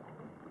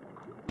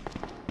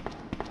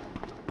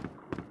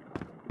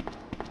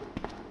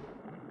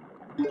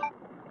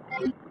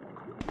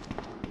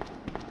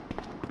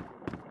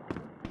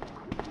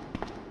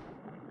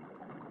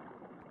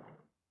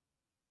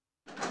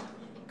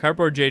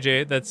 Cardboard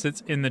JJ that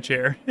sits in the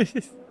chair.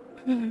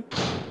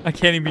 I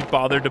can't even be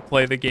bothered to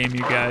play the game,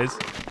 you guys.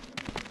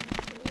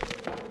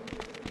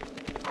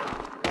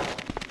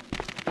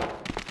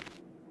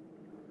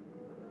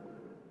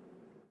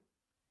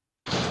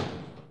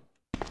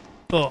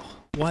 Ugh,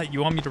 what?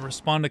 You want me to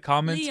respond to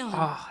comments? Leon,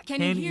 I can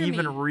you can't hear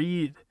even me?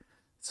 read.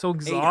 It's so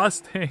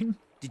exhausting.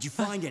 Did you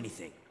find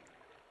anything?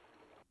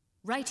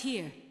 Right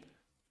here.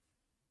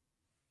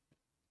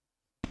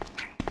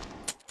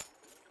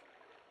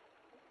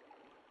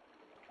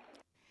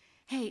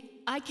 Hey,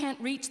 I can't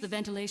reach the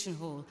ventilation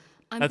hole.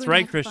 That's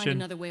right, Christian. Find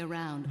another way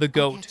around. The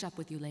goat. I'll catch up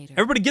with you later.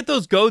 Everybody get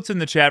those goats in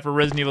the chat for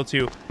Resident Evil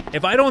 2.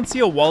 If I don't see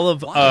a wall of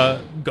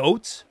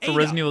goats for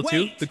Resident Evil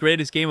 2, the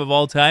greatest game of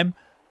all time,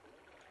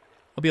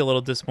 I'll be a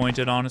little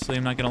disappointed, honestly.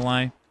 I'm not going to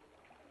lie.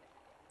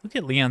 Look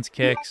at Leon's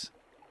kicks.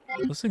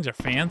 Those things are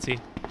fancy.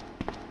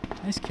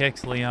 Nice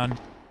kicks, Leon.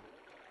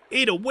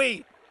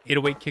 808.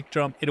 808 kick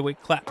drum,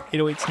 808 clap,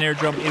 808 snare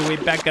drum,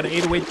 808 back, got an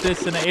 808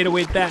 this and an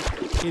 808 that.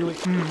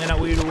 808, and an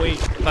 808.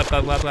 Clap,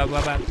 clap, clap, clap,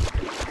 clap,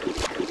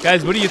 clap.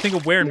 Guys, what do you think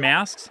of wearing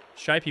masks?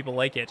 Shy people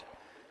like it.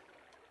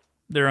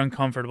 They're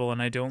uncomfortable,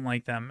 and I don't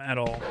like them at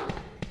all.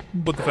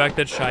 But the fact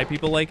that shy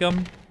people like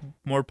them,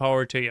 more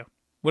power to you.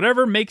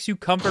 Whatever makes you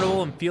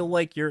comfortable and feel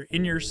like you're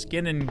in your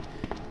skin and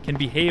can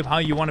behave how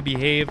you want to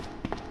behave,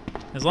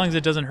 as long as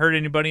it doesn't hurt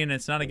anybody and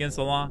it's not against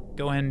the law,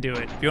 go ahead and do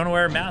it. If you want to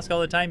wear a mask all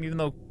the time, even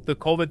though the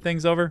COVID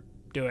thing's over,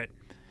 do it.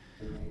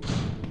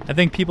 I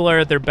think people are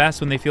at their best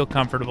when they feel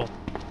comfortable.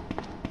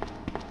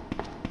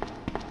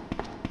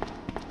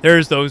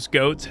 There's those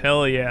goats.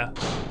 Hell yeah.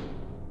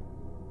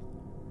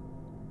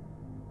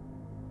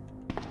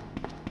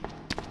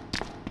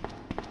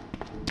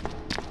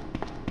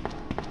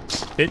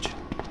 Bitch.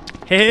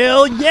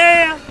 Hell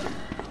yeah!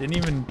 Didn't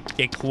even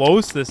get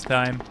close this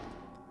time.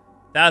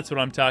 That's what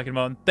I'm talking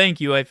about. And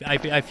thank you.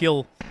 I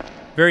feel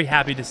very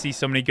happy to see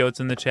so many goats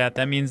in the chat.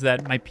 That means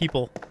that my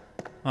people,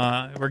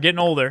 we're getting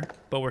older,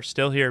 but we're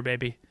still here,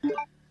 baby.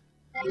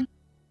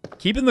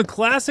 Keeping the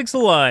classics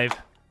alive.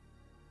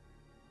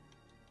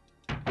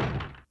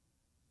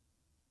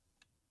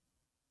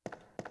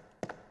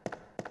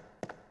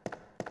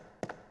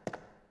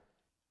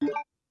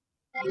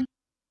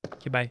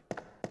 Okay, bye.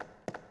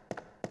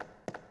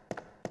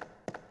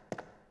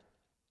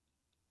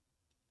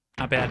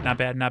 Not bad, not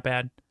bad, not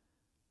bad.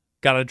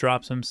 Gotta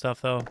drop some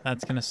stuff, though.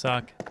 That's gonna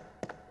suck.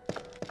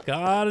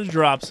 Gotta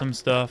drop some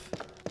stuff.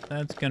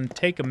 That's gonna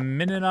take a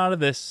minute out of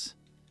this.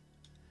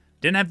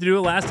 Didn't have to do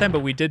it last time,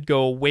 but we did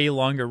go a way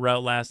longer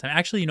route last time.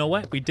 Actually, you know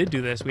what? We did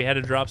do this. We had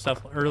to drop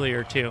stuff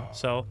earlier, too.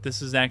 So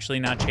this is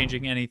actually not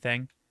changing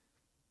anything.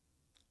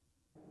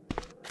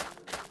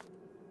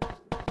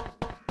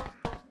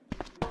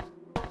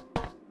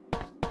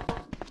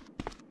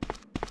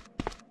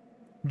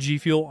 G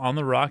Fuel on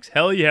the rocks.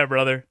 Hell yeah,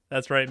 brother.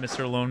 That's right,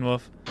 Mr. Lone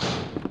Wolf.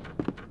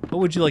 What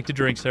would you like to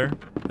drink, sir?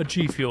 A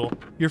G Fuel.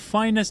 Your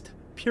finest,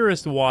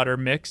 purest water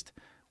mixed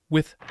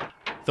with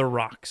the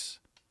rocks.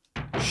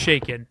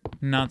 Shaken,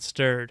 not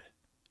stirred.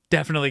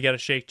 Definitely gotta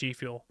shake G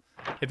Fuel.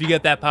 If you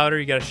get that powder,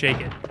 you gotta shake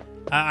it.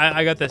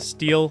 I got the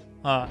steel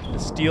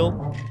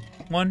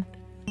one,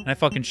 and I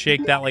fucking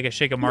shake that like I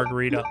shake a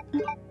margarita.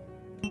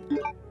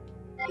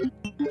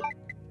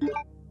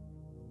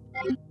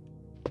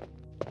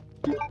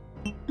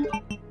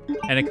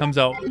 And it comes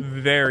out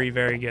very,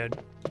 very good.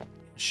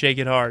 Shake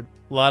it hard.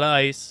 A lot of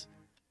ice.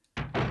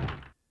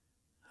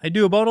 I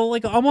do about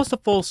almost a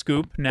full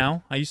scoop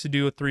now. I used to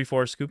do a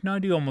 3/4 scoop. Now I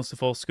do almost a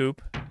full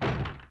scoop.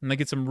 And I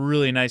get some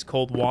really nice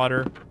cold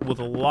water with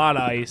a lot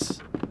of ice.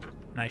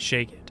 And I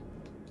shake it.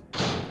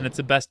 And it's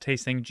the best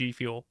tasting G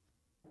Fuel.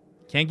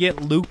 Can't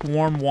get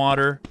lukewarm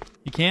water.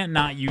 You can't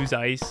not use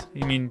ice.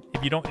 I mean,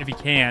 if you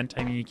can't,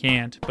 I mean you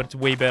can't. But it's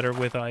way better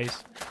with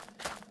ice.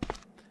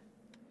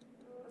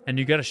 And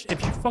you gotta,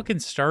 if you fucking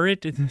stir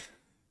it, you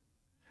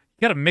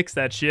gotta mix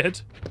that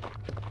shit.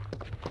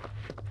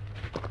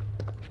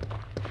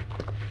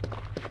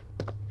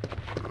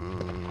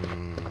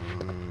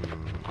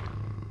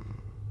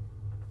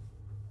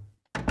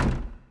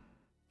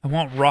 I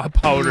want raw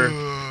powder.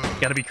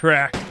 Gotta be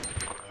cracked.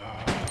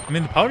 I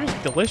mean, the powder's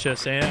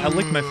delicious. I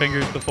licked my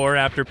fingers before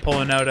after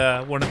pulling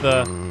out one of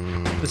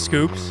the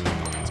scoops.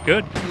 It's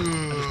good.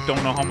 I just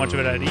don't know how much of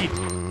it I'd eat.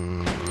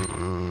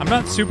 I'm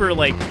not super,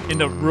 like,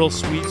 into real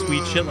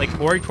sweet shit like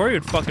Corey. Corey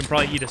would fucking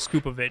probably eat a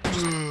scoop of it,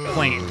 just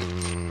plain.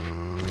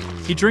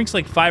 He drinks,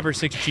 like, 5 or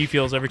 6 G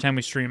Fuels every time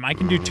we stream. I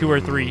can do 2 or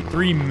 3.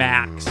 3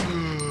 max.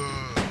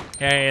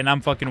 Hey, and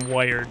I'm fucking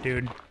wired,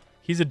 dude.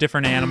 He's a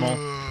different animal.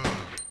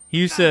 He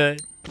used to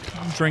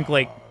drink,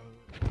 like,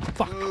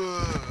 fuck,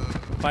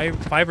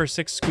 5 or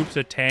 6 scoops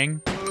of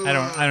Tang. I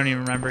don't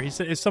even remember. He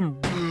said it's some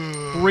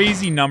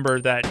crazy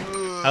number that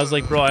I was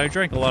like, bro, I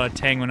drank a lot of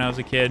Tang when I was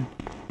a kid.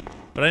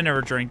 But I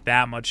never drank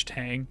that much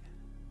Tang.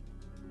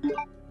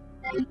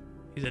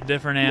 He's a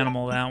different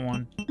animal, that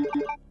one.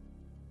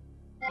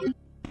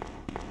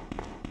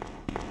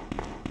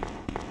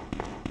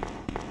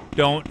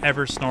 Don't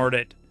ever snort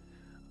it.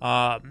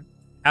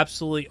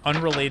 Absolutely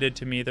unrelated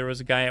to me, there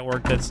was a guy at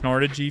work that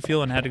snorted G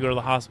Fuel and had to go to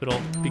the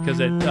hospital because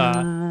it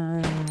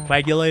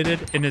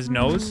coagulated in his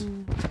nose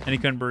and he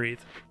couldn't breathe.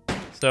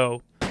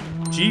 So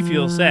G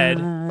Fuel said,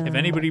 if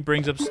anybody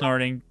brings up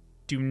snorting,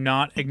 do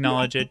not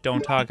acknowledge it.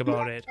 Don't talk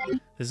about it.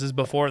 This is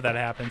before that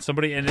happened.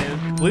 Somebody, and it's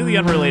completely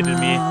unrelated to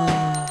me.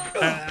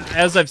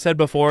 As I've said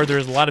before,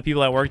 there's a lot of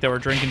people at work that were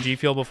drinking G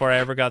Fuel before I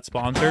ever got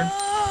sponsored.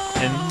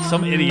 And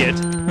some idiot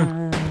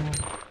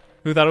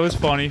who thought it was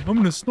funny, I'm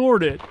gonna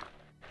snort it.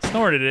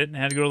 snorted it and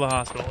had to go to the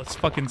hospital. It's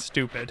fucking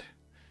stupid.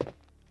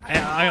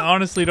 I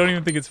honestly don't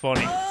even think it's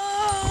funny.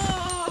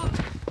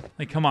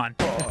 Like, come on.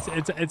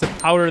 It's a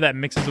powder that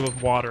mixes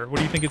with water. What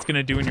do you think it's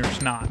gonna do in your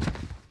snot?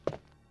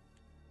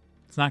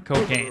 It's not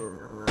cocaine.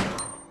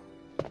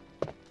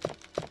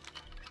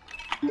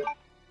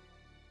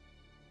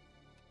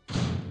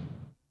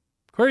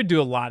 Corey'd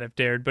do a lot if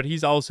dared, but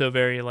he's also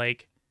very,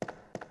 like,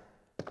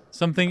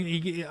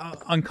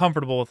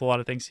 uncomfortable with a lot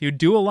of things. He would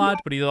do a lot,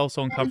 but he's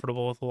also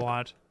uncomfortable with a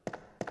lot.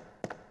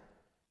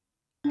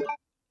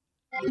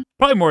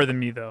 Probably more than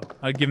me, though.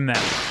 I'd give him that.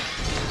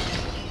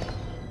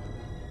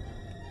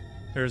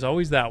 There's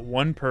always that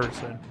one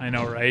person. I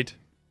know, right?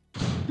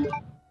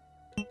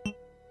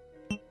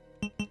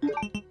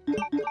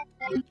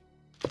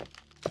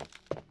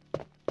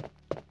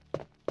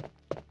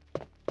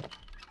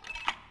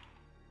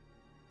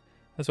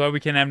 That's why we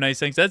can't have nice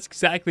things. That's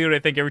exactly what I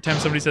think every time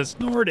somebody says,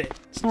 snort it,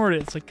 snort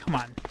it. It's like, come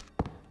on.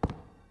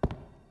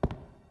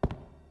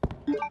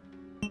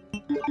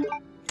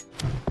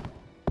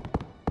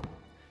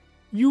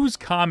 Use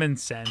common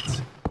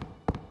sense.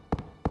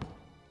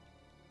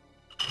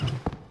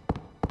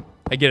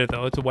 I get it,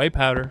 though. It's a white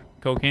powder.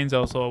 Cocaine's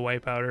also a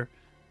white powder.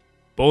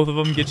 Both of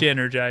them get you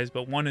energized,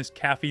 but one is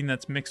caffeine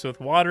that's mixed with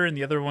water, and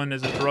the other one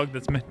is a drug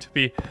that's meant to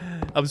be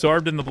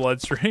absorbed in the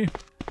bloodstream.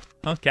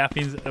 Well,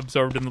 caffeine's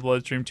absorbed in the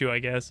bloodstream too, I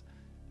guess.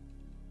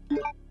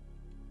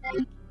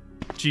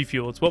 G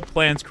Fuel. It's what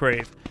plants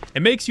crave.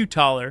 It makes you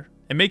taller,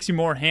 it makes you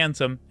more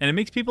handsome, and it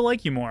makes people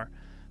like you more.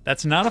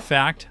 That's not a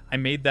fact. I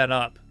made that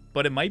up,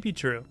 but it might be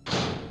true.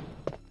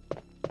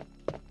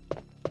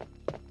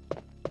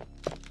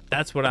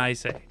 That's what I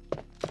say.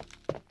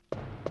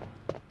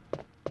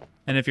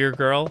 And if you're a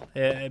girl,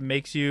 it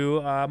makes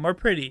you more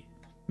pretty.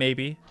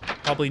 Maybe.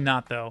 Probably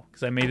not, though,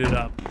 because I made it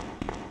up.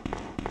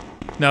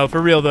 No,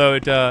 for real, though,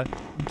 it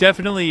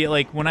definitely,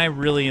 like, when I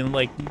really,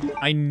 like,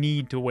 I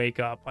need to wake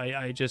up.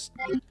 I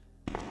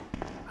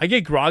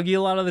get groggy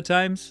a lot of the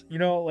times, you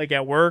know, like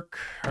at work,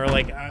 or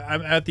like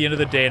I'm at the end of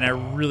the day and I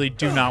really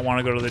do not want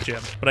to go to the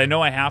gym, but I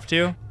know I have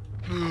to.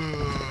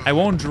 I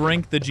won't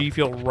drink the G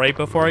Fuel right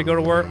before I go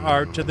to work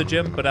or to the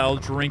gym, but I'll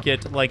drink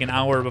it like an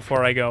hour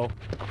before I go,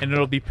 and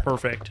it'll be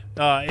perfect.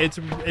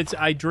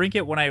 I drink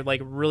it when I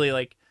like really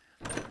like.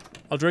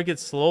 I'll drink it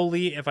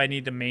slowly if I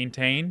need to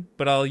maintain,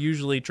 but I'll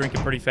usually drink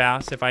it pretty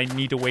fast if I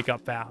need to wake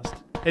up fast.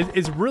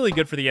 It's really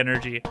good for the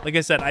energy. Like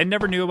I said, I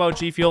never knew about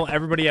G Fuel.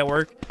 Everybody at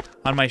work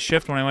on my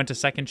shift when I went to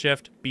second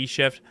shift, B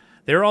shift,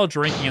 they were all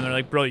drinking, and they're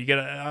like, bro, you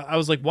gotta... I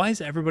was like, why is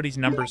everybody's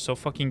numbers so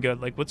fucking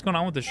good? Like, what's going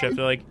on with the shift?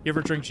 They're like, you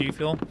ever drink G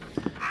Fuel?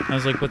 I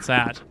was like, what's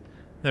that?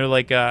 They're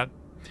like,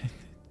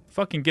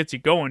 fucking gets you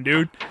going,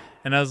 dude.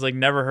 And I was like,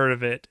 never heard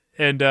of it.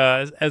 And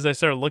as I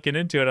started looking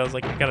into it, I was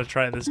like, I gotta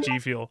try this G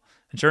Fuel.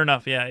 And sure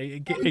enough, yeah,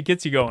 it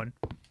gets you going.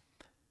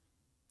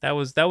 That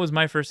was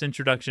my first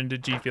introduction to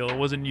G Fuel. It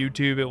wasn't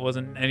YouTube. It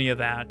wasn't any of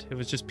that. It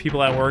was just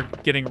people at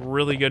work getting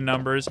really good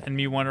numbers and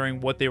me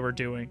wondering what they were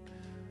doing.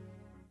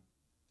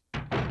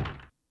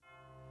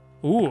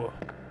 Ooh.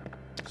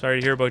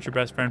 Sorry to hear about your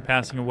best friend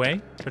passing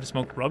away. Try to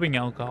smoke rubbing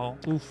alcohol.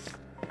 Oof.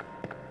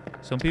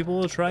 Some people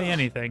will try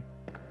anything.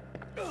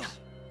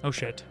 Oh,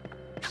 shit.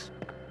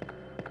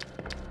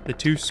 The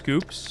 2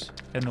 scoops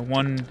and the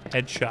 1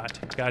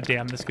 headshot.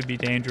 Goddamn, this could be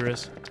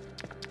dangerous.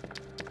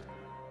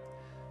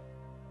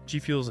 G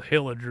Fuel's a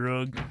hella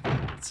drug.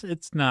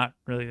 It's not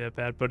really that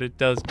bad, but it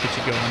does get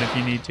you going if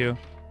you need to.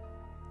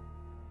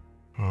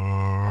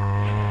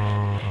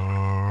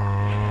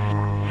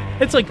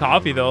 It's like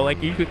coffee though.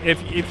 Like you could,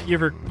 if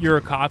you're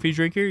a coffee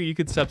drinker, you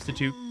could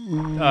substitute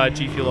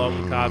G Fuel out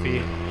with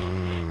coffee.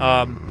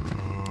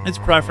 It's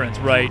preference,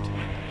 right?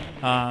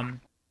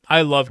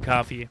 I love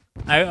coffee.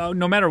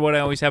 No matter what, I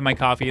always have my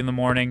coffee in the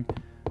morning.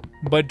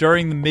 But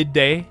during the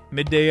midday,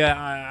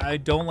 I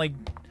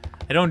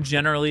don't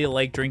generally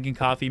like drinking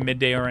coffee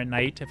midday or at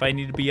night if I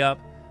need to be up.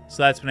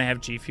 So that's when I have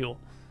G Fuel.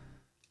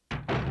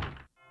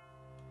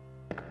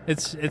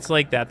 It's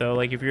like that though.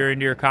 Like if you're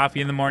into your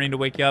coffee in the morning to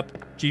wake you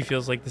up, G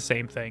Fuel's like the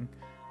same thing.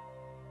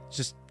 It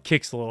just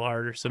kicks a little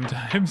harder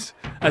sometimes.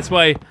 That's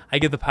why I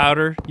get the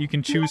powder. You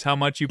can choose how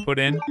much you put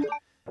in.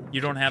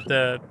 You don't have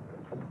to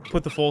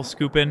put the full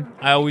scoop in.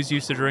 I always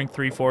used to drink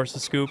 3/4 a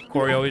scoop.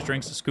 Corey always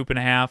drinks a scoop and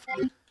a half.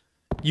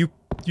 You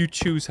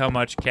choose how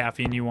much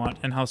caffeine you want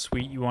and how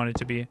sweet you want it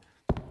to be.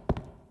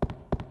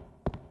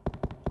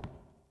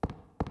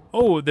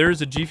 Oh,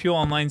 there's a G Fuel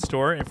online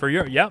store for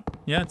Europe. Yep.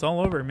 Yeah, it's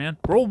all over, man.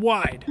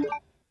 Worldwide.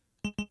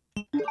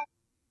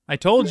 I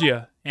told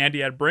you,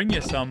 Andy, I'd bring you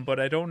some, but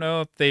I don't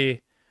know if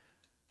they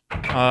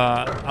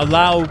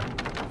allow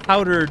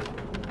powdered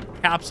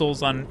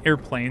capsules on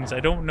airplanes.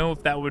 I don't know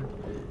if that would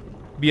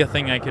be a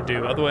thing I could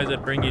do. Otherwise,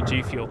 I'd bring you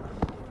G Fuel.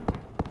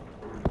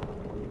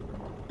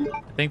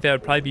 I think that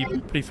would probably be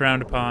pretty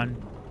frowned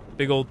upon.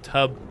 Big old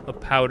tub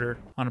of powder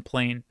on a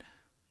plane.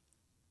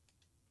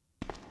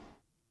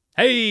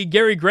 Hey,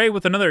 Gary Gray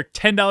with another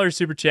 $10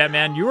 super chat,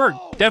 man. You are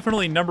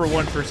definitely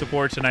 #1 for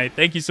support tonight.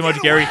 Thank you so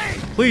much, Gary.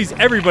 Please,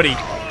 everybody,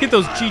 get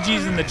those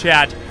GGs in the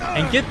chat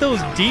and get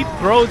those deep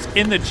throats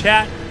in the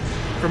chat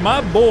for my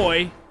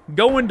boy,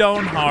 going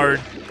down hard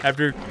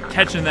after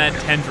catching that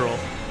tendril.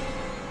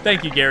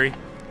 Thank you, Gary.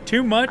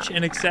 Too much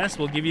in excess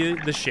will give you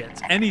the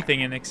shits.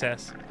 Anything in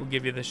excess will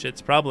give you the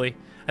shits, probably.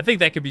 I think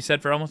that could be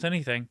said for almost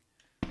anything.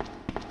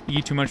 You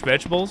eat too much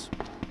vegetables,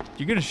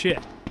 you're gonna shit.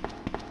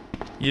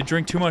 You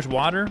drink too much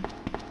water,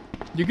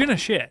 you're gonna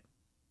shit.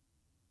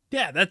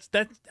 Yeah,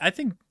 I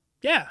think,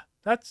 yeah,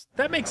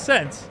 that makes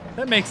sense.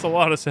 That makes a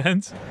lot of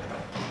sense.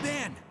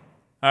 Ben!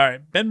 All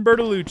right, Ben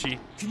Bertolucci.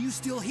 Can you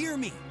still hear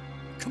me?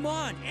 Come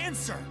on,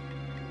 answer!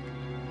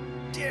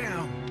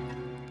 Damn,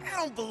 I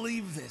don't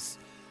believe this.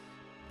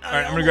 All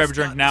right, I'm gonna grab a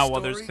drink now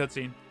while there's a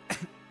cutscene.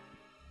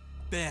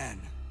 Ben.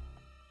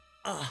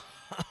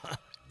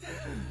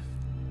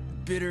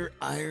 Bitter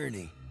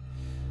irony.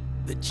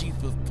 The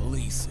chief of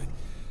police, a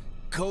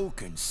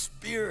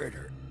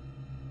co-conspirator.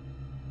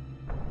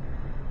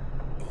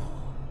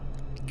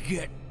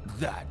 Get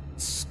that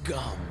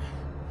scum.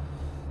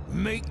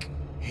 Make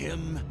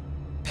him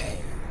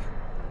pay.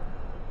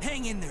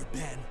 Hang in there,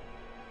 Ben.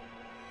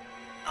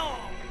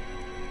 Oh,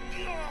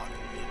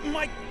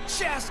 my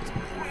chest.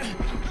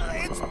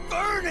 It's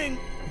burning.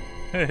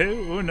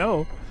 Oh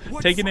no.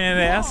 Taking an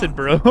acid,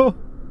 bro.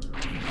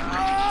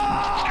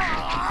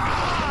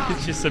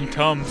 Get you some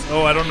Tums.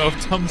 Oh, I don't know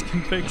if Tums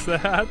can fix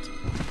that.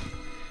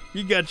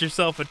 You got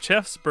yourself a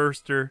chest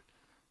burster.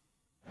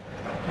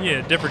 Yeah,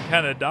 a different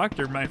kind of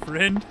doctor, my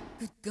friend.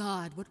 Good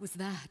God, what was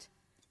that?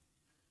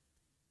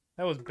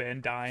 That was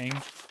Ben dying.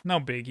 No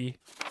biggie.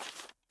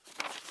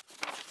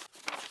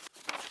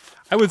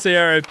 I would say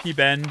R.I.P.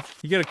 Ben.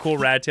 You got a cool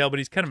rat tail, but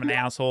he's kind of an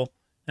asshole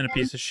and a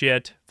piece of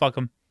shit. Fuck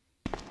him.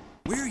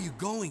 Where are you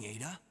going,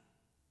 Ada?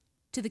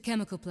 To the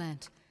chemical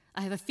plant.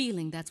 I have a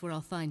feeling that's where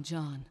I'll find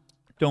John.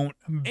 Don't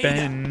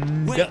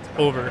bend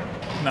over.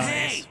 Nice.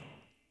 Hey!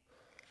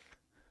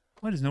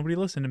 Why does nobody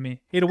listen to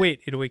me?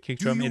 808, 808 kick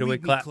drum,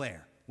 808 clap.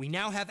 Claire? We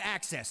now have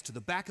access to the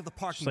back of the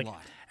parking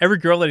lot. Every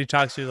girl that he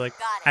talks to is like,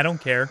 I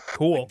don't care.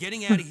 Cool. I'm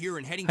getting out of here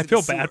and heading to I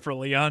feel bad for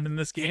Leon in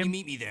this game. Can you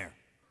meet me there?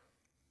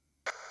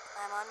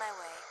 I'm on my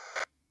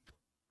way.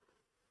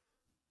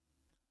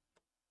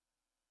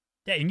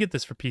 Yeah, you can get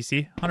this for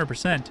PC,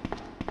 100%.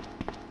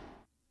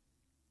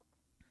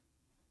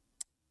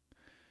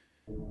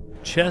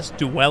 Chest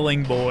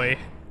dwelling boy.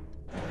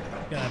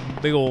 Got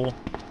a big ol'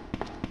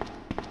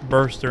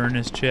 burster in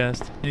his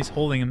chest. And he's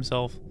holding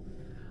himself.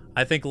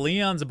 I think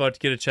Leon's about to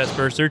get a chest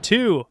burster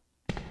too.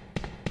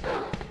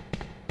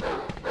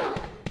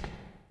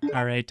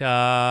 Alright,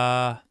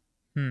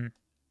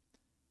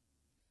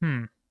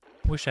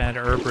 Wish I had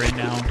an herb right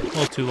now. A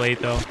little too late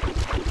though. I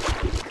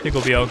think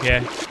we'll be okay.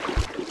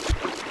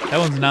 That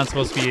one's not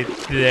supposed to be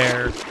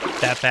there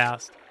that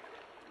fast.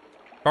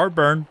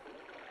 Heartburn.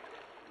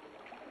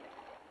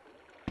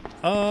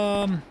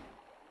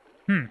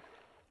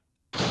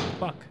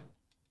 Fuck.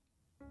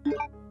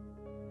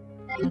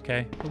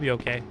 Okay, we'll be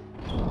okay.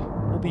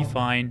 We'll be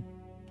fine.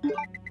 I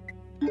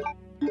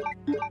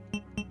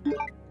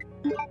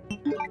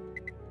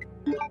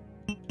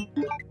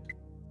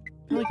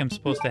feel like I'm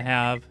supposed to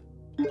have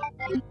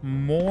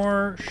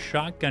more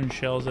shotgun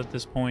shells at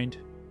this point.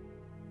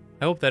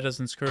 I hope that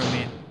doesn't screw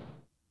me. I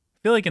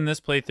feel like in this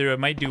playthrough I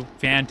might do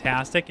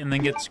fantastic and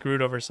then get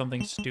screwed over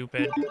something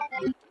stupid.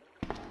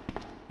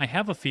 I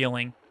have a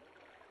feeling.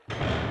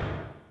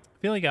 I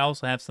feel like I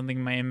also have something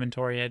in my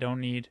inventory I don't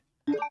need.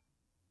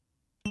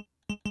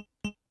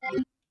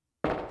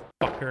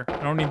 Fucker.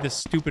 I don't need this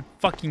stupid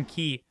fucking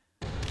key.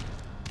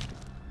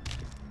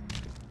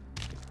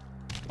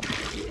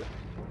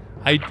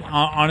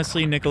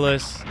 Honestly,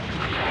 Nicholas,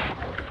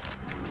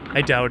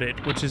 I doubt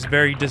it, which is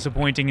very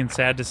disappointing and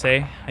sad to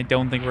say. I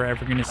don't think we're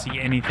ever going to see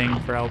anything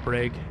for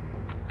Outbreak.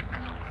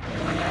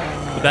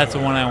 But that's the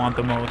one I want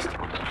the most.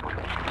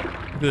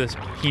 Look at this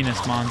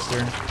penis monster.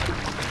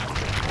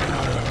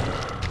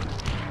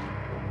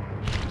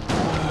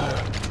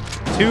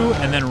 Two,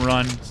 and then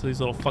run, so these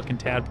little fucking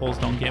tadpoles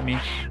don't get me.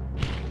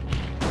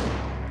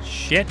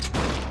 Shit.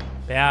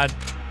 Bad.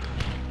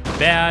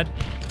 Bad.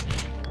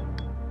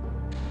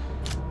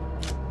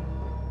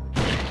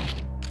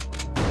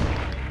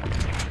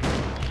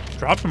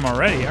 Dropped him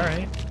already,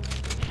 alright.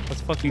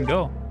 Let's fucking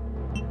go.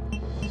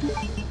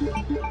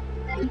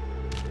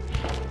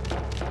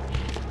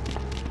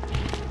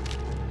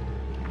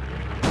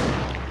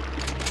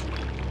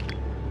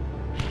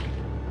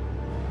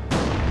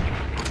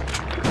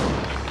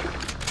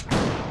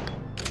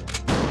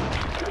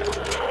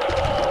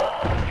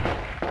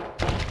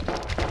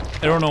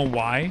 I don't know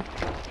why,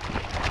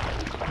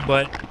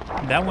 but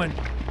that went,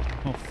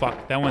 oh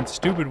fuck, that went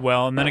stupid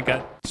well, and then it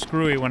got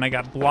screwy when I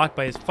got blocked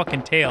by his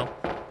fucking tail.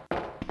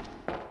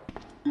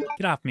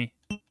 Get off me.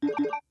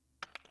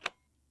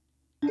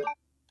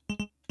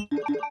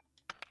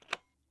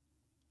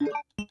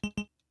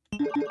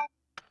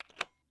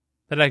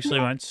 That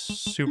actually went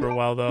super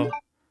well, though.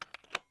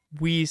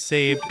 We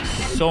saved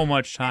so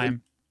much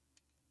time.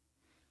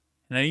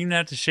 And I didn't even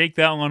have to shake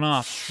that one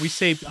off. We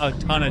saved a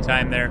ton of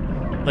time there.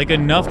 Like,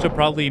 enough to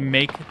probably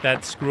make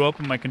that screw up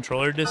in my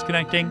controller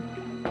disconnecting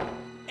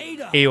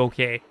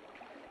A-okay.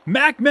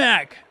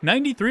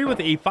 Mac93 with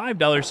a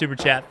 $5 super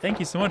chat. Thank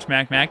you so much,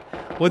 Mac.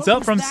 What's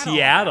up from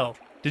Seattle?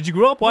 Did you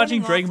grow up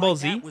watching Dragon Ball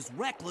Z?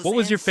 What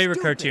was your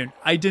favorite cartoon?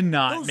 I did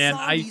not, man.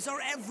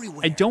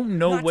 I don't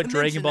know what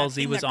Dragon Ball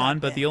Z was on,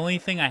 but the only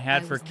thing I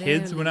had for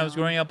kids when I was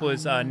growing up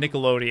was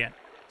Nickelodeon.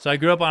 So I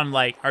grew up on,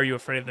 like, Are You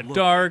Afraid of the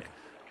Dark,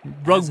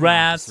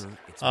 Rugrats,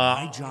 it's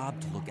my job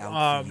to look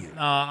out for you. But we're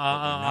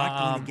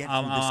not going to get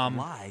through this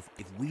alive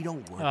if we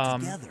don't work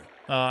together.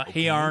 Hey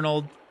Okay?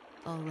 Arnold,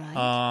 All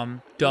right.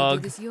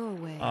 Doug, Do this your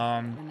way for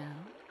now.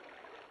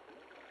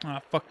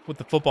 fuck with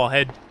the football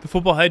head. The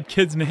football head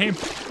kid's name.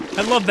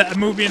 I love that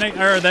movie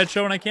or that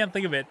show, and I can't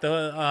think of it.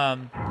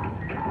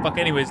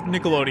 Anyways,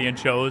 Nickelodeon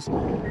shows.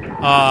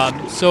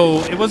 So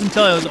it wasn't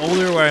until I was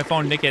older where I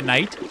found Nick at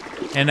Night,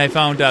 and I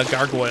found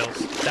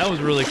Gargoyles. That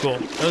was really cool.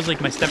 That was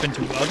like my step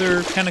into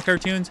other kind of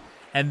cartoons.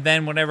 And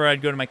then whenever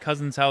I'd go to my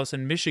cousin's house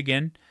in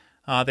Michigan,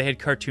 they had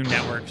Cartoon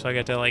Network, so I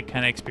got to like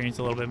kind of experience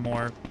a little bit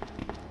more.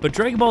 But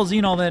Dragon Ball Z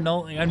and all that,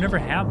 no, I've never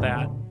had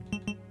that.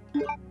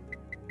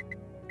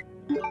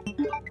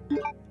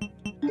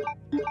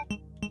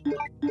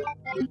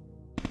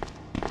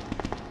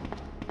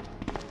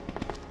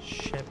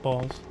 Shit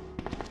balls.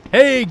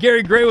 Hey,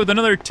 Gary Gray with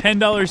another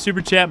 $10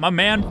 super chat. My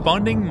man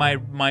funding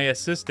my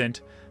assistant.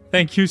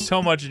 Thank you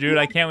so much, dude.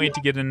 I can't wait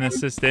to get an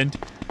assistant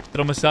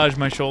that'll massage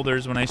my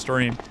shoulders when I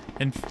stream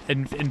and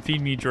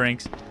feed me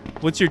drinks.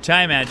 What's your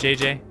time at,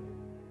 JJ?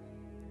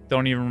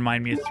 Don't even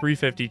remind me. It's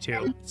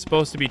 3:52. It's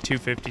supposed to be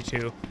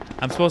 2:52.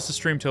 I'm supposed to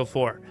stream till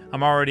 4.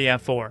 I'm already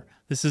at 4.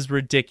 This is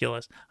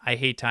ridiculous. I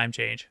hate time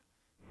change.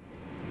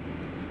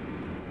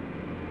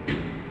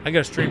 I got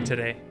to stream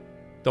today.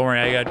 Don't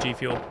worry, I got G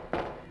Fuel.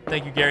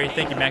 Thank you, Gary.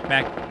 Thank you, Mac.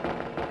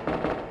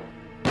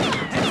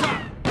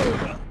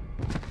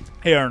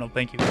 Hey, Arnold.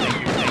 Thank you.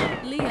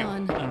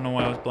 Leon. I don't know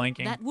why I was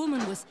blanking. That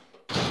woman was...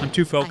 I'm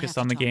too focused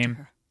on the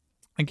game.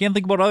 I can't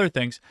think about other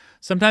things.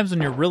 Sometimes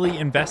when you're really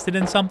invested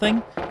in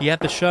something, you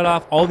have to shut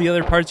off all the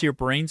other parts of your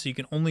brain so you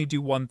can only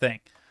do one thing.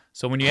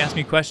 So when you ask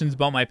me questions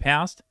about my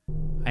past,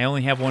 I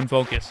only have one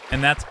focus,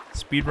 and that's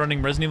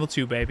speedrunning Resident Evil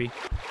 2, baby.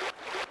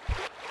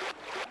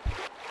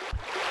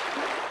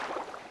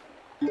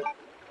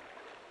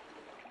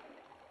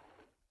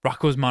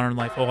 Rocco's Modern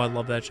Life. Oh, I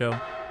love that show.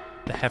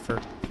 The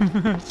Heifer.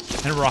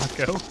 And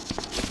Rocco.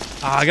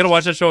 I gotta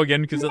watch that show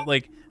again because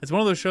it's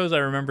one of those shows I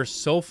remember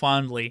so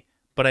fondly,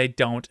 but I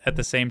don't at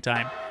the same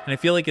time. And I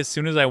feel like as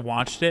soon as I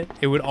watched it,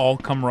 it would all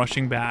come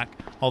rushing back.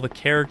 All the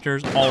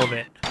characters, all of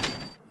it.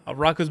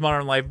 Rocco's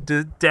Modern Life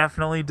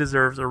definitely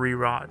deserves a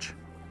rewatch.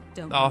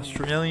 The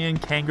Australian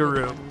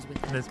kangaroo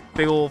and his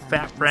big old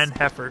fat friend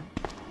Heifer.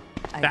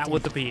 Fat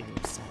with the P.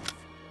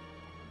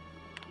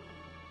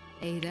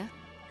 Ada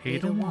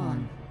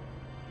Wong.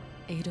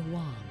 Ada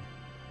Wong.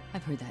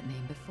 I've heard that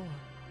name before.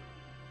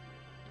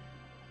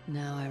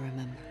 Now I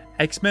remember.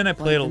 X-Men I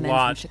played a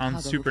lot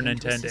on Super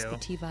Nintendo,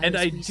 and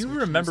I do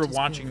remember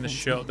watching the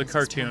show, the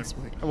cartoon.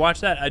 I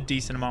watched that a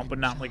decent amount, but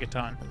not like a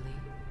ton.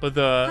 But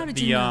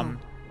the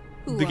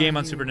game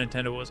on Super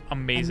Nintendo was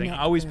amazing.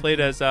 I always played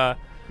as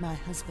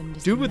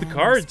dude with the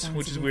cards,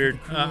 which is weird.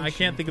 I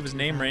can't think of his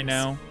name right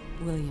now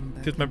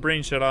because my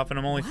brain shut off, and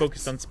I'm only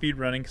focused on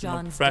speedrunning because I'm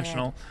a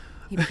professional.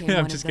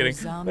 I'm just kidding.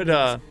 But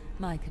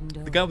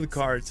the guy with the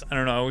cards, I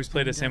don't know. I always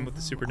played as him with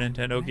the Super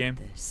Nintendo game.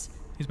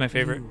 He's my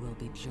favorite. You will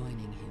be joining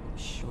him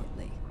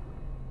shortly.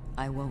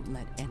 I won't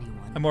let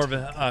anyone. I'm more of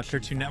a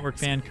Cartoon Network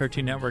fan.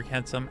 Cartoon Network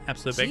had some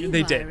absolute big.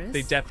 They did.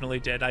 They definitely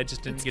did. I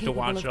just didn't get to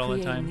watch it all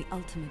the time.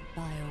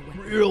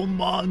 Real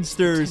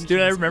Monsters,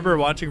 dude. I remember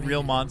watching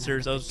Real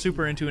Monsters. I was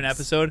super into an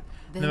episode,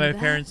 and then my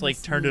parents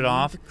like turned it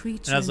off,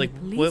 and I was like,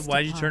 "What?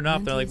 Why'd you turn it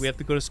off?" They're like, "We have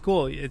to go to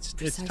school. It's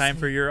time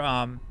for your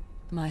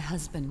my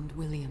husband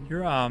William.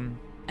 Your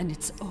and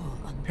it's all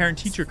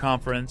parent-teacher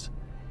conference."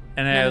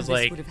 And I was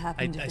like,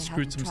 I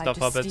screwed some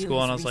stuff up at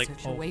school, and I was like,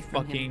 oh,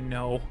 fucking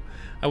no.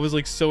 I was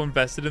like so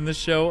invested in this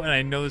show, and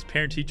I know this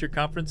parent-teacher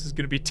conference is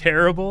going to be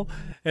terrible,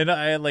 and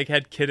I like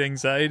had kid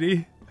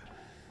anxiety.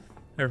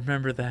 I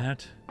remember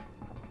that. I'm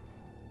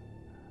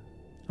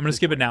going to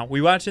skip it now. We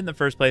watched it in the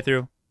first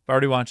playthrough. I've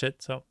already watched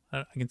it, so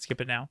I can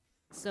skip it now.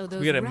 So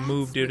we got to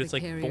move, dude. It's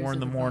like 4 in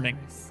the morning.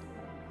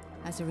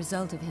 As a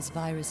result of his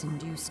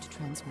virus-induced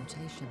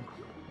transmutation,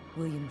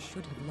 William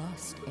should have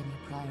lost any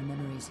prior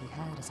memories he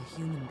had as a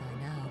human by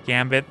now.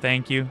 Gambit,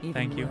 thank you.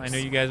 Thank you. I know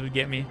you guys would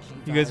get me.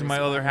 You guys are my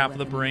other half of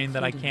the brain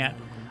that I can't.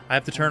 I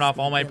have to turn off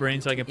all my brain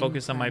so I can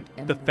focus on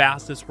the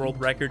fastest world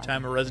record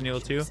time of Resident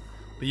Evil 2.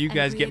 But you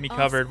guys get me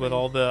covered with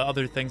all the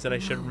other things that I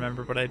should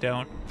remember, but I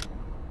don't.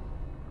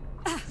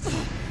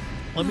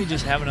 Let me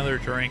just have another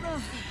drink.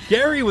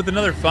 Gary with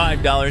another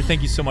 $5.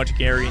 Thank you so much,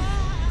 Gary.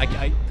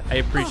 I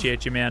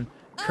appreciate you, man.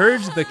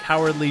 Courage the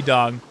Cowardly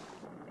Dog.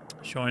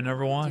 Show I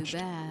never watched. Too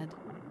bad.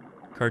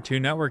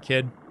 Cartoon Network,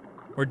 kid.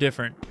 We're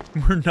different.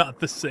 We're not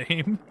the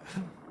same.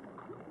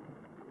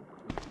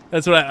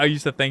 That's what I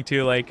used to think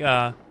too. Like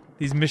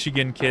these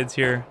Michigan kids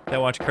here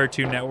that watch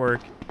Cartoon Network,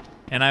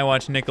 and I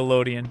watch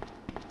Nickelodeon.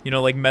 You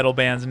know, like metal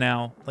bands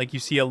now. Like you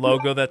see a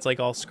logo that's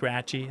like all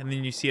scratchy, and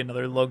then you see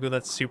another logo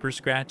that's super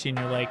scratchy, and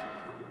you're like,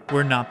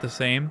 We're not the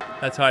same.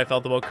 That's how I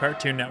felt about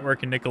Cartoon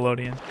Network and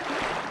Nickelodeon.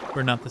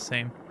 We're not the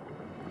same.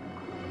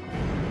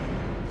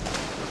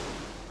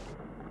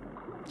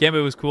 Yeah, but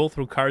it was cool.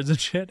 Throw cards and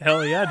shit.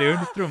 Hell yeah, dude.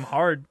 Threw them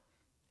hard.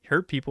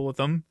 Hurt people with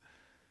them.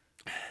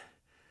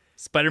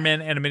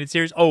 Spider-Man animated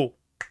series. Oh,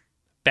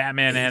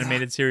 Batman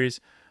animated series.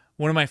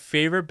 One of my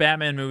favorite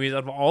Batman movies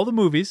out of all the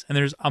movies, and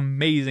there's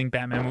amazing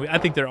Batman movies. I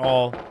think they're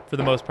all, for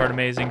the most part,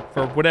 amazing.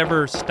 For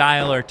whatever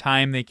style or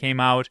time they came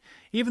out.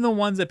 Even the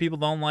ones that people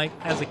don't like.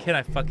 As a kid,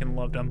 I fucking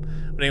loved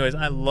them. But anyways,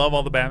 I love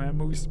all the Batman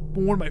movies.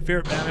 But one of my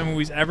favorite Batman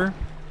movies ever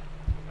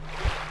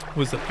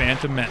was The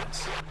Phantom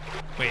Menace.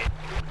 Wait.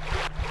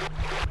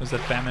 Was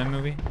that the Batman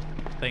movie?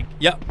 I think.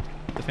 Yep.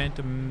 The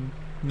Phantom...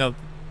 No.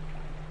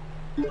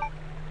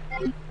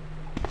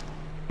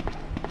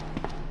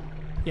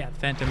 Yeah,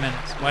 Phantom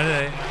Menace. Why did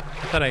I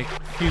thought I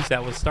confused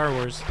that with Star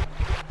Wars.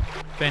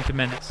 Phantom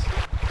Menace.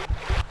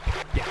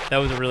 Yeah, that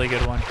was a really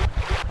good one.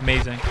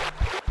 Amazing.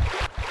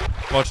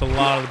 Watched a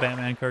lot of the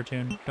Batman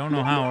cartoon. Don't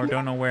know how or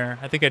don't know where.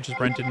 I think I just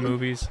rented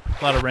movies.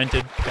 A lot of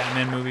rented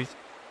Batman movies.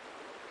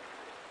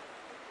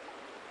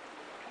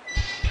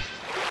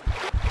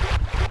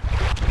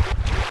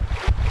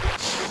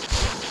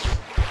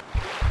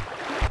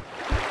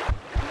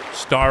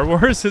 Star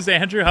Wars, says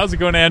Andrew. How's it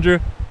going, Andrew?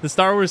 The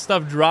Star Wars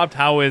stuff dropped.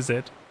 How is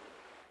it?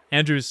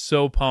 Andrew's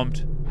so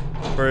pumped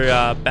for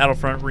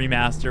Battlefront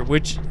Remaster,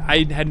 which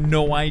I had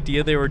no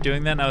idea they were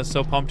doing that, and I was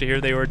so pumped to hear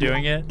they were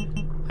doing it.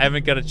 I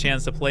haven't got a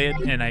chance to play it,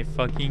 and I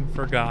fucking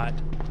forgot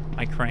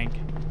my crank.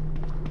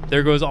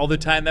 There goes all the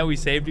time that we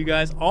saved, you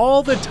guys.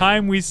 All the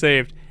time we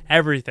saved.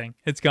 Everything.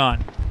 It's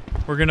gone.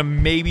 We're going to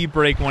maybe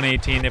break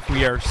 118 if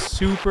we are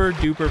super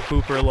duper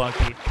pooper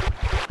lucky.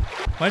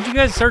 Why don't you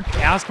guys start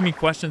asking me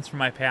questions from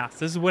my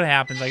past? This is what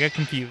happens. I got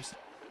confused.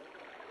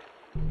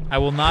 I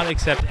will not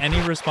accept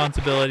any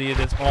responsibility. It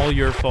is all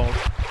your fault.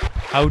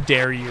 How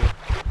dare you?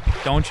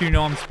 Don't you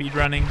know I'm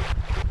speedrunning?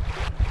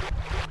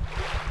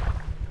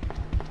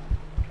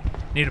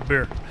 Need a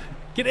beer.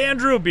 Get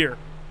Andrew a beer.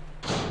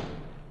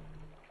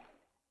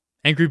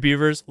 Angry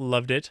Beavers,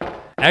 loved it.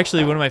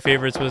 Actually, one of my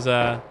favorites was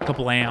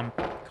Kablam.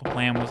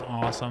 Kablam was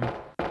awesome.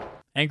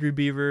 Angry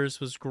Beavers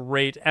was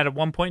great. At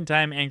one point in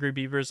time, Angry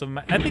Beavers,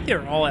 I think they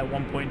were all at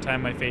one point in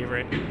time my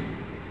favorite.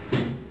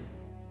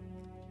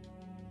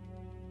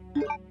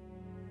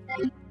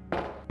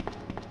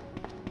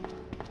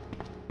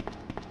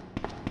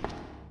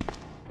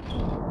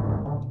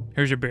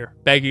 Here's your beer.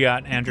 Bag you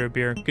got, Andrew,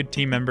 beer. Good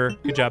team member.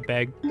 Good job,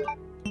 Bag.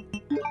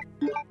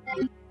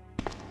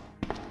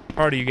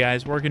 Proud of you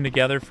guys, working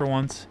together for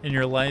once in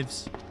your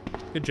lives.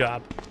 Good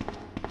job.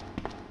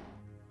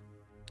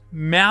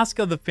 Mask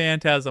of the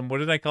Phantasm. What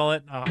did I call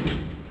it? Oh,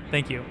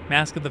 thank you.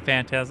 Mask of the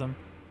Phantasm.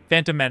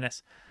 Phantom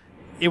Menace.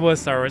 It was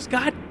Star Wars.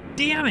 God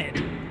damn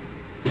it.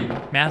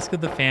 Mask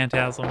of the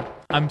Phantasm.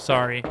 I'm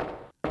sorry.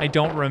 I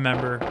don't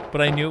remember,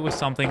 but I knew it was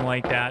something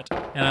like that,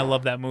 and I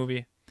love that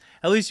movie.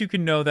 At least you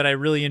can know that I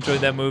really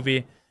enjoyed that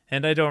movie,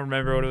 and I don't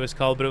remember what it was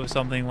called, but it was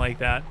something like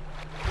that.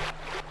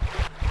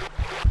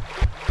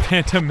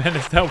 Phantom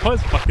Menace. That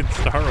was fucking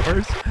Star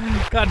Wars.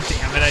 God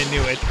damn it, I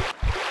knew it.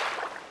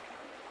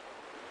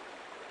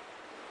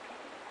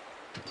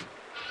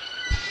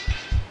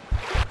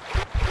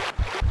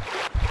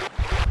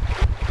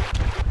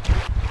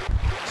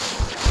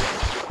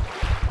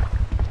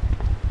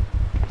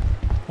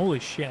 Holy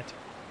shit.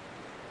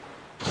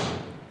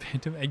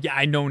 Phantom, yeah,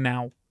 I know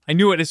now. I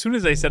knew it as soon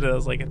as I said it. I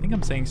was like, I think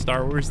I'm saying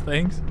Star Wars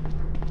things.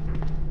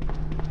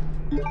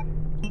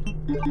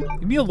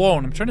 Leave me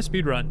alone. I'm trying to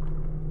speedrun.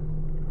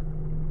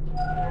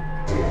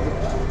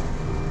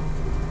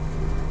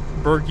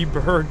 Bergy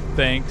Berg,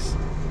 thanks.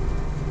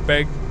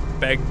 Beg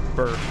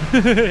Berg.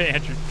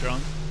 Andrew's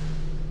drunk.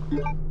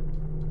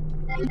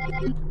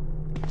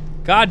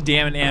 God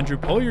damn it, Andrew.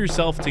 Pull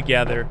yourself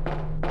together.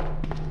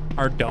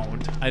 Or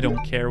don't. I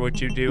don't care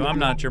what you do. I'm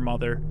not your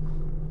mother.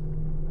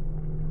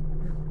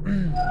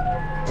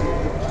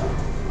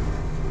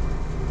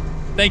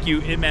 Thank you,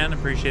 Hitman.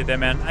 Appreciate that,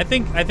 man. I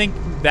think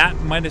that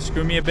might have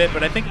screwed me a bit,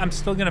 but I think I'm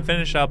still gonna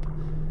finish up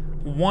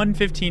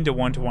 115 to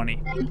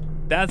 120.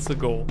 That's the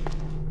goal.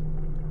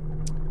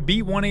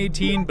 Beat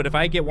 118, but if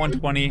I get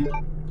 120,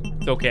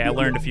 it's okay. I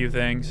learned a few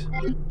things.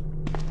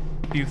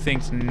 A few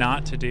things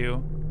not to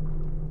do.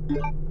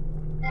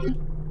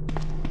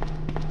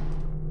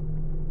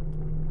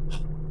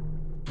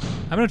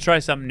 I'm gonna try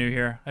something new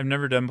here. I've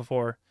never done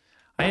before.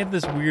 I have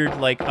this weird,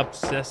 like,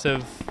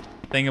 obsessive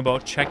thing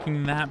about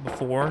checking that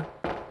before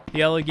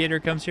the alligator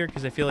comes here,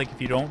 because I feel like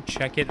if you don't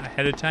check it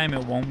ahead of time,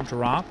 it won't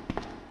drop.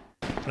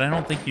 But I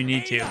don't think you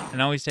need to. And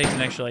it always takes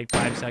an extra, like,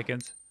 5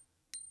 seconds.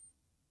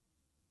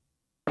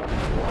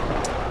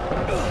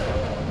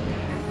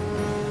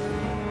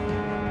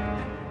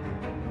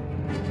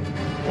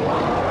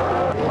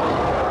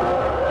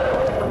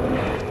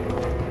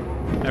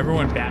 Remember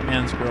when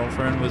Batman's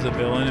girlfriend was a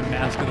villain in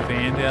Mask of the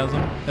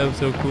Phantasm? That was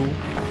so cool.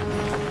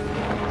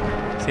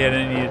 See, I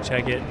didn't need to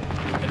check it.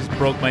 I just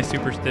broke my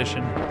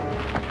superstition.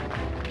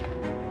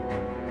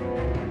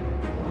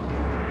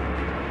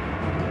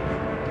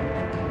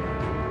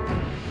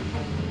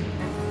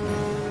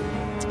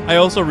 I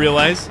also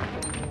realize,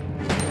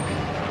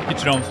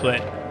 get your dome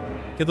split.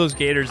 Get those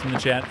gators in the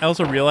chat. I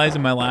also realized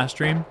in my last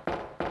stream,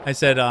 I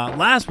said,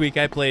 last week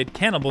I played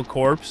Cannibal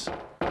Corpse.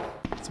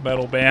 It's a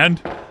metal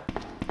band.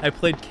 I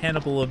played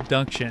Cannibal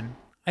Abduction.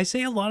 I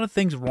say a lot of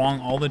things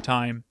wrong all the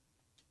time.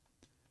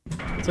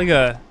 It's like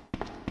a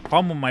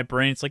problem with my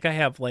brain. It's like I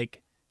have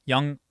like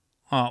young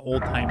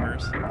old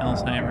timers,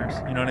 Alzheimer's.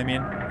 You know what I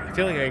mean? I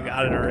feel like I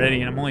got it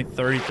already, and I'm only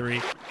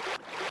 33.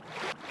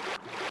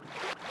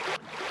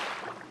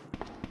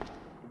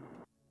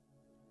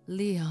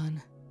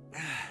 Leon.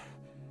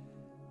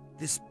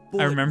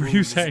 I remember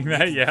you saying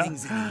that, yeah.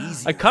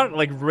 I caught it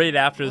like right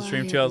after the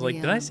stream too. I was like,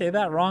 did I say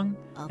that wrong?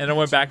 And I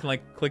went back and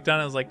like clicked on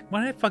it. I was like,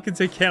 why did I fucking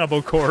say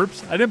Cannibal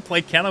Corpse? I didn't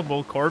play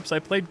Cannibal Corpse. I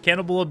played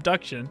Cannibal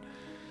Abduction.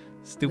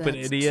 Stupid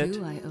idiot.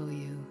 Two I owe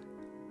you.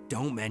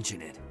 Don't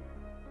mention it.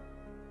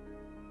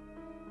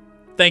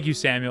 Thank you,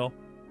 Samuel.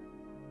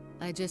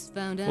 I just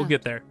found out. We'll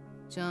get there.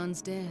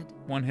 John's dead.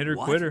 One hitter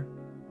quitter.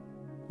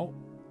 Oh,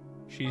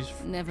 she's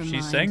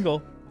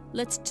single.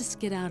 Let's just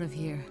get out of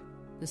here.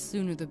 The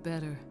sooner the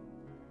better.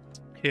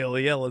 Hell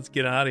yeah, let's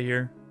get out of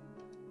here.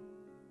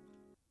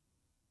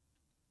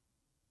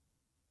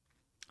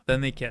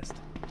 Then they kissed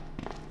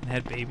and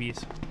had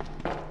babies.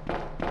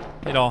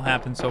 It all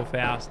happened so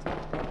fast.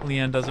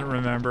 Leon doesn't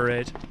remember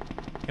it.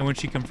 And when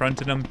she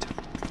confronted him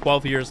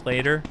 12 years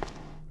later,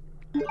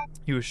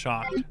 he was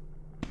shocked.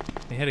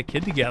 They had a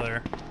kid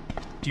together.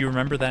 Do you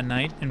remember that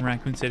night in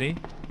Raccoon City?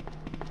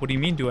 What do you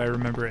mean, do I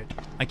remember it?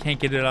 I can't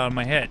get it out of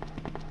my head.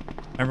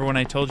 Remember when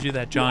I told you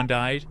that John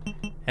died?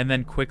 And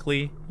then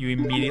quickly, you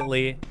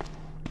immediately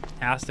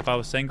asked if I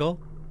was single?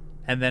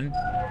 And then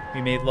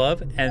we made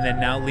love, and then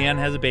now Leon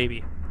has a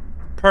baby.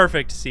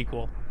 Perfect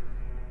sequel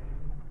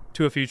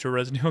to a future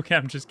Resident Evil. Okay,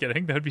 I'm just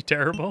kidding. That'd be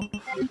terrible.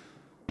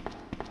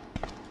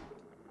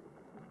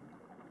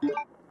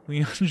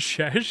 Leon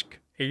Sheshk,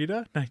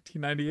 Ada,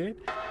 1998.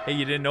 Hey,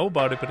 you didn't know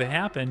about it, but it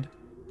happened.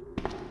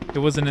 It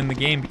wasn't in the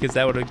game because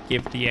that would have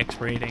given the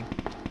X rating.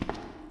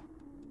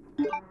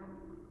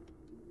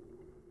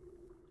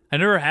 I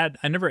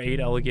never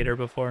ate alligator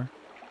before.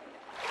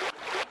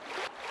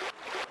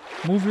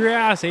 Move your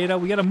ass, Ada.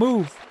 We gotta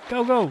move.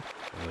 Go, go.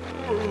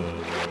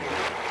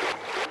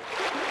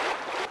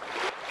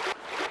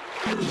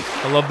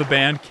 I love the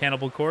band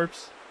Cannibal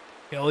Corpse.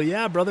 Hell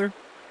yeah, brother.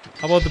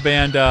 How about the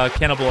band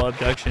Cannibal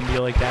Abduction? Do you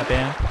like that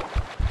band?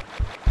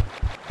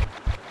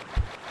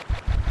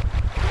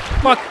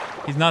 Fuck!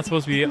 He's not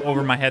supposed to be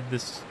over my head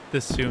this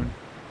soon.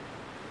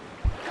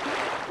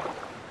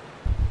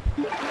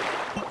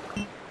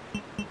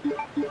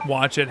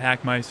 Watch it,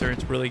 Hackmeister.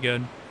 It's really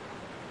good.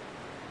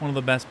 One of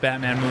the best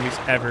Batman movies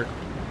ever.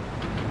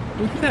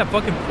 Look at that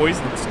fucking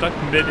poison stuck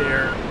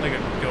midair like a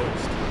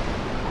ghost.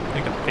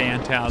 Like a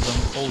phantasm.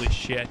 Holy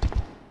shit.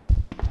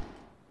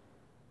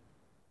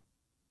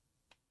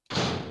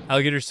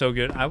 Alligator's so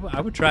good.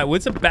 I would try it.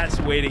 What's the best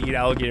way to eat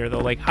alligator, though?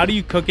 Like, how do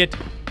you cook it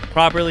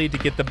properly to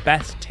get the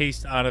best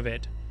taste out of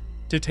it?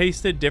 To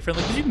taste it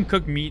differently? Because you can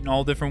cook meat in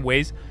all different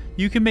ways.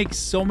 You can make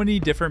so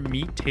many different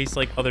meat taste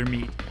like other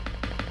meat.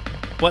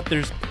 But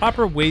there's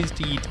proper ways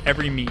to eat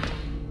every meat.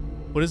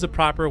 What is the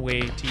proper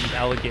way to eat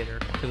alligator?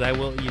 Because I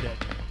will eat it.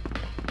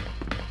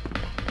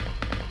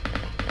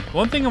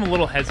 One thing I'm a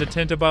little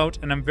hesitant about,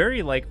 and I'm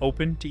very like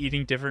open to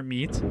eating different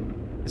meats,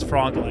 is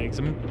frog legs.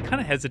 I'm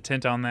kind of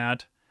hesitant on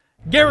that.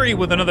 Gary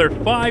with another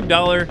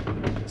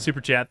 $5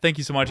 super chat. Thank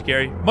you so much,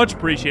 Gary. Much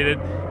appreciated.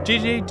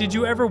 JJ, did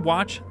you ever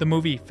watch the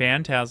movie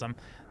Phantasm?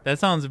 That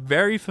sounds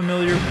very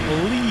familiar.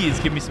 Please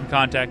give me some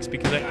context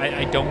because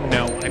I don't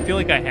know. I feel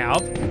like I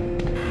have.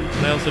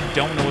 But I also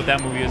don't know what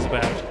that movie is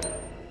about,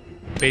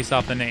 based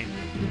off the name.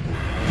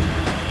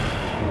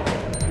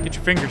 Get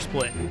your finger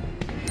split.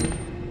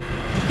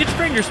 Get your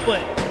finger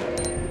split.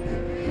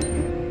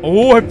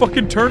 Oh, I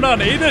fucking turned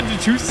on Ada.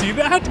 Did you see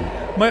that?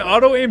 My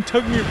auto aim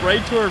took me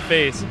right to her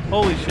face.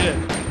 Holy shit.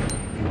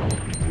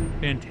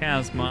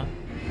 Phantasma.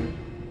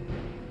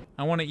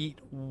 I want to eat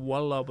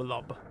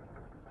Wallabulub.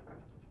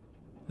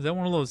 Is that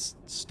one of those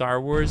Star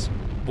Wars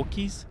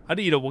Wookiees? I'd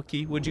eat a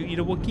Wookiee. Would you eat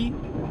a Wookiee?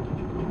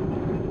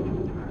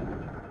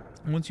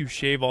 Once you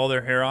shave all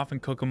their hair off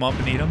and cook them up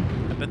and eat them,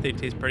 I bet they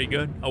taste pretty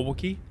good. A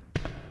Wookiee?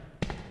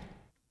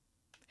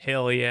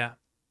 Hell yeah.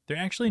 They're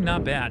actually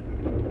not bad.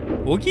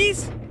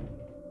 Wookiees?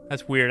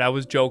 That's weird. I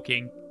was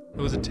joking.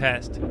 It was a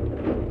test.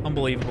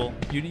 Unbelievable.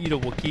 You'd eat a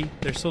Wookiee?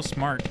 They're so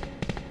smart.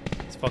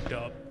 It's fucked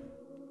up.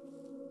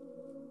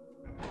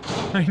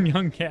 Fine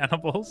young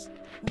cannibals.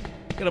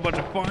 Got a bunch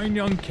of fine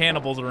young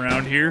cannibals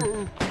around here.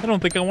 I don't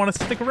think I want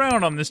to stick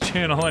around on this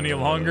channel any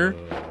longer.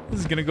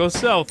 This is gonna go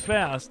south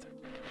fast.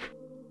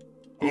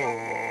 And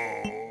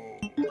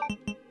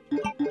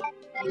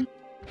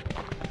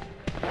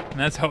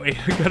that's how Ada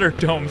got her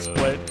dome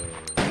split.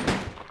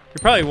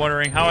 You're probably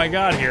wondering how I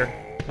got here.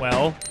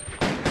 Well,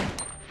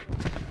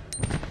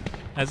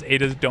 as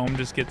Ada's dome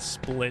just gets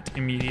split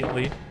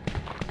immediately.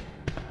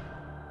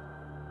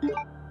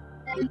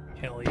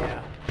 Hell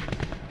yeah.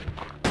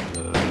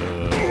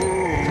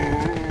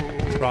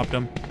 Dropped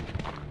him.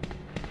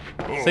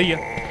 See ya.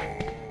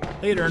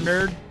 Later,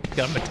 nerd.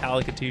 Got a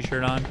Metallica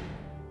t-shirt on.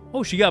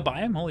 Oh, she got by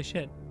him? Holy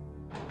shit.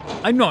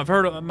 I know, I've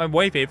heard of my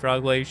wife ate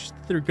frog legs.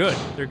 They're good.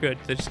 They're good.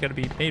 They just gotta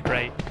be made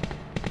right.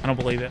 I don't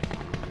believe it.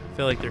 I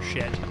feel like they're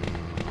shit.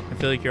 I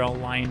feel like you're all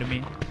lying to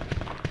me.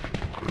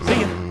 See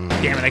ya.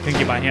 Damn it, I couldn't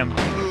get by him.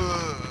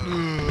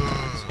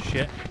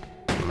 Shit.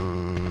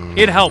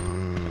 He had help.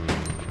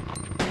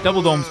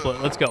 Double dome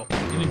split. Let's go.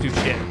 You didn't do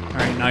shit.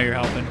 Alright, now you're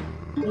helping.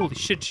 Holy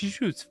shit, she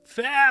shoots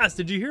fast.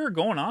 Did you hear her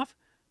going off?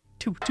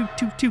 Two.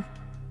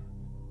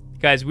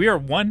 Guys, we are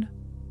one.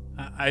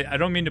 I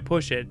don't mean to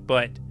push it,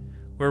 but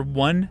we're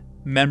one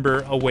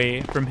member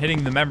away from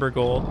hitting the member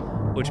goal,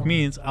 which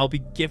means I'll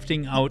be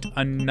gifting out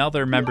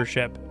another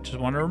membership. Just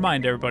want to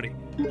remind everybody.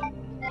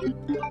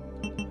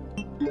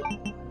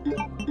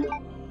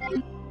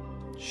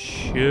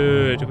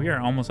 Shoot, we are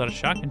almost out of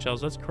shotgun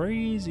shells. That's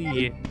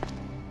crazy.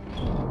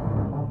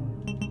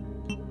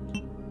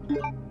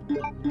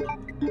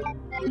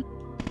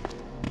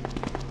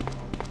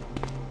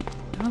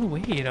 Out of the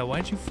way, Ada.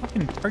 Why'd you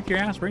fucking park your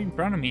ass right in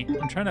front of me?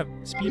 I'm trying to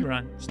speed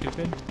run,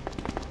 stupid.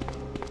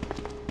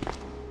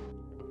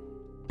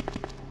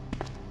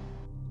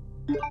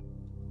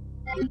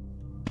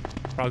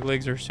 Frog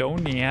legs are so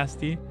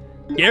nasty.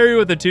 Gary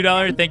with the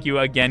 $2. Thank you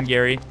again,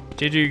 Gary.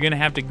 JJ, you're gonna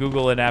have to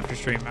Google it after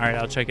stream. All right,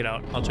 I'll check it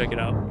out. I'll check it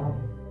out.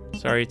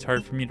 Sorry, it's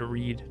hard for me to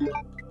read.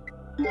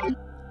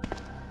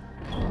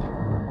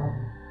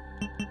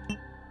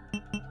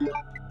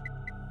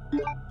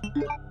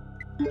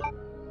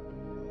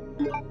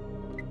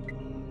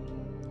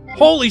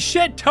 Holy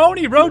shit,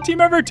 Tony, row team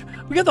member.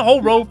 We got the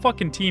whole row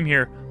fucking team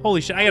here.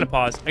 Holy shit, I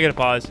gotta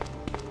pause.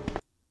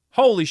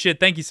 Holy shit,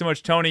 thank you so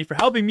much, Tony, for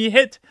helping me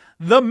hit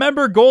the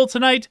member goal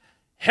tonight.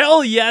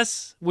 Hell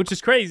yes, which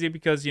is crazy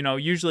because, you know,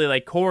 usually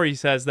like Corey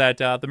says that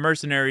the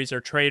mercenaries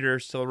are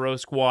traitors to the row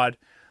squad.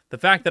 The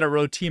fact that a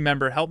row team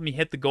member helped me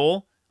hit the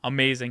goal,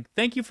 amazing.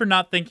 Thank you for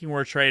not thinking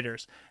we're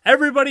traitors.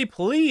 Everybody,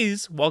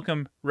 please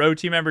welcome row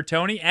team member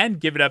Tony and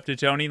give it up to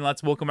Tony.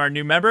 Let's welcome our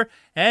new member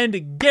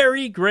and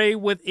Gary Gray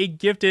with a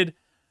gifted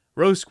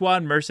row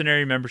squad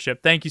mercenary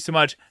membership. Thank you so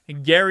much,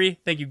 Gary.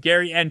 Thank you,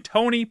 Gary and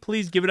Tony.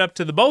 Please give it up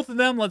to the both of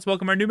them. Let's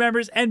welcome our new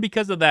members. And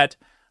because of that,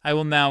 I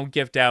will now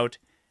gift out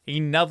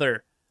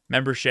another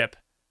membership.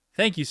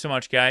 Thank you so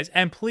much, guys.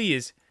 And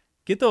please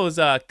get those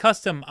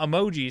custom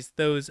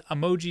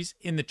emojis,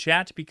 in the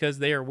chat because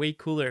they are way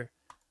cooler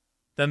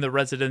than the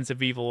Residents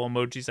of Evil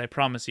emojis, I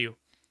promise you.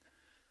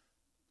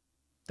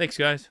 Thanks,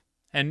 guys.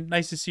 And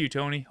nice to see you,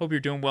 Tony. Hope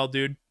you're doing well,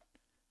 dude.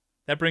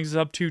 That brings us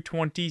up to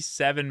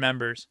 27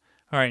 members.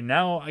 All right,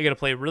 now I got to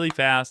play really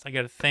fast. I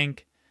got to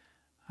think.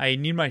 I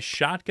need my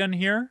shotgun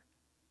here,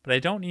 but I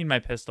don't need my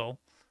pistol.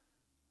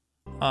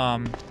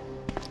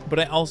 But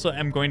I also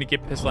am going to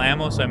get pistol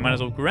ammo, so I might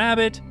as well grab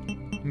it.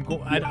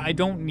 I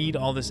don't need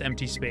all this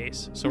empty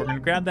space. So we're going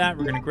to grab that.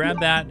 We're going to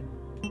grab that.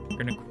 We're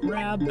going to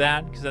grab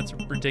that because that's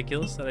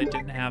ridiculous that I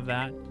didn't have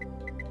that.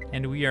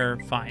 And we are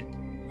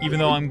fine. Even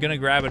though I'm going to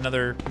grab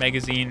another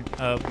magazine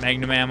of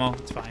Magnum ammo,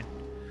 it's fine.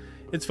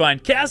 It's fine.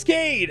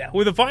 Cascade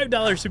with a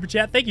 $5 super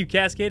chat. Thank you,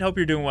 Cascade. Hope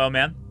you're doing well,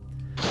 man.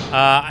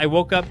 I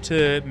woke up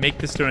to make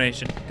this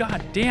donation.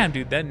 God damn,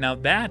 dude.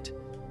 That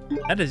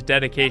is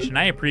dedication.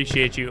 I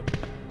appreciate you.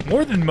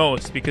 More than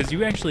most, because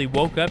you actually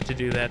woke up to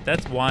do that.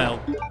 That's wild.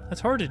 That's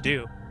hard to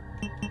do.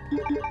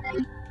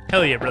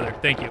 Hell yeah, brother.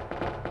 Thank you.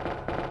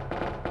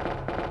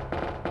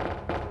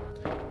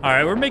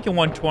 Alright, we're making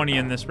 120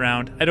 in this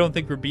round. I don't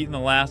think we're beating the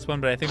last one,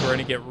 but I think we're going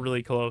to get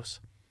really close.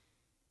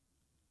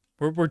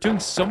 We're doing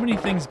so many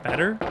things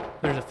better.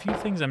 There's a few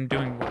things I'm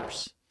doing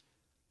worse.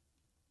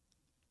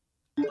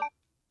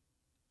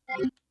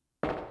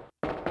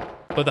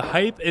 But the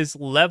hype is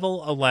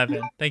level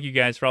 11. Thank you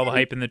guys for all the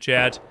hype in the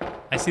chat.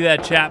 I see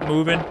that chat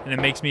moving, and it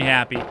makes me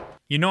happy.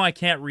 You know I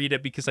can't read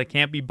it because I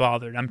can't be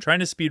bothered. I'm trying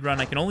to speedrun.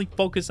 I can only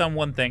focus on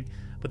one thing.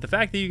 But the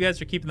fact that you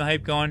guys are keeping the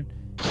hype going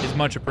is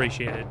much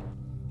appreciated.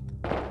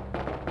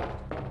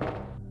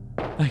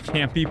 I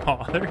can't be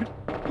bothered.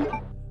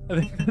 I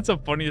think that's the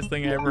funniest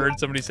thing I ever heard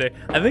somebody say.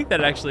 I think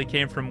that actually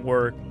came from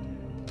work,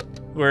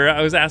 where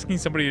I was asking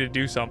somebody to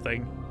do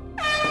something.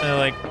 And they're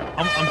like,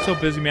 I'm so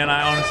busy, man,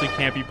 I honestly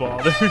can't be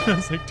bothered. I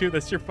was like, dude,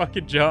 that's your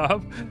fucking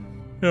job.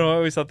 You know, I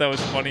always thought that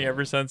was funny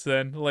ever since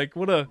then. Like,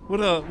 what a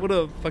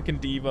fucking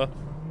diva.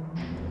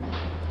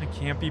 I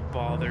can't be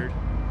bothered.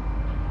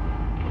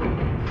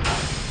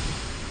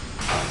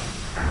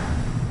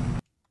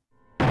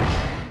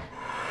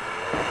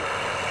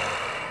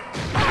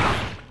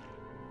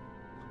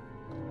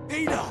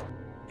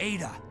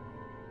 Ada,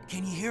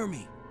 can you hear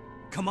me?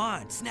 Come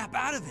on, snap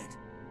out of it.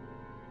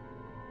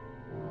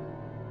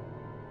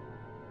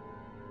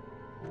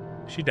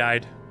 She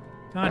died.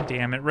 God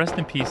damn it. Rest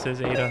in peace,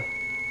 says Ada.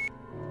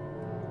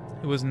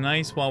 It was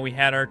nice while we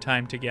had our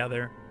time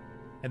together.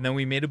 And then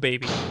we made a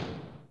baby.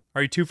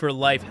 Are you two for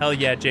life? Hell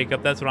yeah,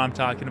 Jacob. That's what I'm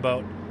talking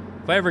about.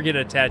 If I ever get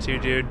a tattoo,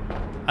 dude,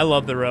 I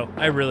love the row.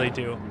 I really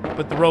do.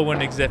 But the row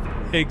wouldn't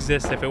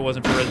exist if it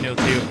wasn't for Resident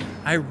Evil 2.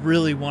 I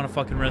really want a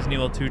fucking Resident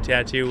Evil 2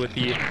 tattoo with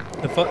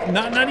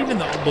not even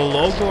the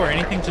logo or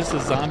anything, just a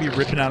zombie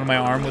ripping out of my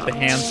arm with the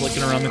hands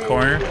looking around the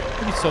corner.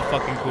 It'd be so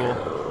fucking cool.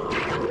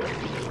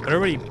 But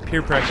everybody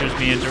peer pressures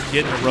me into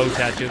getting a row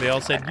tattoo. They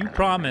all said, you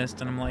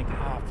promised. And I'm like,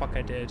 oh, fuck,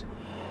 I did.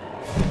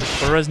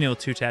 But a Resident Evil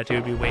 2 tattoo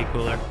would be way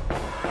cooler.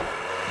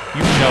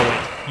 You know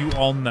it. You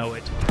all know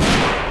it.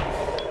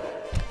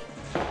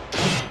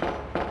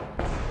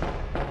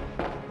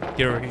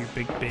 Get over here, you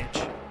big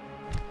bitch.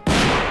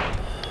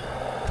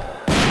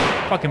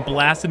 Fucking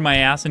blasted my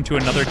ass into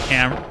another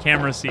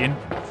camera scene.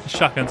 The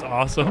shotgun's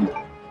awesome.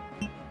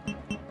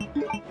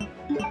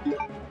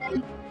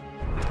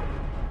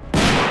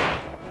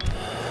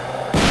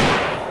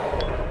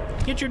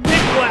 Get your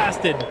dick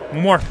blasted.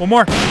 One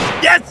more.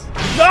 Yes!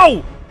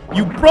 No!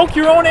 You broke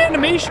your own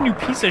animation, you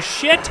piece of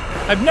shit.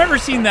 I've never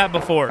seen that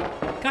before.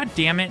 God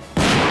damn it.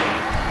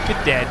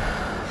 Get dead.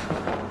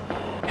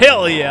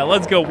 Hell yeah,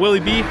 let's go. Willie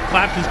B,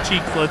 clapped his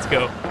cheeks, let's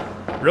go.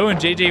 Rowan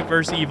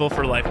JJvsEVIL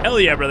for life. Hell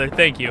yeah, brother,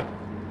 thank you.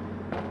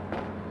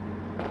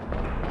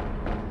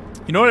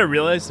 You know what I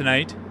realized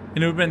tonight?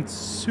 And it would have been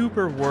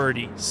super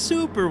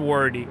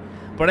wordy,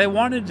 but I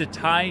wanted to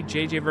tie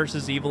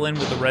JJvsEVIL in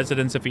with the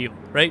Residents of Evil,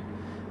 right?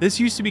 This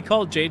used to be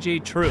called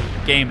JJ True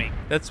Gaming.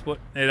 That's what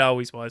it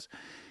always was.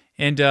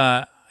 And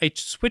I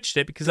switched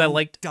it because I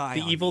liked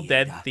the Evil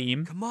Dead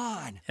theme. Come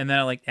on. And then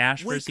I liked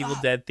Ash vs. Evil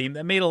Dead theme.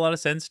 That made a lot of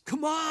sense.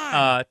 Come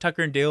on.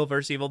 Tucker and Dale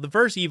vs. Evil. The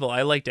vs. Evil,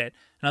 I liked it.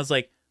 And I was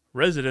like,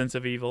 Residents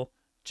of Evil,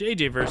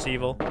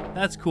 JJvsEVIL.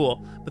 That's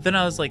cool. But then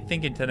I was like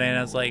thinking today, and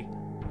I was like,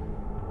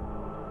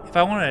 if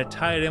I wanted to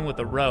tie it in with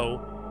a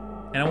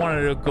row, and I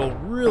wanted to go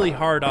really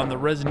hard on the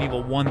Resident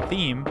Evil 1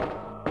 theme,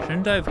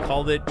 shouldn't I have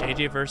called it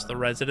JJ vs. the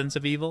Residents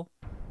of Evil?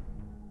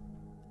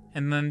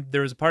 And then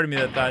there was a part of me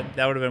that thought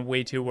that would have been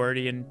way too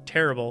wordy and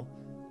terrible.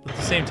 But at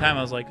the same time,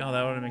 I was like, oh,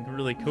 that would have been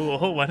really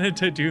cool. Why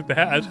didn't I do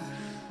that?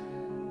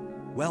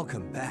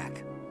 Welcome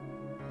back.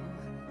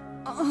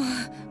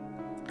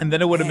 And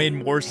then it would have made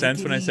more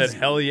sense when I said,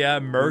 hell yeah,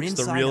 Mercs,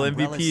 the real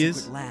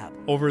MVPs,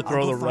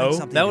 overthrow the row.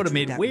 That would have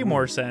made way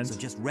more sense. So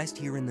just rest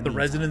here in the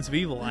Residents of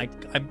Evil.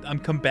 I'm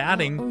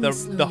combating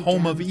the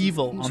home of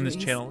evil on this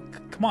channel.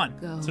 Come on,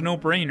 it's a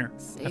no-brainer.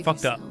 I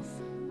fucked up.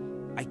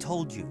 I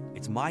told you,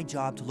 it's my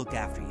job to look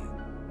after you.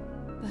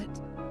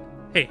 But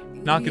hey,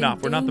 knock it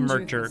off. We're not the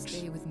Merc jerks.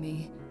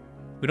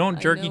 We don't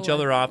jerk each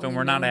other off, and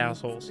we're not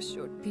assholes. For a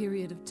short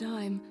period of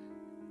time.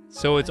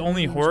 So it's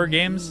only horror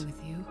games?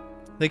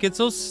 They get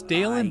so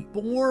stale and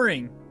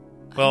boring.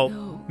 Well,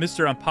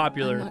 Mr.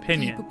 Unpopular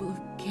Opinion.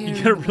 You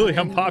get a really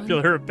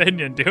unpopular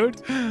opinion,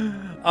 dude. No,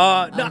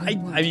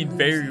 I mean,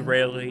 very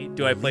rarely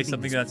do I play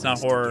something that's not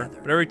horror,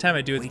 but every time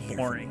I do, it's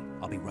boring.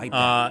 I'll be right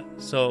back.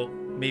 So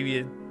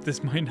maybe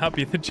this might not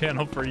be the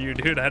channel for you,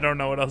 dude. I don't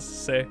know what else to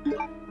say.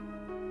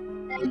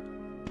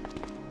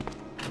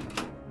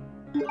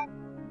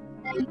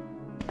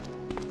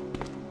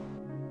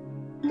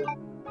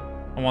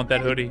 I want that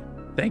hoodie.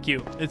 Thank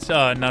you. It's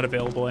not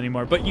available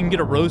anymore, but you can get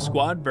a Rose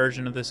Squad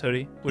version of this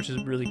hoodie, which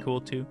is really cool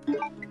too.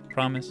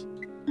 Promise.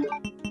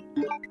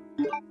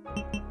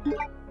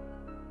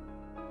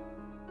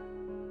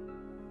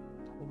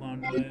 Hold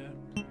on to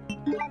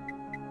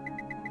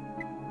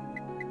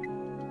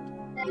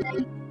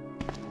that.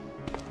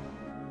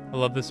 I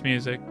love this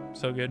music.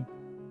 So good.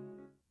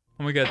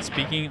 Oh my god,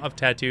 speaking of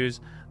tattoos,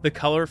 the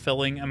color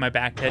filling on my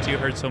back tattoo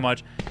hurts so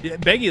much.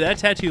 Beggy, that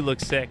tattoo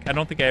looks sick. I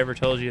don't think I ever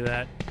told you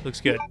that. Looks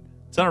good.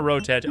 It's not a row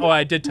tattoo. Oh,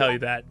 I did tell you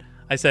that.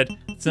 I said,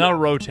 it's not a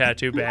row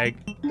tattoo, bag.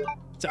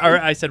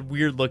 I said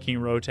weird looking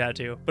row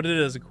tattoo, but it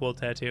is a cool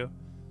tattoo.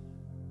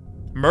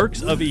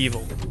 Mercs of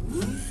Evil.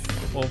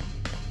 Well,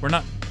 we're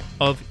not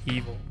of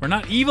evil. We're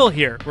not evil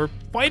here. We're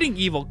fighting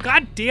evil.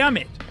 God damn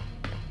it.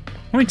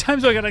 How many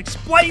times do I gotta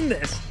explain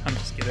this? I'm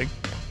just kidding.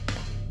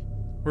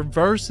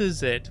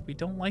 Reverses it. We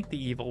don't like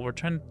the evil. We're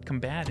trying to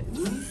combat it.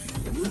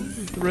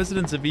 The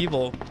Residents of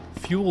Evil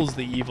fuels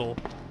the evil.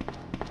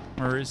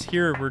 Whereas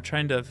here, we're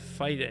trying to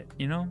fight it,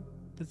 you know?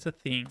 It's a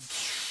thing.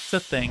 It's a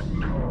thing.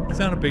 It's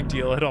not a big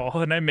deal at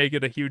all, and I make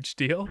it a huge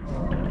deal.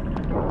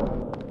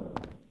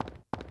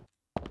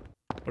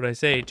 What I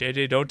say,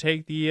 JJ, don't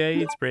take the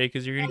AIDS spray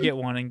because you're gonna get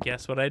one, and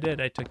guess what I did?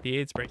 I took the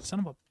AIDS spray. Son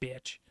of a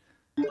bitch.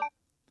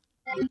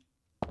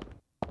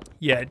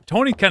 Yeah,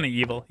 Tony's kind of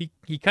evil.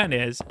 He kind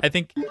of is. I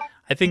think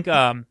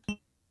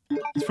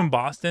he's from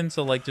Boston,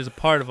 so like there's a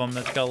part of him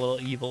that's got a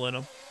little evil in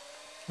him.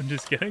 I'm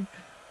just kidding.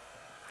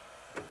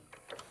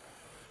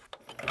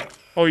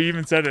 Oh, you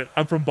even said it.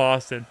 I'm from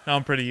Boston. No,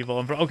 I'm pretty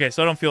evil. Okay,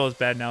 so I don't feel as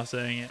bad now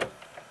saying it.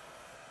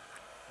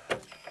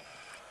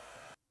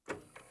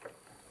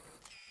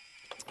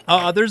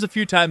 There's a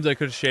few times I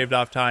could have shaved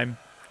off time,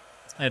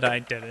 and I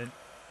didn't.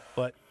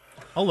 But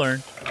I'll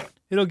learn.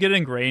 It'll get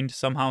ingrained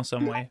somehow,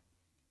 some way.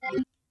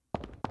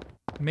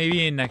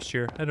 Maybe next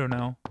year. I don't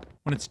know.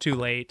 When it's too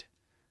late.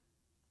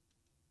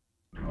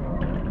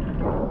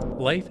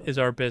 Life is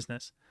our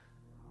business.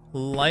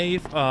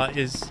 Life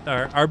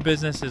our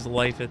business is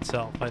life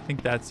itself. I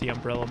think that's the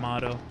umbrella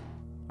motto.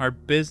 Our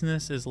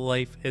business is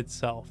life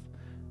itself.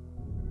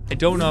 I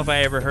don't know if I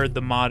ever heard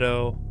the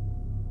motto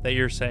that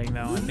you're saying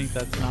though. I think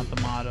that's not the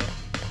motto.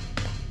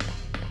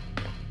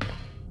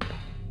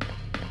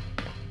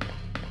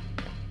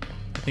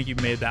 I think you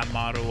made that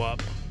motto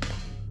up.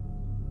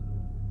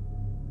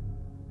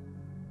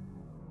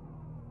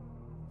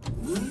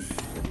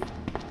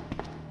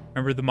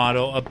 Remember the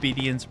motto,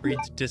 obedience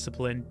breeds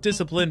discipline.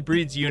 Discipline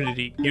breeds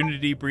unity.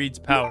 Unity breeds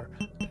power.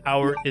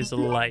 Power is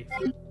life.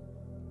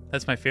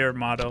 That's my favorite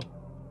motto.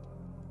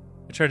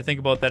 I try to think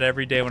about that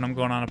every day when I'm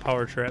going on a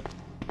power trip.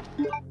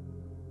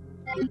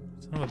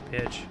 Son of a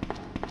bitch.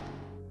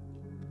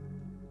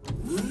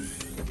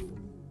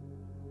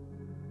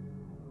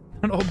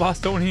 No,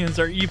 Bostonians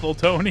are evil,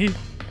 Tony.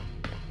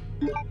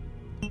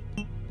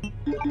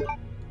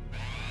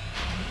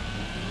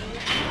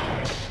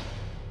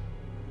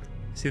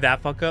 See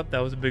that fuck up? That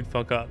was a big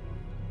fuck up.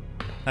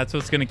 That's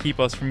what's gonna keep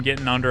us from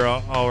getting under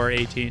our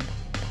 18.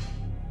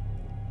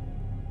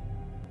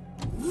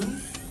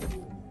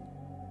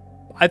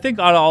 I think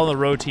out of all the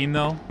row team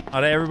though,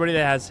 out of everybody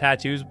that has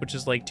tattoos, which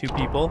is like 2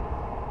 people,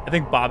 I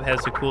think Bob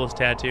has the coolest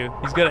tattoo.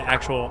 He's got an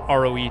actual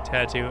ROE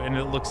tattoo and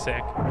it looks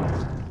sick.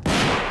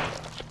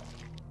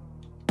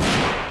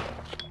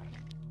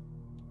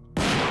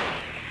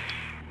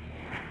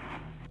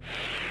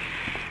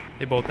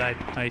 They both died.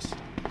 Nice.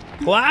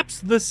 Collapse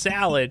the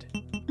salad.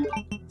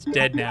 It's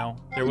dead now.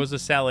 There was a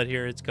salad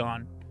here. It's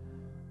gone.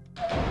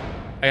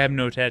 I have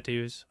no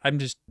tattoos. I'm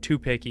just too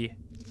picky.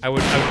 I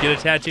would get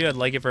a tattoo. I'd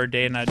like it for a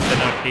day, and then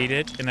I'd hate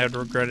it, and I'd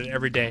regret it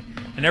every day.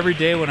 And every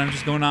day when I'm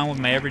just going on with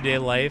my everyday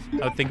life,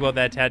 I would think about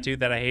that tattoo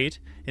that I hate,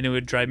 and it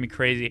would drive me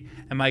crazy.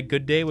 And my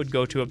good day would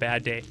go to a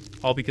bad day,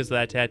 all because of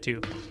that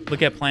tattoo.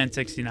 Look at Plan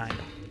 69.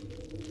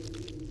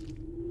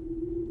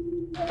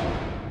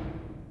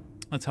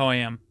 That's how I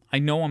am. I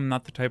know I'm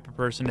not the type of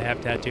person to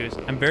have tattoos.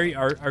 I'm very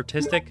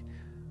artistic.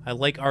 I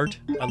like art.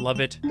 I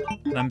love it.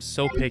 But I'm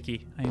so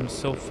picky. I am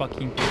so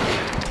fucking picky.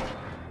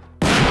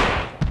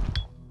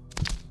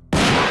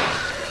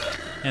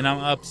 And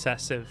I'm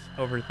obsessive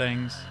over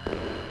things.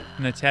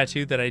 And a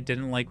tattoo that I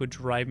didn't like would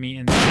drive me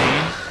insane.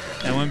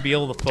 I wouldn't be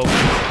able to focus.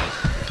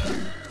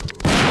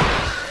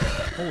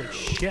 Holy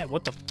shit,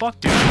 what the fuck,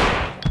 dude?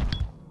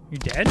 You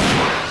dead?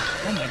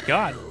 Oh my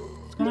god.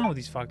 What's going on with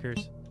these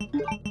fuckers?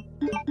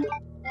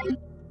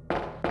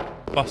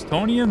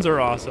 Bostonians are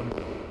awesome.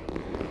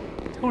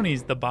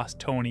 Tony's the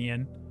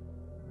Bostonian.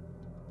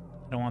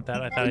 I don't want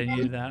that. I thought I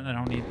needed that. I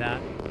don't need that.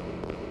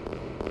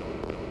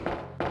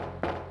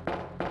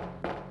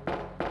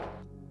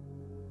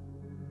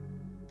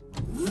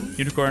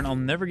 Unicorn, I'll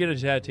never get a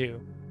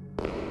tattoo.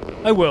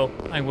 I will,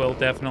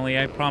 definitely.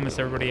 I promise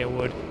everybody I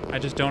would. I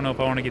just don't know if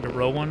I want to get a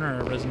Row one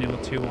or a Resident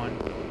Evil 2 one.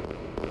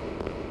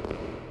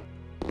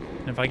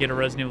 And if I get a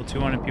Resident Evil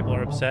 2 one and people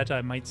are upset,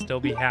 I might still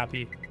be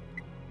happy.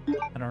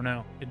 I don't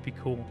know. It'd be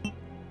cool.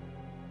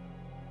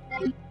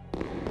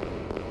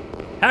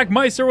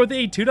 Hackmeister with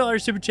a $2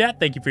 super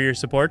chat. Thank you for your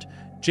support.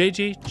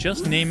 JJ,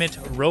 just name it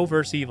Row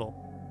vs. Evil.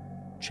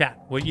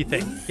 Chat, what do you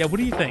think? Yeah, what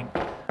do you think?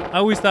 I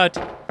always thought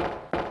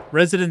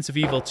Residents of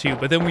Evil 2,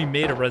 but then we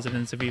made a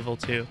Residents of Evil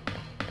 2.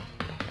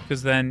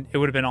 Because then it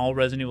would have been all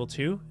Resident Evil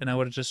 2, and I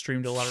would have just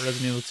streamed a lot of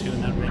Resident Evil 2,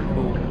 and that would have been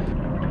cool.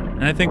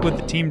 And I think what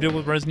the team did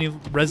with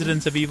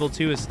Residents of Evil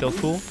 2 is still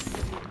cool.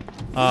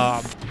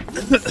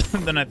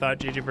 Then I thought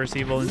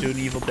JJvsEVIL and do an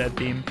Evil Dead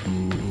theme.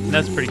 And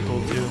that's pretty cool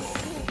too.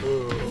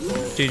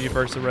 JJ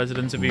vs. the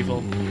Residents of Evil.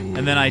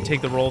 And then I take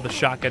the role of the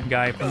shotgun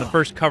guy from the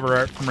first cover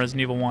art from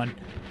Resident Evil 1.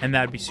 And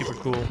that'd be super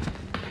cool.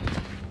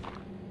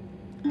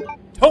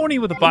 Tony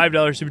with a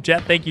 $5 super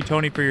chat. Thank you,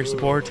 Tony, for your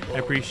support. I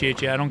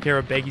appreciate you. I don't care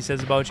what Becky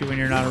says about you when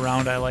you're not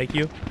around. I like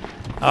you.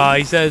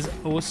 He says,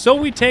 so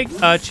we take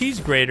a cheese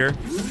grater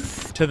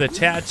to the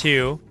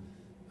tattoo.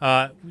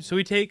 So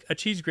we take a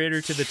cheese grater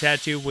to the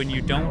tattoo when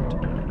you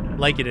don't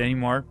like it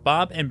anymore.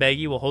 Bob and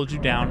Baggy will hold you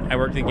down. I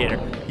work the gator.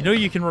 You know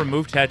you can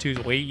remove tattoos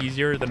way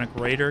easier than a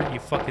grater, you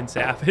fucking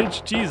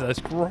savage. Jesus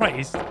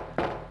Christ.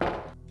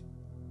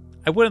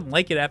 I wouldn't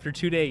like it after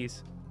 2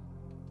 days.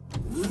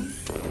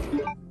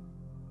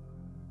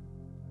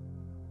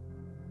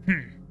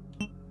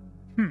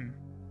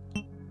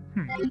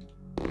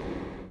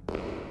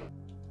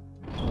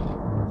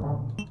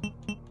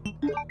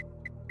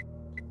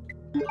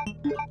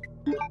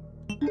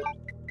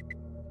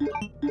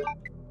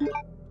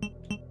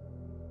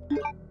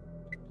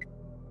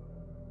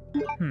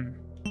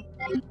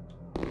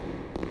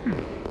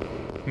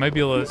 Might be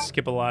able to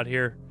skip a lot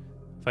here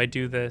if I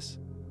do this.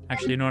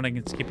 Actually, you know what? I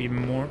can skip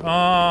even more.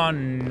 Oh,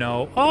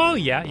 no. Oh,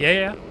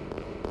 yeah.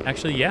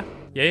 Actually,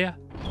 yeah.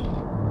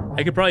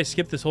 I could probably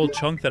skip this whole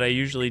chunk that I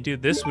usually do.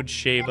 This would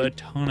shave a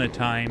ton of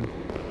time.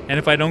 And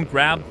if I don't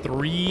grab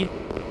 3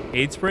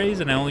 aid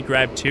sprays and I only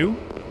grab 2,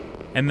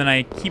 and then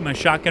I keep my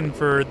shotgun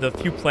for the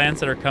few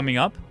plants that are coming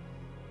up,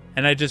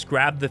 and I just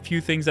grab the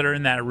few things that are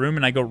in that room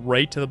and I go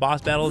right to the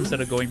boss battle instead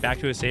of going back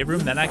to a save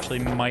room, that actually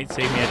might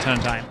save me a ton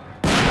of time.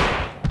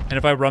 And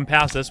if I run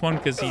past this one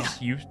because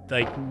he's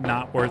like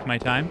not worth my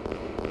time,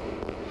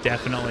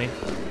 definitely.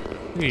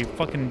 Look, he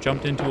fucking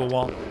jumped into a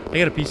wall. I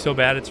gotta pee so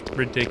bad, it's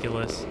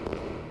ridiculous.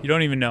 You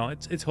don't even know.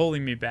 It's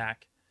holding me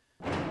back.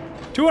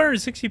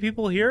 260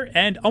 people here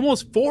and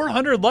almost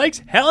 400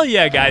 likes. Hell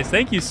yeah, guys.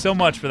 Thank you so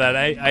much for that.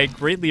 I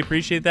greatly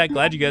appreciate that.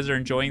 Glad you guys are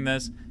enjoying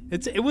this.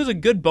 It was a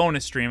good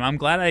bonus stream. I'm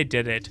glad I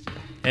did it.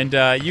 And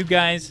you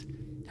guys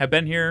have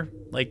been here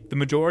like the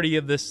majority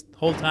of this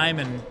whole time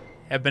and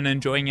have been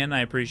enjoying it, and I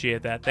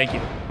appreciate that. Thank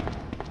you.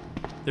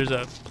 There's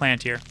a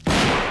plant here.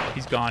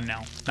 He's gone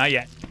now. Not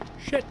yet.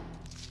 Shit.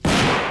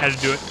 Had to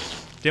do it.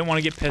 Didn't want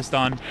to get pissed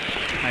on.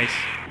 Nice.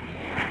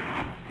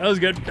 That was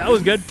good. That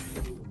was good.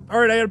 All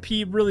right, I gotta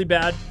pee really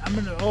bad. I'm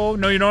gonna, oh,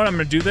 no, you know what? I'm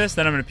gonna do this,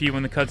 then I'm gonna pee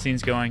when the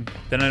cutscene's going.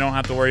 Then I don't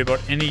have to worry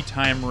about any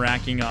time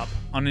racking up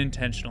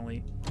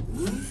unintentionally.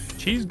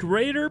 Cheese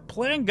grater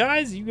plan,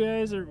 guys. You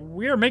guys are,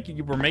 we're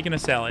making a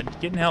salad.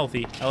 Getting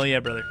healthy. Hell yeah,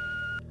 brother.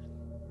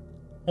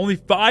 Only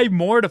 5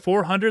 more to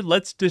 400.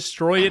 Let's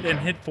destroy it and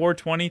hit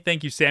 420.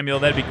 Thank you, Samuel.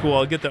 That'd be cool.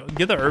 I'll get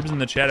the herbs in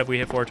the chat if we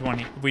hit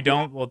 420. If we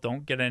don't, well,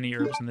 don't get any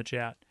herbs in the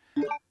chat.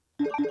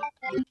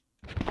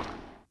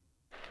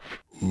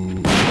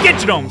 Get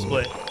your dome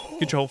split.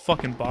 Get your whole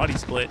fucking body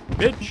split,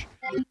 bitch.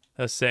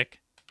 That's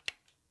sick.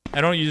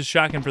 I don't use a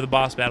shotgun for the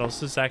boss battles.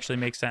 This actually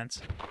makes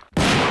sense.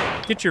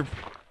 Get your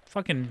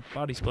fucking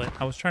body split.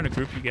 I was trying to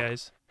group you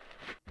guys.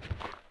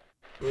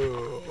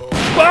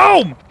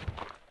 Boom!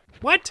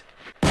 What?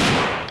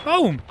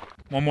 Boom!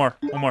 One more.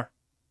 One more.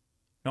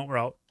 No, we're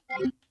out.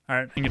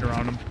 Alright, I can get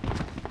around him.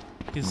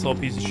 He's a slow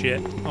piece of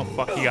shit. Oh,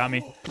 fuck, he got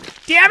me.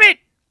 Damn it!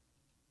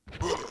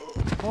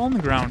 Fall on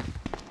the ground.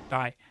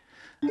 Die.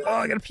 Oh,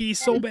 I gotta pee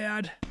so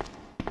bad.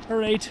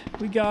 Alright,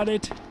 we got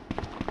it.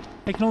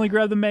 I can only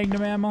grab the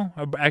magnum ammo.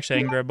 Actually,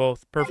 I can grab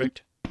both.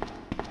 Perfect.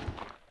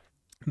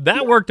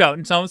 That worked out.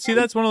 And so, see,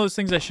 that's one of those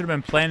things I should have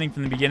been planning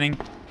from the beginning.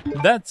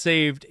 That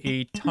saved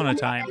a ton of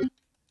time.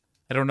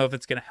 I don't know if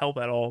it's gonna help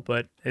at all,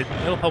 but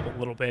it'll help a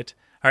little bit.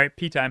 Alright,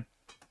 pee time.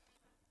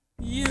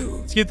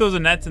 Let's get those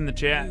nets in the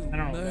chat. I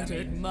don't know.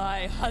 Murdered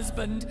my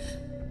husband.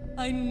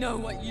 I know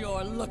what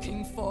you're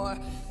looking for.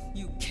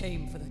 You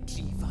came for the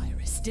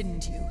G-Virus,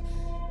 didn't you?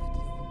 But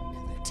you'll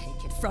never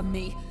take it from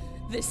me.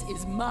 This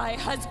is my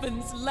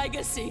husband's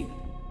legacy.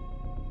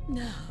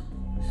 Now,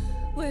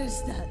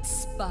 where's that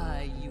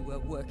spy you were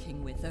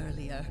working with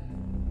earlier?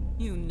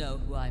 You know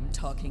who I'm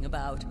talking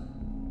about.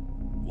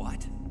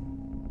 What?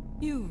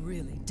 You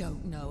really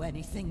don't know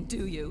anything,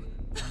 do you?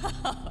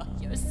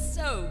 You're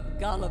so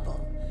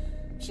gullible.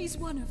 She's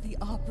one of the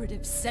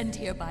operatives sent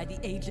here by the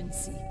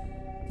agency.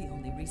 The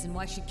only reason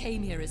why she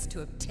came here is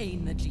to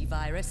obtain the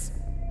G-Virus.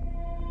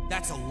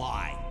 That's a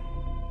lie.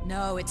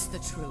 No, it's the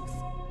truth.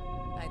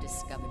 I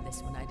discovered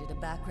this when I did a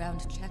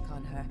background check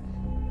on her.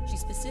 She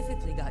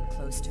specifically got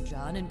close to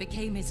John and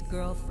became his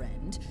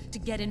girlfriend to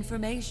get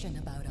information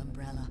about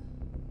Umbrella.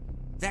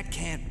 That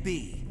can't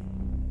be.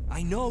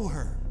 I know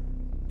her.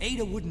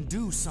 Ada wouldn't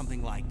do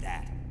something like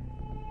that.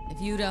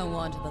 If you don't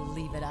want to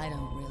believe it, I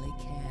don't really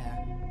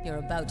care. You're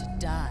about to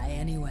die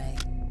anyway.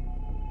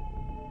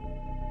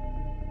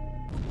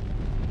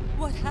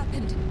 What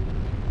happened?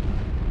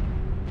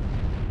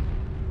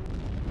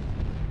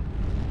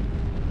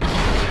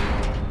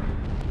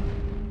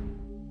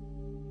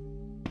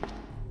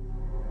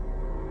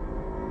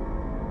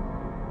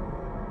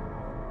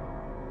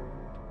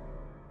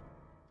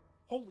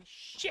 Holy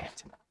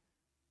shit!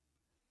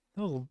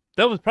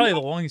 That was probably the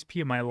longest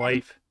pee of my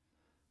life.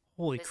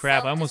 Holy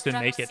crap, I almost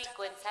didn't make it.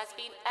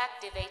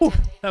 Whew,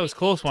 that was a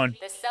close one.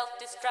 The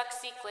self-destruct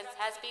sequence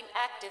has been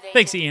activated.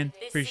 Thanks, Ian.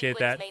 Appreciate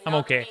that. I'm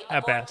okay.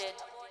 At best.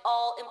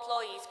 All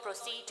employees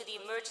proceed to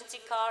the emergency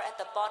car at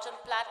the bottom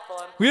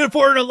platform. We got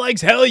 400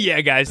 likes. Hell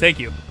yeah, guys. Thank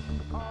you.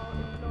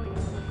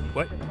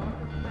 What?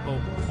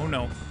 Oh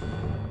no.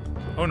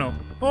 Oh no.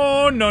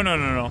 Oh no, no,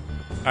 no, no. All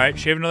right,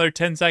 shave another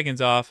 10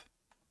 seconds off.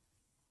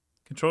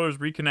 Controller's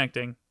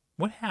reconnecting.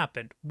 What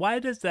happened? Why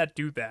does that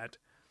do that?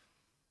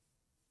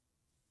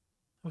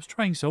 I was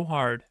trying so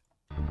hard.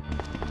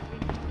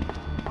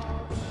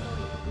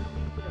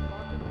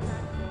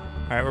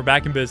 Alright, we're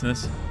back in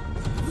business.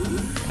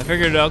 I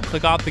figured I'll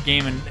click off the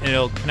game and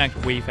it'll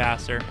connect way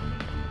faster.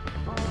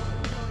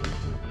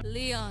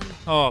 Leon.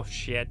 Oh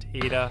shit,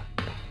 Ada.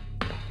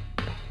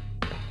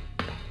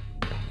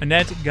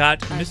 Annette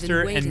got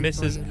Mr. and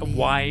Mrs.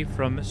 Y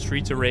from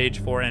Streets of Rage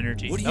 4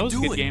 Energy. That was a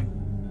good game.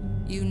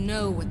 You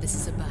know what this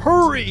is about.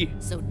 Hurry!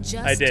 So just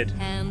I did.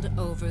 hand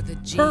over the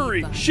G.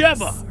 Hurry,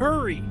 Sheva,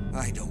 hurry!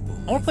 I don't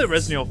believe I want to play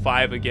Resident Evil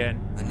 5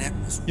 again. Annette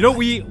was You know,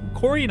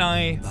 Corey and I,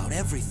 about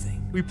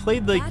everything. we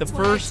played like That's the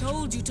why first, I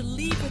told you to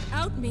leave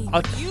without me.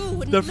 You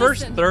wouldn't the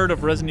first listen. third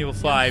of Resident Evil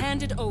 5 Now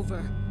hand it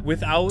over.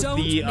 without Don't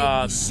the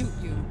make me shoot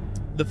you.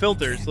 the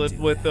filters,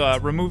 with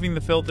removing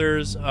the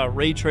filters,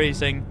 ray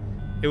tracing.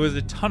 It was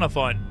a ton of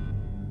fun.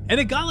 And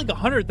it got like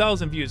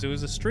 100,000 views. It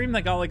was a stream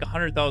that got like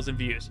 100,000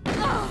 views.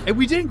 And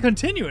we didn't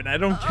continue it. I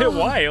don't get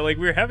why. Like,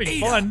 we were having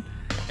fun.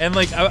 And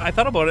like, I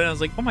thought about it and I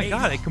was like, oh my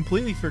god, I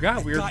completely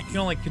forgot we were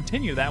gonna like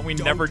continue that. We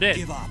never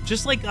did.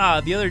 Just like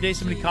the other day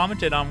somebody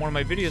commented on one of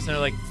my videos and they're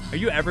like, are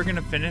you ever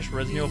gonna finish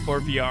Resident Evil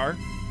 4 VR?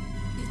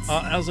 And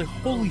I was like,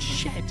 holy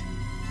shit.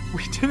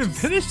 We didn't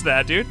finish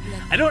that, dude.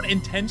 I don't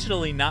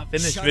intentionally not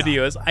finish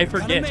videos. I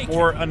forget,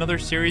 or another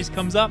series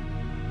comes up.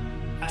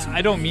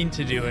 I don't mean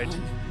to do it.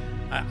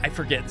 I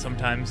forget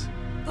sometimes.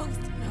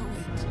 Both know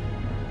it.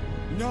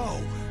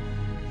 No.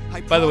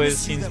 By the way, this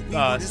scene's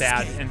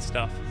sad and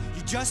stuff.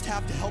 You just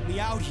have to help me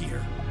out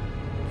here.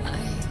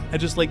 I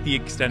just like the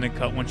extended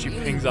cut when she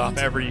pings off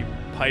every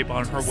pipe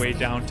on her way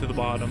down to the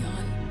bottom.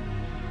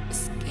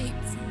 Escape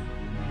from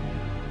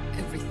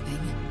everything.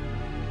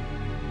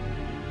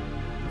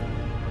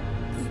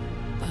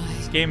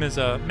 game is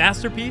a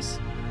masterpiece,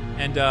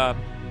 and I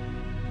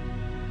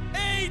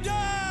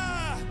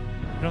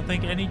don't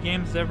think any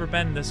game's ever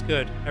been this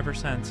good ever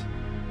since.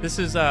 This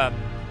is, I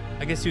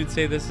guess you would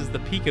say this is the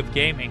peak of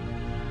gaming,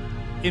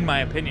 in my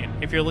opinion.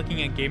 If you're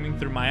looking at gaming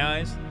through my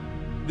eyes,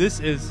 this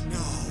is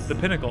the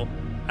pinnacle.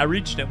 I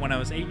reached it when I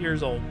was 8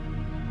 years old.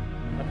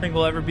 Nothing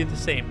will ever be the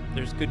same.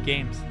 There's good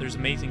games. There's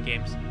amazing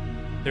games.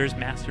 There's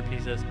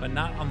masterpieces, but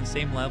not on the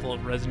same level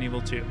of Resident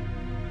Evil 2.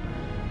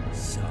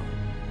 So,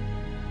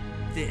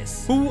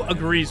 this... Who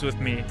agrees with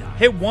me?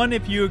 Hit 1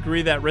 if you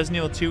agree that Resident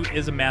Evil 2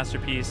 is a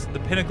masterpiece, the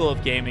pinnacle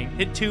of gaming.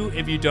 Hit 2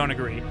 if you don't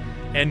agree.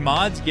 And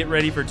mods, get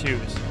ready for 2s.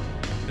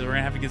 Because we're going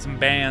to have to get some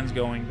bands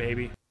going,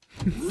 baby.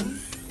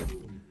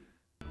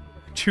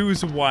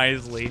 Choose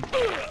wisely.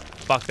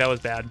 Fuck, that was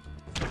bad.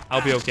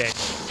 I'll be okay.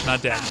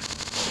 Not dead.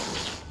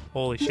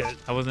 Holy shit.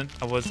 I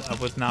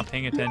was not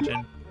paying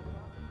attention.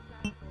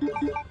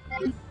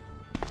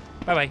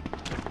 Bye-bye.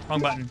 Wrong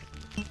button.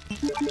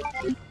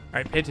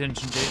 Alright, pay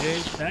attention,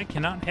 JJ. That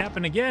cannot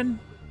happen again.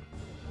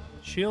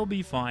 She'll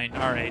be fine.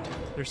 Alright.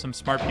 There's some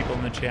smart people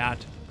in the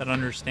chat that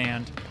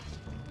understand.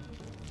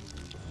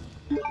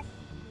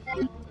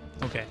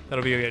 Okay,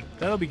 that'll be good.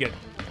 That'll be good.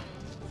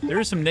 There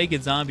are some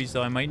naked zombies,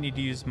 though. I might need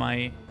to use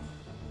my...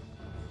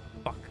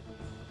 Fuck.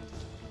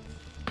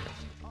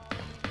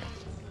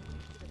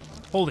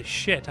 Holy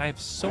shit, I have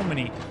so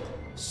many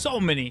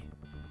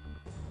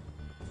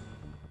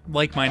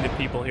like-minded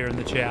people here in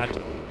the chat.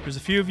 There's a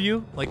few of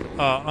you, like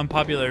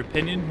Unpopular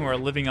Opinion, who are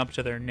living up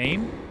to their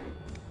name.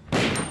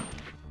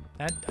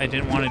 That, I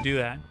didn't want to do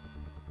that.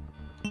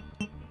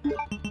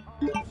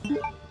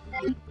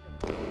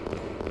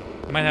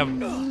 Might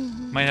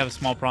have a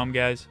small problem,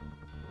 guys.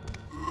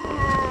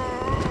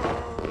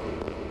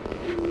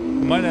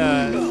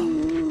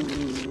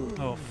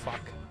 Oh, fuck.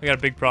 I got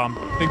a big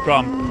problem. Big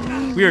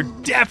problem. We are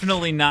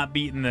definitely not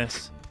beating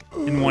this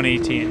in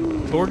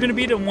 118. But we're going to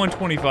beat it in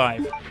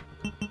 125.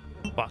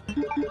 Fuck.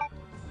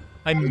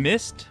 I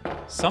missed,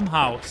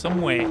 somehow,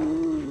 some way,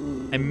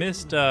 I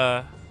missed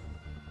a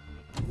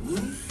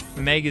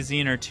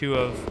magazine or 2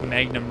 of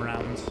Magnum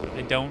rounds.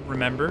 I don't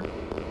remember.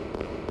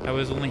 I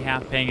was only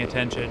half paying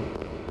attention.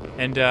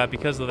 And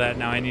because of that,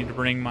 now I need to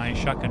bring my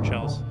shotgun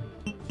shells.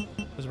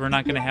 Because we're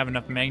not going to have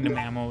enough Magnum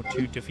ammo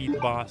to defeat the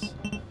boss.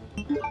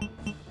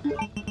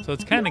 So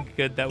it's kind of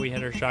good that we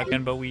had our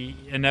shotgun, but we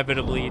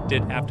inevitably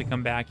did have to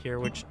come back here,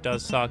 which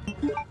does suck.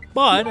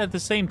 But at the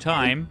same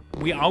time,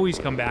 we always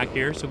come back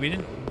here, so we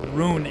didn't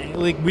ruin,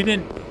 like, we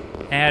didn't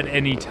add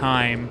any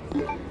time.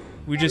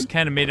 We just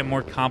kind of made it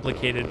more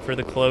complicated for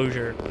the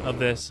closure of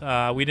this.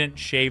 We didn't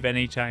shave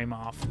any time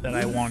off that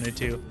I wanted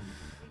to.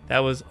 That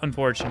was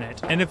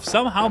unfortunate. And if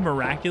somehow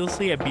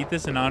miraculously I beat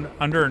this in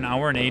under an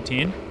hour and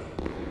 18,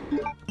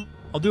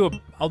 I'll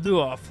do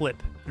a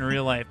flip in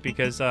real life,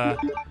 because I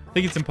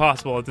think it's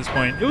impossible at this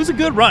point. It was a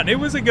good run. It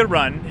was a good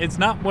run. It's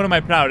not one of my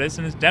proudest,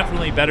 and it's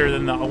definitely better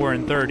than the hour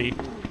and 30.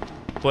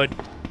 But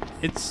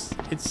it's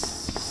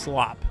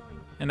slop.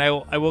 And I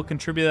will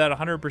contribute that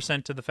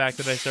 100% to the fact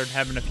that I started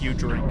having a few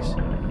drinks.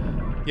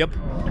 Yep.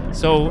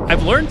 So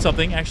I've learned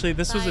something. Actually,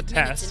 this was a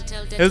test.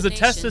 It was a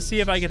test to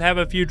see if I could have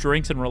a few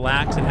drinks and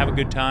relax and have a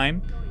good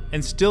time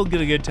and still get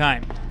a good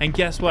time. And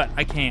guess what?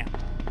 I can't.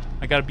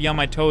 I gotta be on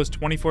my toes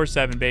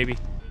 24/7, baby.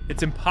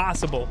 It's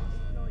impossible.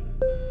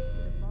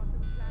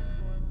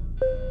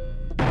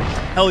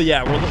 Hell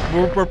yeah,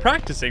 we're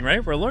practicing,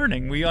 right? We're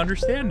learning. We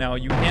understand now.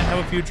 You can't have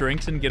a few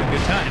drinks and get a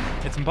good time.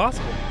 It's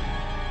impossible.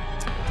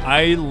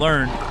 I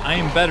learned. I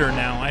am better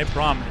now, I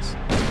promise.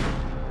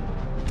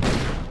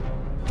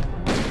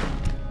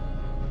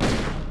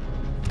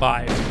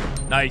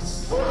 5.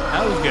 Nice.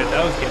 That was good.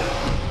 That was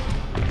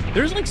good.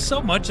 There's like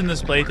so much in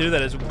this playthrough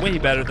that is way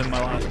better than my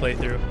last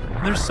playthrough.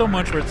 And there's so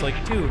much where it's like,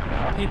 dude,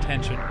 pay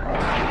attention.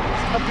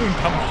 Stop doing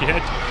dumb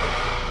shit.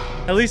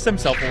 At least I'm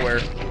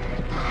self-aware.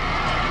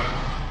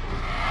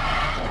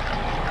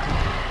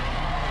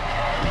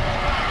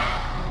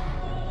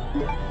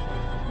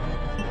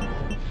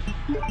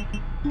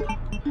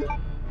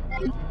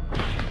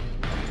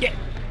 Yeah.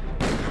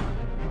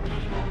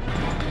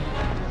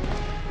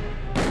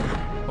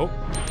 Oh.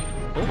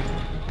 Oh.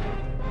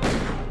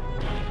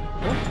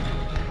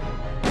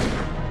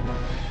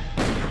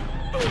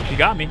 Oh. You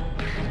got me.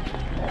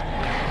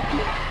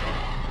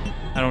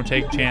 I don't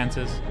take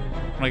chances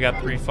when I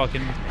got 3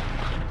 fucking...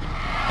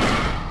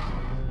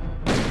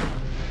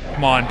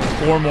 Come on,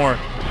 4 more.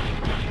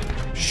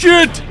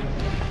 Shit!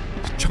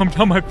 Jumped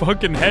on my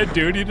fucking head,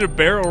 dude. He did a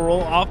barrel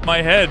roll off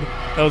my head.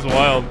 That was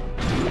wild.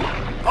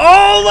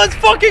 Oh, let's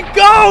fucking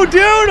go,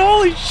 dude!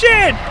 Holy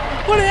shit!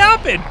 What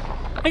happened?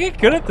 I get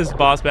good at this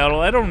boss battle.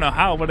 I don't know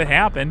how, but it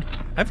happened.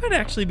 I might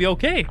actually be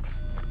okay.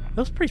 That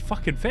was pretty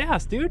fucking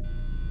fast, dude.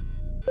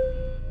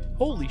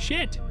 Holy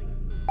shid.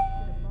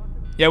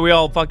 Yeah, we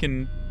all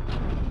fucking...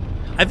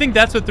 I think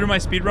that's what threw my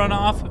speedrun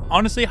off.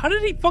 Honestly, how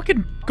did he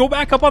fucking go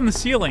back up on the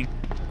ceiling?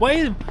 Why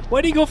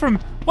did he go from...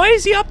 Why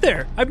is he up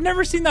there? I've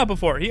never seen that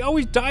before. He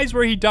always dies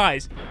where he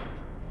dies.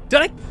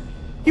 Did I...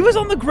 He was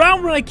on the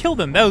ground when I killed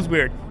him. That was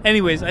weird.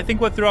 Anyways, I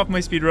think what threw off my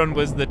speedrun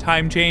was the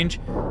time change.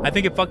 I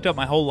think it fucked up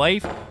my whole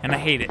life, and I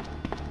hate it.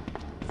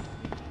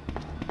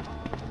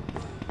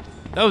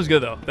 That was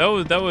good, though.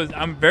 That was,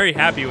 I'm very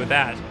happy with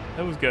that.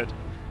 That was good.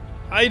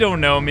 I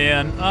don't know,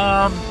 man.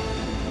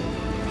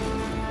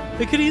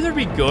 It could either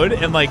be good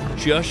and, like,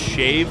 just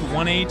shave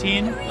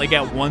 118, like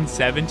at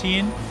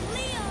 117,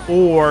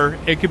 or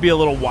it could be a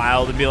little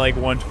wild and be like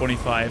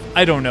 125.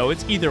 I don't know.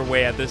 It's either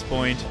way at this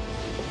point.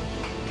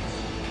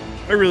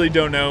 I really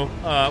don't know.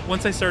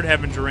 Once I started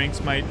having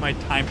drinks, my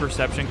time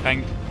perception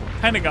kind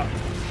of got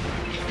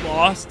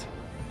lost.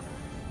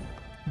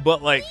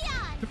 But, like,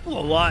 there was a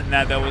lot in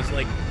that was,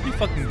 like, pretty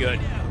fucking good.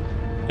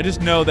 I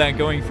just know that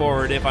going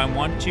forward, if I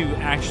want to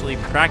actually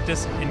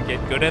practice and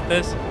get good at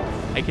this,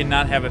 I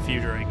cannot have a few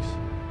drinks.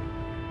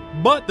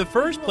 But the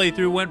first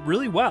playthrough went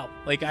really well.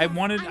 Like, I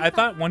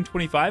thought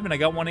 125 and I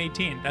got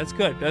 118. That's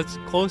good. That's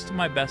close to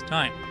my best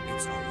time.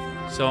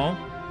 So,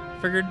 I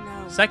figured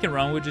second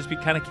run would just be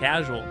kind of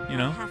casual, you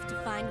know?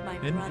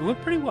 And it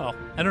went pretty well.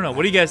 I don't know.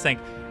 What do you guys think?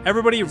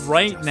 Everybody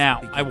right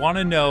now, I want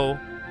to know,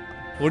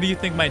 what do you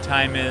think my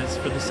time is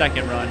for the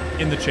second run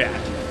in the chat?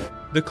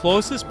 The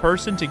closest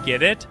person to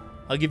get it,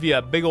 I'll give you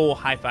a big old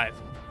high five.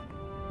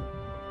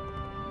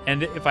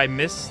 And if I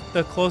miss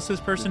the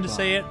closest person to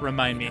say it,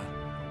 remind me.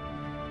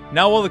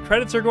 Now while the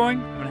credits are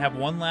going, I'm going to have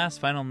one last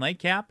final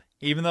nightcap,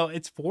 even though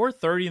it's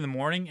 4:30 in the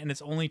morning and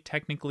it's only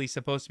technically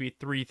supposed to be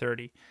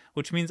 3:30,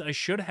 which means I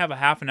should have a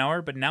half an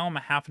hour, but now I'm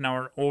a half an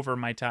hour over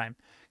my time.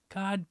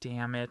 God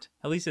damn it.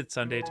 At least it's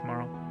Sunday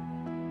tomorrow.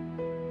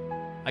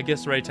 I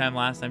guessed the right time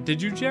last time.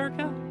 Did you,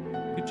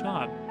 Jerica? Good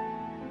job.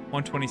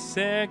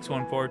 126,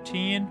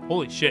 114.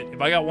 Holy shit, if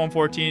I got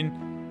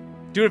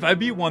 114, dude, if I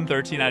beat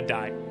 113, I'd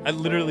die. I'd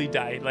literally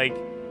die. Like,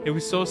 it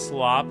was so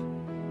slop,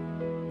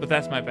 but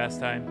that's my best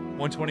time.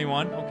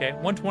 121, okay.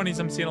 120s,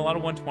 I'm seeing a lot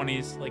of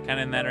 120s, like kind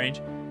of in that range.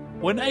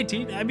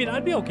 119, I mean,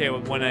 I'd be okay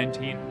with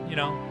 119, you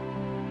know.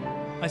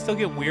 I still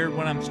get weird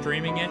when I'm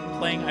streaming it,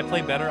 playing. I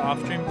play better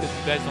off stream because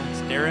you guys don't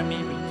stare at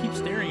me, but you keep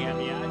staring at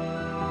me.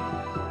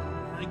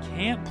 I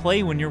can't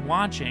play when you're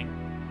watching.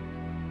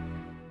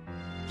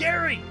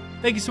 Gary!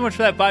 Thank you so much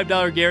for that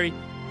 $5, Gary.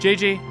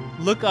 JJ,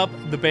 look up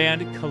the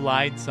band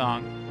Collide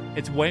song.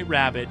 It's White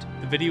Rabbit.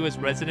 The video is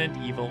Resident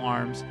Evil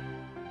arms.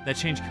 That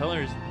changed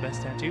colors. The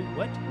best tattoo?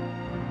 What?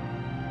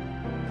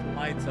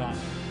 Collide song.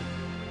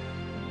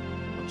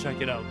 I'll check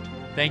it out.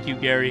 Thank you,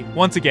 Gary.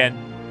 Once again,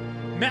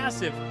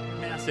 massive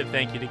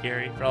thank you to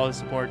Gary for all his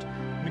support.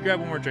 Let me grab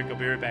one more drink. I'll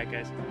be right back,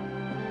 guys.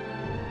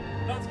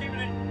 No, it's keeping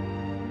it.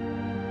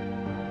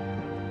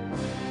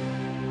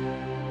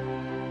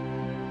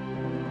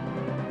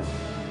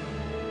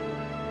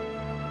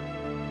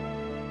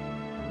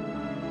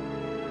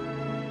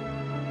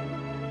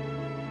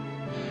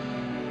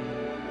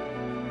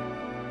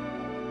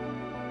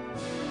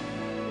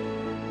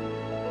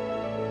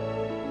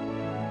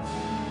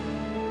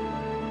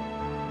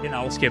 And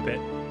I'll skip it.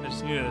 I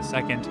just needed a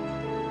second.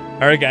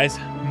 All right, guys.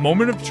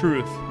 Moment of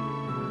truth.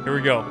 Here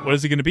we go. What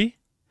is it going to be?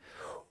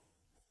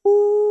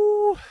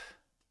 Ooh.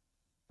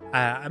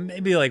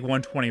 Maybe like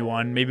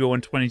 121, maybe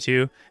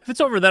 122. If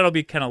it's over that, I'll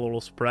be kind of a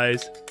little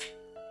surprised.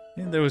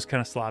 Yeah, that was kind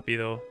of sloppy,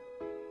 though.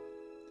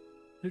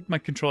 My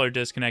controller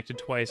disconnected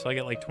twice, so I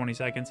get like 20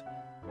 seconds.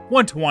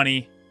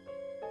 120.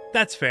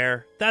 That's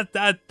fair.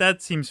 That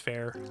seems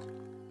fair.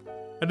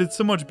 I did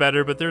so much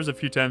better, but there's a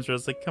few times where I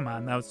was like, come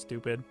on, that was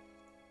stupid.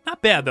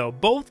 Not bad, though.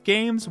 Both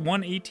games,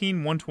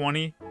 118,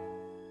 120.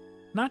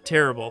 Not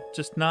terrible.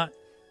 Just not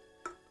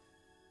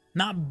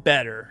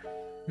better.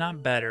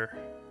 Not better.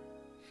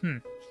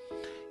 You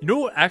know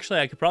what actually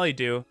I could probably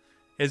do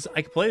is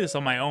I could play this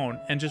on my own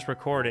and just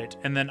record it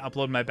and then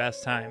upload my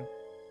best time.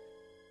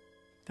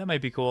 That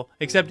might be cool.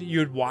 Except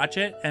you'd watch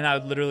it and I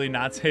would literally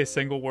not say a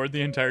single word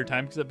the entire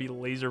time because I'd be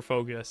laser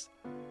focused.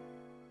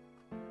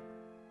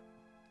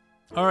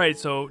 Alright,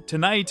 so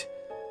tonight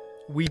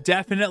we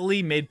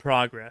definitely made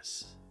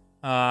progress.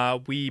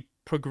 We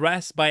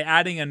progressed by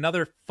adding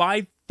another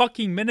 5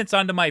 fucking minutes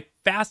onto my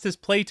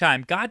fastest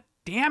playtime. God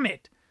damn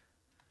it.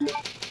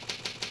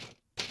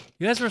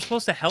 You guys were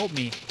supposed to help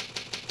me.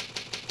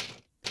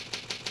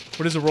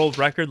 What is the world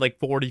record? Like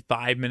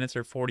 45 minutes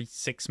or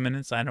 46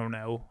 minutes? I don't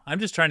know. I'm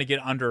just trying to get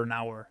under an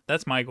hour.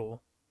 That's my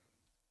goal.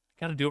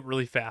 Gotta do it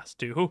really fast,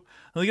 too.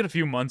 I only got a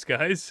few months,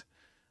 guys.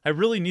 I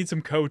really need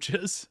some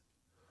coaches.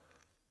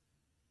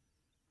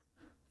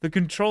 The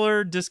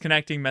controller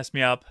disconnecting messed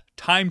me up.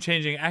 Time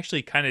changing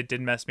actually kind of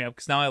did mess me up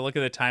because now I look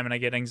at the time and I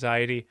get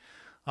anxiety.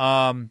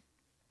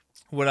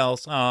 What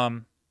else?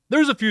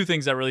 There's a few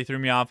things that really threw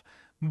me off.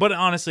 But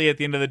honestly, at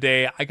the end of the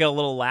day, I got a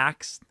little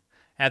lax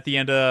at the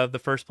end of the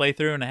first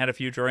playthrough and I had a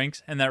few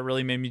drinks and that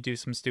really made me do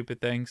some stupid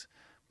things.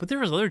 But there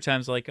was other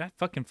times like I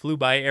fucking flew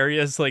by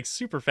areas like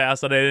super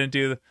fast that I didn't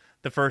do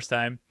the first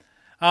time.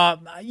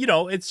 You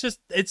know, I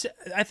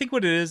think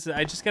what it is,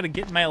 I just got to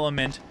get in my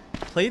element,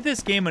 play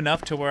this game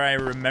enough to where I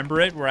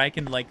remember it, where I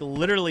can like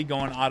literally go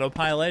on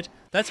autopilot.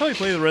 That's how I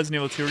play the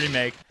Resident Evil 2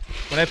 remake.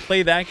 When I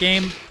play that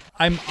game,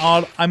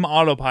 I'm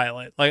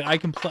autopilot. Like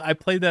I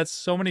played that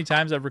so many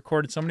times. I've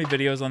recorded so many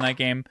videos on that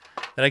game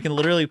that I can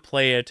literally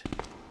play it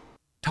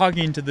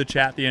talking to the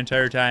chat the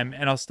entire time,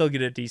 and I'll still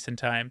get a decent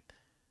time.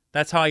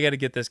 That's how I got to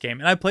get this game.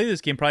 And I play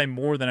this game probably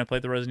more than I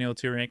played the Resident Evil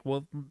 2 remake.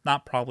 Well,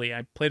 not probably.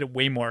 I played it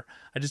way more.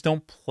 I just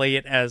don't play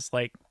it as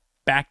like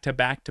back to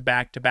back to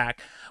back to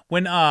back.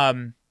 When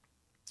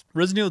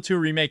Resident Evil 2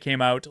 remake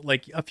came out,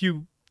 like a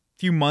few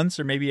months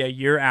or maybe a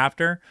year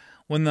after,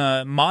 when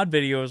the mod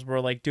videos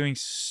were like doing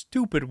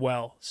stupid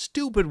well,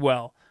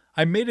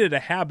 I made it a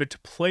habit to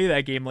play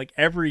that game like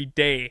every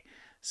day,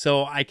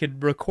 so I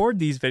could record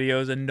these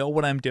videos and know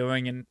what I'm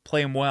doing and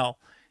play them well.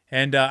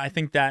 And I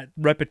think that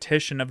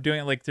repetition of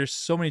doing it, like there's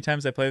so many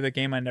times I play the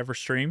game I never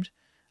streamed.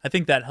 I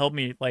think that helped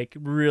me like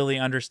really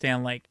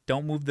understand, like,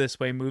 don't move this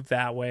way, move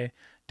that way.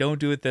 Don't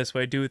do it this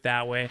way, do it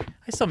that way.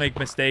 I still make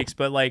mistakes,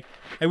 but like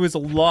it was a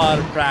lot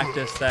of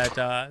practice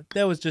that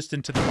was just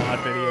into the mod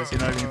videos, you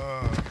know what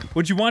I mean?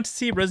 Would you want to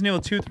see Resident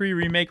Evil 2, 3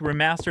 remake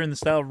remaster in the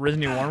style of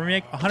Resident Evil 1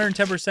 remake?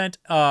 110%.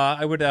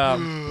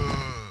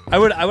 I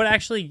would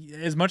actually,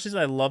 as much as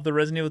I love the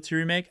Resident Evil 2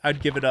 remake,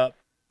 I'd give it up.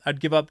 I'd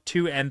give up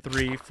 2 and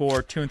 3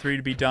 for 2 and 3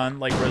 to be done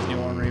like Resident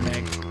Evil 1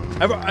 remake.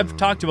 I've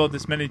talked about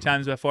this many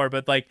times before,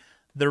 but like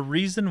the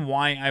reason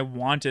why I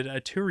wanted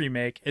a 2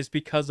 remake is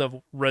because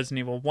of Resident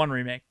Evil 1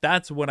 remake.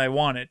 That's what I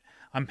wanted.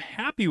 I'm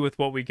happy with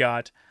what we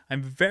got.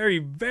 I'm very,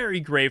 very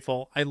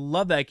grateful. I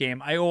love that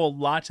game. I owe a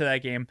lot to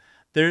that game.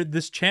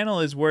 This channel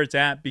is where it's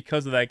at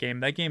because of that game.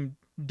 That game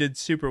did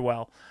super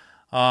well.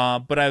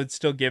 But I would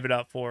still give it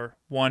up for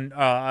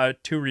 2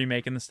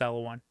 remake in the style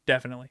of 1.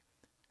 Definitely.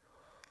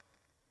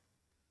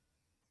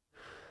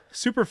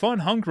 Super fun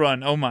hunk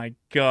run. Oh my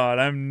god,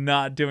 I'm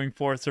not doing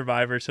 4th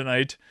Survivor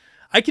tonight.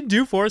 I can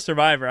do 4th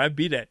Survivor. I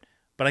beat it.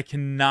 But I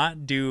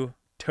cannot do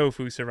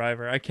Tofu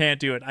Survivor. I can't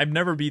do it. I've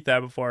never beat that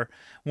before.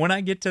 When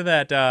I get to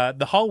that,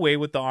 the hallway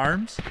with the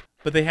arms,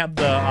 but they have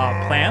the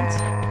plants,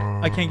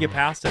 I can't get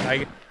past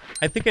it.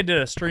 I think I did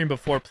a stream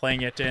before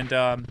playing it, and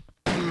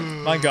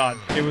my god,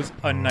 it was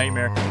a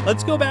nightmare.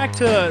 Let's go back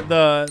to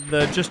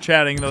the just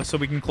chatting, though, so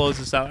we can close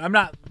this out. I'm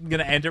not going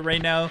to end it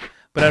right now,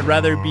 but I'd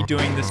rather be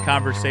doing this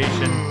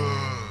conversation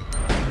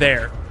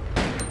there.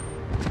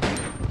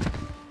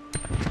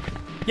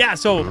 Yeah,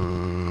 so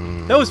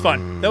that was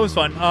fun. That was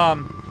fun.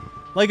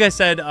 Like I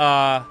said,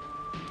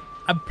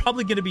 I'm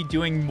probably going to be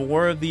doing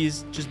more of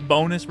these just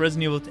bonus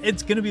Resident Evil.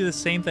 It's going to be the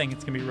same thing.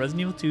 It's going to be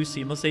Resident Evil 2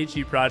 Seamless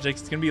HD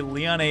projects. It's going to be a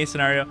Leon A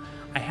scenario.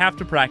 I have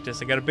to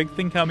practice. I got a big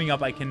thing coming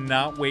up. I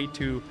cannot wait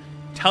to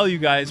tell you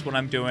guys what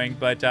I'm doing.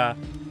 But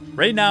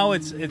right now,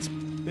 it's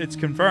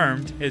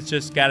confirmed. It's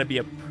just got to be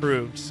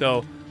approved.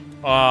 So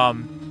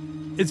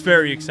it's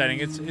very exciting.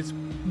 It's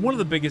one of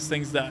the biggest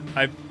things that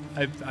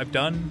I've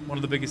done. One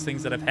of the biggest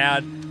things that I've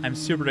had. I'm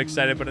super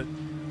excited, but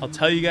I'll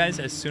tell you guys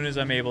as soon as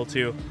I'm able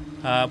to.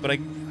 But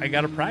I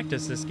got to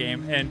practice this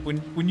game. And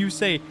when you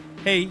say,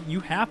 hey, you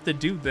have to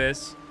do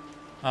this,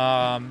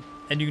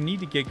 and you need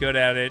to get good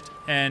at it,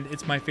 and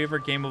it's my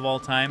favorite game of all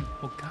time,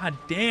 well, god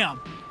damn,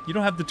 you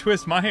don't have to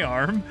twist my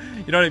arm.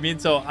 You know what I mean?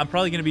 So I'm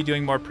probably going to be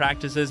doing more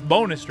practices,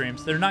 bonus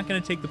streams. They're not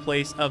going to take the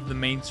place of the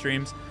main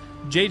streams.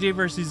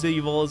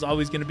 JJvsEVIL is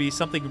always going to be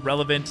something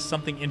relevant,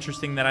 something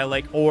interesting that I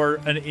like, or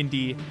an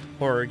indie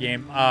horror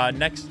game.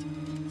 Next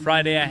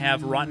Friday, I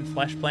have Rotten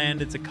Flesh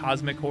planned. It's a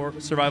cosmic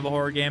survival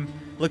horror game.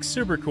 Looks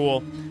super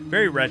cool,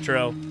 very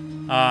retro.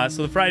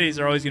 So the Fridays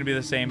are always going to be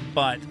the same,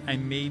 but I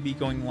may be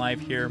going live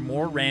here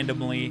more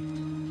randomly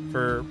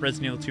for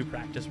Resident Evil 2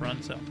 practice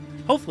run. So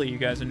hopefully you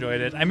guys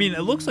enjoyed it. I mean,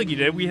 it looks like you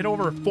did. We hit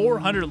over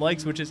 400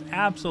 likes, which is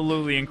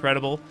absolutely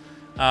incredible.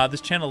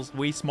 This channel is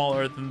way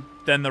smaller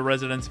than the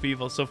Resident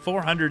Evil, so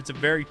 400 is a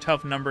very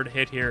tough number to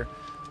hit here.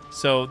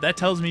 So that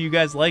tells me you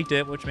guys liked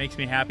it, which makes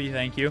me happy.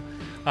 Thank you.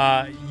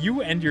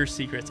 You and your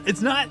secrets.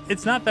 It's not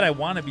that I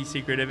want to be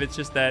secretive. It's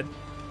just that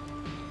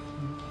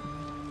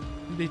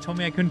they told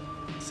me I couldn't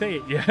say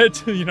it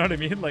yet. You know what I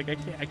mean? Like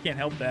I can't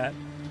help that.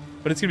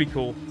 But it's gonna be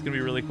cool. It's gonna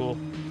be really cool.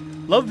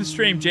 Love the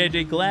stream,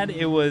 JJ. Glad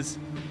it was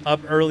up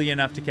early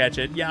enough to catch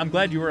it. Yeah, I'm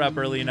glad you were up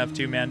early enough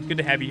too, man. Good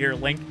to have you here,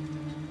 Link.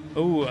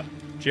 Oh,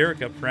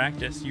 Jerica,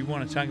 practice. You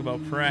want to talk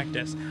about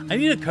practice? I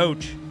need a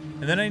coach,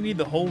 and then I need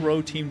the whole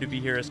row team to be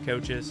here as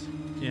coaches.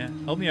 Yeah,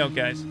 help me out,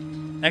 guys.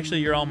 Actually,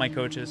 you're all my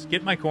coaches.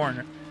 Get in my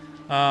corner.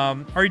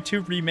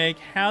 RE2 Remake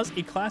has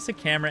a classic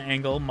camera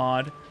angle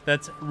mod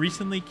that's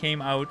recently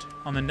came out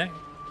on the net.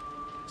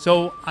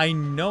 So I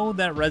know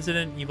that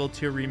Resident Evil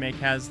 2 Remake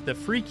has the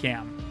free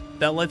cam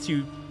that lets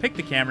you pick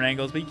the camera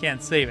angles, but you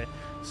can't save it.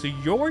 So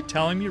you're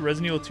telling me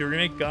Resident Evil 2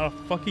 Remake got a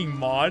fucking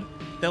mod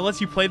that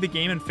lets you play the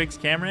game and fix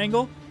camera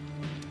angle?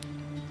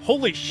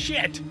 Holy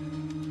shit!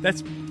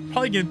 That's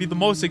probably going to be the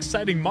most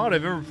exciting mod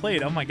I've ever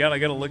played. Oh my god, I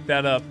gotta look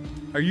that up.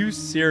 Are you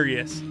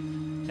serious?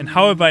 And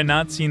how have I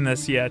not seen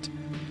this yet?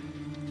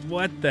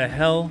 What the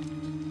hell?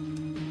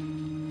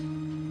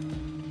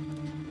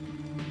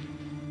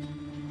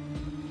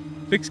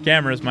 Fixed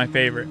camera is my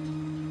favorite.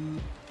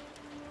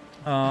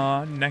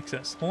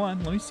 Nexus. Hold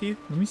on, let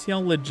me see how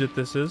legit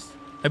this is.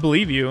 I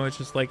believe you. It's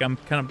just like I'm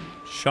kind of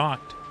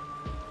shocked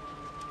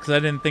because I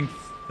didn't think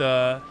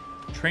the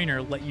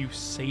trainer let you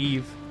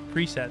save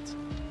presets.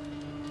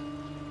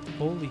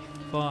 Holy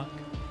fuck.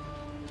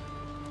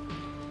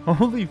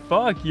 Holy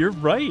fuck, you're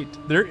right.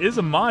 There is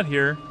a mod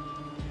here.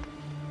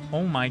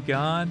 Oh my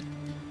god.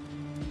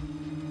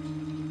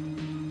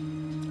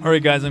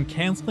 Alright guys, I'm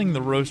canceling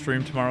the roast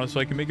stream tomorrow so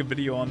I can make a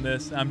video on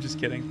this. I'm just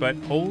kidding, but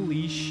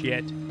holy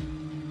shit.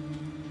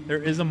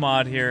 There is a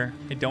mod here.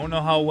 I don't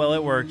know how well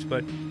it works,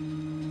 but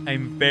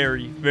I'm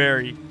very,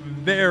 very,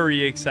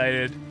 very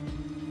excited.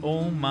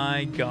 Oh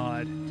my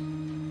god.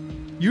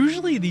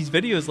 Usually these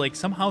videos, like,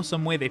 somehow,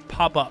 some way, they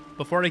pop up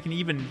before I can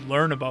even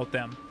learn about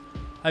them.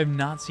 I've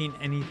not seen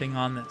anything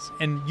on this.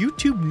 And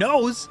YouTube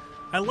knows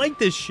I like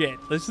this shit.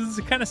 This is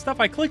the kind of stuff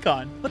I click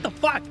on. What the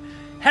fuck?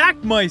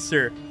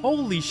 Hackmeister!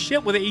 Holy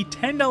shit, with a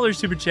 $10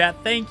 super chat.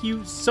 Thank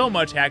you so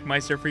much,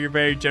 Hackmeister, for your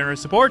very generous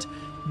support.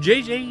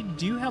 JJ,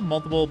 do you have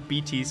multiple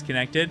BTs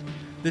connected?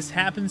 This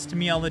happens to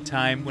me all the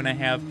time when I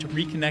have to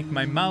reconnect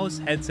my mouse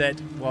headset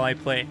while I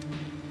play.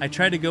 I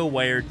try to go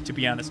wired, to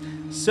be honest.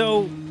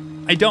 So,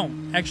 I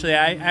don't. Actually,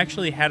 I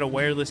actually had a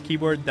wireless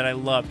keyboard that I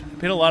loved. I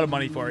paid a lot of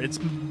money for it. It's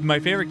my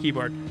favorite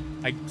keyboard.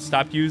 I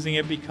stopped using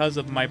it because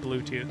of my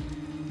Bluetooth.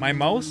 My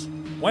mouse,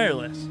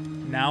 wireless.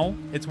 Now,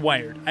 it's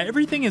wired.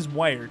 Everything is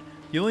wired.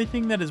 The only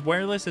thing that is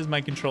wireless is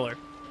my controller.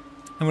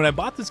 And when I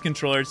bought this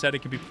controller, it said it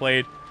could be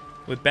played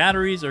with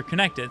batteries or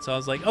connected. So I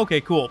was like,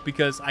 okay, cool,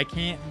 because I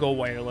can't go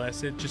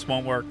wireless. It just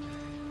won't work.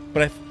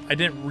 But I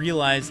didn't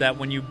realize that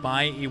when you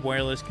buy a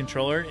wireless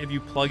controller, if you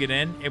plug it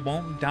in, it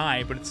won't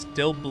die, but it's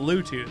still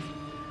Bluetooth.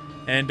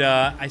 And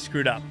I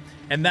screwed up.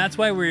 And that's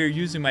why we were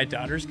using my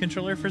daughter's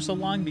controller for so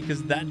long,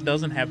 because that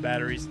doesn't have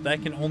batteries.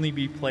 That can only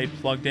be played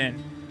plugged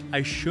in.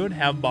 I should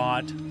have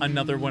bought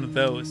another one of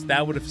those.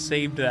 That would have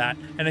saved that.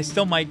 And I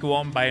still might go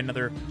out and buy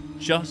another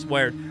just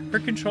wired. Her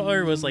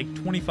controller was like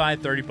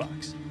 25, 30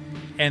 bucks.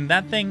 And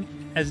that thing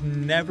has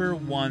never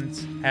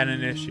once had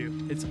an issue.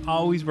 It's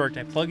always worked.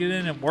 I plug it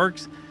in, it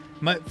works.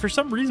 For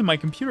some reason, my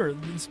computer,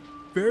 this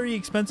very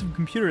expensive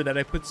computer that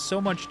I put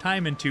so much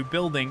time into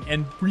building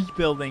and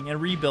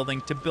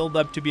rebuilding to build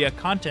up to be a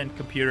content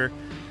computer,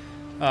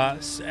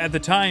 at the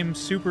time,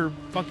 super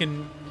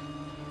fucking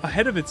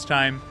ahead of its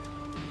time,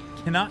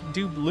 cannot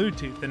do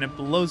Bluetooth, and it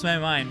blows my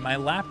mind. My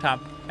laptop,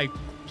 I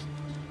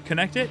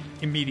connect it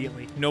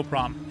immediately, no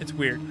problem. It's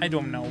weird. I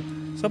don't know.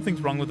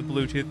 Something's wrong with the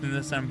Bluetooth in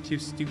this. I'm too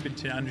stupid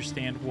to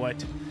understand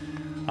what.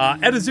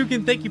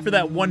 Adazukin, thank you for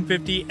that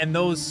 150 and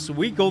those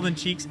sweet golden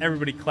cheeks.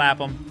 Everybody clap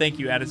them. Thank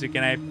you,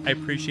 Adazukin. I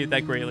appreciate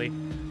that greatly.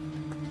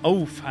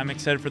 Oof, I'm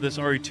excited for this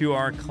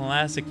RE2R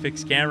classic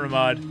fixed camera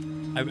mod.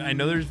 I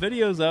know there's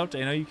videos out.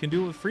 I know you can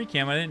do it with free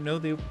cam. I didn't know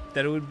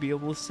that it would be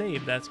able to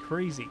save. That's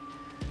crazy.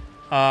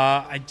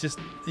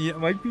 It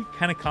might be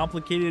kind of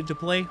complicated to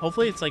play.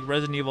 Hopefully it's like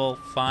Resident Evil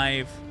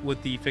 5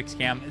 with the fixed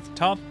cam. It's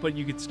tough, but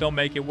you could still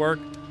make it work.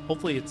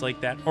 Hopefully it's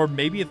like that. Or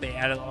maybe if they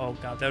added, oh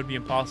god, that would be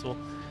impossible.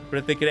 But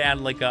if they could add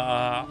like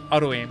a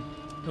auto aim.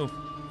 Oof.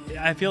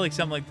 I feel like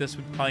something like this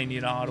would probably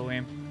need an auto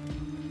aim.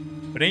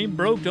 But ain't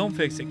broke, don't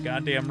fix it.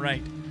 Goddamn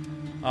right.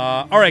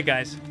 Alright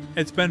guys,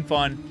 it's been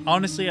fun.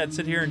 Honestly, I'd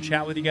sit here and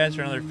chat with you guys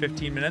for another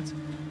 15 minutes.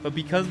 But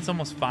because it's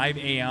almost 5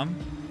 a.m.,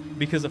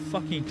 because of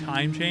fucking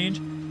time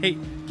change, hey,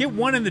 get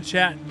 1 in the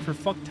chat for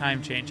fuck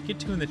time change. Get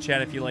 2 in the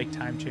chat if you like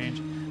time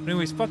change. But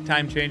anyways, fuck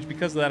time change.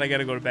 Because of that, I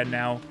gotta go to bed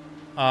now.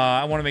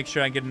 I want to make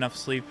sure I get enough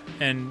sleep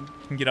and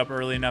can get up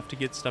early enough to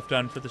get stuff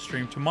done for the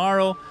stream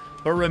tomorrow.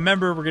 But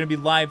remember, we're going to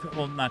be live,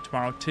 well, not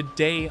tomorrow,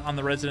 today on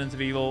the Resident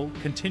Evil,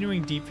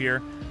 continuing Deep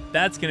Fear.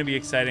 That's going to be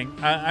exciting.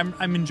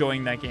 I'm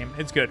enjoying that game.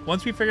 It's good.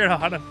 Once we figured out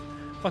how to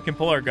fucking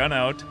pull our gun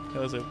out,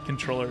 that was a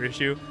controller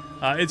issue.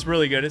 It's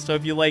really good. So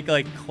if you like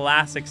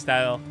classic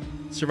style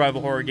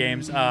survival horror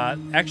games,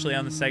 actually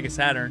on the Sega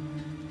Saturn,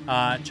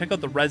 check out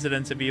the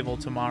Resident Evil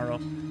tomorrow,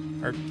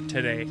 or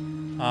today.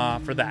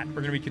 For that.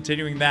 We're going to be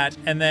continuing that,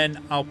 and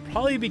then I'll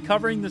probably be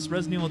covering this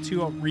Resident Evil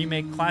 2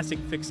 Remake Classic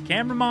Fixed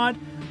Camera mod,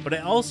 but I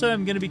also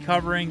am going to be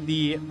covering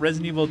the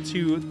Resident Evil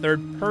 2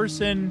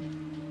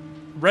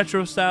 third-person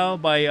retro style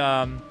by,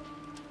 oh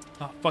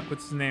fuck,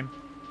 what's his name?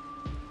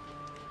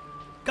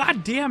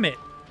 God damn it!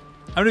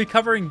 I'm going to be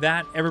covering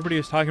that. Everybody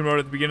was talking about it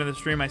at the beginning of the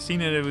stream. I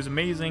seen it. It was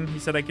amazing. He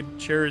said I could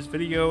share his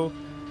video.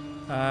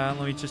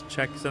 Let me just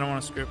check, because I don't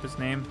want to screw up his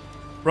name.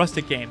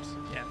 Rustic Games.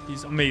 Yeah,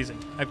 he's amazing.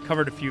 I've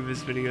covered a few of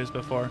his videos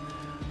before.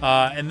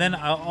 And then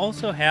I'll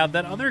also have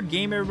that other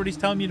game everybody's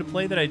telling me to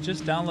play that I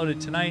just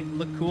downloaded tonight.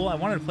 Looked cool. I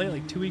wanted to play it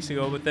like 2 weeks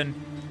ago, but then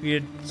we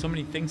had so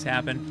many things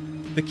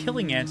happen. The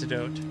Killing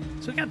Antidote.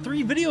 So we got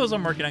 3 videos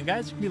I'm working on,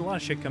 guys. There's going to be a lot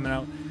of shit coming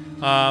out.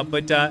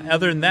 But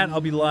other than that,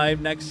 I'll be live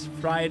next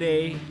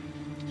Friday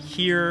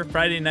here,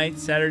 Friday night,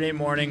 Saturday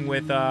morning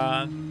with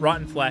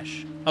Rotten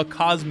Flesh, a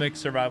cosmic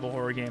survival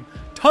horror game.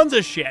 Tons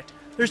of shit.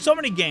 There's so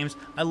many games.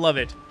 I love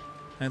it.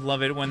 I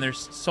love it when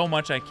there's so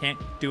much I can't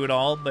do it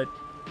all, but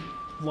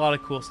a lot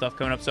of cool stuff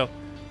coming up. So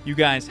you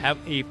guys have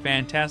a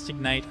fantastic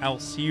night. I'll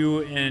see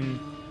you in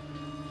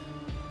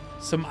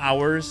some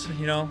hours,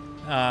 you know.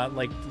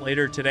 like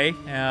later today.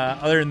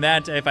 Other than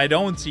that, if I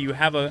don't see you,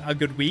 have a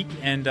good week,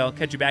 and I'll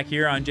catch you back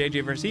here on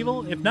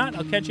JJvsEVIL. If not,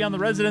 I'll catch you on the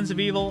Residents of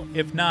Evil.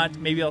 If not,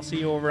 maybe I'll see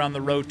you over on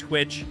the Row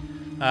Twitch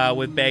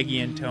with Baggy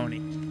and Tony.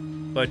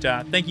 But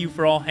thank you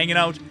for all hanging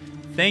out.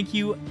 Thank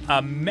you,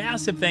 a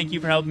massive thank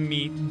you for helping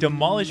me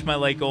demolish my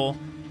like goal,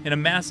 and a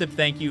massive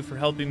thank you for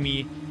helping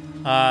me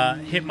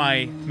hit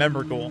my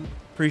member goal.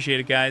 Appreciate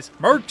it, guys.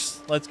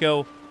 Mercs, let's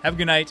go. Have a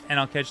good night, and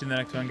I'll catch you in the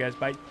next one, guys.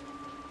 Bye.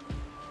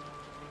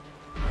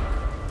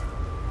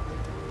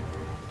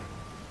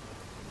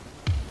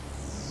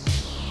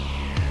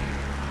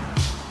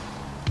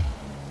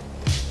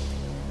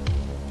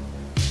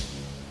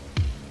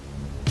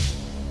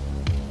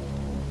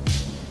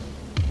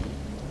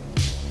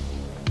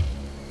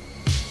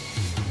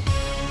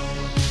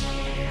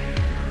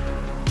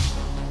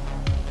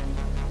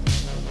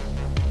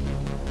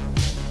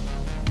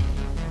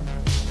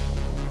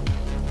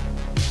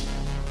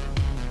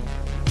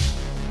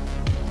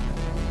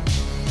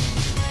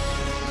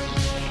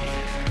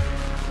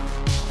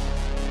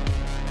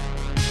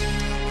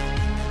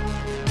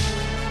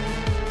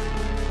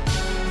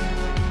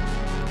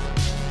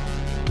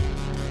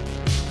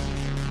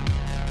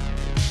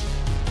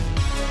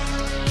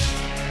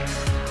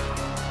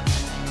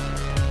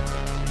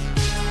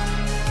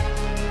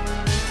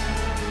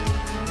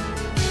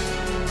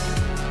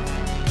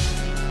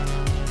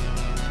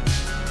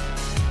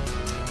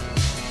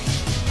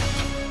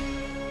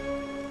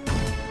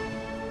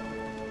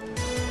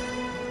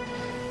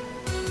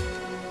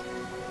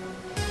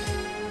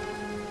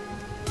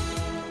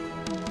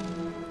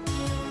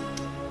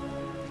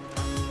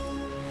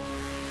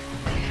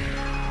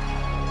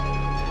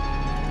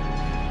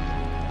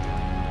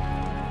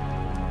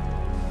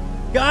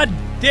 God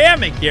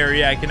damn it,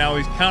 Gary. I can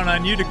always count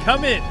on you to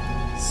come in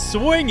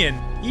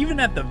swinging, even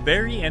at the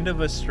very end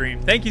of a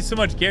stream. Thank you so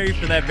much, Gary,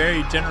 for that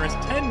very generous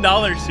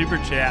 $10 super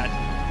chat.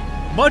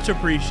 Much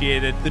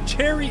appreciated. The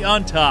cherry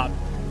on top.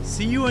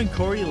 See you and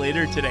Corey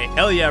later today.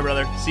 Hell yeah,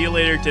 brother. See you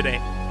later today.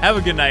 Have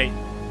a good night,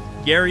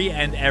 Gary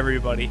and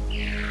everybody.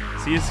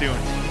 See you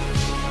soon.